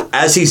because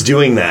as he's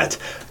doing that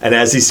and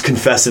as he's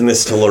confessing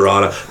this to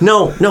Laurana,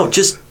 no,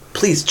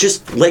 please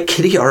just let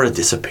Kitiara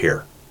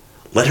disappear.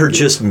 Let her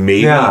just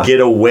maybe get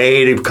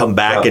away to come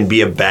back and be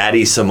a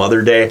baddie some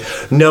other day.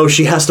 No,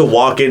 she has to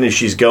walk in as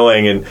she's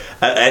going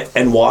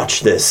and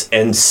watch this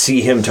and see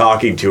him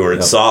talking to her.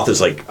 And Soth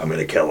is like, I'm going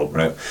to kill him.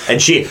 Right.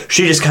 And she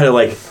just kind of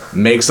like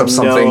makes up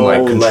something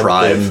like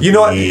contrived. You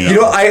know what?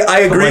 I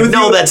agree with you.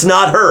 No, that's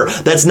not her.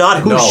 That's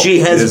not who she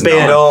has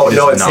been. No,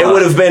 it's not. It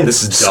would have been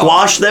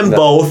squash them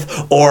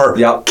both or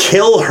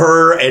kill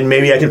her and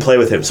maybe I can play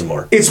with him some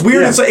more. It's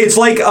weird. Yeah. It's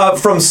like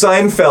from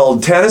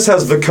Seinfeld, Tanis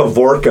has the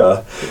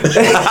Kavorka.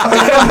 and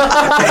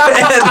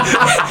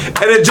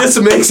it just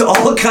makes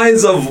all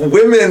kinds of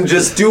women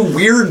just do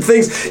weird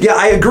things. Yeah,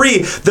 I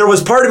agree. There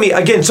was part of me,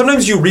 again,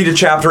 sometimes you read a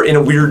chapter in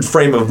a weird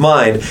frame of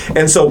mind,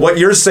 and so what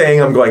you're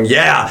saying, I'm going,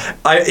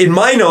 in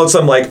my notes,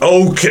 I'm like,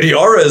 oh,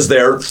 Kitiara is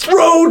there,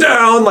 throw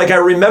down. Like, I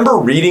remember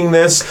reading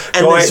this,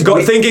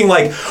 thinking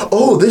like,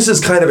 oh, this is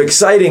kind of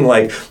exciting.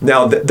 Like,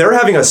 now they're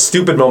having a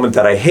stupid moment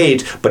that I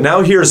hate, but now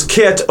here's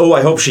Kit, oh,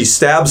 I hope she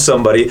stabs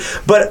somebody.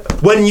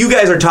 But when you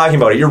guys are talking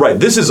about it, you're right,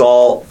 this is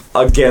all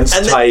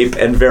against type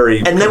and very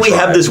and then we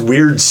have this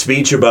weird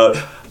speech about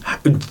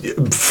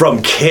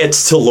from Kit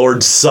to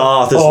Lord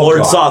Soth as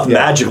Lord Soth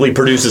magically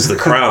produces the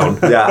crown.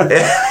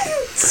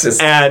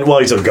 And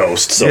he's a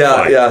ghost, so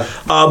fine.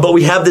 But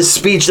we have this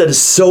speech that is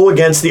so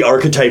against the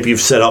archetype you've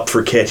set up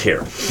for Kit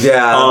here.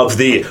 Of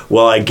the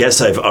I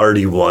guess I've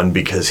already won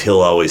because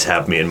he'll always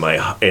have me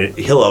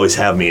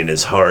in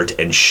his heart,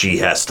 and she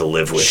has to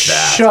live with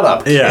that. Shut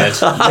up, Kit.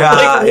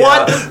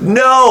 What?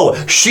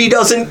 No, she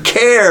doesn't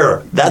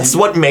care. That's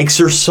what makes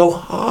her so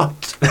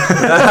hot.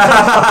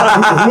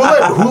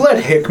 Who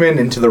let Hickman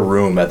into the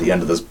room at the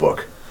end of this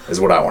book? Is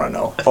what I want to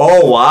know.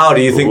 Oh wow!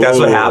 Do you think that's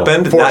what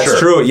happened? That's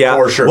true. Yeah,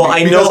 for sure. Well,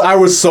 because I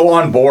was so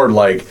on board,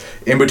 like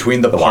in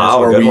between the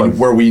parts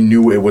where we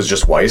knew it was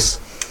just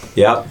Weiss.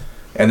 Yeah.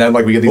 And then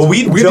we get these. Well,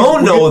 we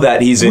don't know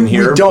that he's in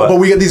here. We don't, but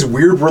we get these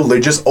weird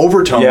religious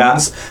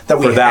overtones that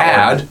we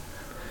had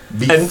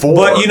before.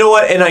 But you know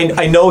what? And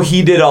I know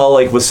he did all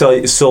like with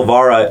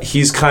Silvara.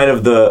 He's kind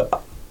of the.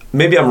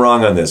 Maybe I'm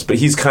wrong on this, but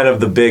he's kind of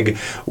the big.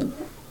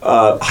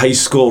 high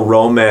school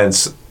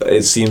romance.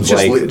 It seems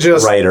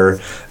Just- writer,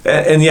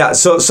 and yeah.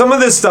 So some of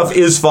this stuff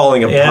is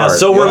falling apart. Yeah,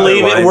 so we're The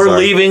leaving. lines We're are.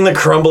 leaving the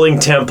crumbling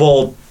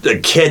temple.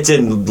 Kit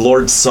and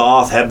Lord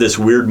Soth have this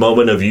weird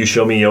moment of "You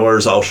show me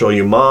yours, I'll show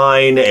you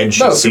mine," and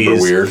she That was sees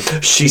super weird.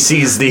 She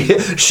sees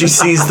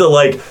the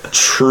like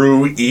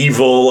true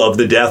evil of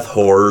the death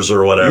horrors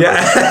or whatever.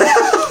 Yeah.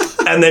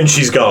 And then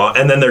she's gone,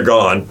 and then they're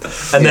gone,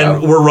 and Yeah.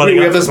 then we're running.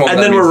 We have this moment and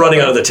that then we're means running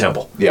nothing. out of the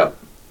temple. Yeah.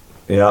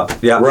 Yeah.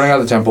 Running out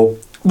of the temple.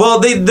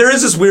 Well, there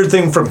is this weird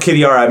thing from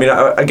Kitiara. I mean,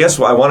 I guess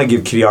I want to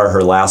give Kitiara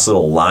her last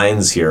little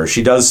lines here.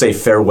 She does say,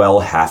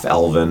 "Farewell,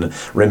 half-elven.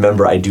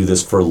 Remember, I do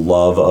this for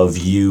love of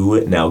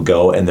you. Now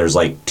go." And there's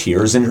like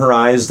tears in her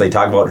eyes. They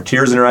talk about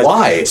tears in her eyes.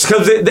 Why?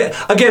 Because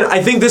again,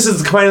 I think this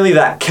is finally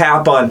that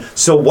cap on.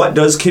 So, what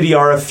does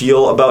Kitiara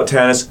feel about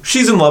Tanis?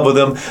 She's in love with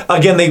him.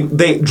 Again,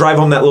 they drive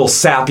home that little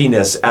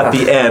sappiness at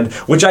the end,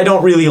 which I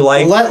don't really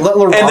like. Let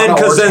Lorana and then or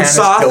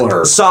Tanis kill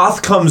her.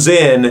 Soth comes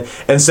in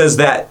and says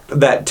that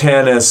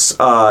Tanis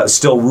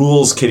still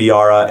rules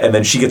Kitiara, and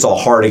then she gets all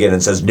hard again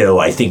and says, "No,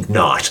 I think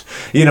not."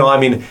 You know, I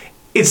mean,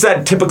 it's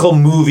that typical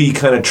movie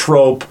kind of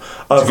trope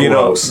of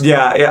Gross.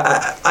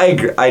 I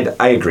agree.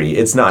 I agree.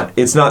 It's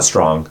not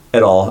strong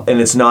at all, and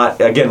it's not,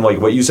 again,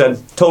 like what you said,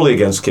 totally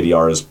against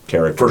Kitiara's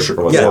character. For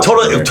sure. Yeah,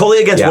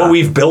 totally against Yeah. what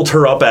we've built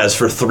her up as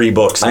for 3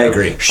 books. I now.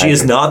 agree. She I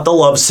is agree. not the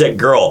lovesick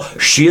girl.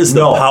 She is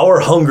the power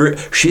hungry.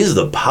 She is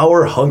the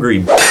power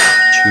hungry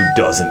who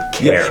doesn't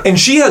care. And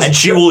she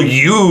will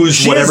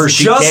use whatever has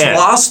she just can.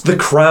 lost the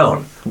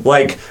crown.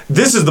 Like,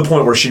 this is the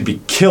point where she'd be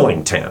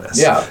killing Tanis.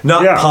 Yeah.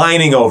 Not Yeah.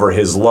 pining over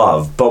his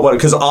love, but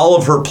because all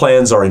of her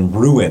plans are in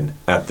ruin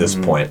at this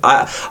point.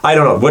 I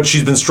don't know. What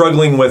she's been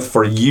struggling with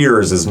for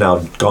years is now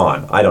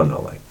gone. I don't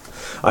know.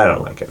 I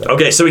don't like it.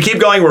 Okay, so we keep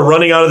going. We're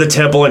running out of the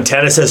temple, and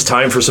Tanis has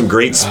time for some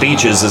great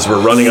speeches as we're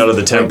running out of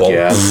the temple.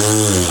 Yeah.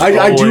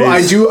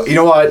 I do. You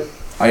know what?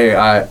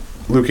 I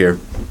Luke here.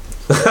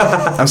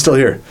 I'm still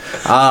here.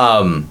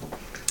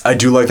 I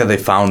do like that they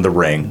found the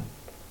ring.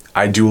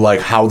 I do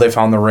like how they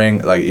found the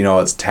ring. Like, you know,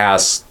 it's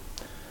Tass.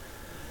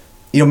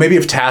 You know, maybe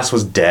if Tass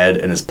was dead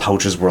and his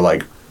pouches were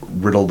like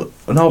riddled.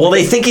 No. Well,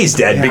 they think he's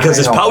dead because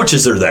his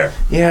pouches are there.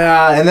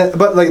 Yeah, and then,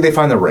 but like they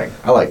find the ring.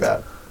 I like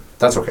that.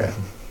 That's okay.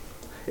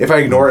 If I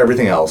ignore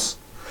everything else.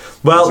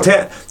 Well,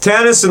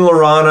 Tanis and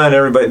Lorana and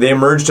everybody, they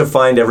emerge to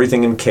find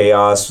everything in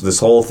chaos. This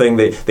whole thing,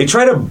 they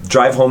try to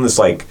drive home this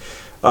like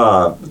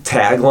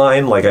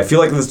tagline. Like, I feel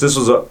like this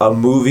was a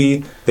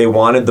movie. They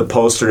wanted the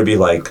poster to be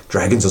like,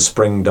 "Dragons of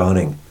Spring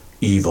Dawning.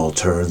 Evil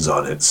turns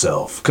on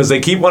itself," because they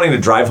keep wanting to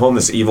drive home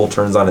this evil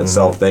turns on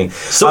itself thing.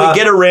 So we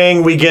get a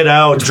ring, we get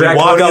out, we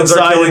walk Draconians are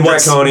outside, killing and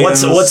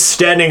Draconians. what's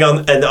standing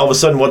on, and all of a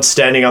sudden, what's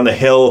standing on the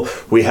hill?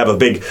 We have a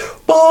big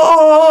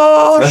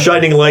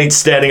shining light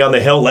standing on the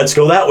hill. Let's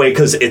go that way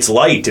because it's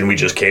light, and we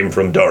just came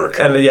from dark.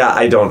 And yeah,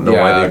 I don't know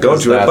why they go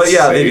 'cause to it, but that's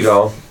yeah, there you safe.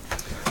 go.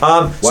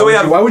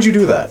 Why would you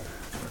do that?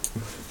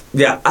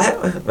 Yeah, I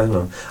don't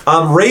know.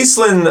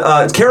 Raistlin,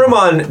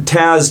 Caramon,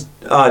 Taz,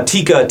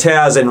 Tika,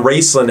 Taz, and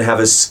Raistlin have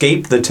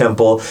escaped the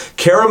temple.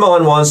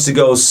 Caramon wants to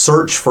go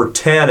search for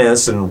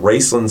Tanis, and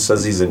Raistlin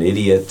says he's an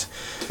idiot.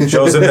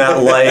 Shows him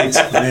that light.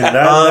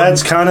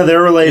 That's kind of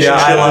their relationship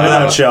Yeah, I love in a that.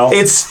 nutshell.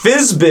 It's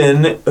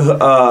Fizbin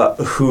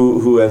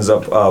who ends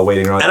up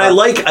waiting around. And I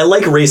like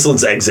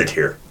Raislin's exit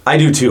here. I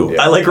do too.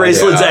 I like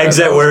Raislin's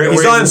exit where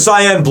he's on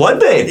Cyan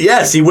Bloodbane.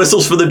 Yes, he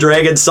whistles for the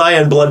dragon.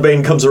 Cyan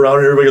Bloodbane comes around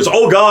and everybody goes,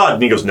 "Oh God!"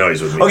 And he goes, "No,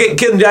 he's with me." Okay,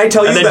 did I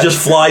tell you and then that? just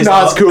flies No,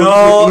 off. it's cool.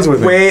 No, He's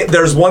with me. wait.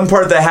 There's one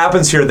part that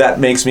happens here that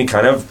makes me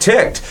kind of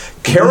ticked.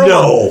 Caramon,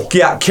 No.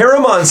 yeah,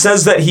 Caramon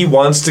says that he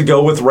wants to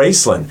go with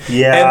Raistlin.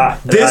 Yeah,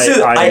 and this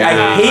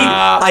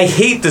I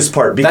hate this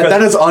part because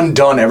That has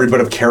undone every bit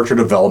of character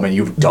development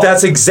you've done.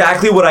 that's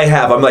exactly what I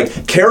have. I'm like,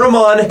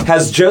 Caramon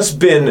has just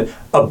been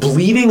a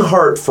bleeding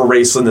heart for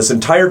Raistlin this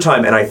entire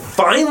time, and I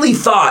finally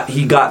thought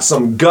he got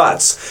some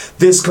guts.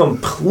 This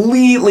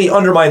completely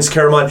undermines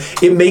Caramon.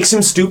 It makes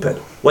him stupid.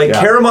 Like,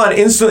 Yeah. Caramon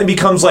instantly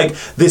becomes like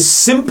this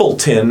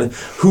simpleton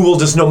who will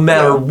just, no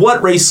matter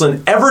what Raistlin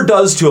ever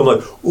does to him,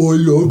 like, "Oh, I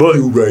love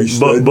you,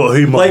 Raistlin." But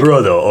he my Like,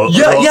 brother.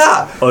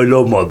 yeah. I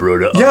love my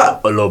brother. Yeah.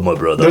 I love my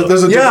brother.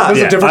 There's a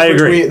difference I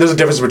agree. between there's a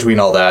difference between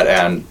all that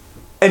and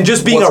And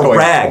just being What's a going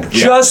on? rag.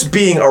 Yeah. Just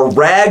being a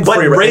rag But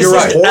for your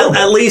Raistlin, right.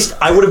 at least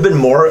I would have been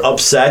more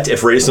upset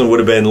if Raistlin would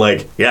have been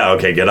like, "Yeah,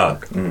 okay, get on."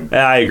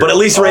 Yeah, I agree. But at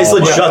least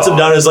Raistlin shuts him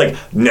down and is like,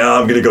 "No,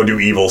 I'm gonna go do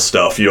evil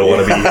stuff. You don't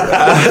want to be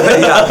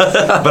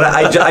here." But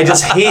I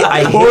just hate.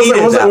 I What was,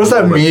 hated what was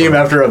that moment. meme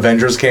after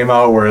Avengers came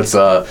out where it's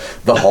the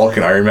Hulk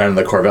and Iron Man and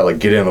the Corvette like,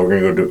 get in, we're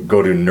gonna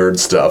go do nerd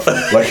stuff.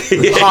 Like,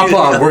 hop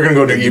on, we're gonna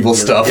go do evil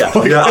stuff.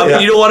 Like,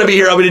 You don't want to be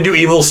here. I'm gonna do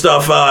evil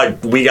stuff.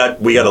 We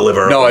got to live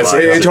our no, own it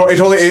lives.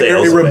 totally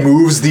Sails it away.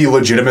 removes the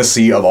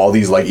legitimacy of all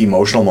these like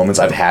emotional moments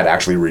I've had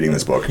actually reading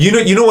this book.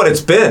 You know what it's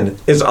been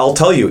is, I'll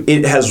tell you,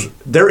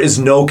 there is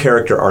no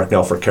character arc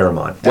now for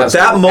Caramon. What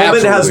that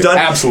moment has done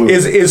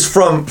is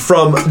from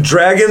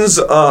Dragons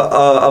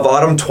of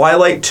Autumn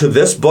Twilight to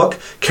this book,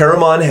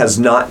 Caramon has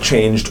not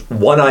changed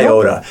one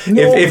iota.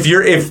 No.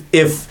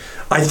 If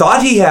I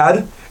thought he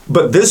had,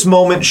 but this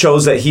moment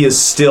shows that he is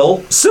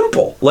still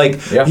simple. Like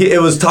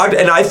it was talked,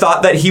 and I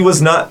thought that he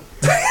was not.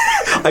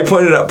 I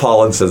pointed at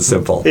Paul and said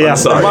simple. Yeah, I'm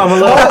sorry.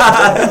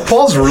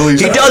 Paul's really.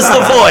 He does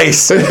the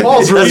voice.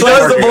 Paul's really. He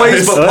does the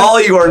voice, but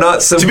Paul, you are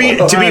not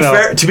simple.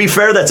 To be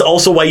fair, that's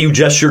also why you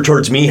gesture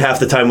towards me half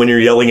the time when you're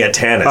yelling at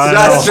Tanis.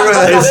 That's true.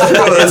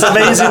 It's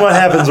amazing what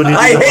happens when you do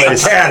I the hate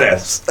voice.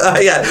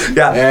 Tanis.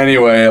 Yeah.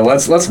 Anyway,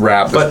 let's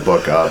wrap this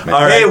book up, man.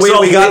 All right, we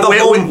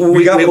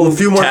got a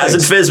few more Taz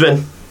things. and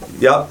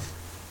Fizbin. Yep.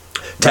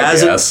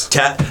 Taz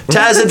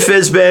and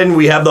Fizbin,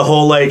 we have the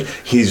whole like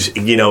he's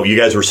you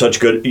guys were such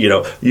good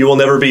you will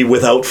never be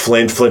without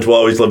Flint. Flint will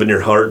always live in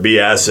your heart.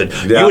 BS, and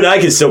you and I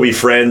can still be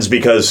friends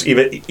because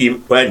even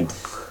when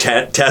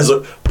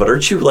Taz, but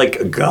aren't you like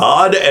a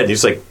god? And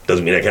he's like,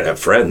 doesn't mean I can't have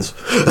friends.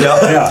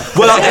 Yeah.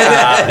 Well,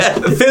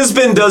 and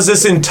Fizbin does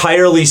this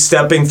entirely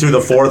stepping through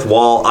the fourth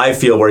wall, I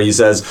feel, where he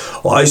says,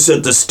 I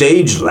set the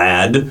stage,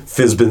 lad,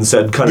 Fizbin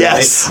said kind of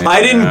nice.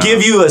 I didn't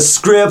give you a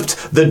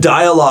script. The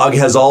dialogue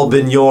has all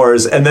been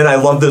yours. And then I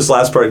love this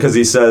last part because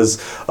he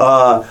says,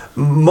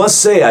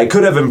 must say I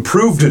could have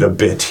improved it a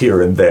bit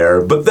here and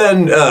there, but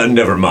then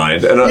never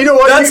mind. And you know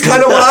what? That's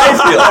kind of what I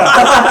feel.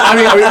 I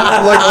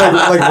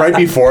mean, like right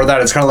before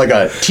that, it's kind of like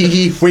a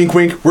tee wink,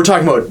 wink. We're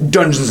talking about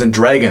Dungeons and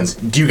Dragons.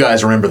 Do you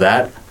guys remember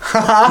that?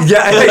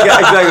 yeah,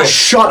 exactly.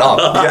 Shut up.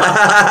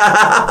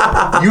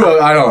 I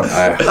don't.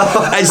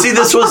 I see.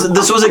 This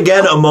was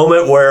again a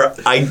moment where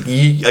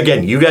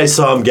you guys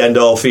saw him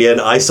Gandalfian.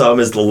 I saw him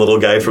as the little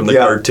guy from the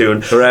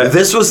cartoon. Right.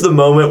 This was the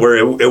moment where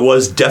it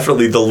was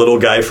definitely the little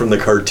guy from the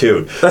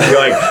cartoon. You're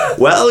like,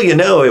 well,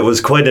 it was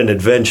quite an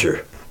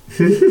adventure.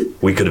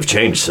 We could have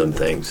changed some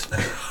things.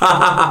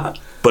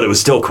 But it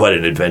was still quite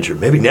an adventure.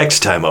 Maybe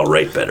next time I'll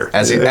write better.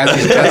 As he's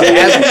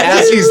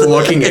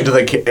looking into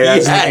the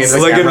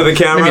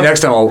camera. Maybe next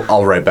time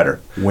I'll write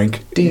better.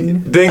 Wink, ding,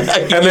 ding, and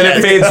then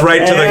it fades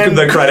right to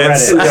the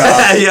credits.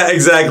 Yeah,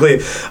 exactly.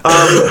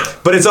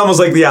 But it's almost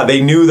like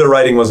they knew the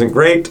writing wasn't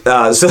great,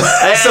 so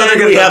they're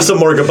gonna have some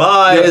more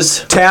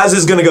goodbyes. Taz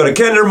is going to go to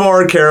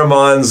Kendermore.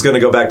 Caramon's going to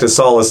go back to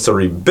Solace to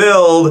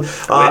rebuild.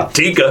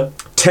 Tika.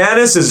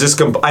 Tanis is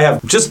I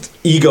have just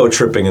ego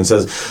tripping and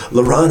says,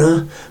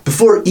 Lorana,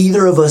 before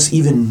either of us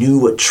even knew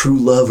what true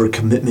love or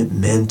commitment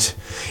meant,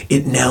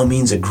 it now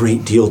means a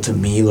great deal to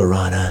me,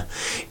 Lorana.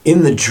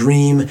 In the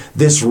dream,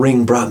 this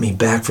ring brought me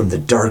back from the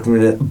dark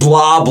minute.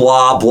 Blah,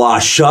 blah, blah.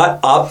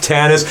 Shut up,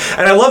 Tanis.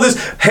 And I love this.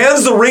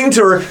 Hands the ring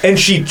to her, and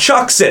she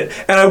chucks it.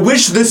 And I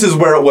wish this is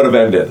where it would have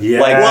ended.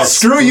 Yes,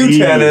 screw you,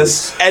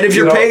 Tanis. And if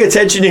you're paying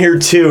attention here,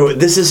 too,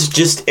 this is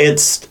just,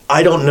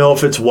 I don't know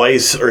if it's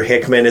Weiss or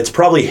Hickman. It's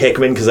probably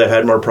Hickman, because I've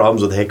had more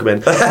problems with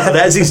Hickman. But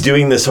as he's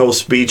doing this whole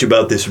speech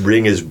about this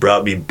ring has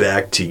brought me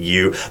back to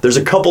you, there's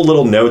a couple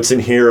little notes in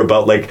here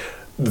about, like,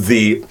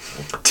 the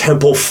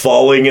temple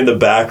falling in the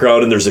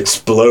background and there's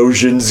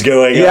explosions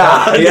going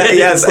on.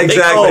 Yes, like,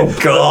 exactly. Oh,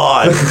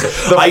 God.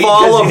 The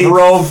fall of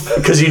Rome.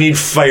 Because you need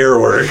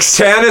fireworks.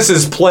 Tanis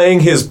is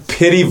playing his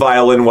pity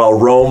violin while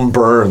Rome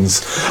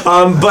burns.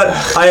 But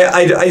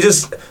I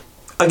just...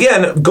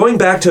 Again, going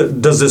back to,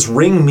 does this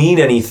ring mean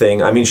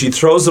anything? I mean, she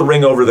throws the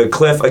ring over the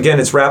cliff. Again,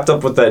 it's wrapped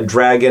up with that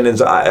dragon. And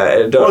it's not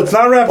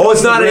wrapped up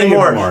it's with not the ring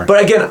anymore.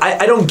 But again,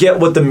 I don't get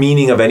what the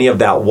meaning of any of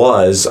that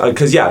was.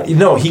 Because,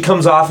 he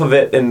comes off of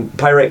it, and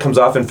Pyrite comes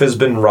off, and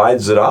Fizbin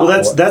rides it off.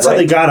 Well, that's how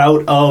they got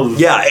out of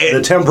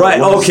the temple.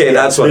 Right, okay,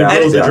 that's what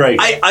happened. The drake.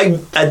 I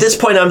at this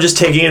point, I'm just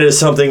taking it as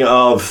something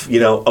of,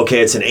 okay,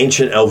 it's an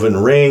ancient elven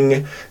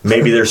ring.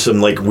 Maybe there's some,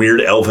 like,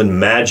 weird elven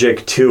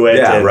magic to it.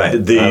 Yeah, and right.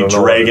 The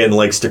dragon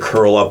likes to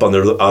curl up on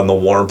the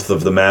warmth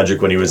of the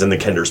magic when he was in the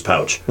Kender's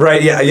pouch.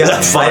 Right, yeah.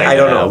 That's fine. I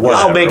don't know.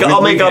 I'll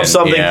make up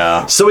something.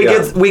 Yeah. So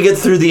we get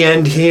through the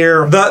end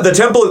here. The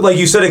temple, like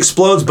you said,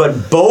 explodes,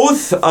 but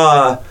both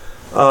what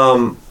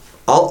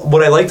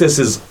I like this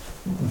is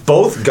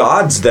both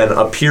gods then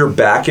appear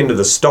back into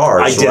the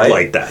stars. I did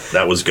like that.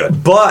 That was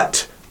good.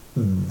 But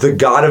the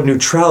god of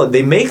neutrality,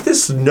 they make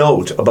this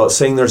note about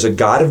saying there's a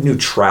god of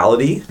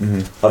neutrality,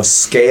 of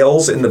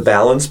scales in the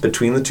balance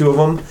between the two of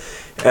them.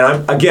 And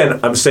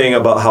I'm saying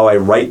about how I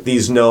write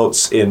these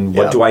notes in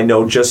what do I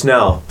know just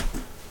now.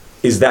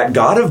 Is that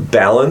god of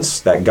balance,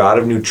 that god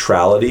of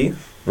neutrality,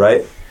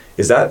 right?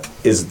 Is that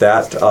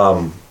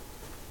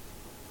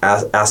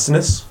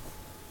Astinus?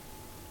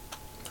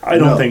 I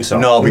don't think so.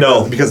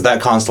 No, because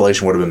that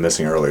constellation would have been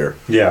missing earlier.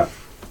 Yeah.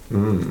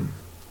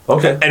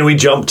 Okay. And we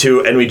jump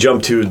to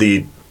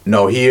the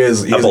No,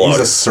 he's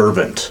a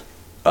servant.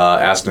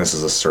 Astinus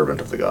is a servant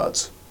of the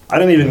gods. I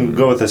didn't even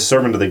go with a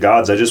servant of the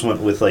gods. I just went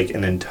with like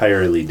an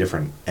entirely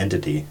different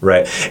entity.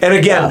 Right. And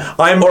again,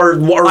 I'm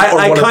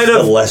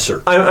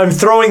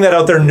throwing that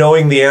out there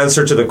knowing the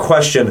answer to the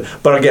question,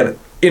 but again,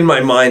 in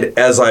my mind,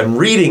 as I'm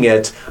reading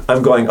it,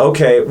 I'm going,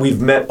 okay, we've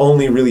met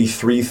only really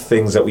 3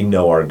 things that we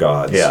know are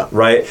gods,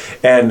 right?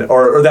 And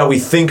or that we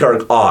think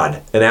are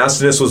odd. And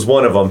Astinus was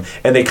one of them.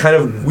 And they kind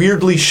of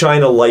weirdly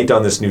shine a light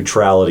on this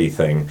neutrality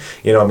thing.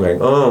 I'm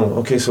going, oh,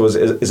 okay, so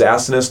is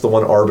Astinus the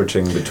one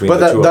arbitrating between the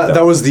two of them?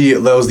 That was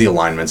the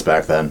alignments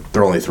back then.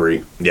 There were only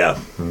 3. Yeah.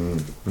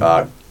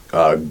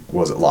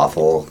 was it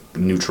lawful,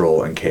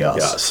 neutral, and chaos?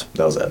 Yes.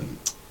 That was it.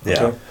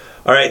 Yeah. Okay.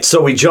 All right,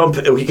 so we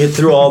get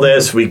through all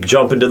this. We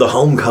jump into the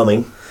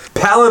homecoming.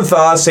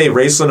 Palanthas,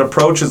 Raistlin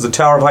approaches the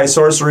Tower of High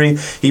Sorcery.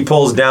 He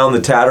pulls down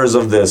the tatters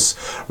of this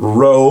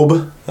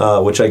robe,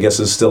 which I guess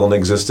is still in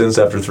existence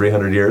after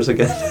 300 years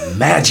again.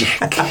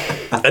 Magic.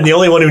 And the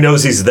only one who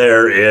knows he's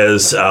there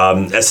is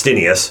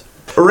Astinius.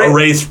 A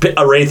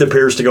wraith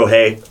appears to go,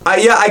 hey.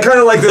 I kind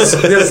of like this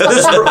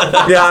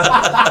yeah.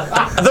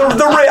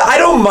 I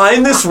don't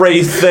mind this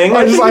wraith thing.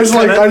 I just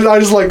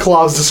like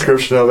Clav's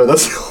description of it.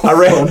 That's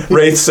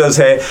Wraith says,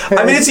 hey.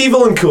 I mean, it's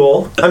evil and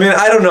cool. I mean,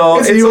 I don't know.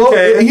 It's evil.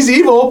 Okay. He's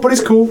evil, but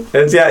he's cool.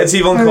 It's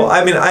evil and cool.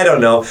 I mean, I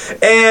don't know.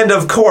 And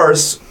of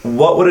course,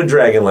 what would a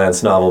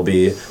Dragonlance novel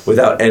be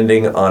without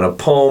ending on a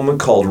poem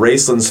called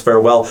Raistlin's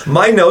Farewell?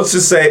 My notes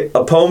just say,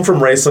 a poem from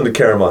Raistlin to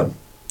Caramon.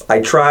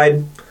 I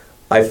tried.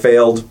 I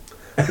failed.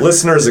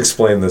 Listeners,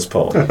 explain this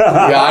poem.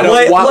 Yeah, I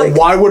don't.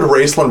 Why would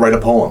Raistlin write a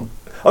poem?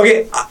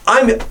 Okay,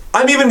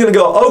 I'm even gonna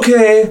go.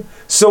 Okay,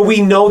 so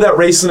we know that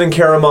Raistlin and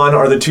Caramon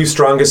are the two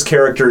strongest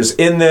characters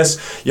in this.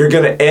 You're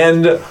gonna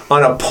end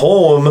on a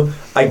poem,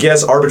 I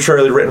guess,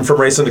 arbitrarily written from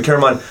Raistlin to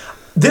Caramon.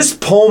 This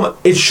poem,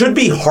 it should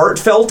be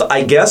heartfelt,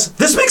 I guess.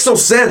 This makes no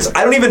sense.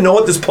 I don't even know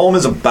what this poem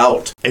is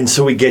about. And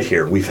so we get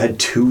here. We've had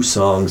 2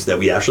 songs that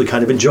we actually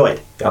kind of enjoyed.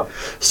 Yep.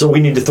 So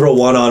we need to throw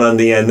one on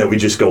the end that we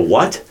just go,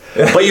 what?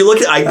 But you look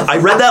at, I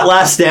read that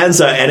last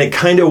stanza, and it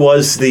kind of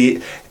was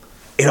it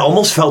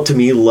almost felt to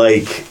me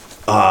like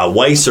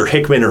Weiss or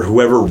Hickman or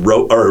whoever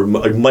wrote, or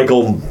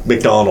Michael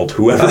McDonald,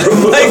 whoever.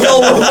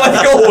 Michael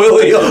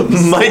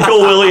Williams.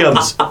 Michael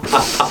Williams.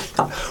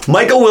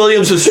 Michael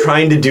Williams was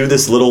trying to do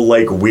this little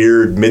like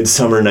weird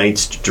Midsummer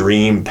Night's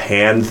Dream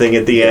pan thing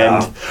at the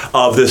end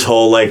of this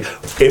whole like,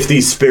 if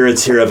these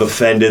spirits here have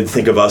offended,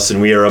 think of us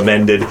and we are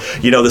amended.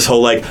 You know, this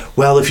whole like,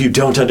 well, if you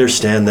don't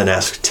understand, then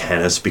ask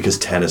Tanis, because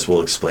Tanis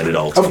will explain it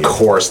all to you. Of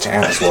course,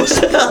 Tanis will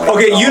explain it.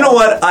 Okay, you know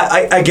what?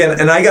 I again,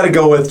 and I got to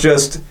go with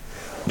just.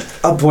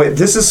 Oh boy,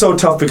 this is so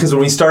tough because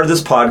when we started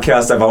this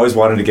podcast, I've always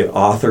wanted to get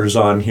authors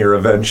on here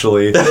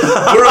eventually.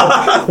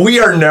 We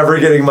are never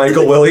getting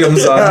Michael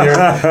Williams on here.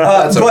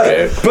 That's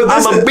okay. But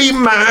I'm a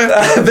B-man.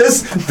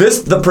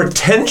 The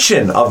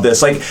pretension of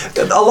this, like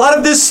a lot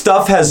of this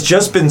stuff has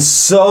just been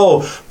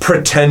so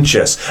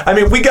pretentious. I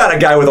mean, we got a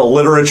guy with a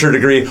literature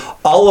degree.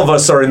 All of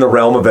us are in the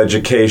realm of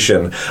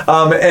education,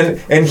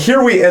 and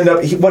here we end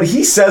up. What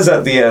he says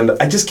at the end,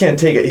 I just can't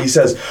take it. He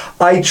says,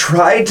 "I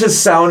tried to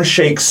sound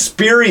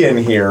Shakespearean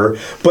here,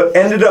 but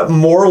ended up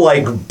more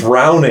like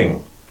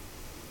Browning."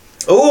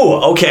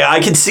 Oh, okay, I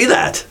can see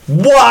that.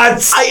 What?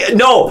 That's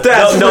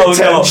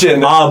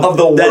pretension of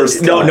the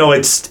worst. No,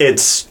 it's.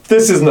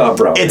 This is not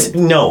Browning. It's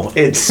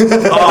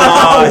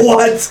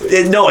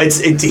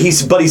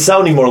what? He's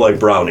sounding more like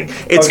Browning.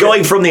 It's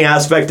going from the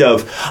aspect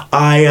of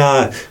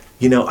I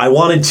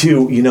wanted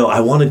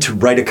to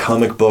write a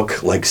comic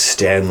book like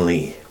Stan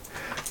Lee,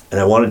 and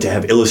I wanted to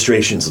have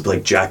illustrations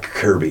like Jack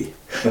Kirby.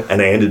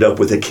 And I ended up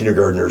with a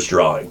kindergartner's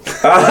drawing.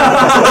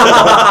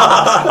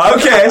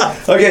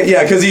 Okay,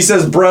 yeah, because he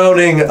says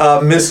Browning,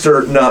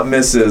 Mr., not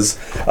Mrs.,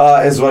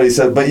 is what he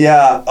said. But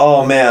yeah,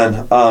 oh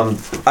man,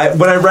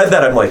 when I read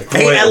that, I'm like,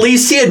 hey, at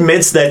least he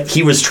admits that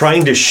he was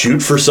trying to shoot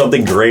for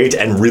something great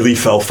and really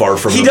fell far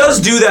from it. He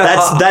does do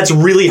that. That's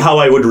really how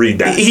I would read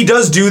that. He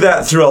does do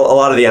that through a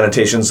lot of the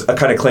annotations,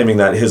 kind of claiming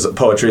that his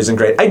poetry isn't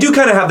great. I do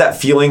kind of have that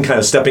feeling, kind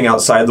of stepping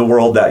outside the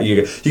world, that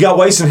you got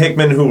Weiss and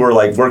Hickman who were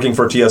like working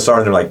for TSR,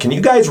 and they're like, can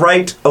you guys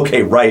write?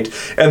 Okay, write.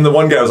 And the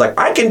one guy was like,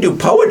 I can do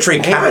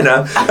poetry,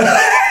 kinda.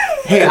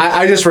 Hey,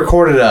 I just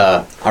recorded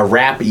a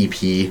rap EP.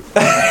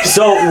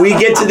 So we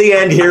get to the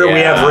end here. Yeah. We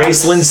have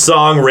Raistlin's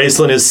song.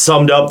 Raistlin is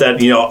summed up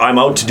that, I'm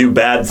out to do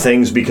bad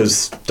things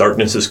because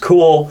darkness is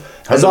cool.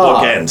 As the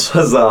book ends.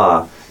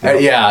 Huzzah.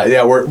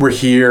 Yeah, we're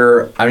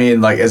here. I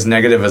mean, like, as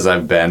negative as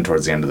I've been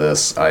towards the end of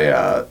this,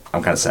 I'm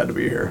kind of sad to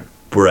be here.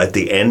 We're at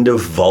the end of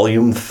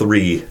Volume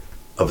 3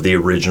 of the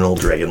original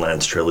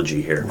Dragonlance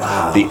trilogy here.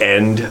 Wow. The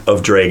end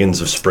of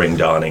Dragons of Spring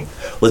Dawning.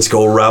 Let's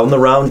go around the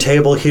round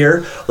table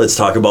here. Let's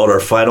talk about our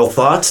final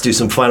thoughts, do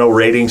some final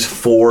ratings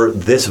for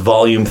this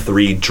Volume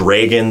 3,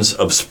 Dragons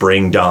of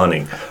Spring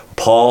Dawning.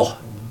 Paul,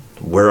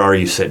 where are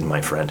you sitting,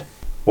 my friend?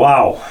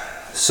 Wow.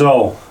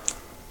 So,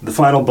 the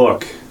final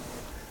book.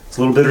 It's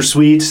a little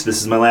bittersweet.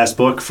 This is my last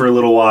book for a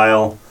little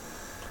while.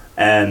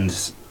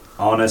 And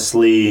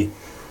honestly,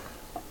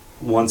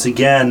 once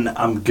again,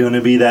 I'm going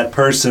to be that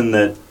person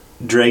that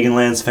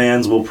Dragonlance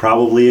fans will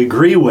probably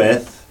agree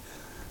with,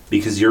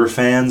 because you're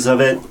fans of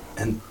it,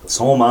 and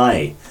so am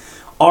I.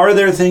 Are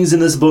there things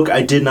in this book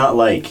I did not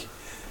like?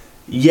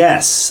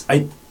 Yes.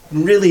 I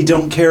really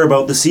don't care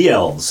about the Sea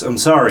Elves. I'm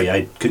sorry,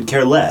 I could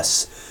care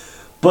less.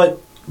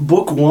 But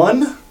book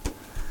 1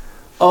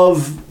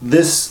 of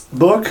this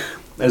book,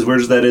 as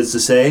weird as that is to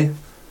say,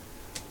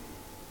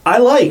 I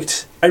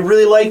liked. I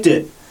really liked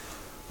it.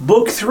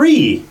 Book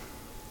 3,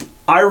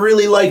 I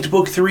really liked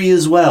book 3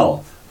 as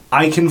well.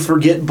 I can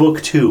forget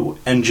book 2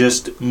 and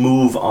just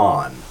move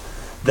on.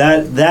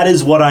 That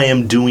is what I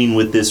am doing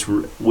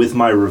with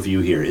my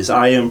review here. Is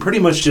I am pretty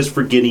much just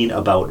forgetting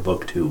about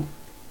book 2.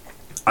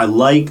 I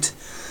liked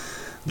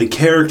the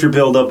character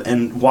build-up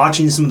and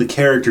watching some of the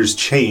characters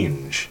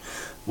change.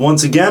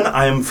 Once again,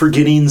 I am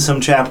forgetting some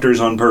chapters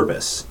on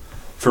purpose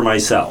for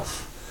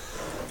myself.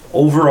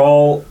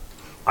 Overall,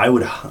 I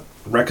would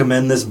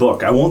recommend this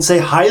book. I won't say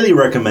highly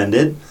recommend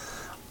it.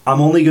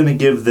 I'm only going to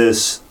give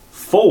this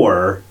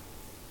 4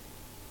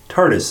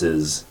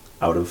 TARDISes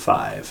out of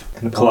 5.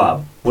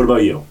 Klob, what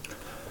about you?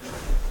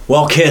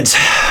 Well, kids,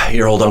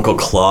 your old Uncle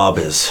Klob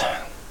is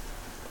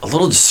a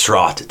little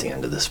distraught at the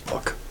end of this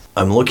book.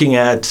 I'm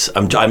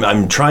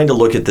trying to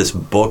look at this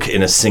book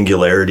in a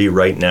singularity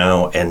right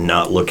now and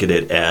not look at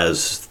it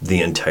as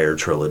the entire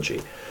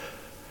trilogy.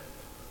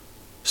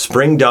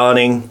 Spring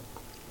Dawning,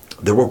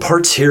 there were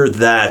parts here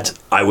that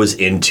I was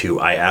into.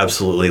 I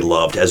absolutely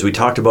loved. As we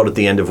talked about at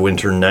the end of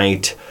Winter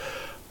Night,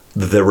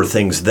 there were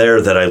things there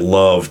that I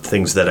loved,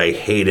 things that I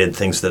hated,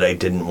 things that I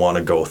didn't want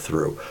to go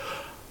through.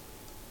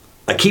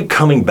 I keep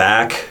coming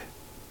back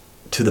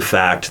to the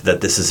fact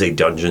that this is a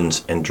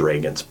Dungeons and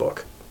Dragons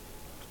book.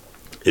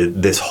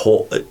 This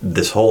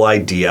whole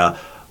idea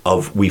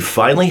of we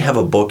finally have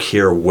a book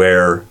here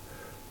where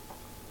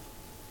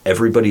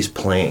everybody's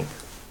playing.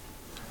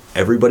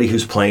 Everybody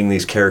who's playing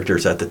these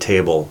characters at the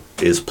table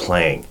is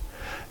playing.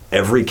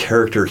 Every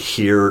character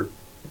here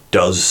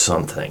does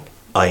something.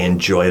 I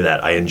enjoy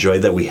that. I enjoy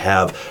that we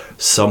have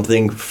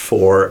something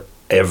for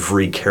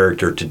every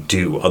character to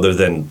do other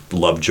than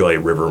Lovejoy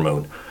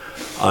Rivermoon.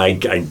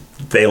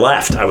 They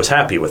left. I was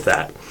happy with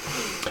that.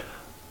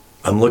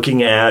 I'm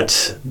looking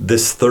at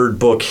this third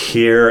book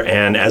here,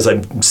 and as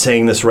I'm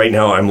saying this right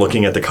now, I'm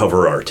looking at the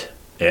cover art.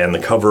 And the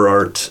cover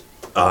art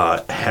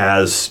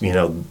has,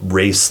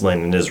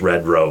 Raistlin in his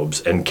red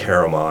robes, and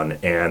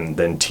Caramon, and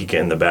then Tika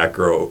in the back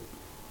row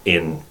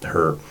in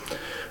her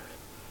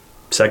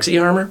sexy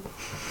armor.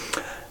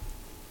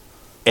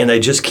 And I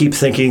just keep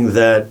thinking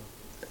that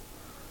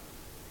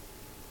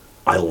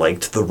I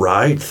liked the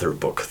ride through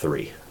book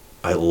 3.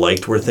 I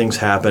liked where things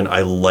happened.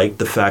 I liked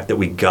the fact that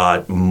we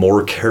got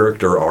more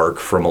character arc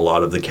from a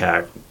lot of the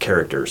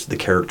characters. The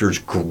characters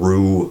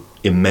grew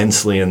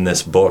immensely in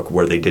this book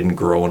where they didn't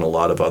grow in a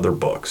lot of other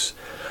books.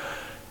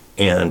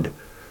 And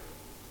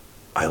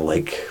I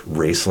like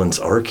Raistlin's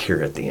arc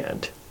here at the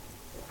end,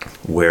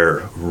 where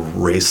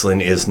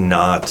Raistlin is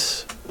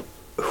not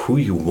who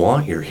you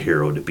want your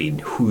hero to be,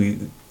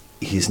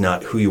 he's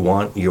not who you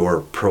want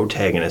your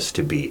protagonist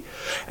to be.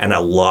 And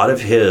a lot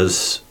of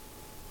his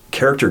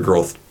character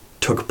growth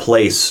took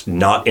place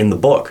not in the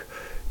book.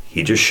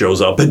 He just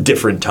shows up at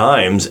different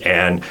times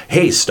and,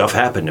 hey, stuff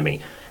happened to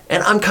me.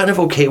 And I'm kind of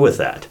okay with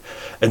that.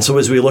 And so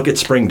as we look at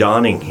Spring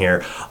Dawning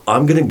here,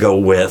 I'm going to go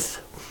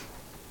with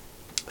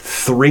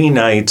 3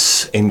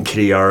 nights in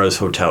Kitiara's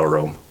hotel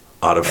room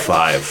out of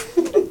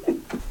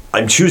 5.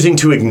 I'm choosing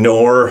to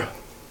ignore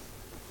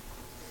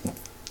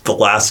the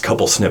last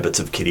couple snippets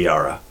of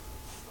Kitiara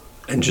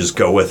and just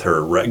go with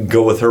her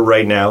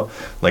right now.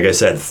 Like I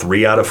said,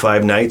 3 out of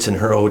 5 nights in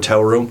her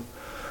hotel room.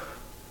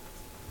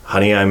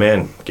 Honey, I'm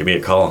in. Give me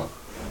a call.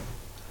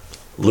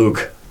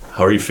 Luke,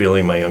 how are you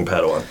feeling, my young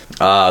Padawan?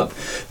 I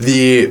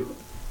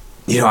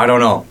don't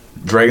know.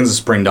 Dragons of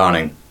Spring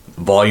Dawning,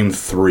 Volume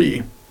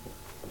 3.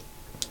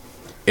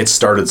 It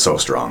started so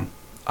strong.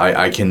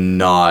 I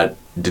cannot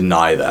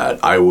deny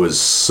that. I was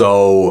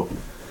so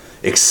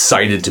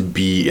excited to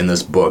be in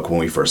this book when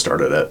we first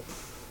started it.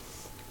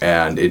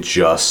 And it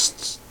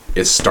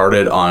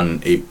started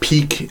on a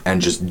peak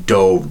and just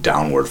dove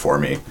downward for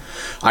me.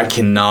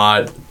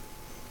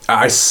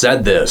 I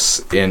said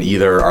this in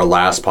either our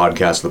last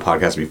podcast or the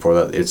podcast before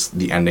that. It's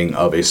the ending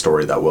of a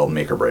story that will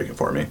make or break it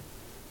for me.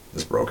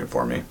 It's broken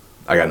for me.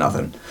 I got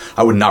nothing.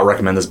 I would not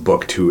recommend this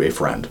book to a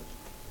friend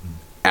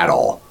at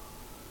all.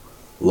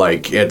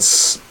 Like,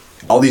 it's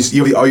all these,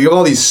 you have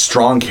all these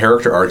strong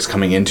character arcs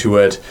coming into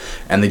it,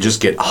 and they just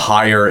get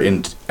higher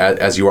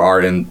as you are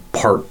in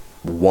part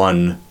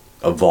 1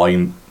 of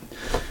volume.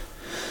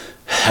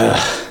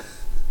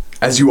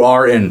 As you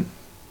are in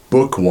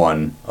book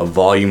 1 of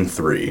volume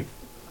 3.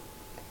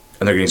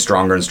 And they're getting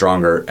stronger and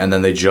stronger, and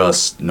then they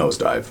just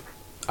nosedive.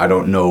 I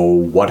don't know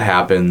what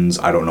happens.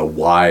 I don't know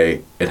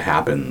why it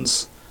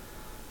happens.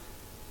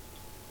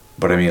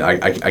 But I mean,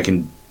 I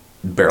can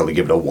barely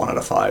give it a 1 out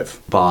of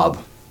 5. Bob,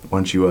 why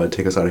don't you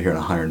take us out of here on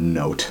a higher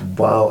note?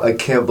 Wow, I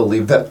can't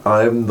believe that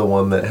I'm the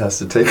one that has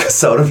to take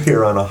us out of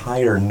here on a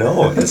higher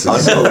note. This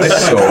is so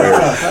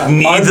weird.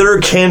 Neither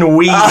can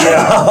we.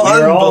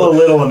 You're all a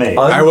little amazed.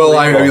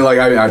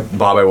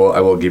 Bob, I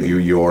will give you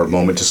your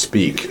moment to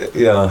speak.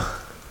 Yeah.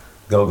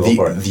 Go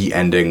for it. The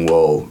ending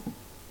will,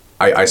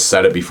 I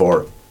said it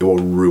before, it will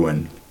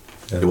ruin.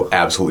 Yeah. It will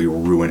absolutely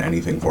ruin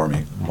anything for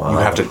me. Wow. You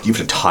have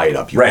to tie it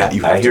up. You have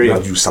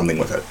to do something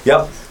with it.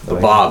 Yep.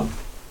 But Bob,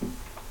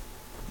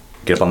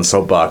 get up on the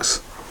soapbox.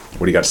 What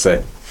do you got to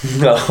say?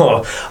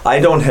 No, I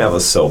don't have a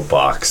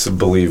soapbox,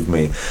 believe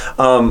me.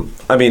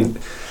 I mean,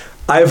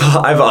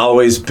 I've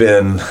always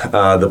been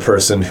the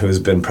person who's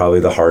been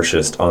probably the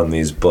harshest on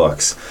these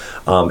books.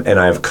 And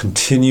I've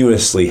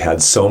continuously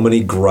had so many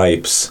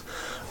gripes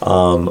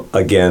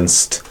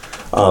against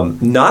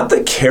not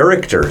the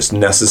characters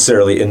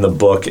necessarily in the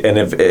book, and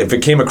if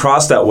it came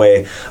across that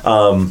way,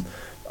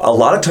 a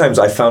lot of times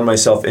I found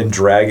myself in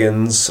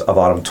Dragons of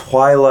Autumn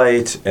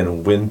Twilight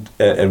and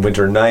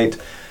Winter Night.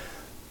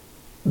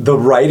 The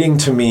writing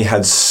to me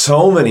had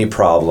so many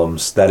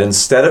problems that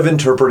instead of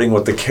interpreting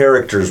what the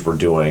characters were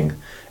doing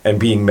and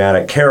being mad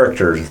at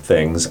character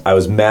things, I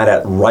was mad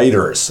at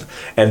writers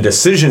and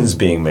decisions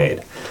being made.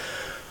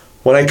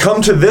 When I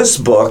come to this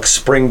book,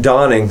 Spring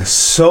Dawning,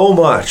 so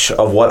much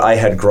of what I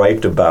had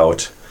griped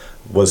about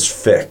was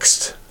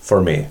fixed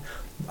for me.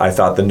 I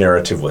thought the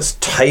narrative was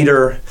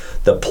tighter,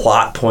 the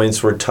plot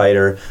points were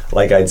tighter.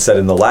 Like I'd said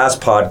in the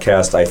last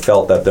podcast, I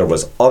felt that there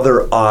was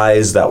other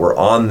eyes that were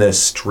on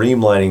this,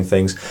 streamlining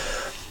things.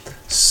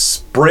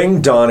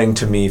 Spring Dawning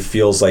to me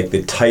feels like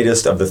the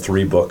tightest of the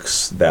 3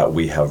 books that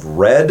we have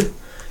read.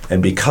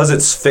 And because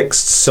it's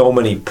fixed so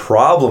many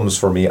problems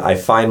for me, I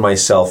find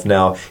myself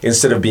now,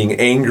 instead of being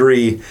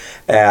angry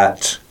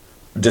at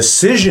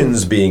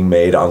decisions being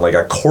made on like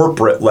a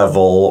corporate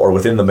level or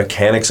within the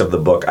mechanics of the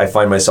book, I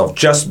find myself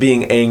just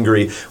being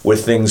angry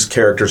with things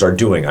characters are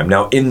doing. I'm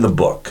now in the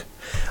book.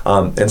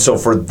 And so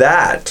for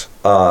that,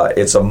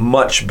 it's a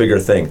much bigger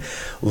thing.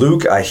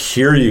 Luke, I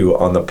hear you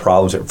on the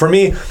problems. For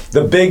me,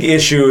 the big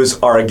issues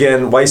are,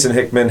 again, Weiss and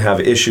Hickman have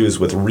issues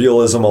with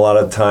realism a lot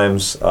of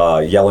times,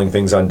 yelling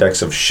things on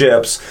decks of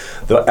ships.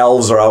 The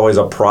elves are always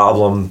a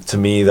problem to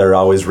me. They're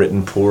always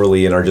written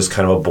poorly and are just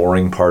kind of a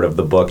boring part of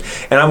the book.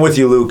 And I'm with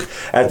you, Luke.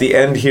 At the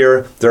end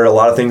here, there are a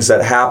lot of things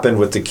that happened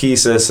with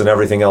Takesis and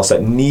everything else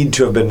that need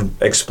to have been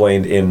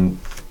explained in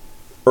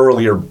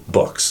earlier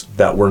books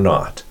that were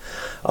not.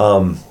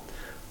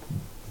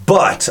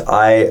 But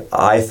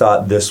I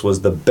thought this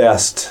was the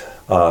best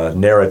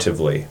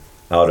narratively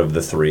out of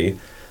the 3.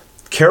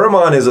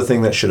 Caramon is a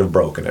thing that should have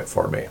broken it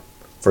for me.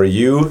 For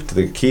you,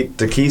 the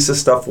Takesis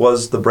stuff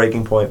was the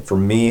breaking point. For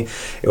me,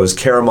 it was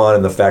Caramon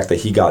and the fact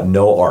that he got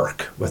no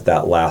arc with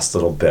that last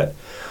little bit.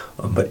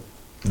 But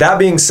that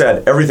being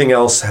said, everything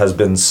else has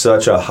been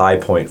such a high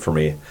point for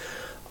me.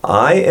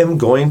 I am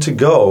going to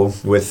go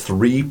with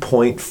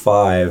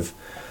 3.5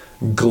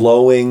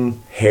 glowing,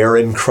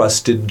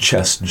 hair-encrusted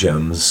chest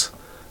gems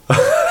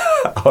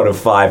out of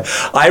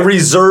 5. I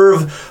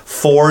reserve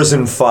 4s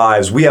and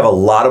 5s. We have a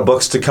lot of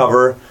books to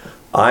cover.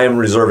 I am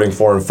reserving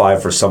 4 and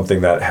 5 for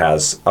something that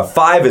has... A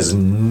 5 is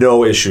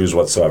no issues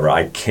whatsoever.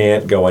 I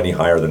can't go any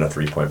higher than a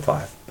 3.5.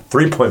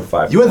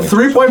 3.5. You had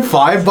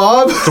 3.5,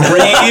 Bob?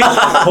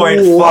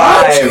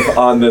 3.5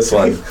 on this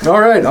one. All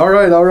right.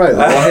 Well,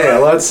 hey,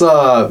 let's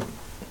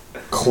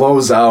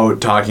close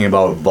out talking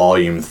about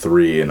Volume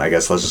 3, and I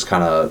guess let's just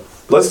kind of...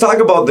 Let's talk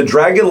about the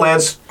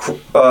Dragonlance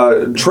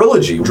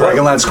trilogy.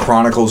 Dragonlance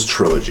Chronicles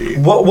trilogy.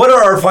 What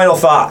are our final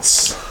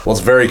thoughts? Well,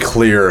 it's very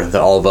clear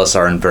that all of us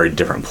are in very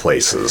different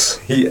places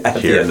at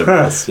here. The end of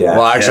this. Yeah.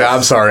 Well, actually,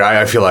 I'm sorry.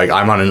 I feel like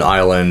I'm on an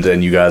island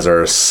and you guys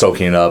are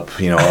soaking up,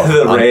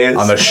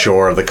 on the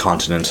shore of the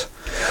continent.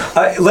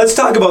 Let's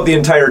talk about the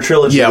entire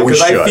trilogy. Yeah,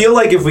 because we should. I feel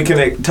like if we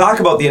can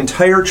talk about the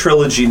entire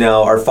trilogy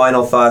now, our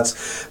final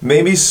thoughts,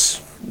 maybe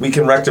we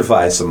can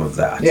rectify some of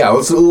that. Yeah,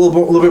 let's a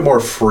little bit more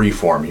free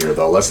form here,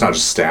 though. Let's not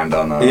just stand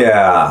on.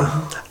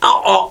 Yeah,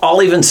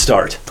 I'll even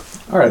start.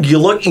 All right. You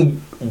look.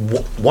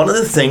 One of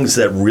the things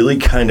that really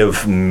kind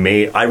of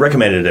made. I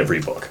recommended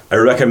every book. I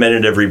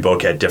recommended every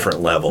book at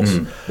different levels.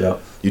 Yeah,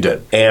 you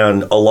did.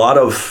 And a lot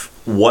of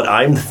what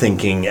I'm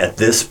thinking at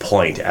this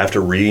point,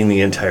 after reading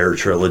the entire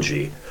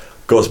trilogy,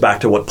 goes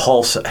back to what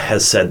Paul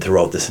has said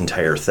throughout this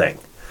entire thing.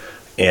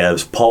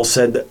 As Paul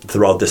said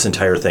throughout this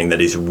entire thing,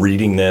 that he's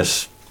reading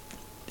this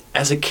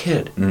as a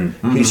kid.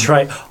 Mm-hmm. He's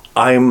trying.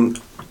 I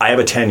have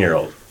a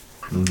 10-year-old.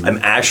 Mm-hmm. I'm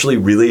actually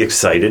really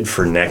excited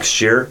for next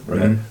year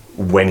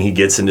when he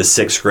gets into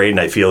 6th grade,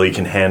 and I feel he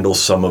can handle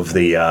some of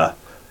the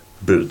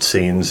boot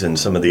scenes and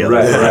some of the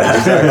other things. Right.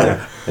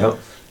 Exactly. Yep.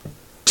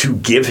 To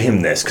give him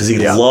this, because he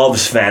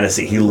loves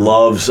fantasy. He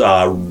loves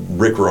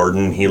Rick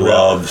Riordan. He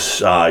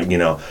loves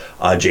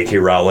J.K.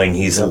 Rowling.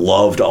 He's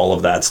loved all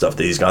of that stuff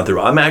that he's gone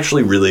through. I'm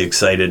actually really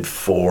excited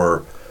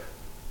to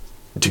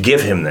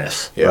give him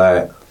this. Yeah.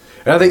 Right.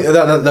 And I think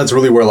that's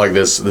really where like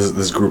this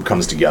group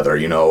comes together.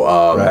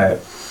 Right.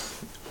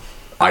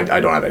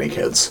 I don't have any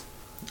kids.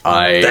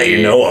 That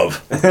you know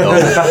of. No,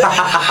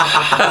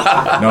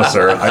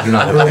 sir. I do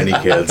not have any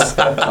kids.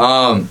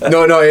 No.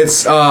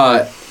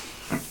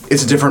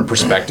 It's a different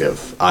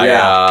perspective.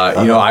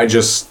 I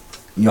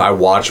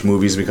watch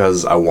movies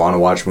because I want to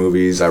watch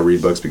movies. I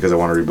read books because I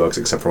want to read books,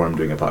 except for when I'm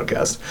doing a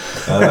podcast.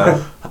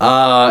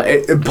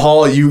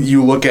 Paul,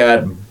 you look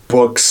at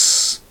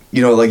books.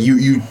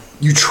 You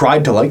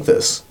tried to like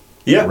this.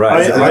 Yeah,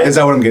 right. Is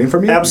that what I'm getting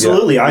from you?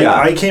 Absolutely.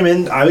 Yeah. I came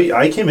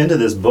into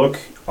this book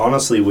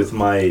honestly with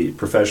my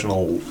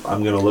professional.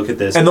 I'm going to look at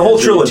this and the whole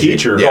trilogy.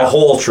 Teacher, the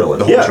whole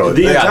trilogy.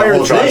 The entire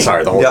thing.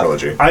 Sorry, the whole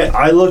trilogy.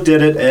 I looked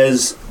at it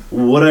as,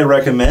 would I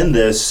recommend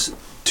this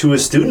to a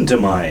student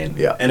of mine?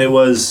 Yeah, and it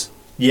was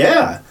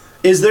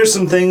Is there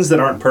some things that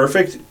aren't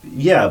perfect?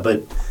 Yeah,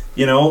 but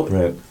You know,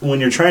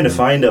 when you're trying to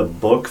find a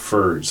book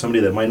for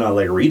somebody that might not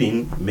like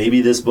reading,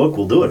 maybe this book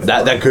will do it.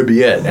 That could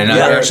be it. And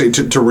actually,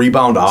 to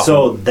rebound off.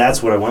 So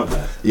that's what I went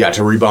with. Yeah,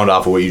 to rebound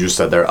off of what you just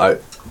said there.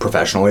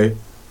 Professionally,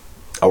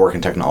 I work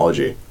in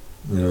technology.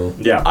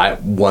 Yeah.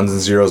 Ones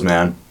and zeros,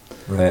 man.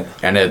 Right.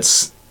 And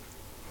it's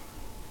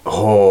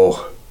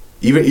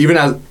even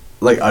as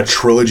like a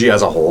trilogy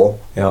as a whole.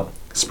 Yeah.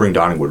 Spring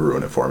Dawning would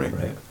ruin it for me.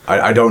 Right.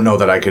 I don't know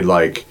that I could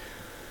like.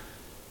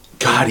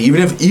 God,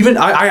 even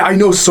I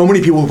know so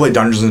many people who play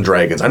Dungeons and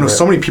Dragons. I know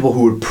so many people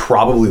who would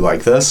probably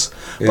like this,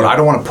 but I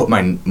don't want to put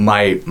my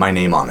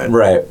name on it.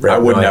 Right. I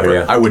would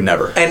never. I would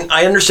never. And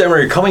I understand where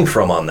you're coming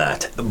from on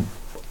that.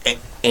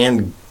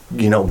 And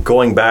you know,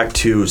 going back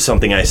to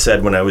something I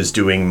said when I was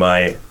doing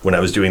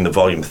the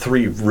Volume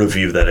 3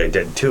 review that I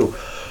did too.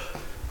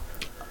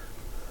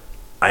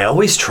 I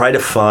always try to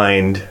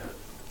find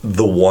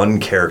the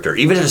one character,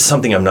 even if it's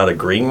something I'm not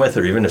agreeing with,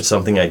 or even if it's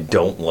something I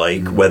don't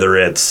like, whether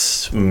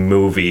it's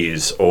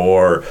movies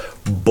or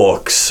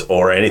books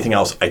or anything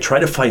else, I try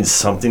to find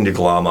something to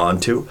glom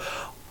onto.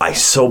 I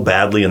so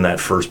badly in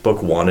that first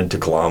book wanted to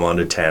glom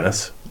onto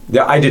Tanis.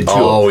 Yeah, I did too.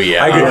 Oh,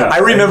 yeah. I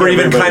remember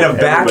even kind of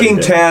backing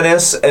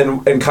Tanis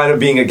and kind of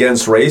being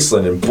against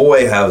Raceland, and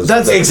boy, has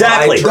that's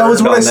exactly that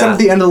was what I said at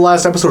the end of the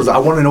last episode. I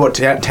want to know what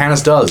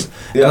Tanis does.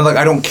 Yeah. And I'm like,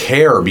 I don't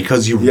care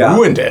because you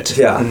ruined it.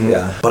 Yeah,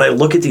 yeah. But I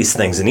look at these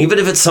things, and even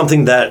if it's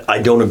something that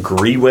I don't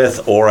agree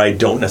with or I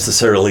don't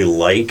necessarily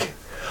like,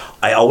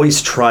 I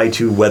always try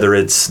to, whether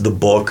it's the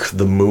book,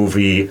 the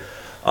movie,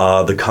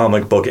 the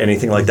comic book,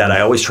 anything like that,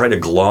 I always try to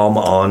glom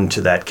on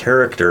to that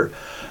character.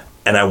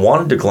 And I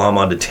wanted to glom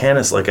onto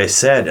Tanis, like I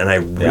said, and I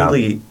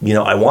really,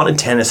 I wanted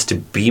Tanis to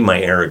be my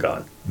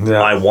Aragorn.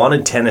 Yeah. I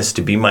wanted Tanis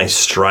to be my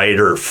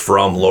Strider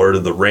from Lord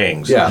of the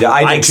Rings. Yeah,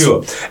 I did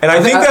too. And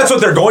I think that's what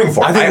they're going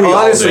for. I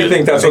honestly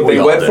think that's what they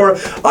went for.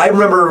 I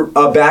remember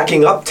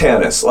backing up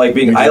Tanis. Like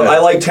being, I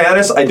like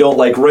Tanis, I don't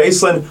like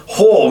Raceland.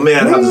 Oh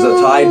man, how does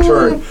the tide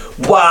turn?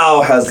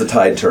 Wow, has the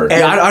tide turned?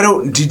 And I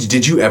don't.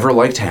 Did you ever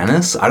like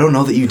Tanis? I don't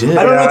know that you did.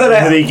 I don't know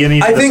that I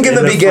think in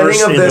the beginning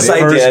of this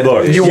I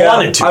did. You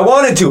wanted to. I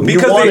wanted to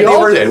because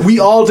we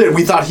all did.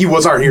 We thought he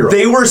was our hero.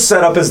 They were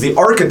set up as the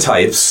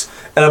archetypes.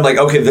 And I'm like,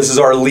 okay, this is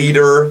our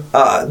leader,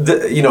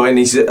 and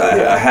he's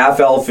a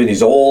half elf and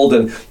he's old,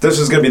 and this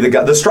is going to be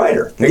the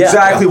Strider.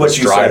 Exactly what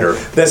you said.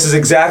 This is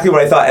exactly what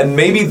I thought, and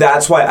maybe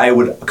that's why I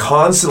would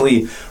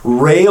constantly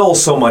rail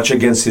so much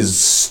against his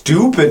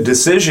stupid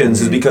decisions,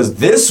 is because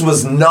this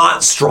was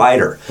not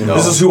Strider. No.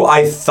 This is who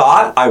I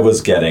thought I was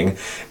getting,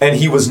 and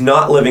he was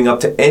not living up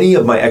to any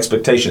of my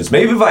expectations.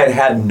 Maybe if I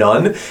had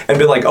none and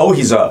been like, oh,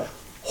 he's a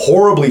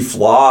horribly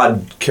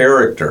flawed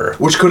character,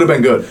 which could have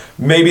been good,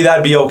 maybe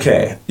that'd be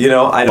okay.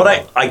 I don't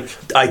know.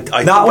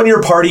 I not when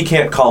your party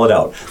can't call it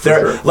out.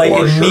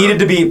 It needed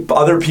to be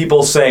other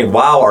people saying,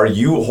 wow, are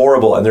you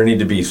horrible, and there need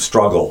to be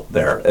struggle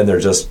there, and there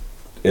just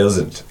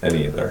isn't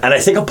any there. And I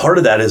think a part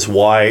of that is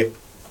why,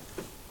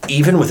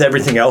 even with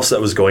everything else that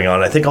was going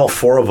on, I think all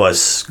four of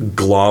us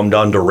glommed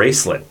onto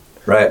Raceland.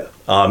 Right.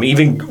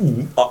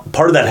 Even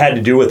part of that had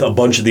to do with a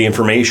bunch of the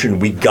information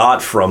we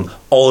got from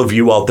all of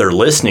you out there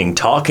listening,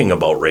 talking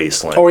about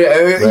Raceland. Oh yeah,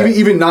 right.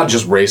 even not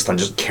just Raceland,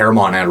 just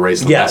Caramon and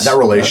Raceland. Yes. That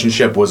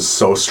relationship was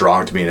so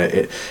strong to me, and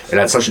it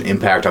had such an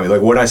impact on me.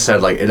 Like what I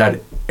said, like it had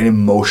an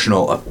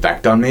emotional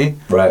effect on me.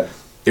 Right.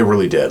 It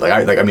really did.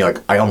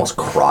 I almost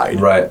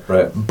cried. Right.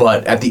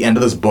 But at the end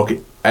of this book,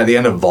 at the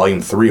end of Volume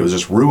 3, it was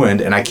just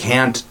ruined, and I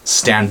can't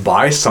stand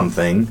by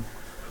something.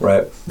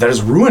 Right, that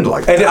is ruined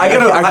like that. And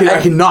I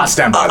cannot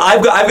stand by that.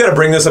 I've got to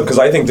bring this up because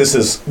I think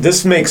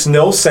this makes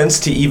no sense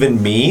to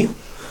even me,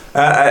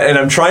 and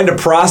I'm trying to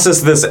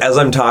process this as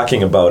I'm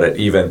talking about it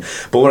even.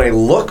 But when I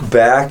look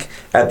back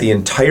at the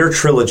entire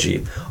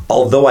trilogy,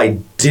 although I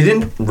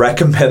didn't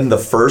recommend the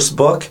first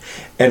book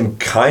and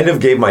kind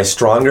of gave my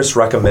strongest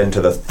recommend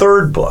to the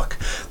third book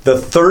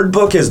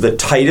is the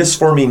tightest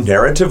for me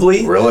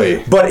narratively,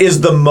 really, but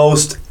is the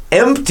most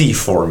empty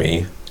for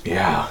me.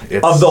 Yeah,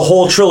 of the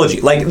whole trilogy.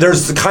 Like,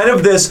 there's kind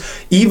of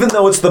this, even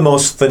though it's the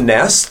most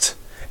finessed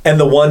and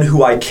the one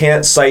who I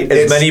can't cite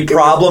as many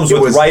problems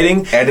with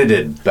writing.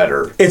 Edited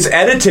better. It's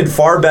edited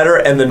far better,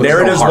 and the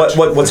narratives,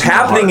 what's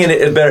happening in it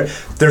is better.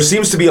 There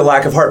seems to be a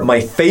lack of heart. My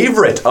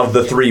favorite of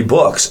the three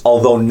books,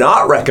 although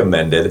not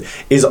recommended,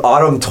 is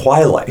Autumn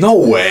Twilight. No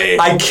way.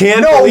 I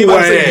can't believe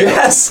I'm saying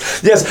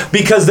yes,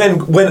 because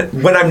then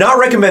when I'm not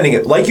recommending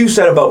it, like you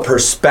said about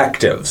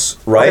perspectives,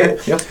 right?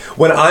 Okay. Yep.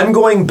 When I'm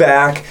going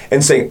back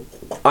and saying,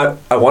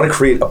 I want to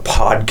create a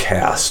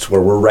podcast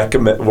where we're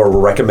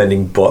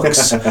recommending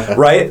books,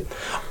 right?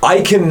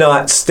 I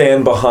cannot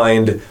stand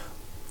behind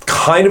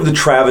kind of the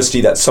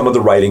travesty that some of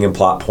the writing and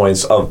plot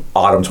points of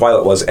Autumn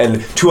Twilight was,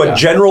 and to a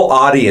general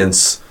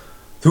audience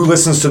who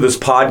listens to this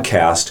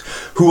podcast,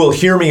 who will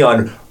hear me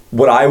on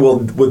what I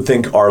would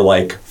think are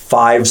like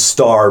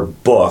 5-star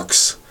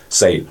books,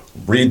 say,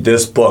 read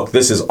this book,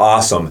 this is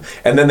awesome.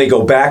 And then they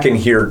go back and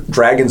hear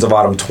Dragons of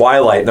Autumn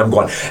Twilight, and I'm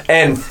going,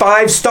 and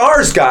 5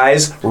 stars,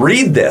 guys,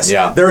 read this.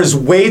 Yeah. There is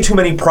way too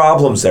many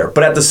problems there.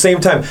 But at the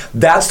same time,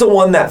 that's the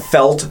one that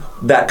felt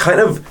that kind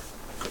of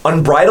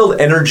unbridled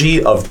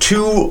energy of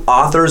two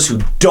authors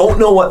who don't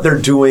know what they're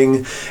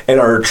doing and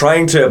are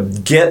trying to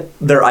get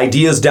their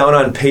ideas down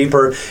on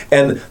paper.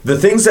 And the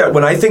things that,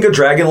 when I think of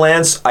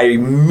Dragonlance, I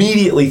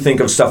immediately think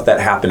of stuff that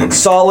happened in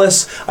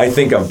Solace. I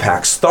think of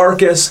Pax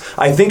Tharkus.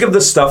 I think of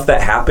the stuff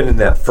that happened in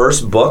that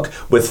first book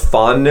with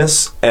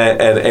fondness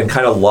and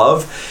kind of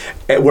love.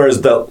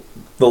 Whereas the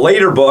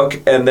later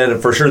book, and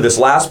then for sure this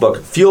last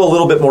book, feel a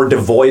little bit more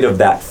devoid of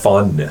that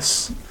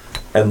fondness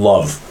and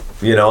love,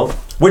 you know?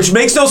 Which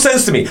makes no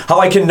sense to me. How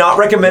I cannot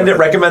recommend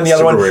the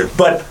other one, weird.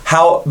 but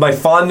how my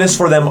fondness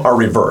for them are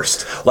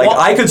reversed. Like,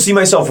 I could see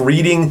myself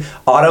reading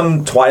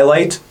Autumn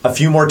Twilight a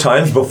few more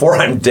times before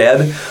I'm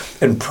dead,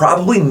 and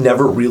probably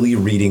never really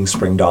reading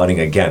Spring Dawning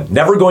again.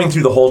 Never going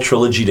through the whole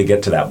trilogy to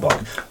get to that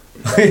book.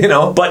 You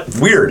know, but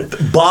weird.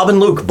 Bob and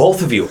Luke,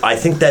 both of you, I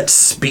think that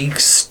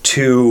speaks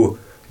to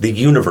the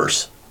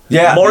universe.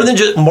 Yeah. More than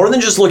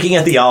just looking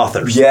at the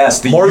authors.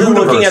 Yes, more than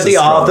looking at the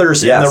strong.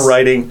 authors Yes. and the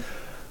writing.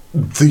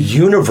 The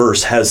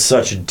universe has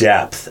such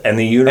depth, and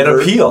the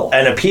universe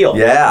and appeal.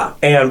 Yeah,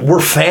 and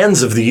we're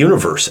fans of the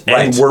universe,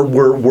 and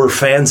we're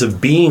fans of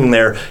being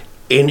there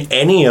in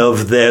any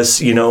of this,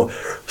 you know,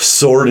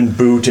 sword and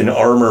boot and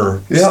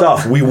armor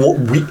stuff. We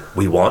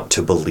want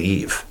to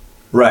believe,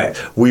 right?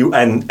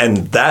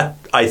 And that,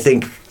 I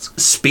think,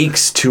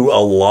 speaks to a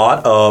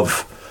lot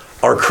of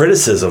our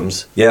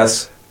criticisms.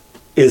 Yes,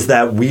 is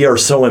that we are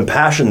so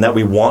impassioned that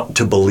we want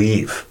to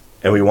believe.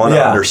 And we want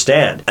to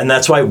understand. And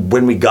that's why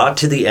when we got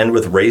to the end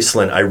with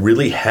Raistlin, I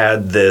really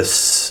had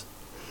this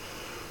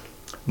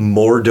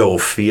Mordo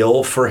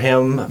feel for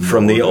him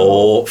from the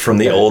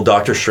old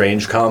Doctor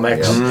Strange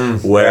comics,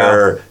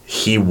 where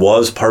he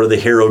was part of the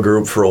hero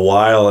group for a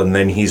while, and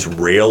then he's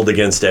railed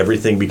against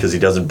everything because he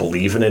doesn't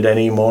believe in it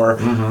anymore.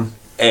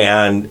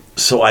 And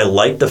so I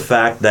like the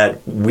fact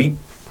that we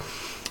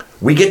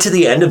get to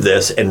the end of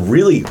this, and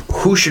really,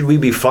 who should we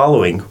be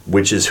following?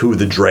 Which is who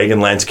the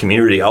Dragonlance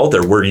community out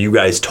there, where you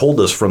guys told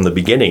us from the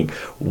beginning,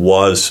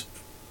 was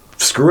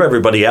screw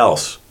everybody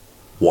else.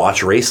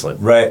 Watch Raistlin.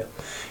 Right.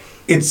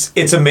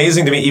 It's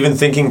amazing to me, even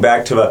thinking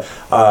back to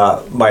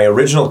my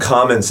original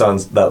comments on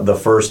the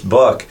first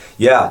book,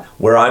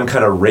 where I'm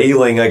kind of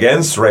railing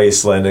against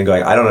Raistlin and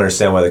going, I don't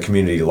understand why the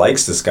community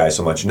likes this guy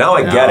so much. Now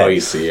I get it.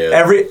 You see it.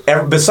 Every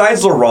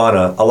besides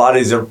Lorana, a lot of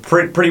these are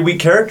pretty weak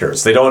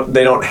characters. They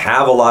don't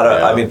have a lot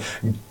of. I mean,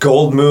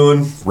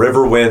 Goldmoon,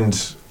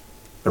 Riverwind,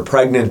 they're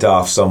pregnant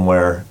off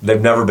somewhere. They've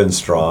never been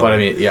strong. But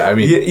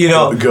you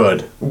know,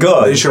 good.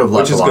 They should have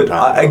left a long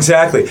time ago.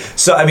 Exactly.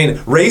 So I mean,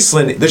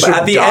 Raistlin.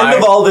 At the end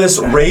of all this,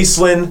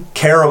 Raistlin,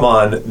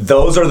 Caramon,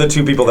 those are the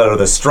two people that are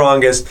the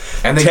strongest.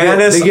 And they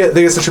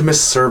get such a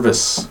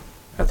misservice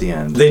at the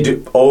end. They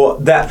do. Oh,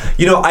 that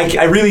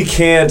I really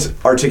can't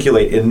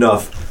articulate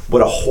enough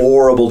what a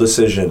horrible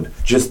decision.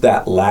 Just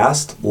that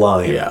last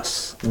line.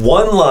 Yes.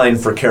 One line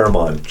for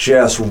Caramon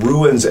just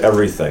ruins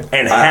everything.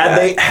 And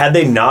had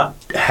they not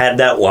had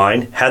that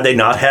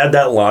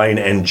line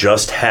and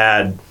just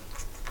had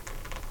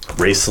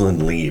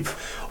Raistlin leave.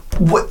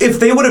 If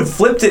they would have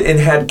flipped it and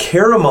had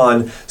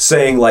Caramon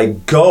saying,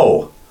 like,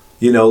 go,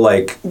 you know,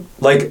 like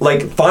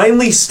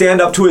finally stand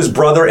up to his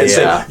brother and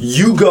say,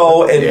 you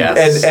go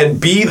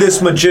and be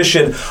this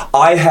magician.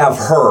 I have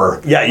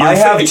her. Yeah, I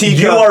have Tika.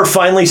 You are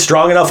finally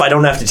strong enough. I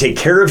don't have to take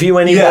care of you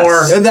anymore.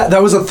 Yes. And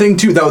that was a thing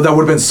too. That would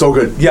have been so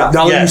good. Yeah.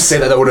 Now that you say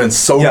that would have been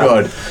so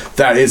good.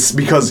 That is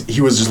because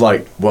he was just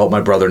like, well, my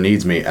brother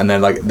needs me. And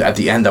then like at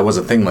the end, that was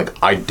a thing. Like,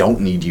 I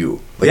don't need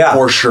you. Like,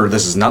 for sure.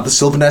 This is not the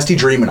Sylvanesti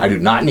dream, and I do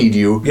not need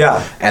you.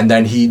 Yeah. And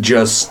then he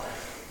just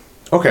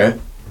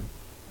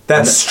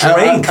That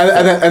strength.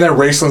 And then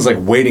Raistlin's like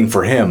waiting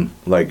for him.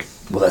 Like,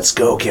 well, let's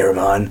go,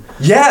 Caramon.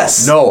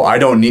 Yes. No, I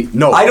don't need.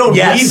 No, I don't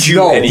need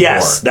you anymore.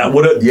 Yes, that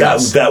would have.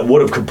 That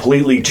would have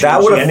completely changed.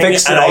 That would have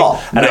fixed it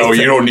all. No,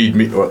 you don't need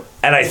me.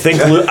 And I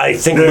think Luke,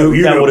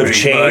 that would have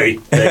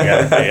changed.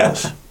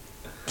 Yes.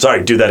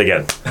 Sorry, do that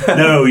again.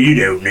 No, you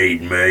don't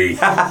need me.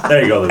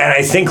 There you go. And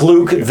I think,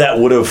 Luke, that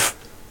would have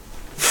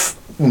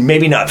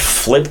maybe not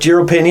flipped your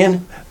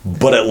opinion,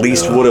 but at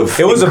least would have.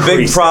 It was a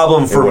big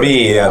problem for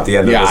me at the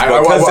end of this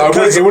book.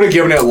 It would have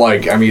given it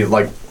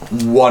like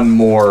one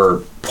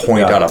more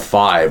point out of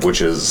 5,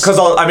 which is because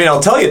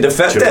I'll tell you,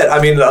 defend it.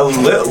 I mean,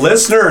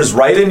 listeners,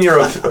 write in your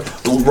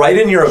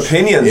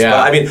opinions. Yeah.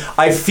 But, I mean,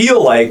 I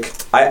feel like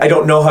I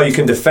don't know how you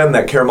can defend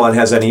that Caramon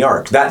has any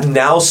arc. That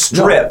now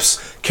strips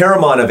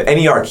Caramon of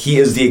any arc. He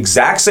is the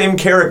exact same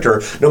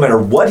character, no matter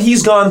what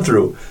he's gone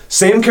through.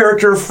 Same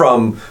character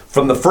from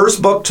the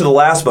first book to the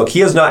last book. He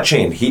has not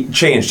changed.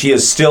 He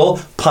is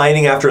still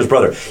pining after his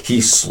brother. He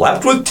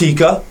slept with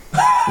Tika.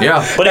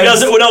 Yeah, but he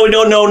doesn't.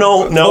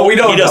 No. We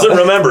don't. He doesn't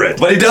remember it.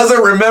 But he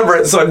doesn't remember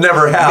it, so it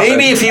never happened.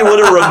 Maybe if he would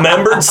have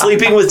remembered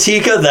sleeping with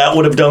Tika, that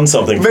would have done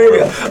something. Maybe.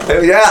 For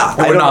him.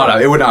 Yeah.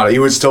 It would not. He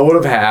would still would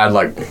have had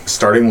like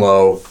starting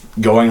low,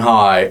 going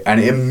high and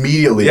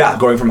immediately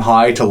going from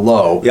high to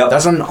low. Yep.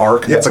 That's not an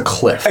arc. That's a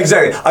cliff.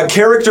 Exactly. A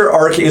character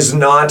arc is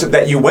not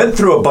that you went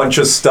through a bunch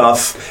of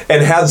stuff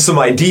and had some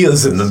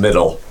ideas in the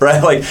middle,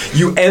 right? Like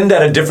you end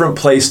at a different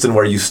place than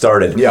where you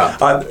started.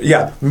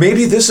 Yeah.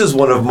 Maybe this is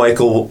one of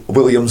Michael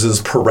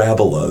Williams's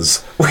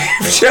parabolas. We've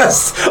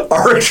just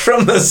arced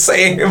from the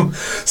same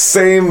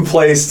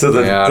place to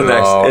the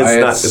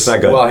next. It's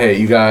not good. Well, hey,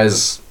 you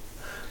guys.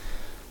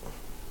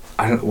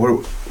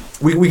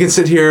 We can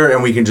sit here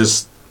and we can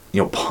just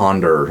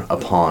ponder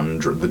upon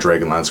the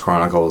Dragonlance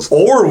Chronicles,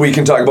 or we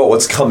can talk about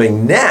what's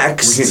coming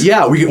next.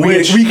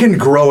 We can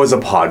grow as a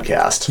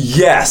podcast.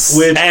 Yes,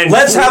 and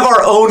let's have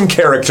our own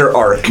character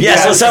arc.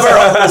 Yes, let's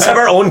have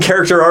our own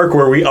character arc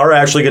where we are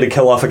actually going to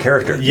kill off a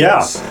character.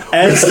 Yeah,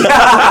 and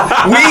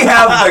we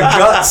have the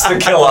guts to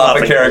kill off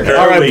a character.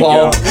 All right,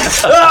 Paul.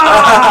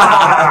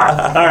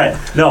 All right.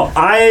 No,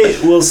 I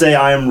will say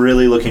I am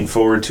really looking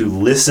forward to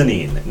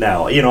listening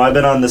now. I've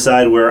been on the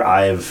side where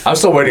I'm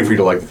still waiting for you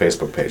to like the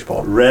Facebook page,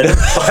 Paul.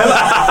 Have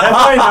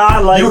I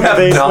not liked the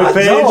Facebook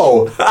page?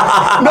 No,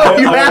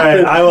 you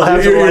haven't. Right, I will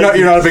have to. You're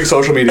not a big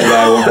social media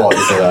guy. I won't fault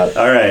you for that.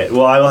 All right.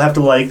 Well, I will have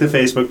to like the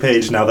Facebook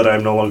page now that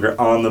I'm no longer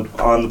on the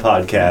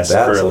podcast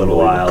for a little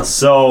while.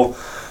 So,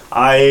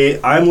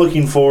 I'm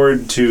looking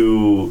forward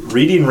to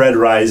reading Red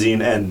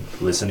Rising and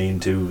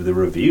listening to the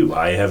review.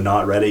 I have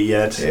not read it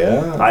yet.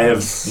 Yeah. I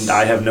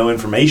have no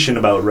information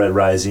about Red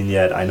Rising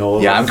yet. I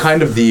know. Yeah, I'm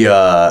kind of the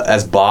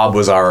as Bob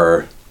was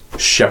our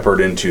shepherd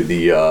into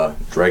the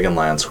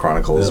Dragonlance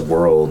Chronicles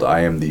world. I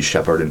am the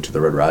shepherd into the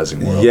Red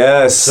Rising world.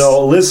 Yes.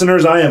 So,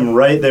 listeners, I am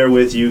right there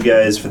with you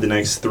guys for the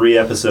next 3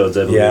 episodes.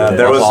 I believe. Yeah,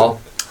 there was.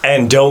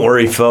 And don't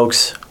worry,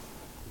 folks,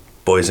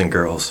 boys and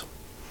girls,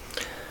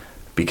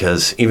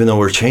 because even though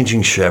we're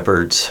changing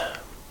shepherds,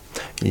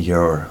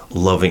 your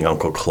loving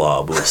Uncle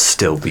Clob will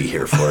still be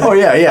here for you. Oh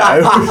yeah.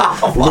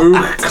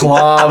 Luke,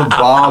 Clob,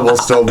 Bob will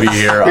still be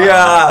here.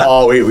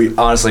 Yeah. We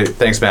honestly,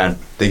 thanks, man.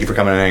 Thank you for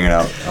coming and hanging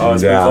out. Oh,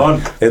 it's been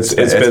fun. It's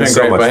been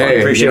so great, much but fun. hey,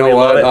 Appreciate you know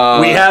it.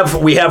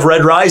 what? We have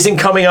Red Rising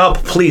coming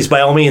up. Please,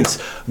 by all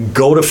means,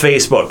 go to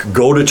Facebook,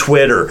 go to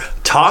Twitter,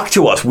 talk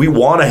to us. We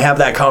want to have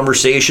that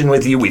conversation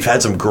with you. We've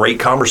had some great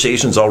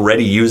conversations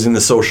already using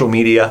the social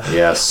media.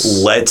 Yes.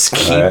 Let's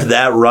keep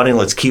that running.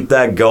 Let's keep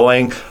that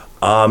going.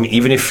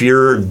 Even if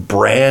you're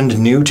brand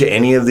new to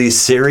any of these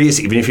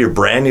series, even if you're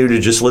brand new to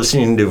just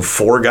listening to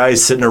 4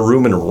 guys sit in a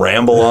room and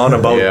ramble on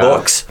about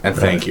books. And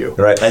thank you.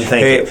 Right. And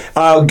thank you.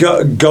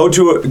 Go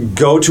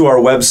to our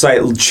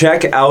website.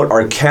 Check out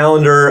our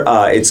calendar.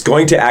 It's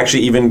going to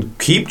actually even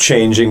keep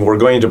changing. We're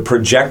going to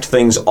project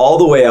things all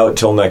the way out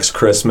till next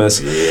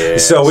Christmas.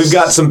 Yes. So we've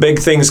got some big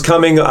things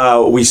coming.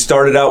 We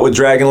started out with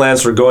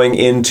Dragonlance. We're going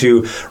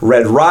into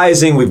Red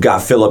Rising. We've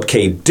got Philip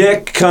K.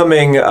 Dick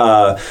coming.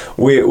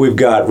 We've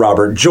got Robert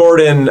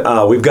Jordan.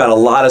 We've got a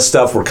lot of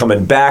stuff. We're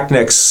coming back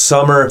next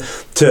summer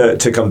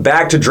to come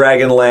back to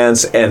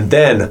Dragonlance, and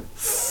then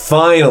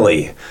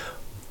finally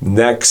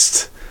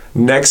next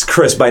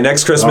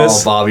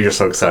Christmas. Oh, Bobby, you're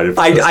so excited.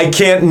 I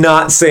can't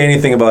not say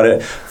anything about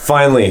it.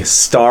 Finally,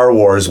 Star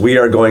Wars. We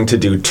are going to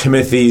do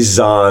Timothy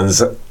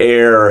Zahn's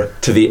Heir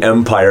to the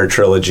Empire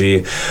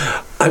trilogy.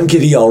 I'm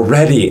giddy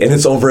already, and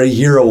it's over a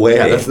year away.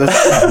 Yeah,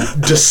 that's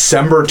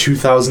December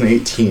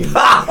 2018.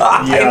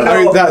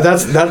 I mean,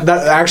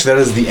 that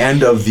is the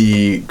end of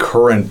the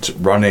current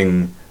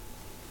running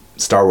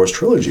Star Wars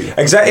trilogy.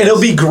 Exactly. And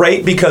it'll be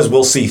great because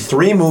we'll see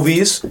 3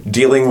 movies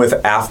dealing with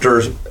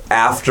after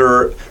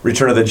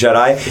Return of the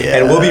Jedi,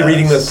 and we'll be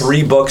reading the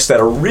 3 books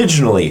that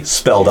originally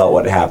spelled out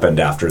what happened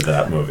after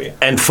that movie.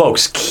 And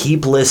folks,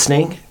 keep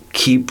listening.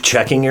 Keep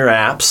checking your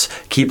apps.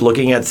 Keep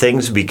looking at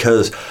things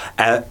because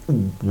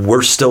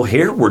we're still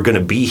here. We're going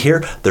to be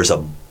here. There's a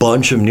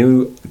bunch of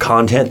new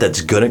content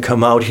that's going to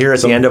come out here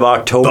at the end of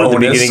October. The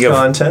beginning of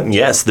content.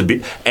 Yes,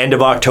 end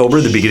of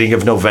October, the beginning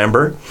of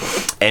November,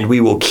 and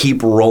we will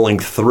keep rolling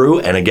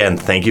through. And again,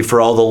 thank you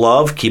for all the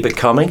love. Keep it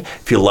coming.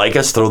 If you like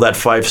us, throw that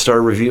 5-star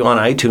review on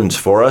iTunes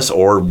for us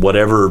or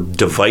whatever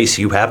device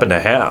you happen to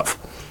have.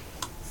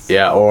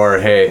 Yeah, or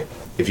hey,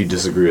 if you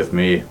disagree with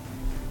me,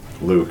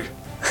 Luke.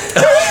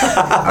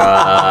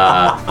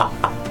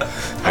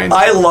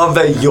 I love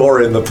that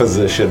you're in the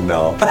position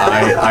now.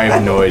 I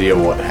have no idea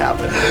what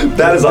happened.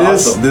 That is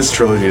awesome. This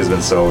trilogy has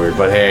been so weird,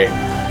 but hey,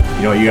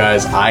 you know what, you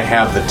guys? I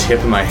have the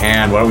tip in my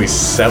hand. Why don't we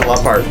settle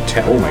up our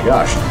tab? Oh my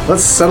gosh,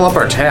 let's settle up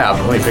our tab.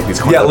 Let me pick these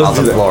coins off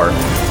the floor.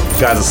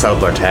 Guys, let's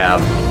settle our tab.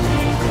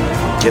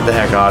 Get the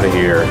heck out of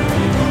here.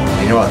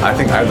 You know what? I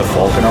think I have the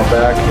Falcon out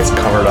back. It's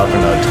covered up in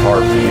a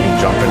tarp. You can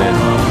jump in it,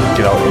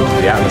 get out into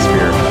the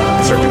atmosphere,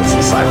 and start doing some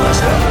sci-fi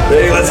stuff.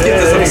 Hey, let's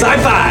get to some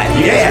sci-fi.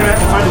 Do you guys have?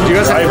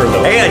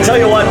 Hey, I tell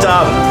you what,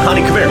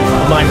 honey, come here.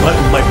 My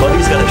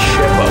buddy's got a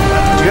ship up.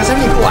 Do you guys have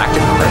any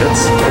galactic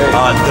credits?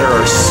 There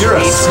are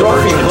seats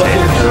of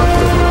containers.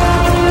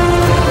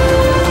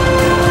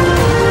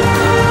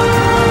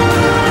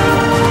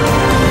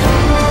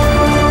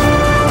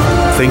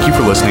 Thank you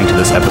for listening to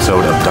this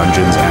episode of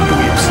Dungeons and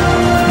Dweebs.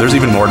 There's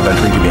even more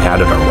adventuring to be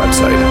had at our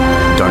website,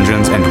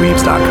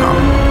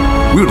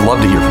 dungeonsanddweebs.com. We would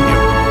love to hear from you.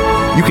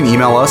 You can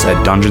email us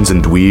at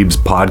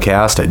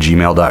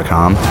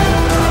dungeonsanddweebspodcast@gmail.com.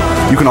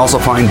 You can also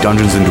find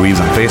Dungeons and Dweebs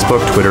on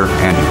Facebook, Twitter,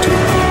 and YouTube.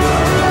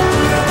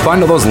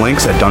 Find all those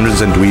links at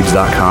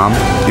dungeonsanddweebs.com.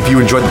 If you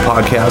enjoyed the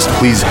podcast,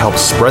 please help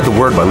spread the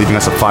word by leaving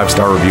us a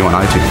 5-star review on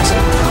iTunes.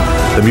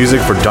 The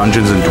music for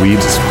Dungeons and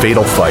Dweebs is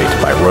Fatal Fight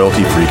by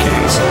Royalty Free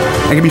Kings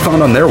and can be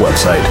found on their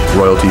website,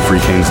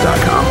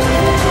 royaltyfreekings.com.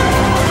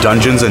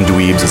 Dungeons and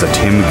Dweebs is a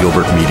Tim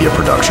Gilbert media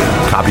production.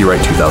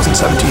 Copyright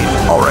 2017.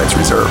 All rights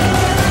reserved.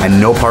 And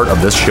no part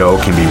of this show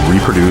can be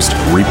reproduced,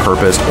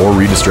 repurposed, or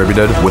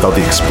redistributed without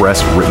the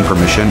express written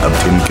permission of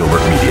Tim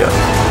Gilbert Media.